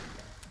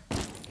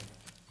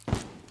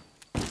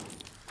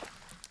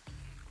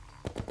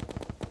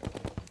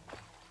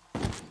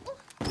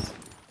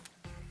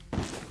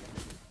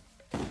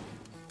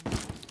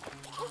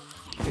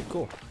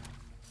 cool.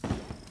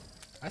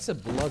 That's a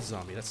blood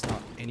zombie. That's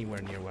not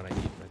anywhere near what I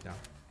need right now.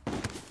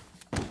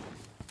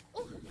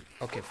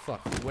 Okay,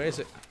 fuck. Where is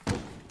it?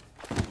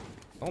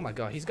 Oh my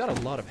god, he's got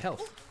a lot of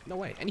health. No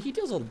way. And he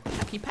deals a...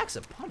 He packs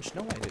a punch.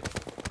 No way, dude.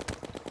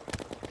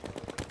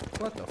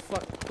 What the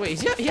fuck? Wait,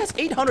 he has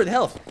 800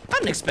 health. I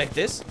didn't expect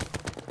this.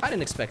 I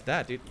didn't expect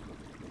that, dude.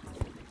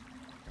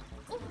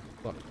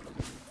 Fuck.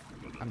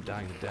 I'm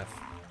dying to death.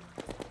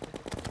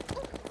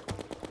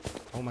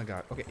 Oh my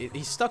god. Okay,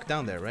 he's stuck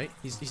down there, right?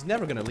 He's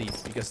never gonna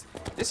leave because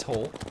this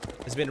hole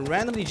has been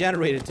randomly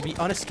generated to be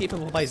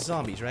unescapable by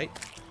zombies, right?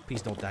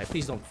 Please don't die.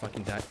 Please don't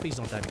fucking die. Please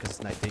don't die because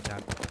it's night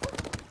daytime.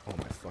 Oh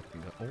my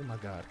fucking god. Oh my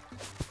god.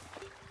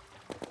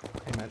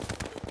 Hey man.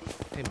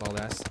 Hey bald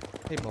ass.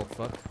 Hey bald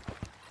fuck.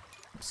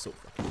 I'm so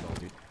fucking low,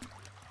 dude.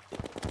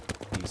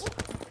 Please.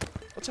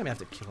 What time I have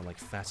to kill him like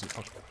fast and...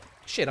 Oh,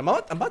 shit, I'm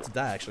about to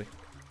die actually.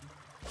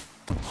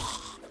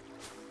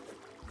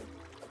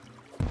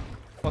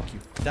 Fuck you.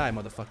 Die,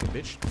 motherfucking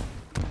bitch.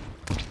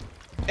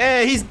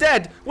 Hey, he's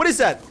dead! What is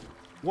that?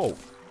 Whoa.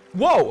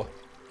 Whoa!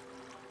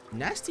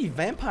 Nasty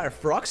vampire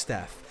frog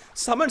staff.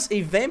 Summons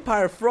a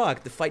vampire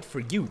frog to fight for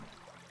you.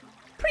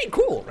 Pretty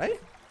cool, right?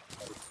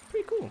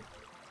 Pretty cool.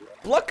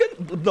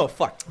 No,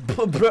 fuck.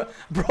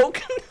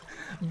 Broken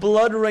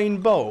blood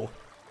rainbow.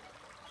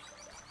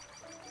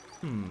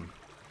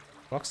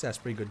 Frog staff's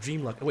pretty good.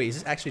 Dream luck. Wait, is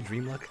this actually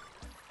dream luck?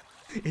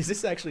 Is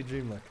this actually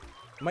dream luck?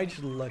 Am I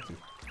just lucky?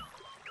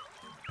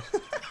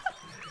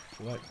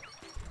 What?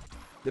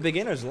 The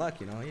beginner's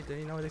luck, you know.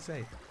 You know what they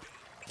say.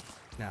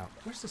 Now,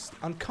 where's this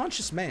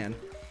unconscious man?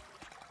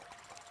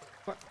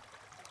 What?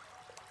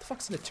 The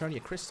fuck's an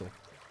Eternia crystal?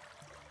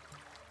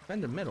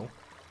 In the middle.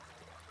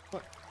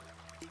 What?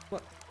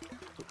 What?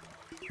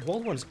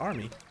 World One's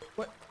army.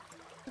 What?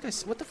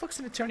 What the fuck's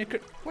an Eternia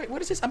crystal? Wait,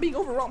 what is this? I'm being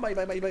overrun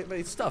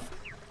by stuff.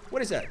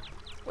 What is that?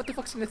 What the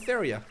fuck's an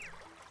Etheria?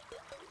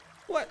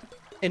 What?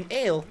 An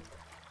ale?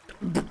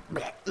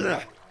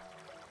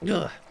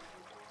 Ugh.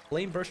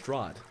 Flame burst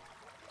rod.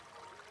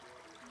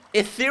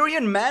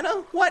 Ethereal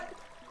mana? What?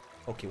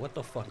 Okay, what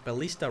the fuck?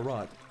 Ballista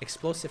rod.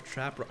 Explosive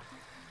trap rod.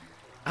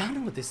 I don't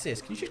know what this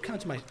is. Can you just come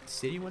to my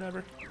city,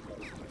 whatever? Oh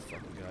my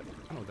fucking god.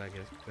 I don't know what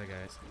that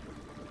guy is.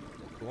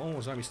 The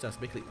Almost army stuff,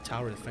 basically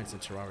tower defense in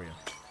Terraria.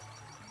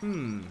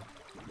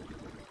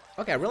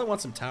 Okay, I really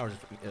want some towers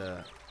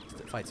to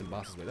fight some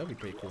bosses with. That would be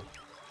pretty cool.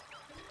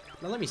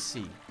 Now let me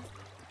see.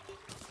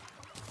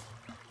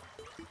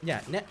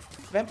 Yeah,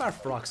 vampire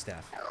frog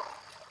staff.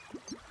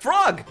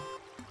 Frog!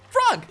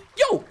 Frog!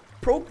 Yo!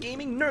 Pro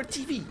Gaming Nerd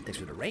TV. Thanks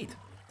for the raid.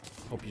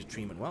 Hope you're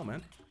dreaming well,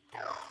 man.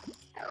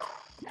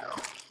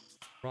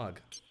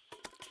 Frog.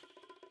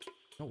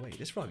 No way,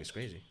 this frog is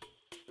crazy.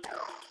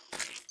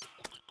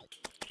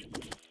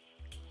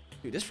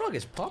 Dude, this frog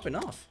is popping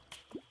off.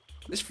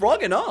 This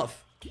frogging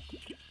off.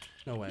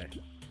 No way.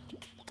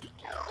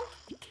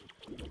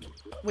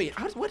 Wait,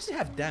 what does it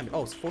have damage?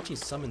 Oh, it's 14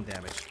 summon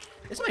damage.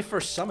 It's my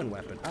first summon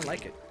weapon. I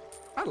like it.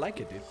 I like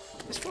it, dude.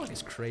 This frog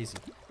is crazy.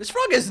 This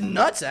frog is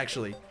nuts,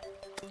 actually.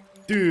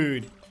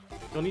 Dude.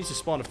 You'll need to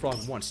spawn a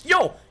frog once.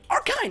 Yo!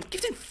 Arcane!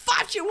 Gifted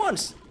 5 tier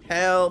 1s!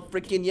 Hell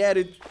freaking yeah,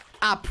 dude.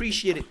 I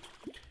appreciate it.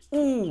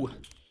 Ooh.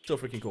 So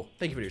freaking cool.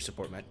 Thank you for your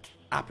support, man.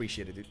 I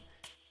appreciate it, dude.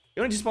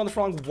 You only need to spawn the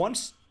frog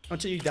once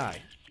until you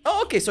die.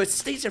 Oh, okay, so it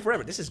stays there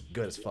forever. This is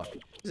good as fuck.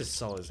 This is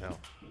solid as hell.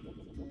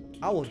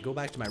 I will go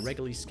back to my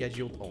regularly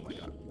scheduled... Oh my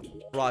god.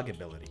 Frog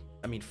ability.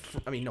 I mean,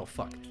 no,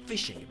 fuck.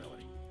 Fishing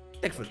ability.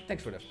 Thanks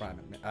for the prime,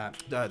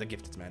 the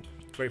gifted, man.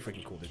 Very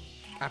freaking cool, dude.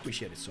 I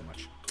appreciate it so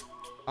much.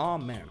 Oh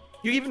man,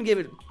 you even give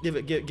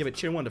it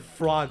tier 1 to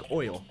frog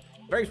oil.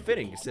 Very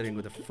fitting, considering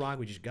with the frog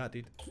we just got,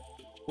 dude.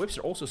 Whips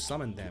are also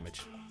summon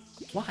damage.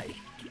 Why?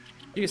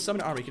 You can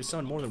summon armor. You can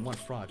summon more than one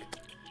frog.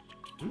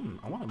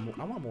 I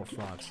want more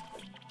frogs.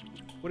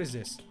 What is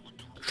this?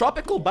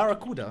 Tropical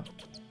barracuda.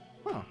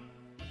 Huh?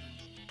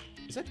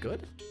 Is that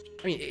good?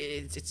 I mean,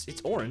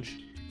 it's orange.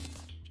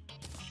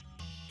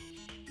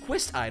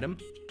 Quest item.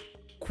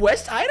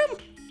 Quest item?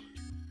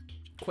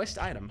 Quest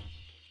item.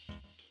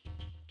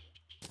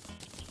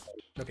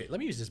 Okay, let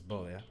me use this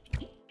bow, yeah.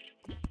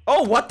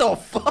 Oh, what the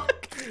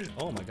fuck?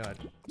 Oh my god.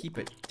 Keep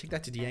it. Take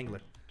that to the angler.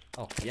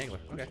 Oh, the angler.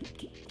 Okay.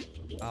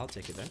 I'll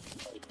take it then.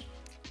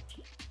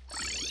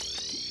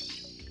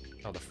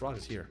 Oh, the frog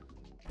is here.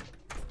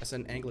 That's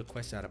an angler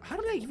quest item. How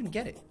did I even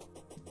get it?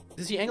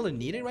 Does the angler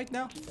need it right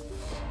now?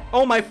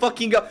 Oh my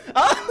fucking god.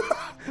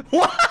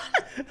 What?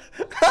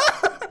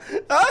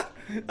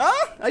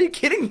 Are you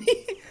kidding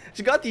me?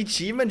 She got the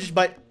achievement just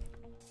by...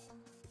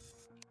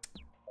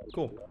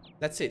 Cool.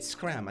 That's it.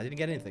 Scram. I didn't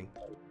get anything.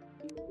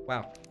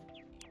 Wow.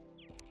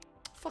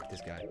 Fuck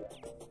this guy.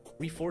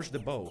 Reforge the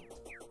bow.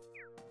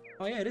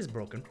 Oh yeah, it is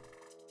broken.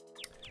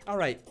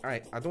 Alright,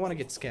 alright. I don't want to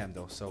get scammed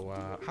though. So,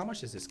 how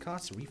much does this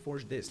cost to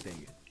reforge this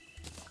thing?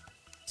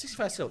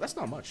 65 silver. That's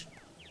not much.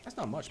 That's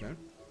not much, man.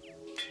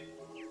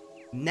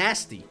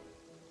 Nasty.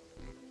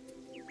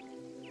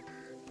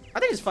 I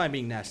think it's fine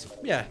being nasty.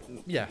 Yeah,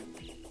 yeah.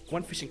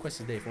 One fishing quest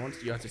a day. For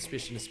once, you have to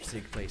fish in a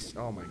specific place.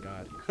 Oh my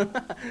god.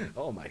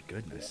 Oh my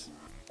goodness.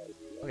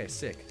 Okay,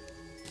 sick.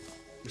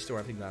 Restore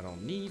everything that I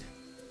don't need.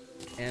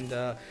 And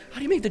how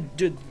do you make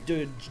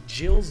the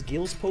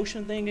Gills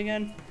potion thing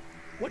again?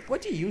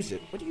 What do you use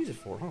it? What do you use it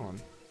for? Hold on.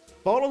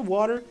 Bottled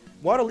water,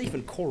 water leaf,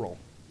 and coral.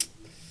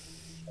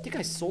 I think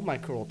I sold my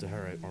coral to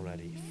her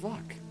already.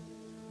 Fuck.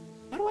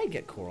 How do I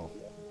get coral?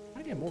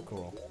 How do I get more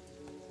coral?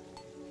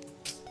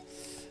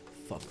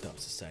 Fucked up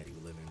society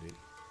we live in, dude.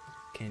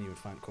 Can't even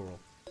find coral.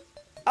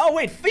 Oh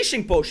wait,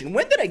 fishing potion.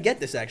 When did I get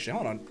this actually?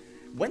 Hold on.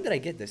 When did I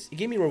get this? It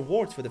gave me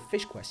rewards for the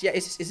fish quest. Yeah,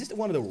 is this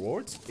one of the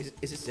rewards?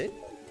 Is this it?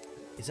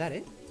 Is that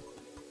it?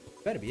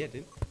 Better be it,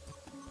 dude.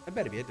 That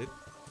better be it, dude.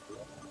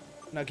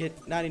 Now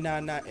get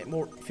 99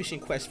 more fishing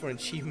quests for an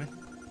achievement.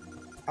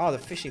 Oh, the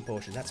fishing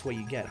potion. That's what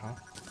you get, huh?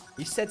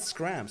 You said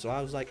scram, so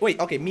I was like, wait,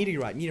 okay,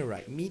 meteorite.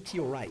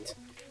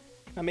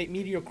 I make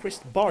meteor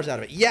crystal bars out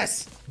of it.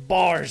 Yes!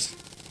 Bars!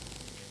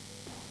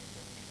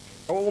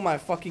 Oh my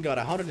fucking god,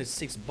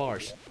 106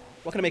 bars.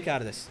 What can I make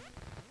out of this?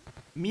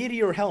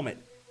 Meteor helmet,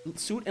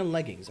 suit and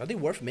leggings. Are they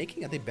worth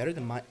making? Are they better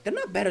than my... They're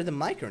not better than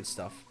my current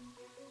stuff.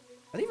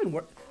 Are they even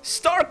worth...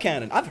 Star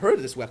cannon! I've heard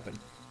of this weapon.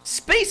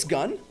 Space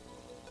gun?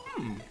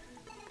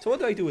 So what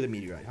do I do with the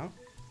meteorite, huh?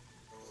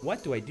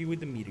 What do I do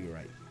with the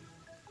meteorite?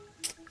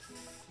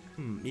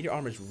 Meteor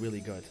armor is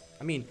really good.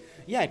 I mean,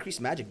 yeah, increased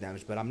magic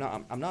damage, but I'm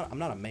not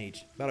a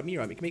mage. But a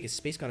meteorite, you can make a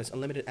space gun has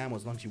unlimited ammo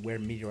as long as you wear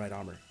meteorite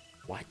armor.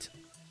 What?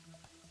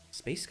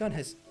 Space gun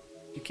has...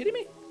 You kidding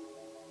me?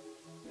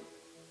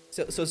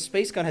 So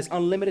space gun has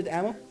unlimited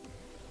ammo?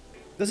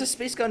 Does a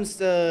space gun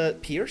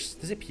pierce?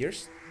 Does it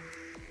pierce?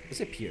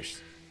 Does it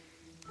pierce?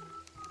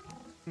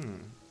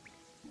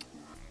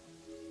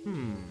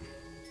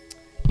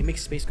 It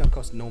makes space gun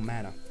cost no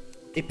mana.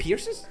 It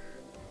pierces?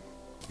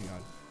 Hang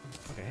on.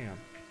 Okay, hang on.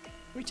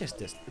 Let me test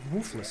this.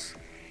 Roofless.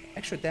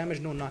 Extra damage,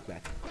 no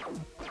knockback.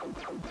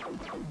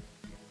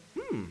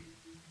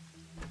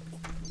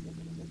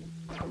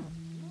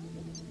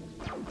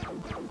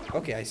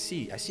 Okay, I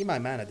see. I see my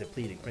mana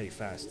depleting pretty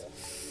fast.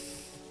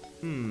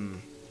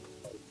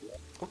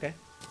 Okay.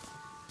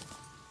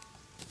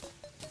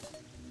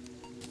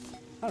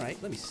 Alright,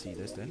 let me see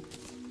this then.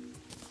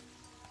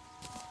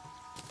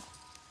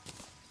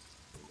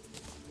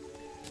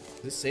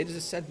 Does it say there's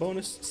a set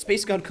bonus?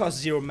 Space gun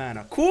costs 0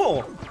 mana.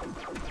 Cool!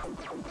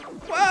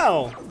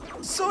 Wow!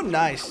 So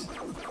nice.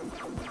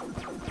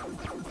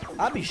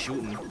 I'll be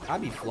shooting. I'll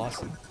be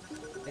flossing.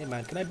 Hey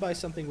man, can I buy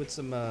something with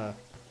some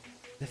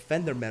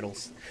defender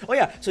medals? Oh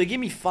yeah, so you give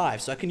me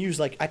 5, so I can use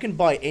like I can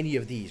buy any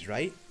of these,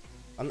 right?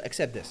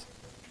 Except this.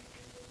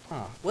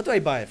 Huh. What do I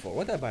buy it for?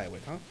 What do I buy it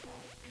with, huh?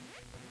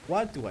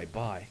 What do I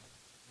buy?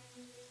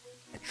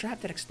 A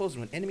trap that explodes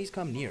when enemies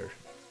come near.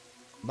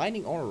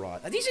 Binding aura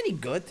rod. Are these any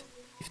good?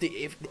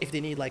 If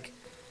they need like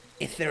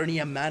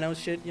Eternia mana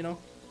shit, you know?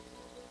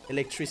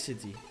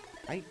 Electricity.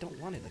 I don't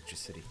want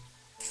electricity.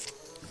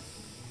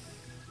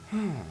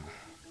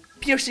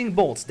 Piercing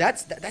bolts.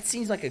 That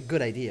seems like a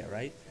good idea,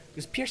 right?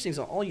 Because piercings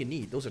are all you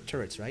need. Those are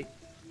turrets, right?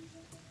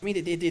 I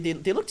mean,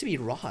 they look to be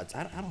rods.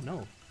 I don't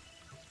know.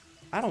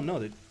 I don't know,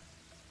 dude.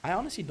 I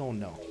honestly don't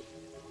know.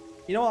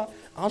 You know what?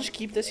 I'll just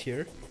keep this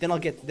here. Then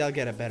they'll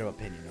get a better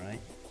opinion, right?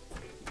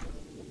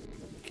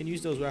 Can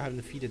use those where I haven't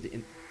defeated the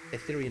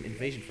Etherean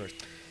invasion first.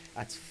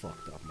 That's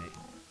fucked up, mate.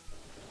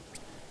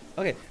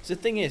 Okay, so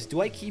the thing is,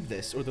 do I keep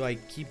this or do I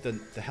keep the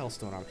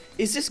Hellstone armor?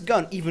 Is this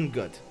gun even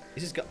good?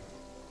 Is this gun...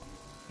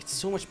 It's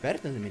so much better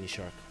than the mini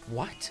shark.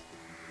 What?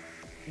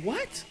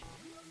 What?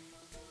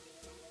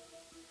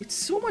 It's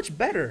so much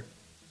better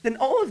than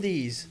all of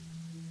these.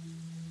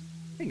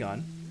 Hang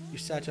on. You're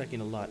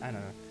sidetracking a lot. I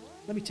don't know.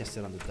 Let me test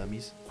it on the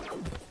dummies.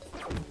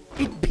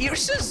 It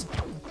pierces?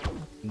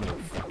 No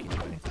fucking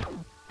way.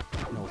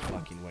 No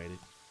fucking way, dude.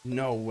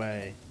 No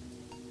way.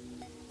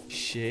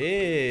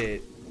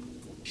 Shit.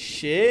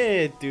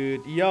 Shit,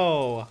 dude.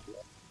 Yo.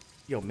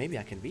 Yo, maybe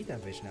I can beat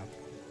that bitch now.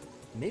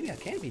 Maybe I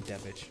can beat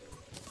that bitch.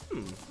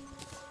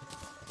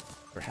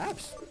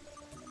 Perhaps.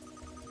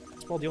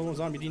 Well, the old one's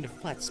on between the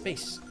flat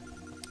space.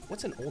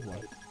 What's an old one?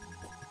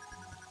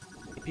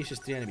 It pierces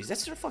 3 enemies.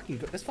 That's fucking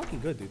good. That's fucking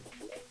good, dude.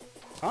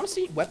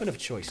 Honestly, weapon of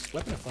choice.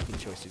 Weapon of fucking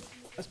choice, dude.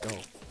 Let's go.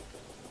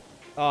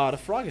 The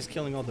frog is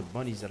killing all the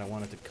bunnies that I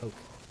wanted to cook.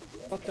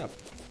 Fucked up.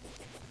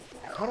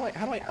 How do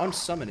I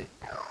unsummon it?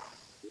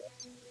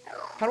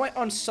 How do I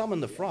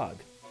unsummon the frog?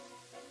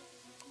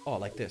 Oh,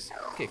 like this.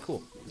 Okay,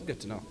 cool. It's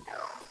good to know.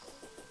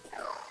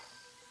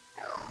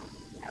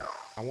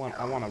 I want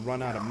to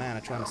run out of mana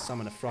trying to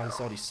summon a frog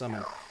that's already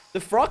summoned. The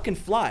frog can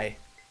fly.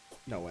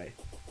 No way.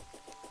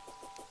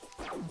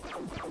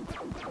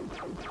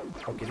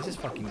 Okay, this is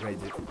fucking great,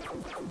 dude.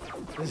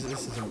 This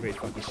is some great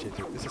fucking shit,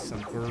 dude. This is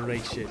some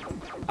great shit.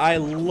 I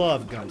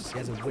love guns. He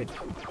has a whip.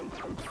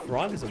 The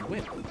frog has a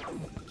whip.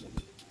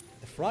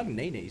 The frog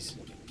nays.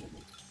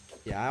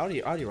 Yeah, I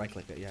already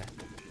right-clicked it, yeah.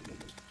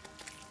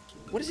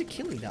 What is it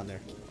killing down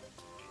there? I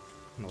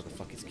don't know what the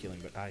fuck it's killing,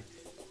 but I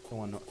don't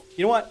want to know.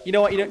 You know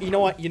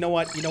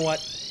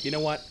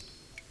what?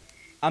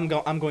 I'm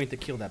going to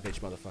kill that bitch,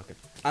 motherfucker.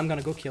 I'm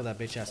gonna go kill that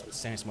bitch ass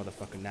Sans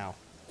motherfucker now.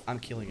 I'm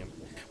killing him.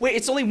 Wait,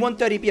 it's only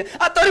 1:30 p.m.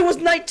 I thought it was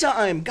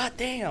nighttime. God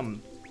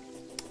damn.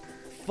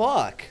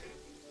 Fuck.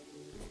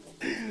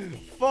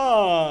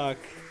 Fuck.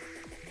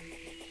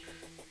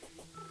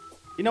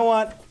 You know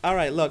what? All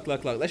right, look.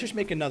 Let's just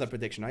make another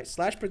prediction, right?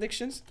 Slash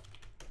predictions.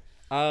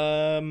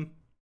 Start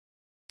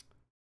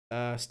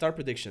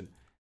prediction.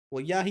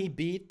 Well, yeah, he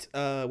beat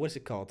what's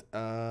it called?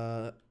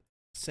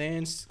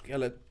 Sans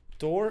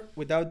Skeletor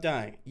without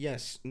dying.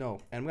 Yes, no.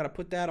 And I'm gonna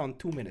put that on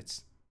 2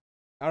 minutes.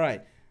 All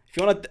right.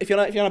 If you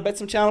wanna bet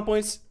some channel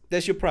points,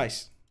 that's your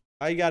price.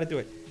 All you gotta do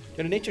it.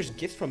 Get a nature's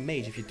gift from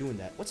Mage if you're doing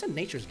that. What's a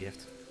nature's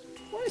gift?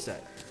 What is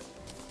that?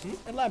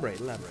 Elaborate,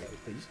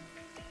 please.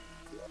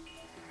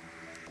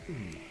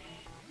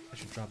 I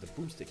should drop the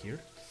boomstick here.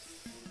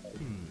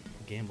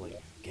 Gambling.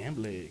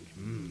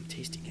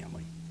 Tasty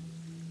gambling.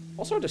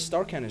 Also, the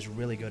star cannon is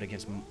really good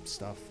against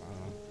stuff.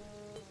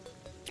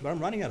 But I'm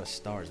running out of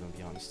stars, to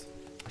be honest.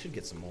 I should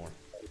get some more.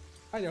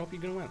 Hi there, hope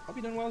you're doing well. Hope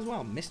you're doing well as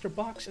well. Mr.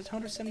 Box is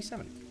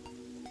 177.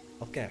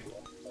 Okay.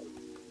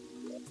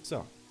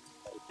 So,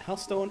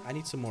 Hellstone, I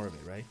need some more of it,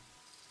 right?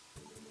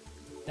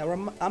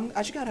 Now,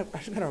 I just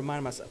gotta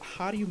remind myself,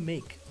 how do you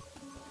make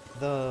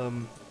the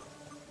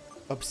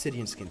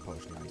obsidian skin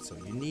potion, right? So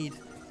you need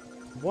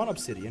 1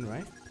 obsidian,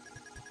 right?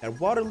 A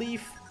water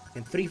leaf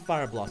and 3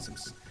 fire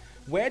blossoms.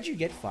 Where'd you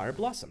get fire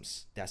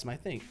blossoms? That's my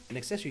thing. An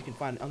accessory you can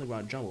find in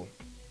underground jungle.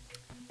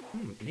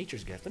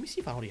 Nature's gift. Let me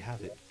see if I already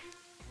have it.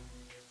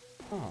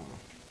 Oh.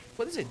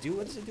 What does it do?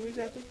 What does it do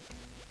exactly?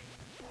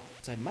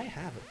 So I might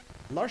have it.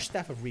 Large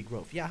staff of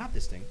regrowth. Yeah, I have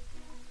this thing.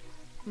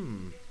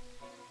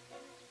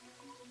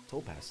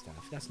 Topaz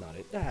staff. That's not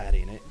it. That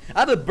ain't it.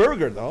 I have a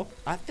burger though.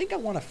 I think I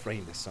want to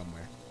frame this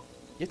somewhere.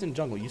 Gift in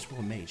jungle, useful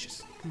for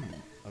mages.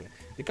 Okay.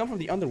 They come from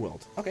the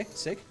underworld. Okay,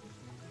 sick.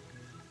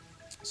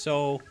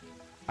 So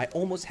I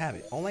almost have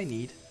it. All I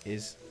need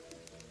is,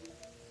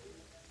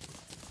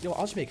 you know,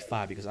 I'll just make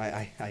 5 because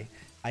I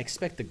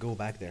expect to go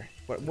back there.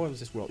 What was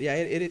this world? Yeah,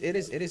 it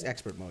is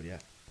expert mode. Yeah.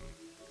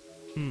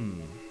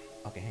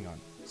 Okay, hang on.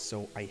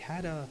 So I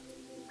had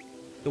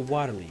the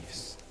water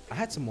leaves. I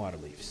had some water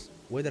leaves.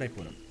 Where did I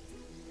put them?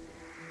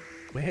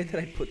 Where did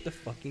I put the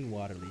fucking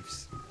water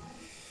leaves?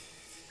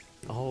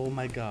 Oh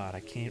my god, I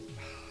can't.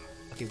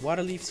 Okay,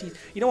 water leaf seeds.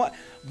 You know what?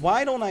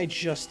 Why don't I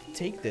just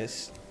take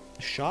this,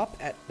 shop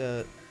at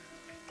the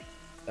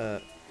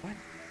what?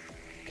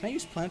 Can I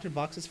use planter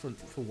boxes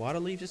for water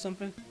leaves or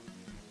something?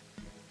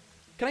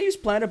 Can I use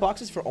planter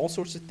boxes for all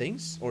sorts of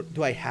things? Or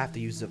do I have to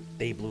use the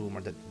Daybloom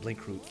or the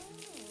Blink Root?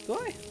 Do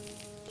I?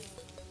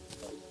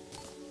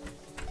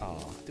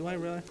 Oh, do I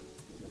really?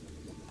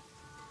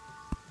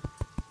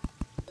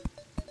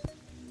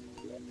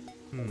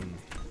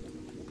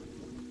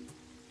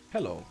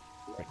 Hello,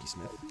 Becky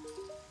Smith.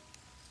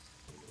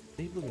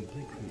 Daybloom and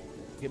Blink Root.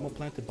 Get more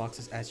planter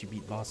boxes as you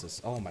beat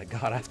bosses. Oh my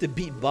god, I have to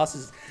beat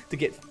bosses to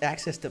get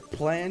access to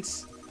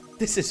plants?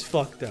 This is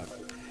fucked up.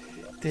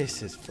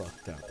 This is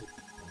fucked up.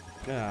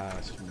 Ah,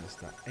 that's just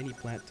messed up. Any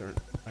plant or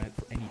plant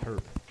for any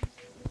herb.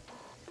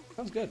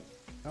 Sounds good.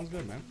 Sounds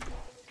good, man.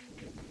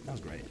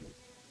 Sounds great.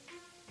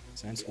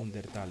 Sans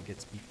Undertal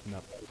gets beaten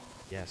up.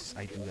 Yes,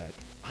 I do that.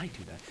 I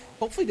do that.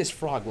 Hopefully this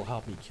frog will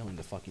help me killing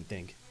the fucking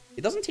thing.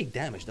 It doesn't take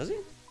damage, does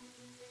it?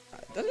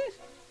 Does it?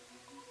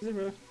 Is it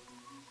really?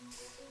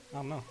 I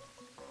don't know.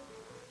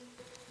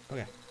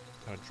 Okay.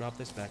 Gotta drop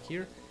this back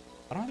here.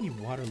 I don't have any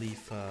water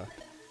leaf.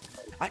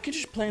 I could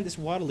just plant this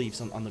water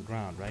leaves on the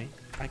ground, right?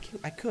 I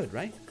could,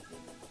 right?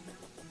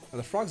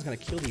 Well, the frog's gonna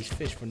kill these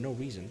fish for no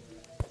reason.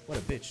 What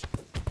a bitch.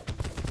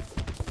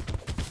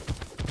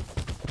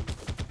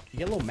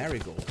 Yellow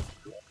marigold.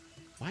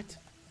 What?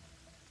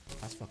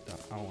 That's fucked up.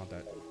 I don't want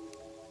that.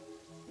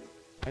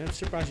 I'm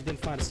surprised you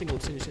didn't find a single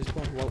obsidian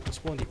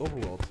exploring the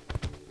overworld.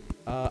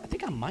 I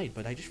think I might,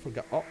 but I just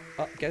forgot.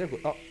 Get it.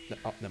 Oh,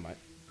 never mind.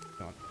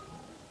 Go on.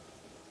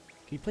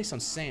 Can you place some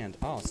sand?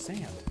 Oh,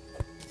 sand.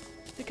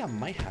 I think I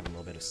might have a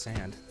little bit of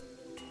sand.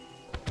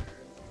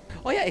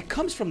 Oh yeah, it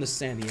comes from the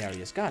sandy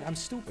areas. God, I'm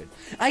stupid.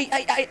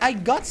 I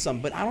got some,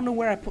 but I don't know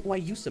where I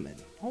used them in.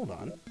 Hold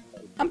on.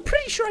 I'm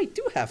pretty sure I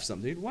do have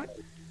some, dude. What?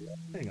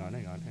 Hang on.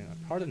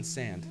 Hardened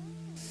sand.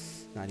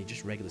 Nah, I need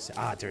just regular sand.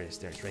 Ah, there it is.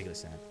 There's regular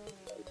sand.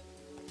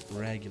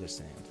 Regular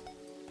sand.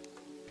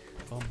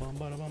 Bum, bum,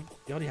 bada, bum.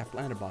 You already have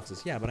planter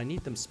boxes. Yeah, but I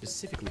need them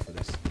specifically for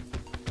this.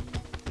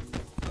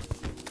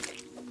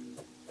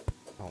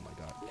 Oh my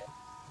god.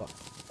 Fuck.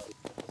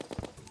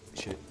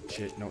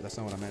 Shit. No, that's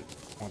not what I meant.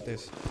 I want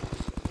this.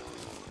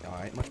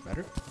 Alright, much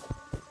better.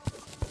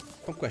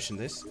 Don't question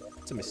this.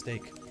 It's a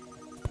mistake.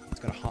 It's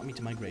gonna haunt me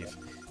to my grave.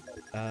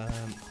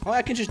 Oh,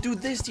 I can just do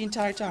this the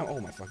entire time.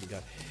 Oh my fucking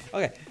god.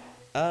 Okay.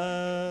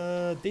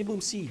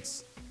 Daybloom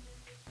seeds.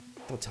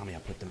 Don't tell me I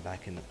put them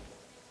back in the...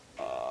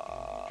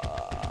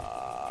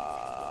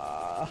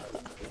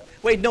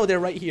 Wait, no, they're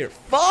right here.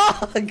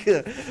 Fuck!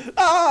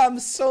 Ah, I'm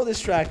so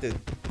distracted.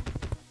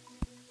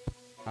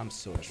 I'm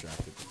so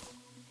distracted.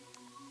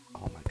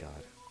 Oh my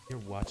god. You're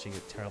watching a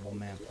terrible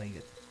man playing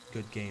a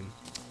good game.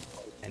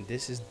 And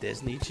this is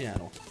Disney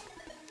Channel.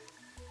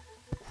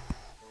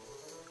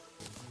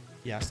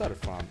 Yeah, I started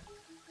farm.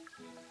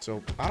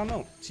 So, I don't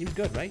know. Seems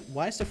good, right?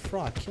 Why is the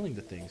frog killing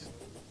the things?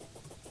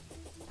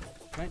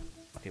 Right?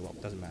 Okay, well,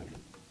 it doesn't matter.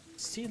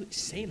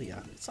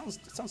 Celia. It sounds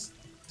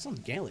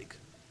Gaelic.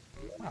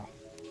 Wow.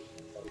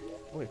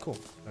 Okay, cool.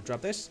 I'll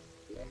drop this.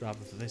 Drop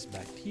this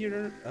back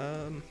here.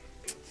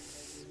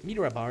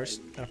 Meteorite bars.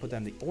 Gotta put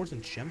down the ores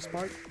and gems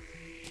part.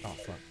 Oh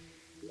fuck.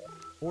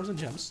 Ores and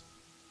gems.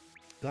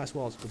 Glass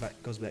walls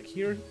goes back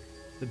here.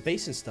 The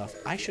basin stuff.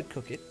 I should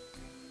cook it.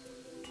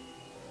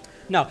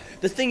 Now,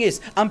 the thing is,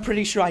 I'm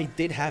pretty sure I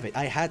did have it.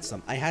 I had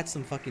some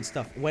fucking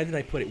stuff. Where did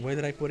I put it? Where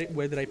did I put it?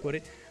 Where did I put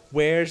it?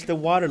 Where's the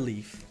water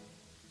leaf?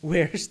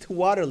 Where's the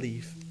water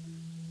leaf?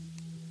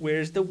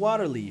 Where's the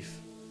water leaf?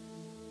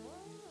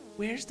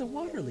 Where's the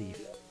water leaf?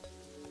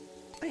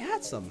 I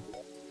had some.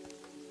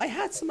 I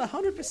had some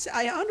 100%.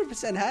 I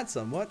 100% had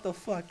some. What the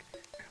fuck?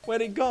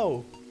 Where'd it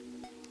go?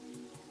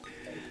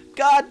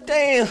 God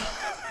damn.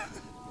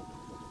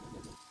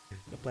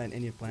 No plant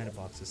any planter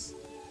boxes.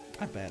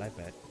 I bet. I'm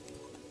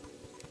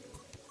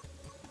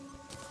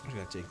just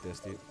gonna take this,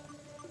 dude.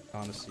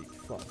 Honestly,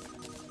 fuck.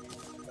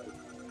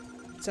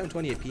 It's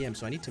 7:28 p.m.,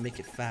 so I need to make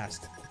it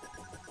fast.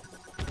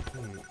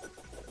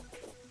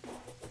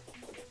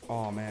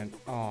 Oh man.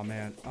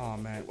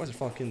 What's the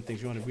fucking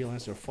things? You want a real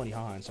answer or a funny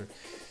ha answer?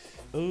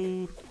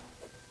 Oh,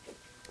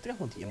 I think I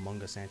want the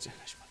Among Us answer.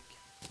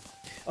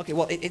 Okay,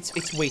 well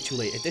it's way too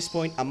late at this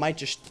point. I might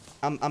just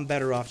I'm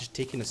better off just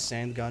taking a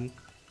sand gun,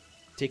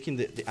 taking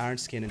the iron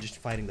skin, and just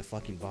fighting the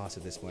fucking boss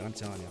at this point. I'm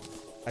telling you,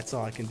 that's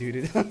all I can do,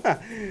 dude.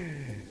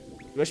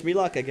 Wish me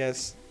luck, I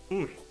guess.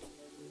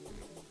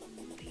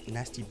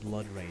 Nasty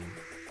blood rain.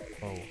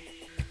 Oh.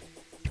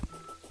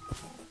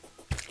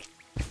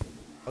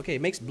 Okay,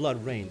 it makes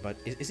blood rain, but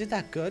is it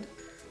that good?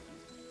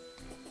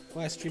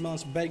 Why is 3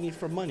 months begging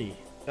for money?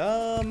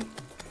 Because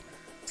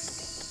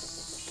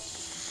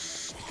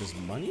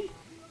money?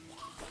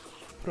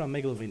 Put on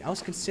Megalovine. I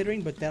was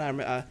considering, but then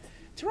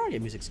Terraria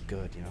music's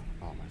good, you know.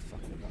 Oh my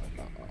fucking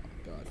god. Oh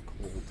god.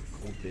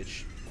 Cold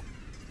bitch.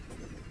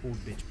 Cold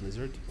bitch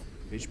Blizzard.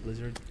 Bitch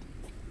Blizzard.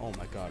 Oh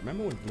my god.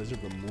 Remember when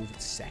Blizzard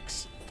removed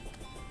sex?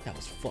 That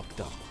was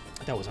fucked up.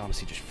 That was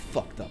honestly just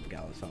fucked up,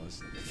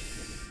 fellas.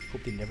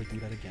 Hope they never do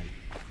that again.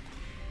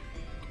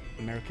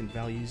 American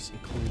values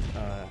include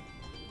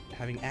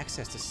having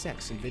access to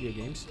sex in video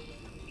games.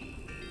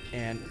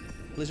 And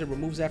Blizzard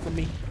removes that from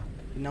me.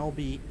 And I'll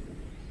be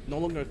no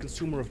longer a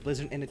consumer of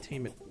Blizzard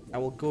Entertainment. I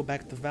will go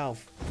back to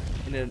Valve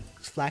in a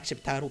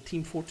flagship title,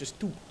 Team Fortress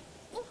 2.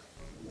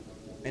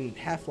 And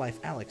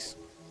Half-Life Alyx.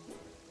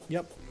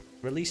 Yep.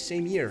 Released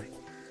same year.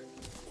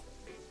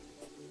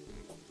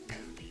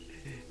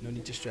 No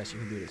need to stress, you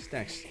can do this.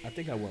 Thanks. I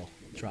think I will.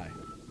 Try.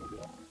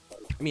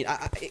 I mean,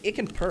 it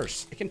can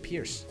pierce. It can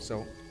pierce,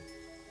 so...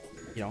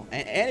 You know,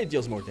 and it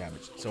deals more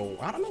damage. So,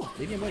 I don't know.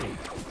 Maybe I'm waiting.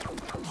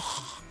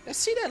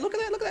 See that? Look at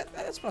that. Look at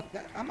that. That's fuck.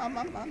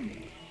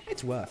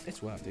 It's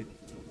worth, dude.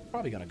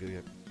 Probably gonna do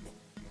it.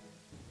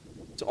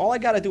 So all I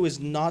gotta do is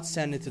not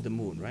send it to the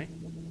moon, right?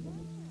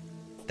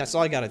 That's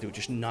all I gotta do.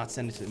 Just not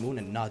send it to the moon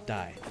and not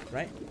die,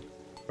 right?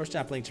 First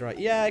time playing Terraria.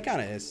 Yeah, it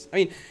kinda is. I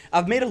mean,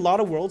 I've made a lot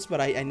of worlds, but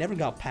I never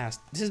got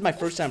past. This is my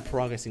first time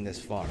progressing this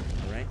far,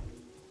 alright?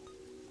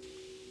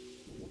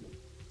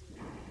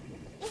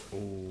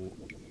 Oh.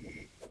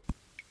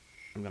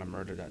 I'm gonna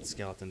murder that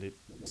skeleton, dude.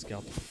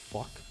 Skeleton,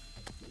 fuck.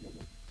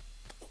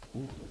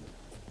 Ooh.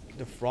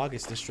 The frog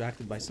is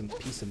distracted by some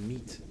piece of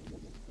meat.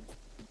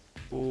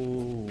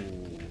 Ooh.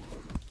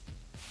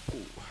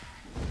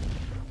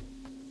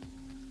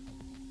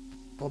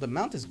 Well, the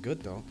mount is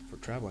good, though, for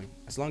traveling.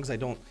 As long as I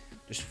don't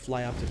just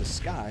fly up to the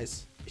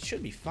skies, it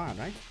should be fine,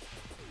 right?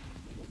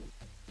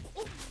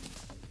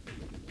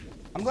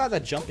 I'm glad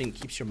that jumping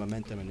keeps your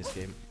momentum in this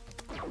game.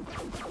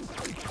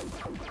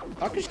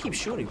 I could just keep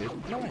shooting,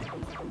 dude. No way.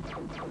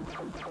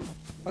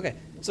 Okay,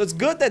 so it's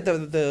good that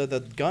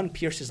the gun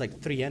pierces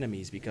like 3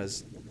 enemies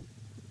because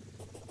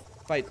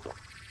fight.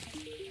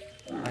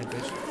 Right,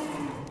 bitch.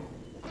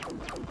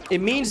 It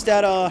means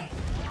that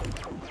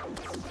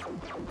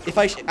if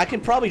I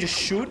can probably just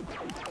shoot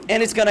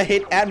and it's gonna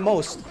hit at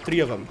most 3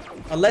 of them,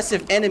 unless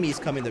if enemies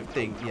come in the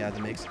thing. Yeah,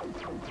 the mix.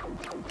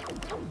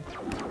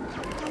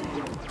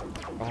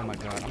 Oh my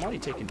god, I'm already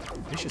taking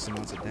vicious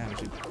amounts of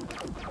damage.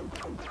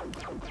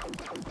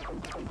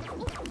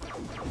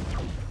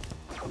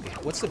 Okay,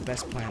 what's the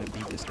best plan to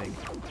beat this thing?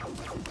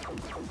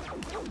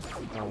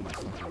 Oh my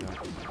fucking god.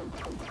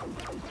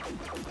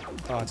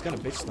 Oh, it's gonna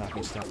bitch slap me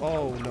and stuff.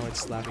 Oh no,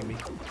 it's slapping me.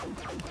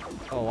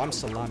 Oh, I'm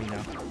salami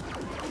now.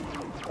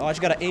 Oh, I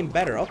just gotta aim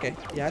better. Okay,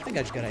 yeah, I think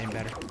I just gotta aim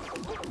better.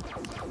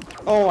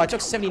 Oh, I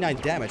took 79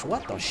 damage.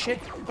 What the shit?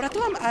 But I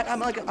thought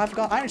I've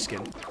got iron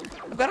skin.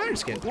 I've got iron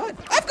skin. What?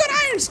 I've got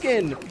iron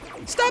skin!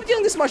 Stop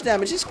dealing this much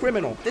damage. This is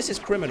criminal. This is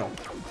criminal.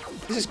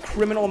 This is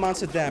criminal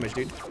amounts of damage,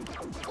 dude.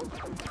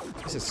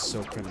 This is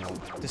so criminal.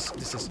 This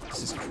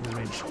is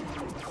cringe.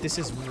 This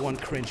is one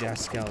cringe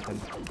ass skeleton.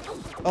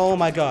 Oh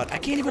my god. I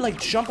can't even like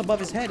jump above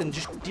his head and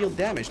just deal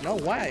damage. No,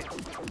 why?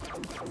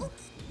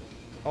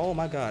 Oh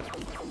my god.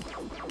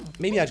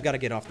 Maybe I just gotta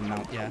get off the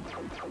mount, yeah.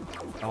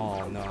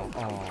 Oh no.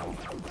 Oh.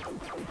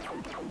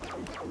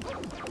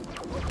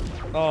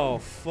 Oh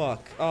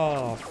fuck.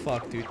 Oh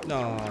fuck, dude.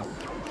 No.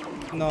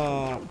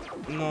 No.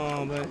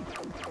 No, but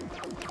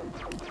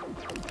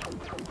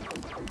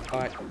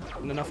Alright,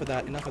 enough of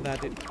that,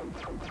 dude.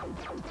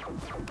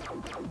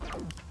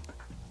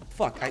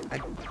 Fuck,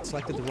 I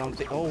selected the wrong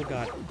thing. Oh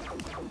god.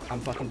 I'm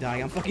fucking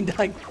dying,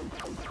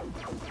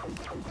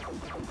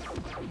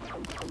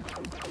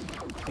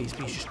 Please,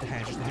 just the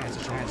hands.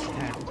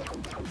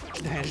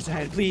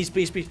 Please.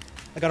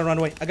 I gotta run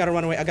away. I've gotta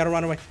run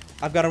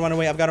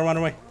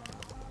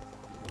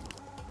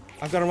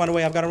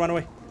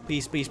away.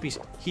 Please.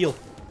 Heal.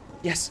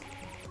 Yes.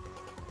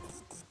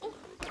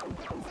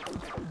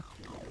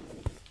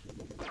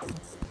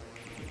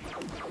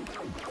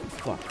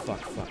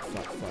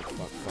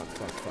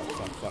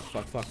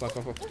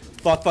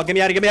 Fuck. Get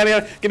me out of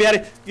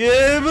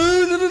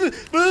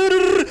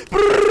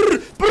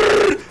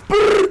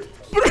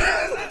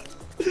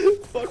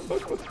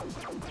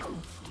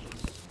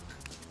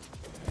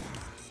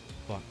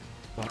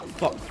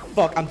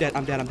Fuck. I'm dead.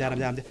 I'm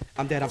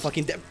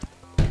fucking dead.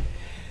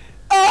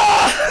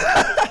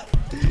 Ah!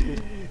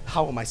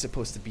 How am I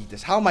supposed to beat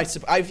this?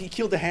 He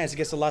killed the hands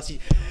against the last.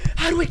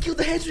 How do I kill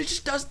the hands when it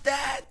just does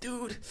that,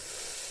 dude?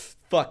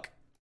 Fuck.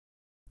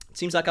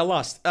 Seems like I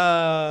lost.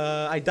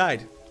 I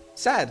died.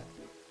 Sad.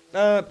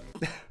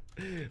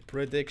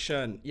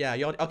 Prediction. Yeah,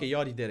 you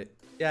already did it.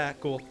 Yeah,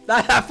 cool.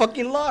 I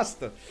fucking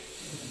lost.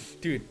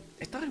 Dude,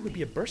 I thought it would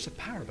be a burst of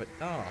power, but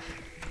oh,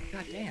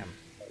 god damn.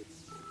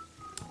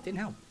 Didn't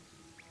help.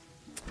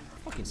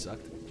 Fucking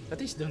sucked. At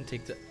least it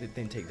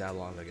didn't take that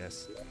long, I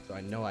guess. So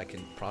I know I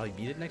can probably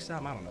beat it next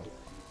time. I don't know.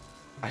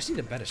 I just need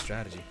a better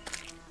strategy.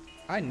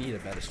 I need a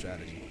better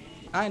strategy.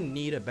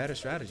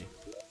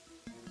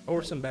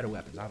 Or some better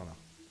weapons. I don't know.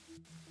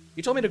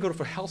 You told me to go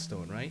for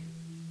Hellstone, right?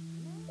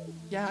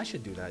 Yeah, I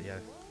should do that, yeah.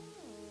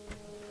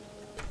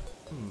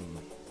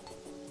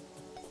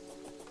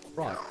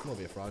 Frog. Will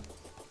be a frog.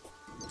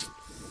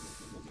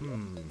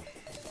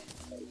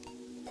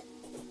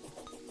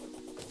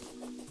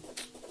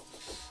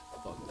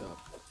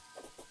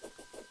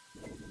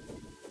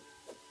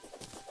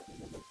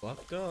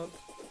 Fucked up.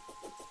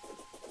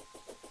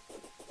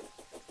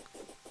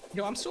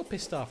 Yo, I'm so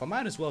pissed off. I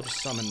might as well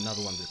just summon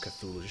another one to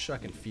Cthulhu just so I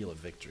can feel a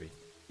victory.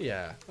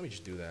 Yeah, let me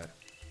just do that.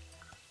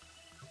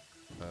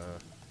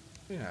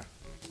 Yeah.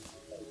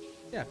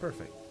 Yeah,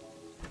 perfect.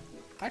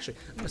 Actually,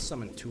 I'm gonna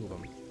summon 2 of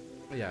them.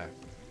 Yeah.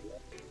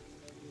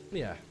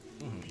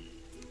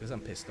 Because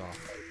I'm pissed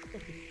off.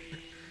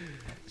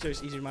 So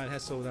it's easier mind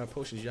has so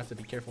potions. You have to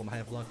be careful. I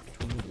have luck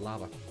to remove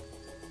lava.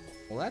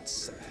 Well,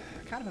 that's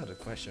kind of out of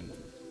the question.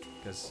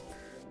 Because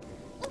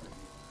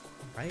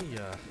I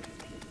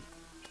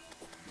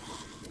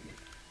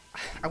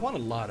want a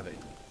lot of it,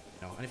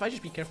 you know, and if I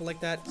just be careful like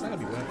that, it's not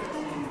gonna be worth it.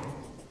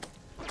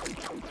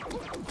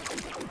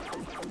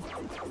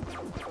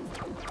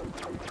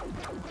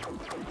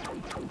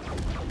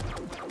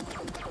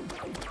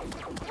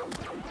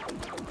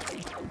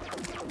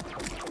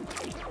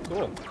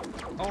 Cool.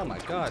 Oh my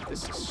god,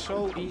 this is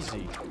so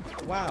easy.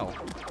 Wow.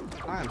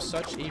 I am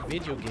such a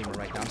video gamer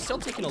right now. I'm still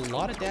taking a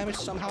lot of damage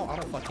somehow. I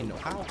don't fucking know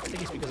how. I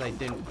think it's because I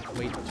didn't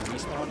wait to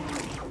respawn.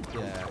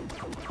 Yeah.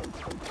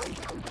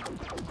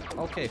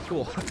 Okay,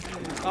 cool.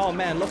 Oh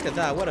man, look at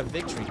that. What a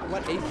victory.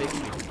 What a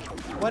victory.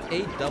 What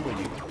a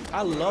W.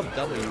 I love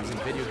W's in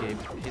video game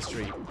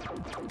history.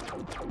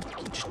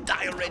 Just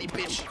die already,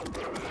 bitch.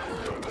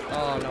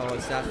 Oh no,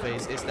 it's that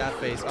face.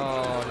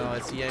 Oh no,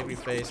 it's the angry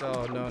face.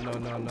 Oh no.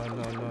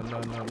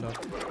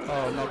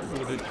 Oh no,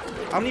 cool, dude.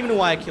 I don't even know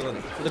why I'm killing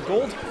it. For the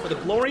gold? For the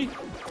glory?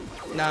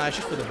 Nah, it's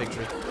just for the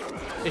victory.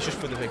 It's just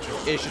for the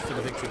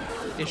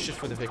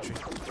victory.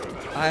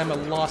 I am a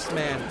lost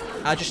man.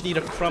 I just need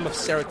a crumb of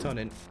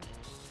serotonin.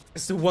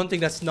 It's the one thing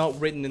that's not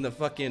written in the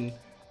fucking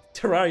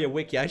Terraria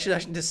wiki. I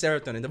should the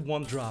serotonin, the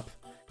 1 drop.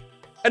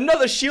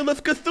 Another Shield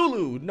of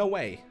Cthulhu! No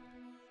way.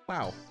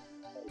 Wow.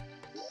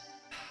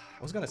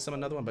 I was gonna summon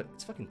another one, but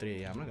it's fucking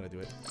 3 AM. I'm not gonna do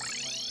it.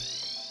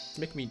 It's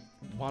making me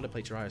want to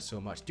play Terraria so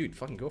much. Dude,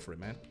 fucking go for it,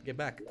 man. Get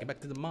back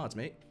to the mods,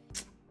 mate.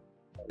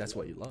 That's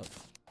what you love.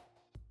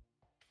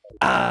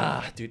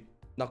 Ah, dude.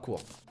 Not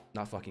cool.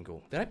 Not fucking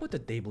cool. Did I put the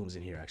day blooms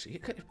in here,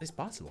 actually? It's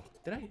possible.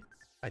 Did I?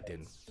 I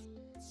didn't.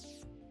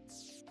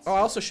 Oh, I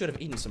also should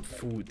have eaten some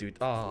food, dude.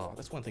 Oh,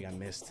 that's one thing I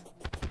missed.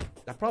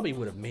 That probably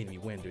would have made me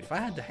win, dude. If I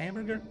had the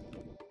hamburger...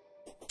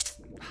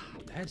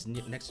 The head's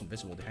next to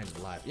invisible, the hand's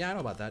alive. Yeah, I know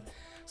about that.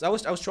 So I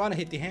was trying to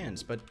hit the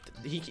hands, but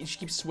he just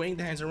keeps swaying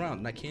the hands around,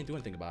 and I can't do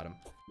anything about him.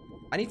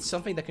 I need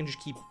something that can just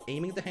keep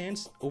aiming the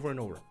hands over and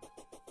over.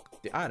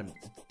 The items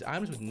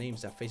with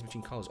names that face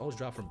between colors always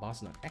drop from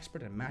boss on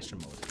expert and master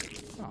mode.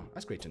 Oh,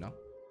 that's great to know.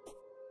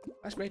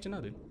 That's great to know,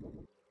 dude.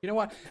 You know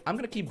what? I'm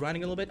gonna keep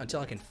grinding a little bit until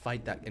I can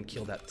fight that and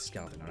kill that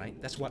skeleton,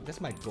 alright? That's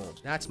my goal.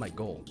 That's my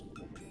goal.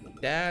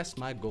 That's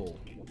my goal.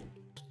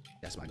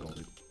 That's my goal,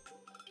 dude.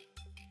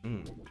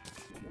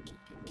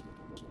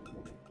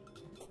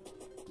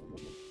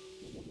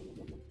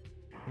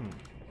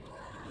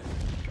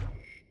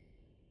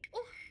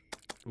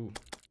 Ooh.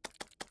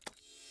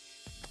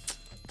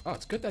 Oh,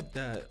 it's good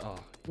that oh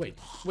wait,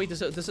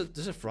 does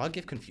a frog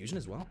give confusion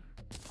as well?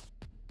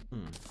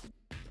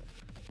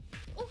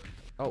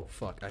 Oh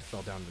fuck, I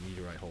fell down the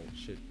meteorite hole.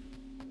 Shit.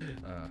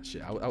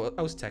 Shit. I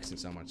was texting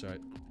someone, sorry.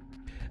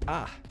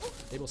 Ah,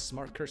 enable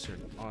smart cursor.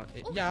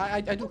 Yeah,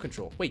 I do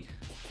control. Wait,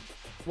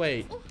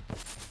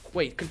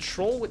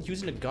 control with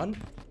using a gun?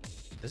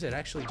 Does it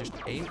actually just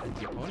aim at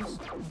the opponents?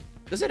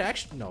 Does it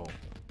actually? No.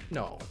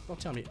 No, don't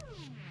tell me.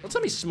 Don't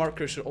tell me smart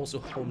cursor also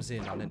homes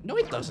in on it. No,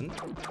 it doesn't.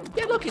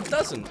 Yeah, look, it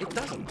doesn't. It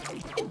doesn't.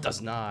 It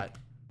does not.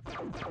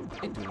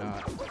 It do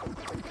not.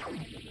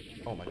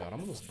 Oh my god,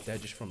 I'm almost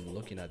dead just from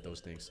looking at those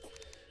things.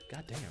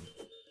 God damn.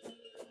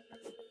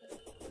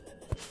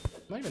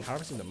 I'm not even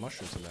harvesting the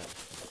mushrooms in that.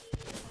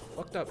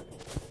 Fucked up.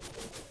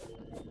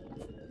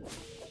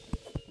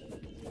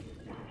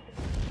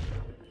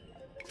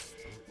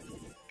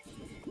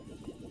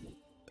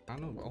 I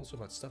don't know also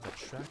about stuff that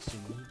tracks you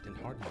need in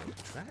hard mode.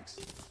 Tracks?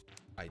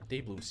 Alright,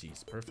 Daybloom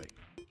seeds. Perfect.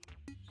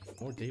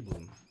 More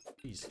Daybloom.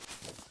 Please.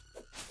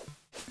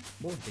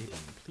 More Daybloom,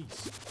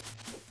 please.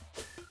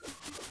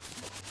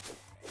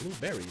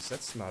 Blueberries?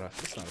 That's not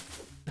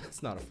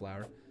a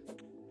flower.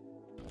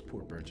 Oh,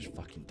 poor bird just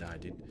fucking died,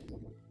 dude.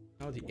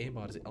 Now the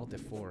aimbot is Alt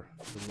F4.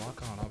 The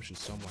lock on option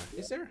somewhere.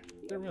 Is there?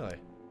 Is there really?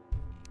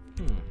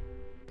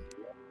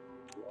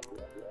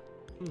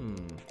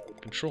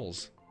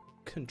 Controls.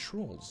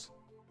 Controls.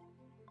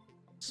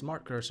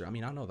 Smart cursor. I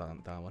mean, I know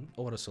that one.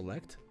 Auto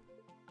select.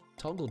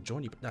 Toggle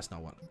join. That's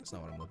not what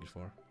I'm looking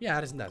for. Yeah,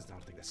 I don't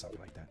think that's something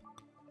like that.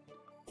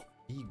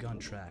 B gun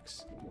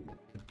tracks.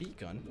 The B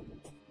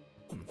gun.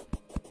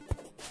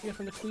 Yeah,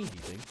 from the queen bee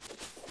thing.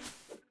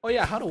 Oh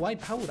yeah, how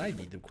would I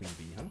beat the queen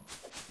bee, huh?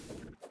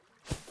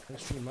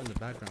 Let's stream run the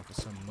background for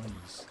some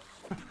monies.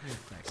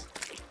 Nice.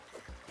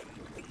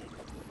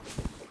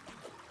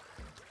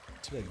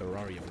 It's like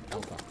erraria with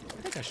alpha.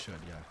 I think I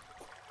should, yeah.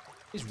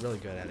 He's really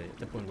good at it, at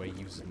the point where he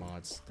uses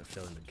mods to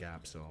fill in the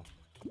gap, so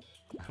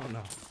I don't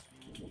know.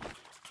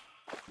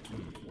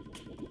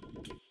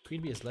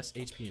 Queen bee has less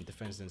HP and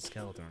defense than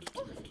skeleton.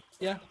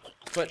 Yeah,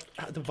 but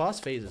the boss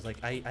phases,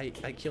 like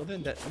I killed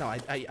him. No,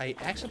 I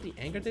accidentally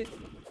angered it,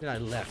 then I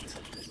left.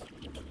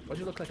 Why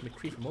do you look like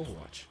McCree from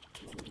Overwatch?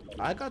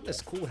 I got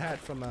this cool hat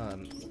from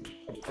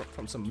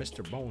some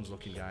Mr. Bones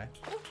looking guy.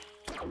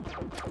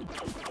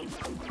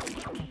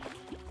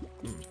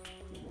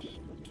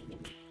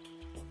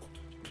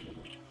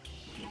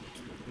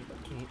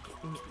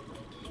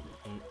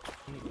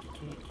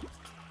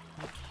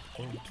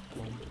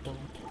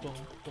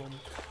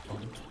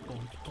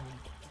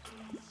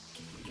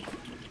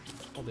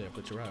 All day I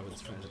played Terraria with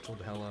his friends. I trolled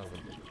the hell out of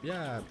him.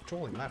 Yeah,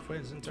 trolling my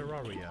friends in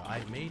Terraria.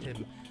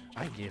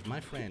 I gave my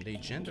friend a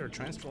gender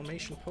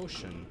transformation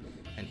potion,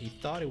 and he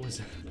thought it was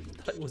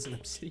an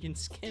obsidian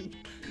skin.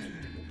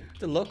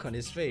 The look on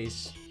his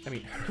face, I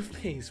mean her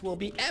face, will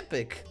be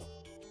epic.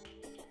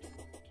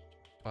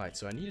 Alright,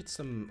 so I needed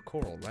some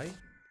coral, right?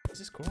 Is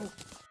this coral?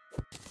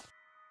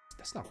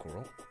 That's not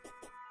coral.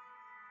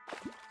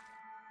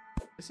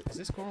 Is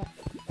this coral?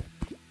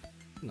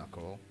 Not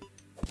coral.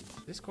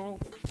 This coral?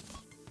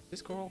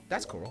 This coral?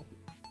 That's coral.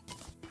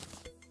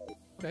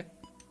 Okay.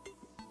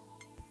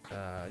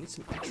 I need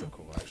some extra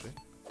coral, actually.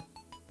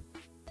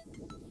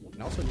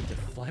 And I also need to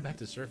fly back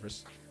to the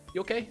surface.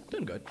 You okay?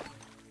 Doing good.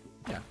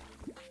 Yeah.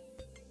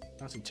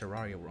 Now some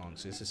Terraria wrong,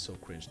 so this is so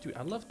cringe. Dude,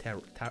 I love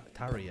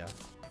Terraria.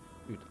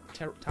 Dude,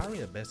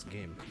 Terraria best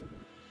game.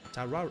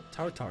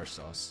 Tartar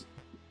sauce.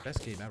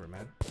 Best game ever,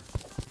 man.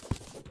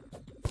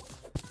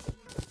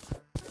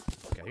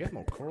 Okay, I get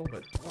more coral,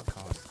 but at what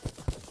cost?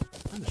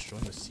 I'm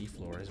destroying the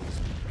seafloor as we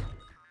speak.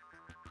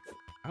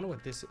 I don't know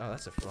what this is. Oh,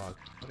 that's a frog.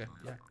 Okay,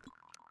 yeah.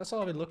 That's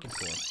all I've been looking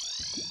for.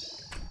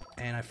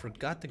 And I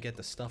forgot to get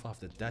the stuff off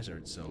the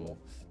desert, so...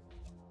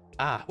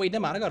 Ah, wait,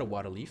 never mind. I got a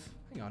water leaf.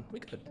 Hang on, we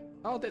could...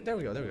 Oh, there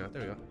we go, there we go,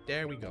 there we go.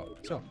 There we go.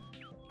 So,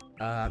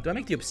 do I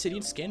make the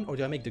obsidian skin, or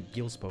do I make the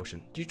gills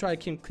potion? Did you try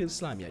to kill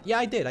slime yet? Yeah,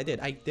 I did. I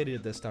did it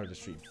at the start of the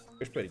stream. It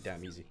was pretty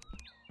damn easy.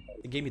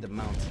 It gave me the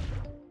mount.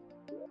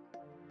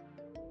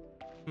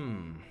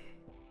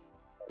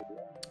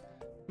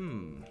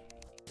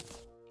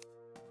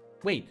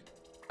 Wait,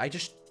 I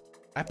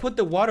put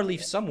the water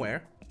leaf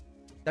somewhere.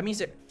 That means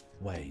that...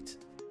 Wait,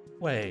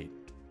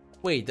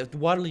 the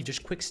water leaf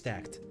just quick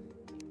stacked.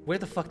 Where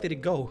the fuck did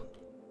it go?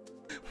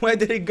 Where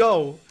did it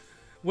go?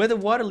 Where'd the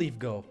water leaf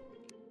go?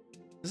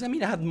 Does that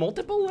mean I have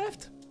multiple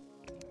left?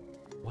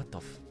 What the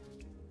f...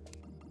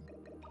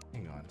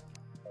 Hang on.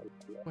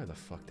 Where the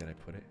fuck did I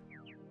put it?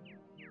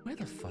 Where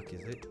the fuck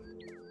is it?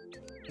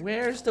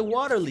 Where's the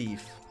water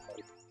leaf?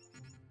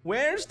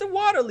 Where's the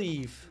water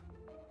leaf?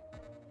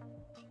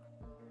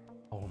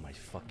 Oh my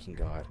fucking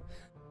god.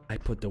 I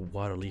put the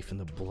water leaf in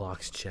the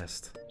blocks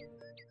chest.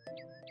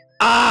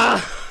 Ah!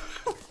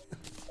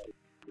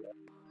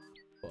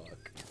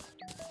 Fuck.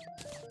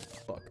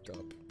 Fucked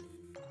up.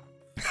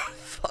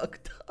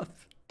 Fucked up.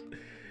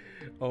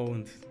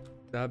 Owned.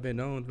 I've been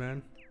owned,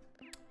 man.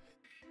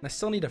 I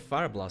still need a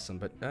fire blossom,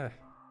 but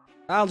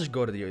I'll just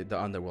go to the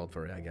underworld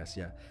for it, I guess,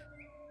 yeah.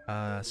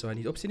 So I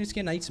need obsidian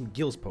skin. I need some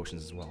gills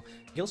potions as well.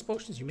 Gills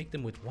potions, you make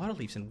them with water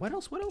leaves. And what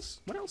else? What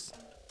else? What else?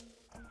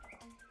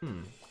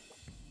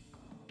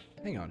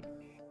 Hang on.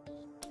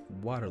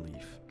 Water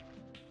leaf.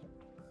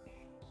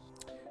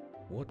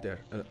 What there?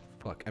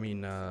 Fuck. I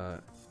mean,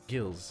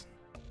 gills.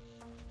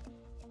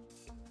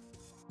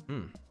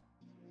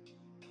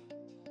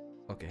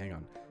 Okay, hang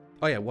on.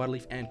 Oh yeah, water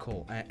leaf and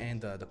coal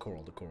and the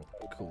coral.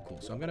 Cool.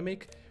 So I'm gonna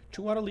make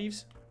 2 water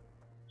leaves.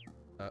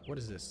 What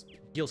is this?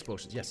 Gills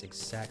potions. Yes,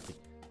 exactly.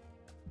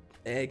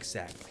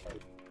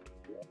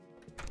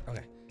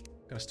 Okay,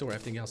 gonna store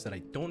everything else that I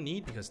don't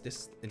need because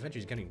this inventory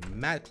is getting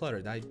mad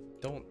cluttered. I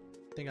don't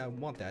think I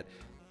want that.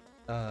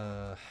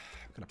 I'm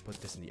gonna put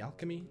this in the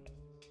alchemy.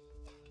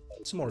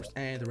 Some more,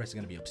 and the rest is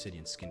gonna be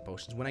obsidian skin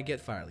potions when I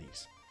get fire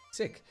leaves.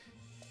 Sick.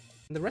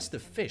 And the rest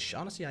of the fish,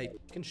 honestly, I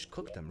can just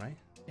cook them, right?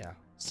 Yeah.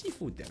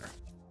 Seafood dinner.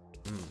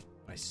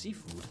 My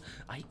seafood,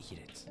 I eat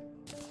it.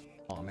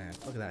 Oh man,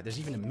 look at that. There's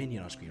even a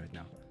minion on screen right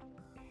now.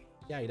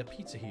 Yeah, I eat a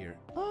pizza here.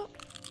 Oh.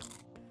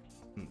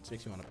 This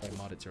makes me want to play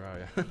modded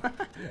Terraria.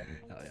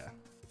 Hell yeah.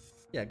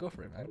 Yeah, go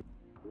for it, man.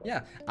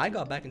 Yeah, I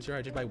got back in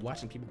Terraria just by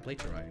watching people play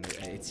Terraria,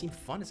 and it seemed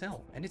fun as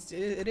hell. And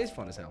it is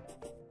fun as hell.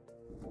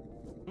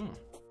 You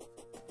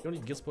don't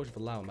need Guild Potion for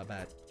lava, my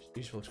bad.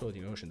 Useful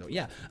exploding the ocean, though.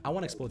 Yeah, I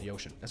want to explode the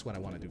ocean. That's what I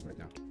want to do right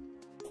now.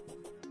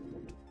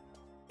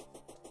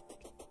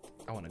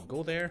 I want to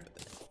go there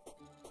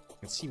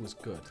and see what's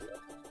good.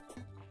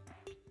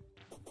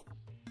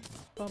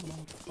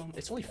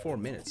 It's only 4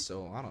 minutes,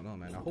 so I don't know,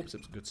 man. I hope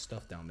there's good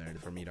stuff down there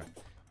for me to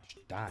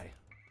die.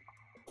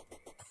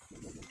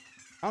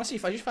 Honestly,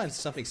 if I just find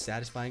something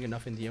satisfying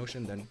enough in the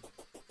ocean, then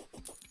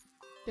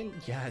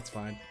yeah, it's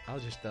fine. I'll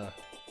just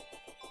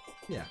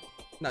yeah.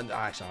 No,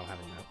 actually, I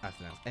don't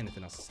have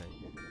anything else to say.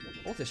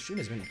 Oh, this stream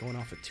has been going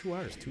on for 2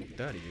 hours,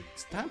 2:30, dude.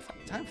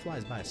 Time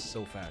flies by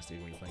so fast,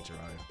 dude, when you're playing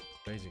Terraria.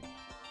 It's crazy.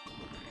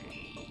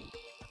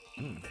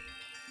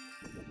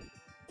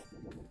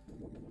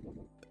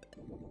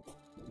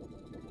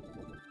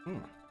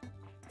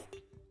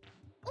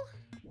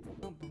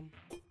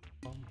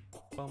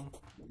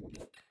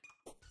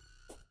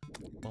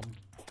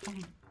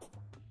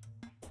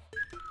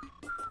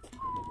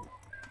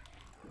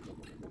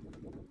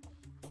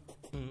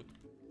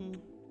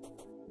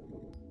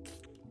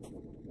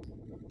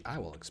 I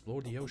will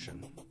explore the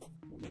ocean.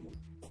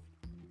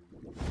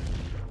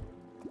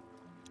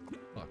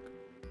 Fuck.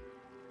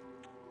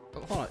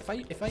 Oh, hold on.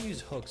 If I use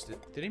hooks, did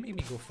they make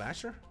me go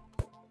faster?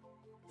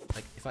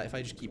 Like if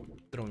I just keep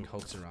throwing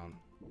hooks around.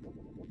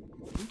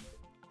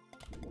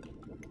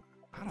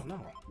 I don't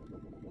know.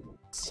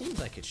 Seems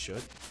like it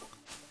should.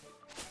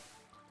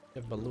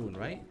 You have balloon,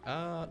 right?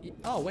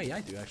 Oh wait,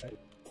 I do actually.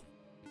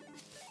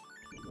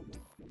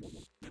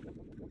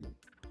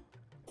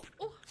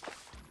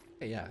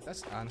 Hey, yeah,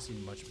 that's honestly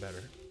much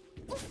better.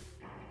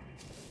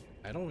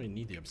 I don't really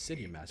need the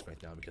obsidian mask right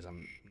now because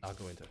I'm not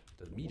going to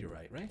the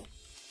meteorite, right?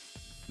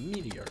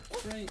 Meteor,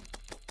 right?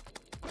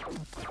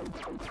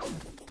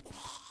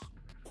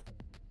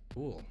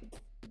 Cool.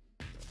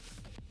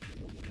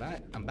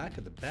 I'm back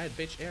at the bad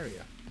bitch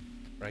area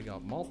where I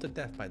got mauled to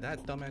death by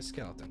that dumbass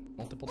skeleton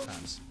multiple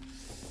times.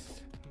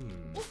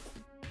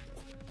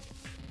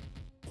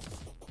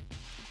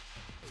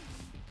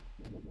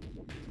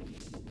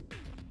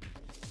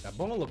 That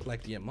Bono looked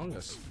like the Among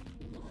Us.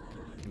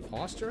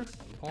 Imposter?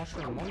 Imposter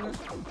Among Us?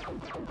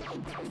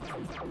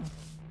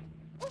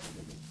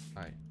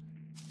 Alright.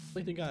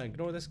 Completely gotta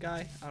ignore this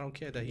guy. I don't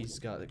care that he's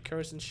got a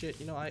curse and shit.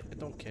 You know, I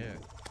don't care.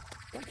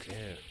 I don't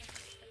care.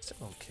 I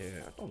don't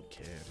care. I don't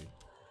care,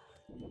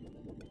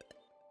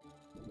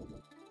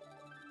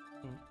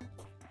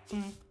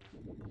 dude.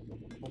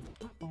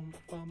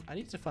 I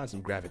need to find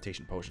some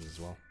gravitation potions as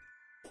well.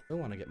 I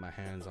want to get my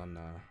hands on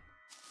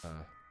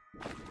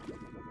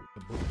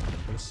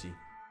let's see.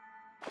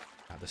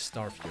 The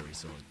Star Fury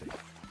sword thing.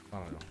 I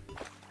don't know.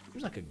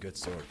 Seems like a good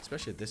sword,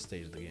 especially at this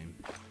stage of the game.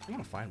 I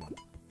want to find one.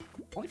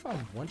 Only found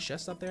one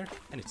chest up there,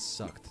 and it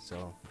sucked.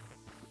 So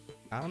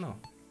I don't know.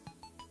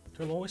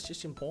 Hello, it's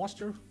just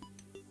imposter.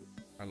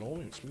 Hello,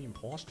 it's me,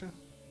 imposter.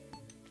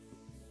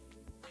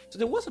 So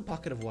there was a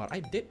pocket of water.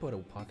 I did put a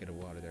pocket of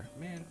water there,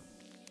 man.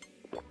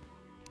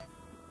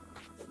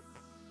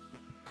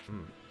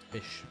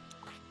 Fish.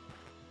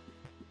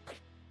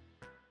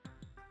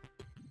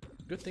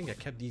 Good thing I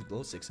kept these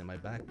glow sticks in my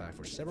backpack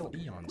for several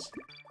eons.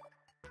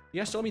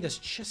 You guys told me there's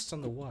chests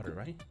on the water,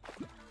 right?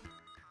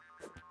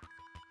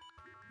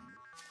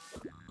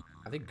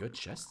 Are they good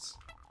chests?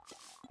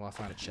 Well, I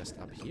found a chest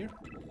up here.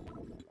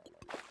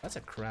 That's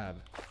a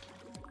crab.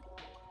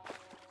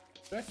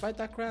 Should I fight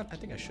that crab? I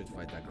think I should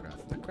fight that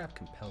crab. That crab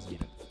compels me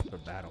for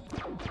battle.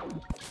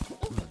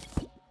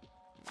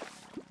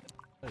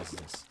 What is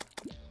this?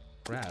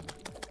 Crab.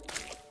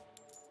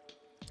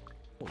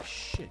 Holy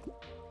shit.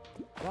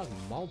 Frog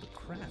mauled the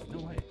crab. No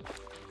way.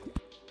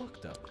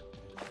 Fucked up.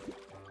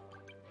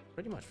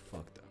 Pretty much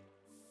fucked up.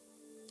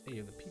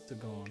 Hey, the pizza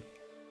gone.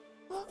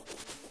 What?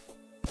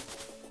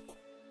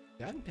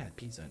 I haven't had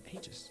pizza in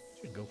ages.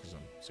 Should go for some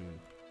soon.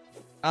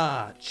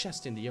 Ah,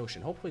 chest in the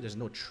ocean. Hopefully there's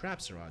no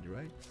traps around you,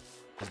 right?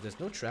 There's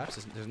no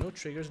traps, there's no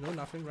triggers, no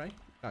nothing, right?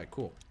 Alright,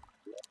 cool.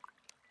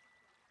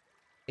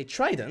 A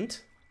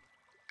trident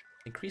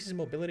increases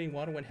mobility in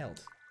water when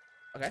held.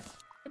 Okay,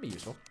 that'd be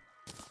useful.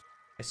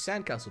 A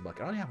sandcastle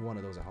bucket. I only have one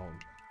of those at home.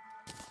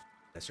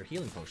 That's your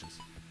healing potions.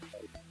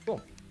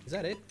 Cool. Is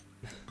that it?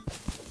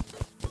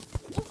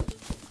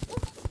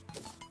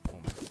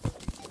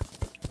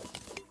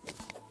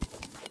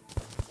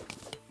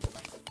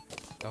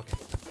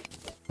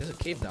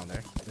 cave down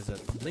there. There's a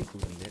blink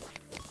root in it.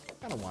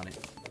 I don't want it.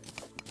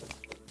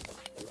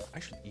 I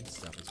should eat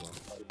stuff as well.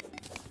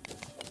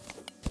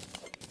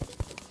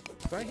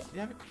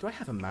 Do I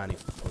have a mana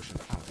potion?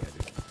 I don't think I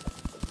do.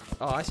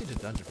 Oh, I see the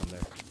dungeon from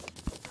there.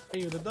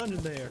 Hey, the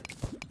dungeon there.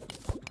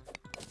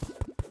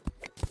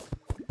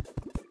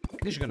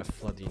 This is gonna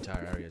flood the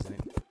entire area, isn't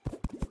it?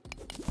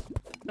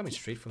 Coming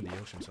straight from the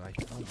ocean, so I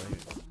don't blame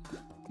it.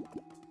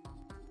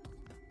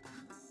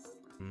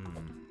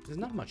 There's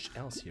not much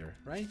else here,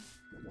 right?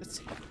 Let's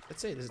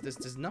say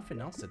there's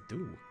nothing else to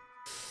do.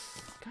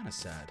 Kinda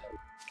sad.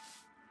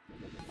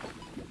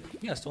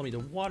 You guys told me the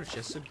water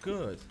chests are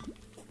good.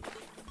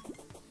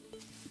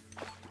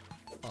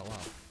 Oh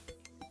wow.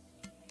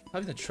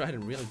 Having the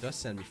trident really does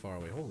send me far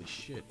away. Holy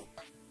shit.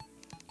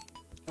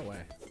 No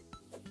way.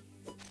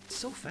 It's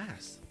so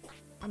fast.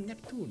 I'm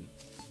Neptune.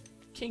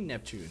 King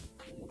Neptune.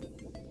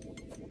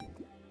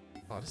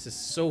 Oh, this is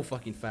so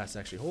fucking fast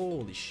actually.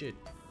 Holy shit.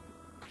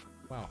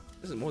 Wow.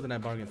 This is more than I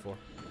bargained for.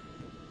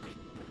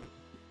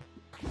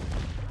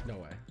 No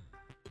way.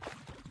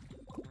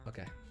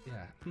 Okay.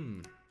 Yeah.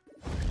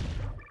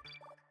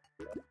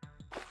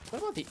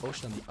 What about the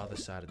ocean on the other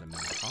side of the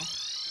map, huh?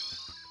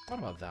 What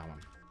about that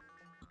one?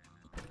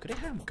 Could it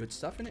have good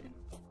stuff in it?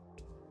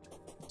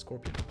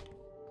 Scorpion.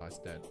 Oh, it's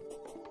dead.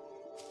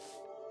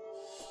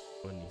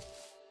 Bunny.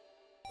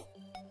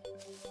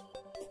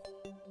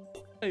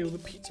 Hey, well, the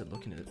pizza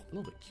looking at it a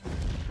little bit cute.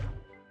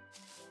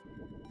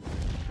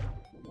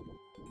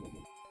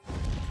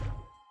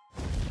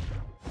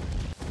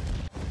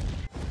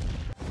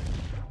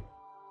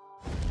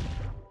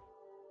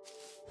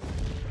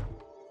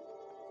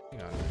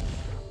 Hang on.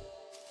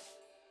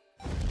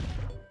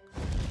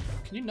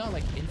 Can you not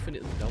like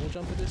infinitely double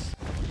jump with this?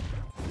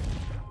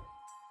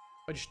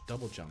 I just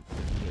double jump.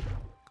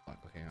 Oh,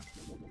 okay, hang on.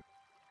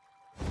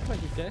 If I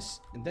do this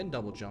and then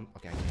double jump,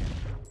 okay, I can't.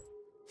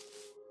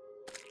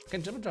 I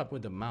can double jump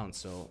with the mount,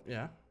 so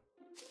yeah.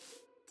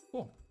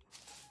 Cool.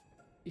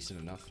 Decent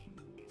enough.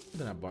 More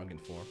than I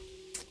bargained for.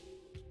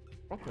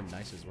 Proper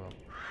nice as well.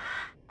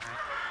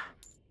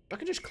 I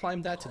could just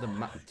climb that to the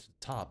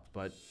top,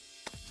 but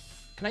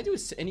can I do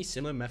any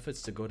similar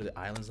methods to go to the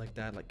islands like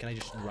that? Like, can I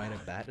just ride a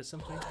bat or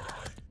something?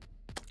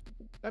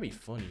 That'd be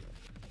funny.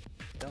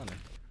 I'm telling you.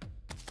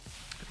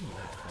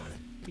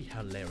 It'd be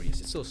hilarious.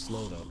 It's so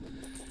slow though.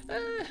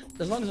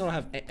 As long as I don't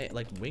have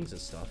like wings and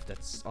stuff,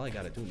 that's all I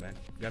gotta do, man.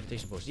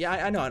 Gravitation potions. Yeah,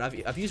 I know.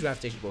 I've used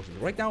gravitation potions.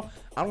 Right now,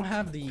 I don't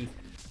have the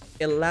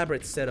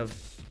elaborate set of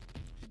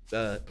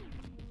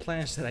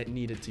plans that I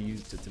needed to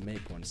use to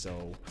make one,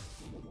 so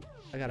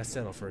I gotta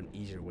settle for an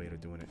easier way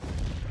of doing it.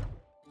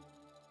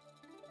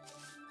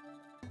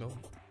 Go.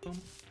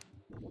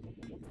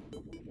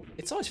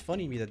 It's always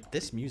funny to me that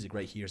this music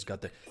right here has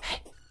got the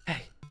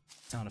hey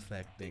sound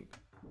effect thing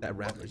that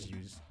rappers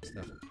use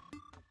stuff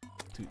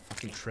to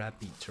fucking trap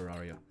beat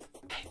Terraria.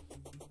 Hey,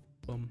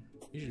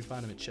 usually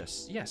find them in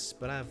chests. Yes,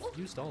 but I've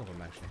used all of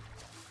them actually.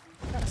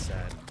 Kinda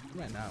sad.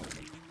 Right now,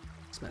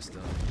 it's messed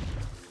up.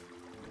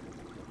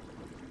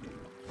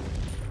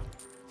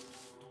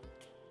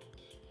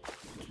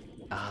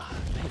 Ah,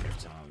 Banger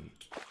Town.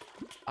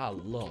 I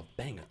love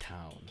Banger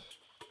Town.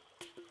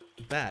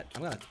 Bat.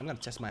 I'm gonna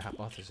test my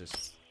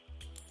hypothesis.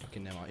 Okay,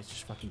 never mind. It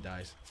just fucking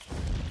dies.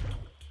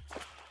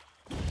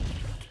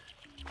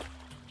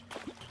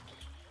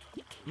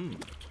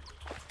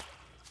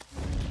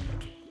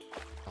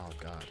 Oh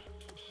god.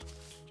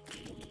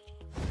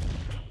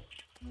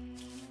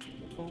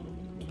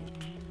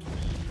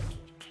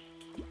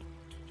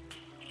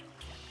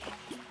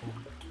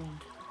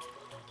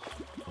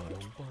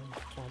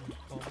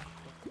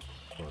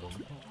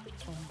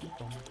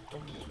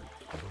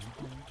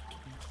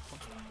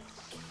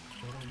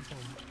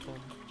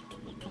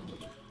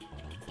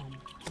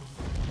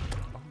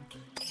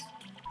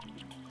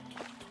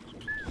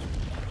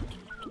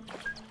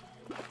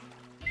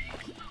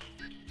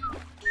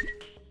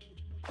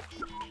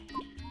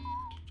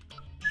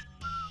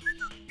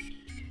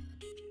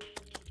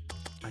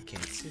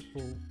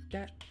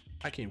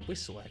 I can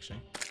whistle actually.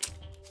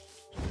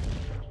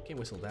 Can't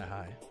whistle that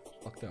high.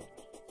 Fucked up.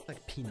 It's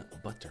like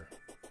peanut butter.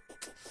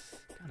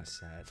 Kinda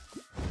sad.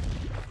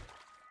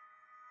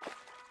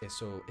 Okay,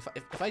 so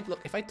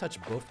if I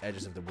touch both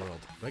edges of the world,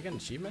 do I get an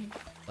achievement?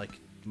 Like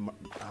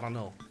I don't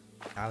know,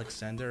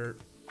 Alexander,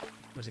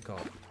 what's it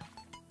called?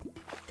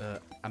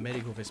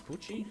 Amerigo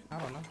Vespucci? I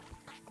don't know.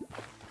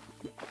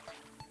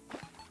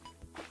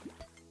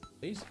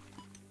 Please?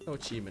 No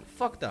achievement.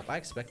 Fucked up. I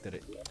expected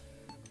it.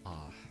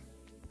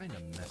 Kinda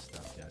messed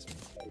up, Jasmine.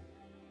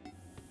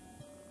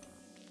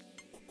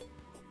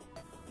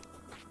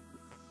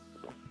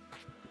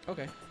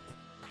 Okay.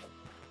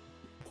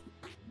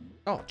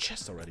 Oh,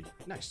 chest already.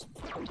 Nice.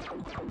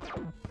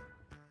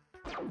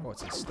 Oh,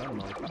 it's in stun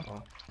mode.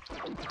 Uh-oh.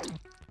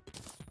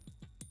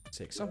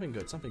 Sick. Something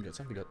good, something good,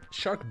 something good.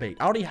 Shark bait.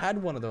 I already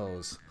had one of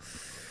those.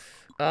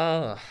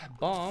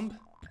 Bomb.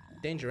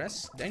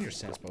 Dangerous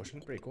sense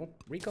potion. Pretty cool.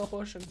 Recall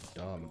potion.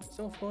 Dumb.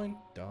 Self coin.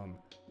 Dumb.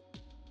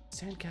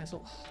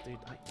 Sandcastle. Oh, dude,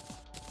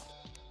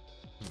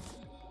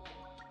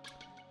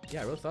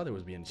 Yeah, I really thought there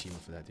would be an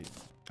achievement for that, dude.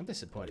 I'm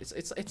disappointed.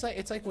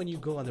 It's like when you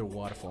go under a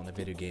waterfall in a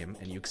video game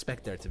and you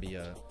expect there to be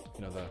a,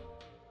 you know, the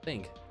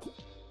thing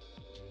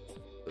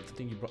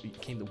you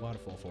came to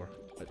waterfall for,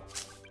 but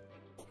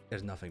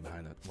there's nothing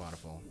behind that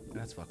waterfall. And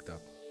that's fucked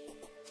up.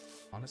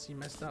 Honestly,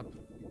 messed up.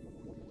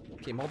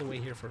 Came all the way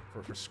here for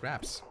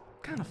scraps.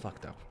 Kind of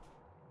fucked up.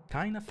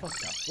 Kind of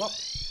fucked up. Well,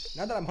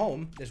 now that I'm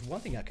home, there's one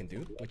thing I can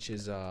do, which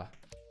is do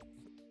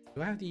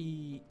I have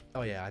the?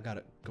 Oh yeah, I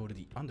gotta go to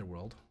the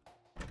underworld.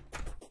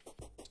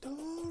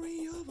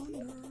 Story of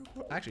underworld.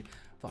 Actually,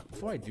 fuck.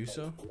 Before I do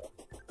so,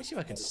 let me see if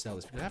I can sell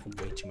this because I have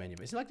way too many of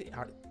it. Is it like the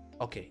art?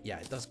 Okay, yeah,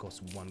 it does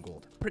cost 1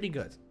 gold. Pretty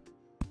good.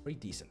 Pretty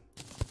decent.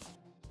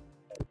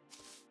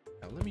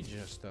 Now let me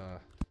just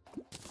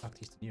knock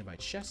these nearby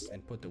chests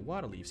and put the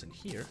water leaves in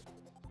here,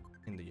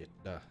 in the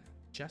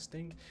chest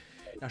thing.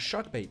 Now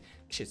shark bait.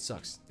 This shit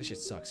sucks. This shit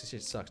sucks. This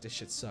shit sucks. This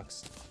shit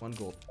sucks. 1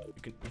 gold.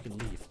 You can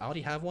leave. I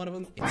already have one of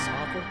them. It's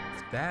awful.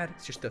 It's bad.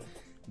 It's just a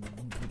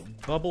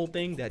bubble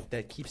thing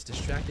that keeps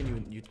distracting you,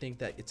 and you think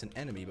that it's an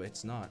enemy, but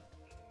it's not.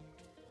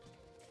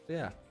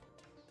 Yeah.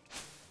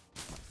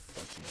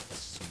 Fucking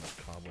so much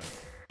cobweb.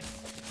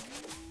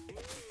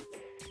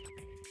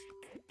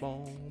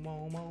 Boom,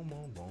 boom, boom,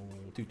 boom, boom.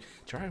 Dude,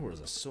 terraria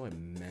worlds are so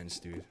immense,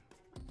 dude.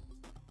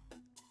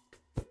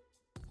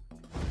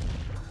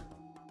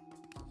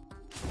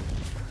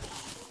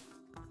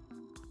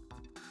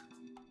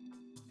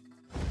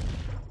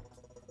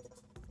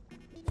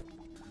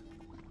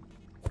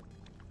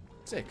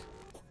 Sick.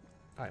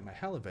 Alright, my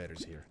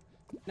elevator's here.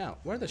 Now,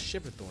 where are the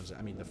shiver thorns?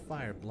 I mean, the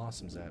fire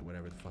blossoms at,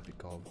 whatever the fuck they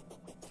called.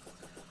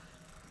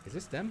 Is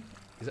this them?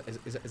 Is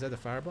that the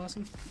fire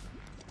blossom?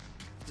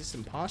 Is this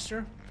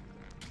imposter?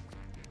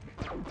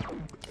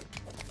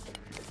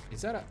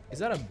 Is that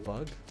a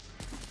bug?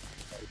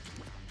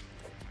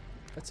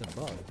 That's a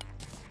bug.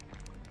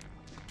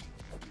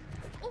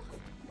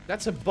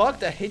 That's a bug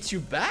that hits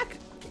you back?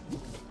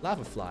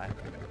 Lava fly.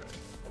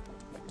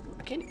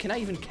 Can I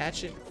even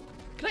catch it?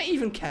 Can I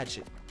even catch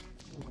it?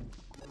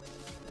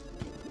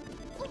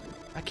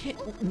 I can't.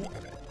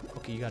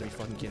 Okay, you gotta be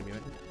fucking kidding me,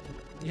 man.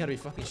 You gotta be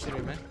fucking shitting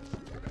me, man.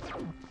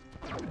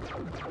 I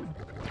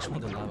just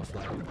want the lava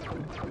fly. Oh my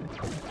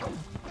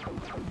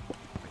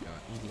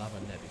god, eat lava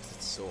net because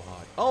it's so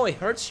hot. Oh, it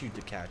hurts you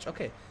to catch.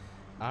 Okay.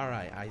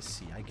 Alright, I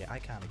see. I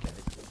kinda get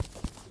it.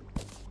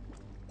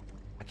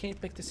 I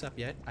can't pick this up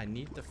yet. I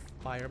need the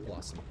fire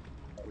blossom.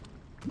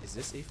 Is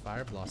this a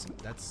fire blossom?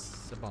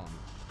 That's a bomb.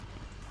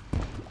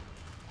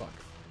 Fuck.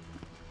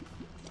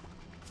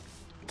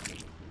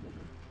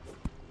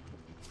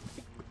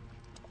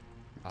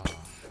 I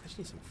just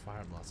need some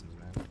fire blossoms,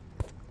 man.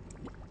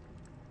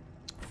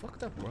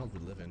 Fucked up world we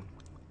live in.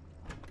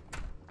 I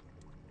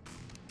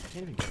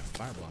can't even get a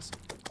fire blossom.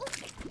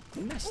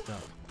 Messed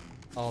up.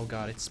 Oh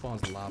god, it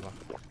spawns lava.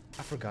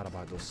 I forgot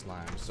about those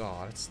slimes.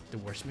 Oh, that's the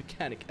worst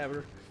mechanic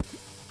ever.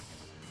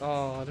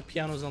 Oh, the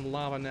piano's on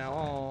lava now.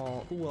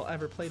 Oh, who will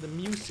ever play the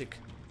music?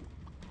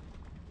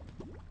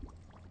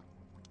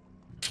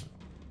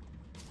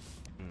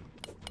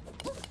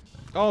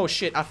 Oh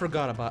shit, I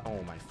forgot about.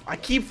 Oh my. I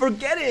keep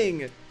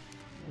forgetting!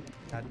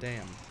 God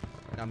damn.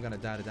 I'm gonna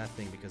die to that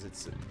thing because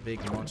it's a big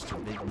monster,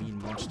 big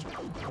mean monster.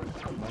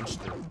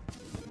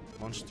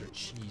 Monster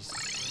cheese.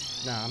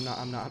 Nah,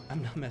 I'm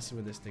not messing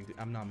with this thing, dude.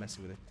 I'm not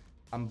messing with it.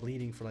 I'm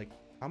bleeding for like,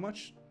 how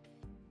much?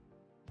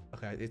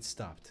 Okay, it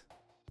stopped.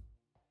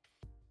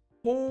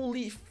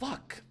 Holy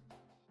fuck.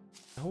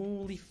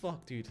 Holy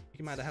fuck, dude. You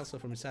came out of the house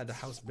from inside the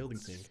house building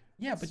thing.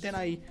 Yeah, but then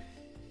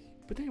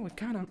what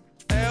kind of...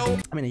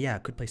 I mean, yeah, I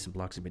could place some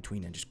blocks in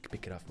between and just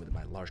pick it up with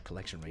my large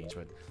collection range,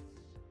 but...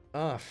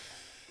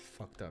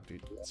 fucked up,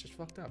 dude. It's just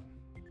fucked up.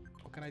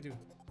 What can I do?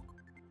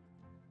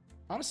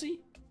 Honestly,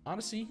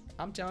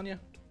 I'm telling you,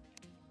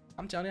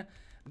 I'm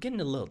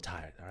getting a little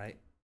tired, alright?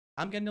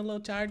 I'm getting a little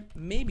tired.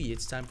 Maybe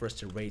it's time for us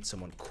to raid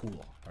someone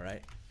cool,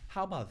 alright?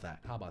 How about that?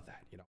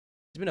 You know?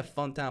 It's been a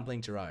fun time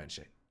playing Terraria and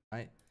shit,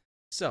 right?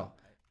 So,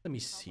 let me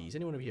see. Is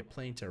anyone over here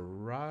playing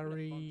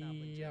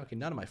Terraria? Okay,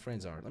 none of my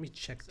friends are. Let me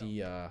check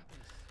the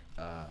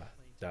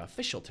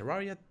official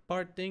Terraria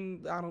part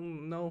thing. I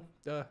don't know.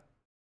 I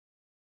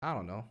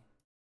don't know.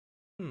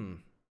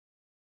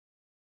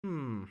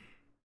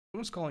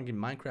 Someone's calling it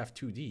Minecraft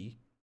 2D.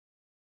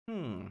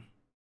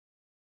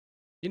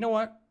 You know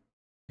what?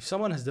 If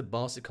someone has the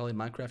balls to call it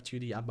Minecraft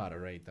 2D, I'm about to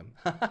raid them.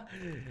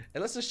 And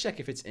let's just check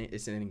if it's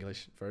in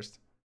English first.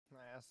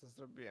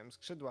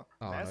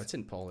 Oh, no, it's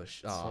in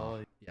Polish. Oh,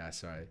 yeah,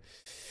 sorry.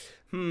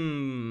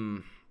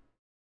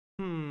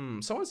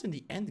 Someone's in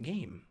the end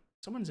game.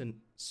 Someone's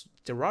in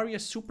Terraria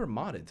super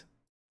modded.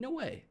 No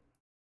way.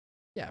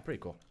 Yeah, pretty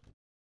cool. I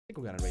think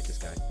we're gonna rate this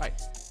guy.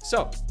 Alright,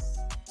 so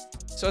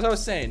as I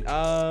was saying,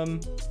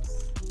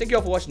 thank you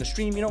all for watching the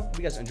stream. You know, if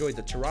you guys enjoyed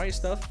the Terraria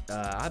stuff,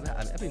 I've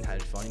been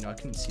having fun. You know, I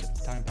couldn't see the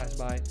time pass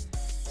by.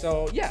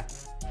 So yeah,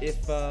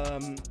 if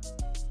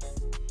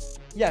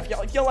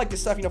y'all like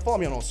this stuff, you know, follow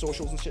me on all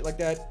socials and shit like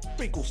that.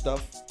 Pretty cool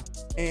stuff.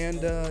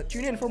 And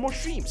tune in for more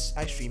streams.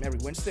 I stream every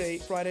Wednesday,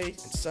 Friday, and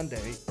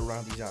Sunday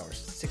around these hours.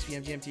 6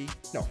 p.m. GMT.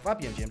 No, 5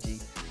 p.m.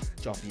 GMT.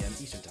 12 p.m.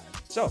 Eastern time.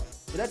 So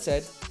with that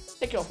said,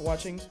 thank you all for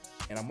watching.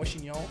 And I'm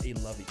wishing y'all a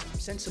lovely time.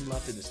 Send some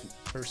love to this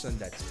person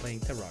that's playing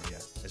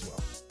Terraria as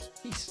well.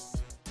 Peace.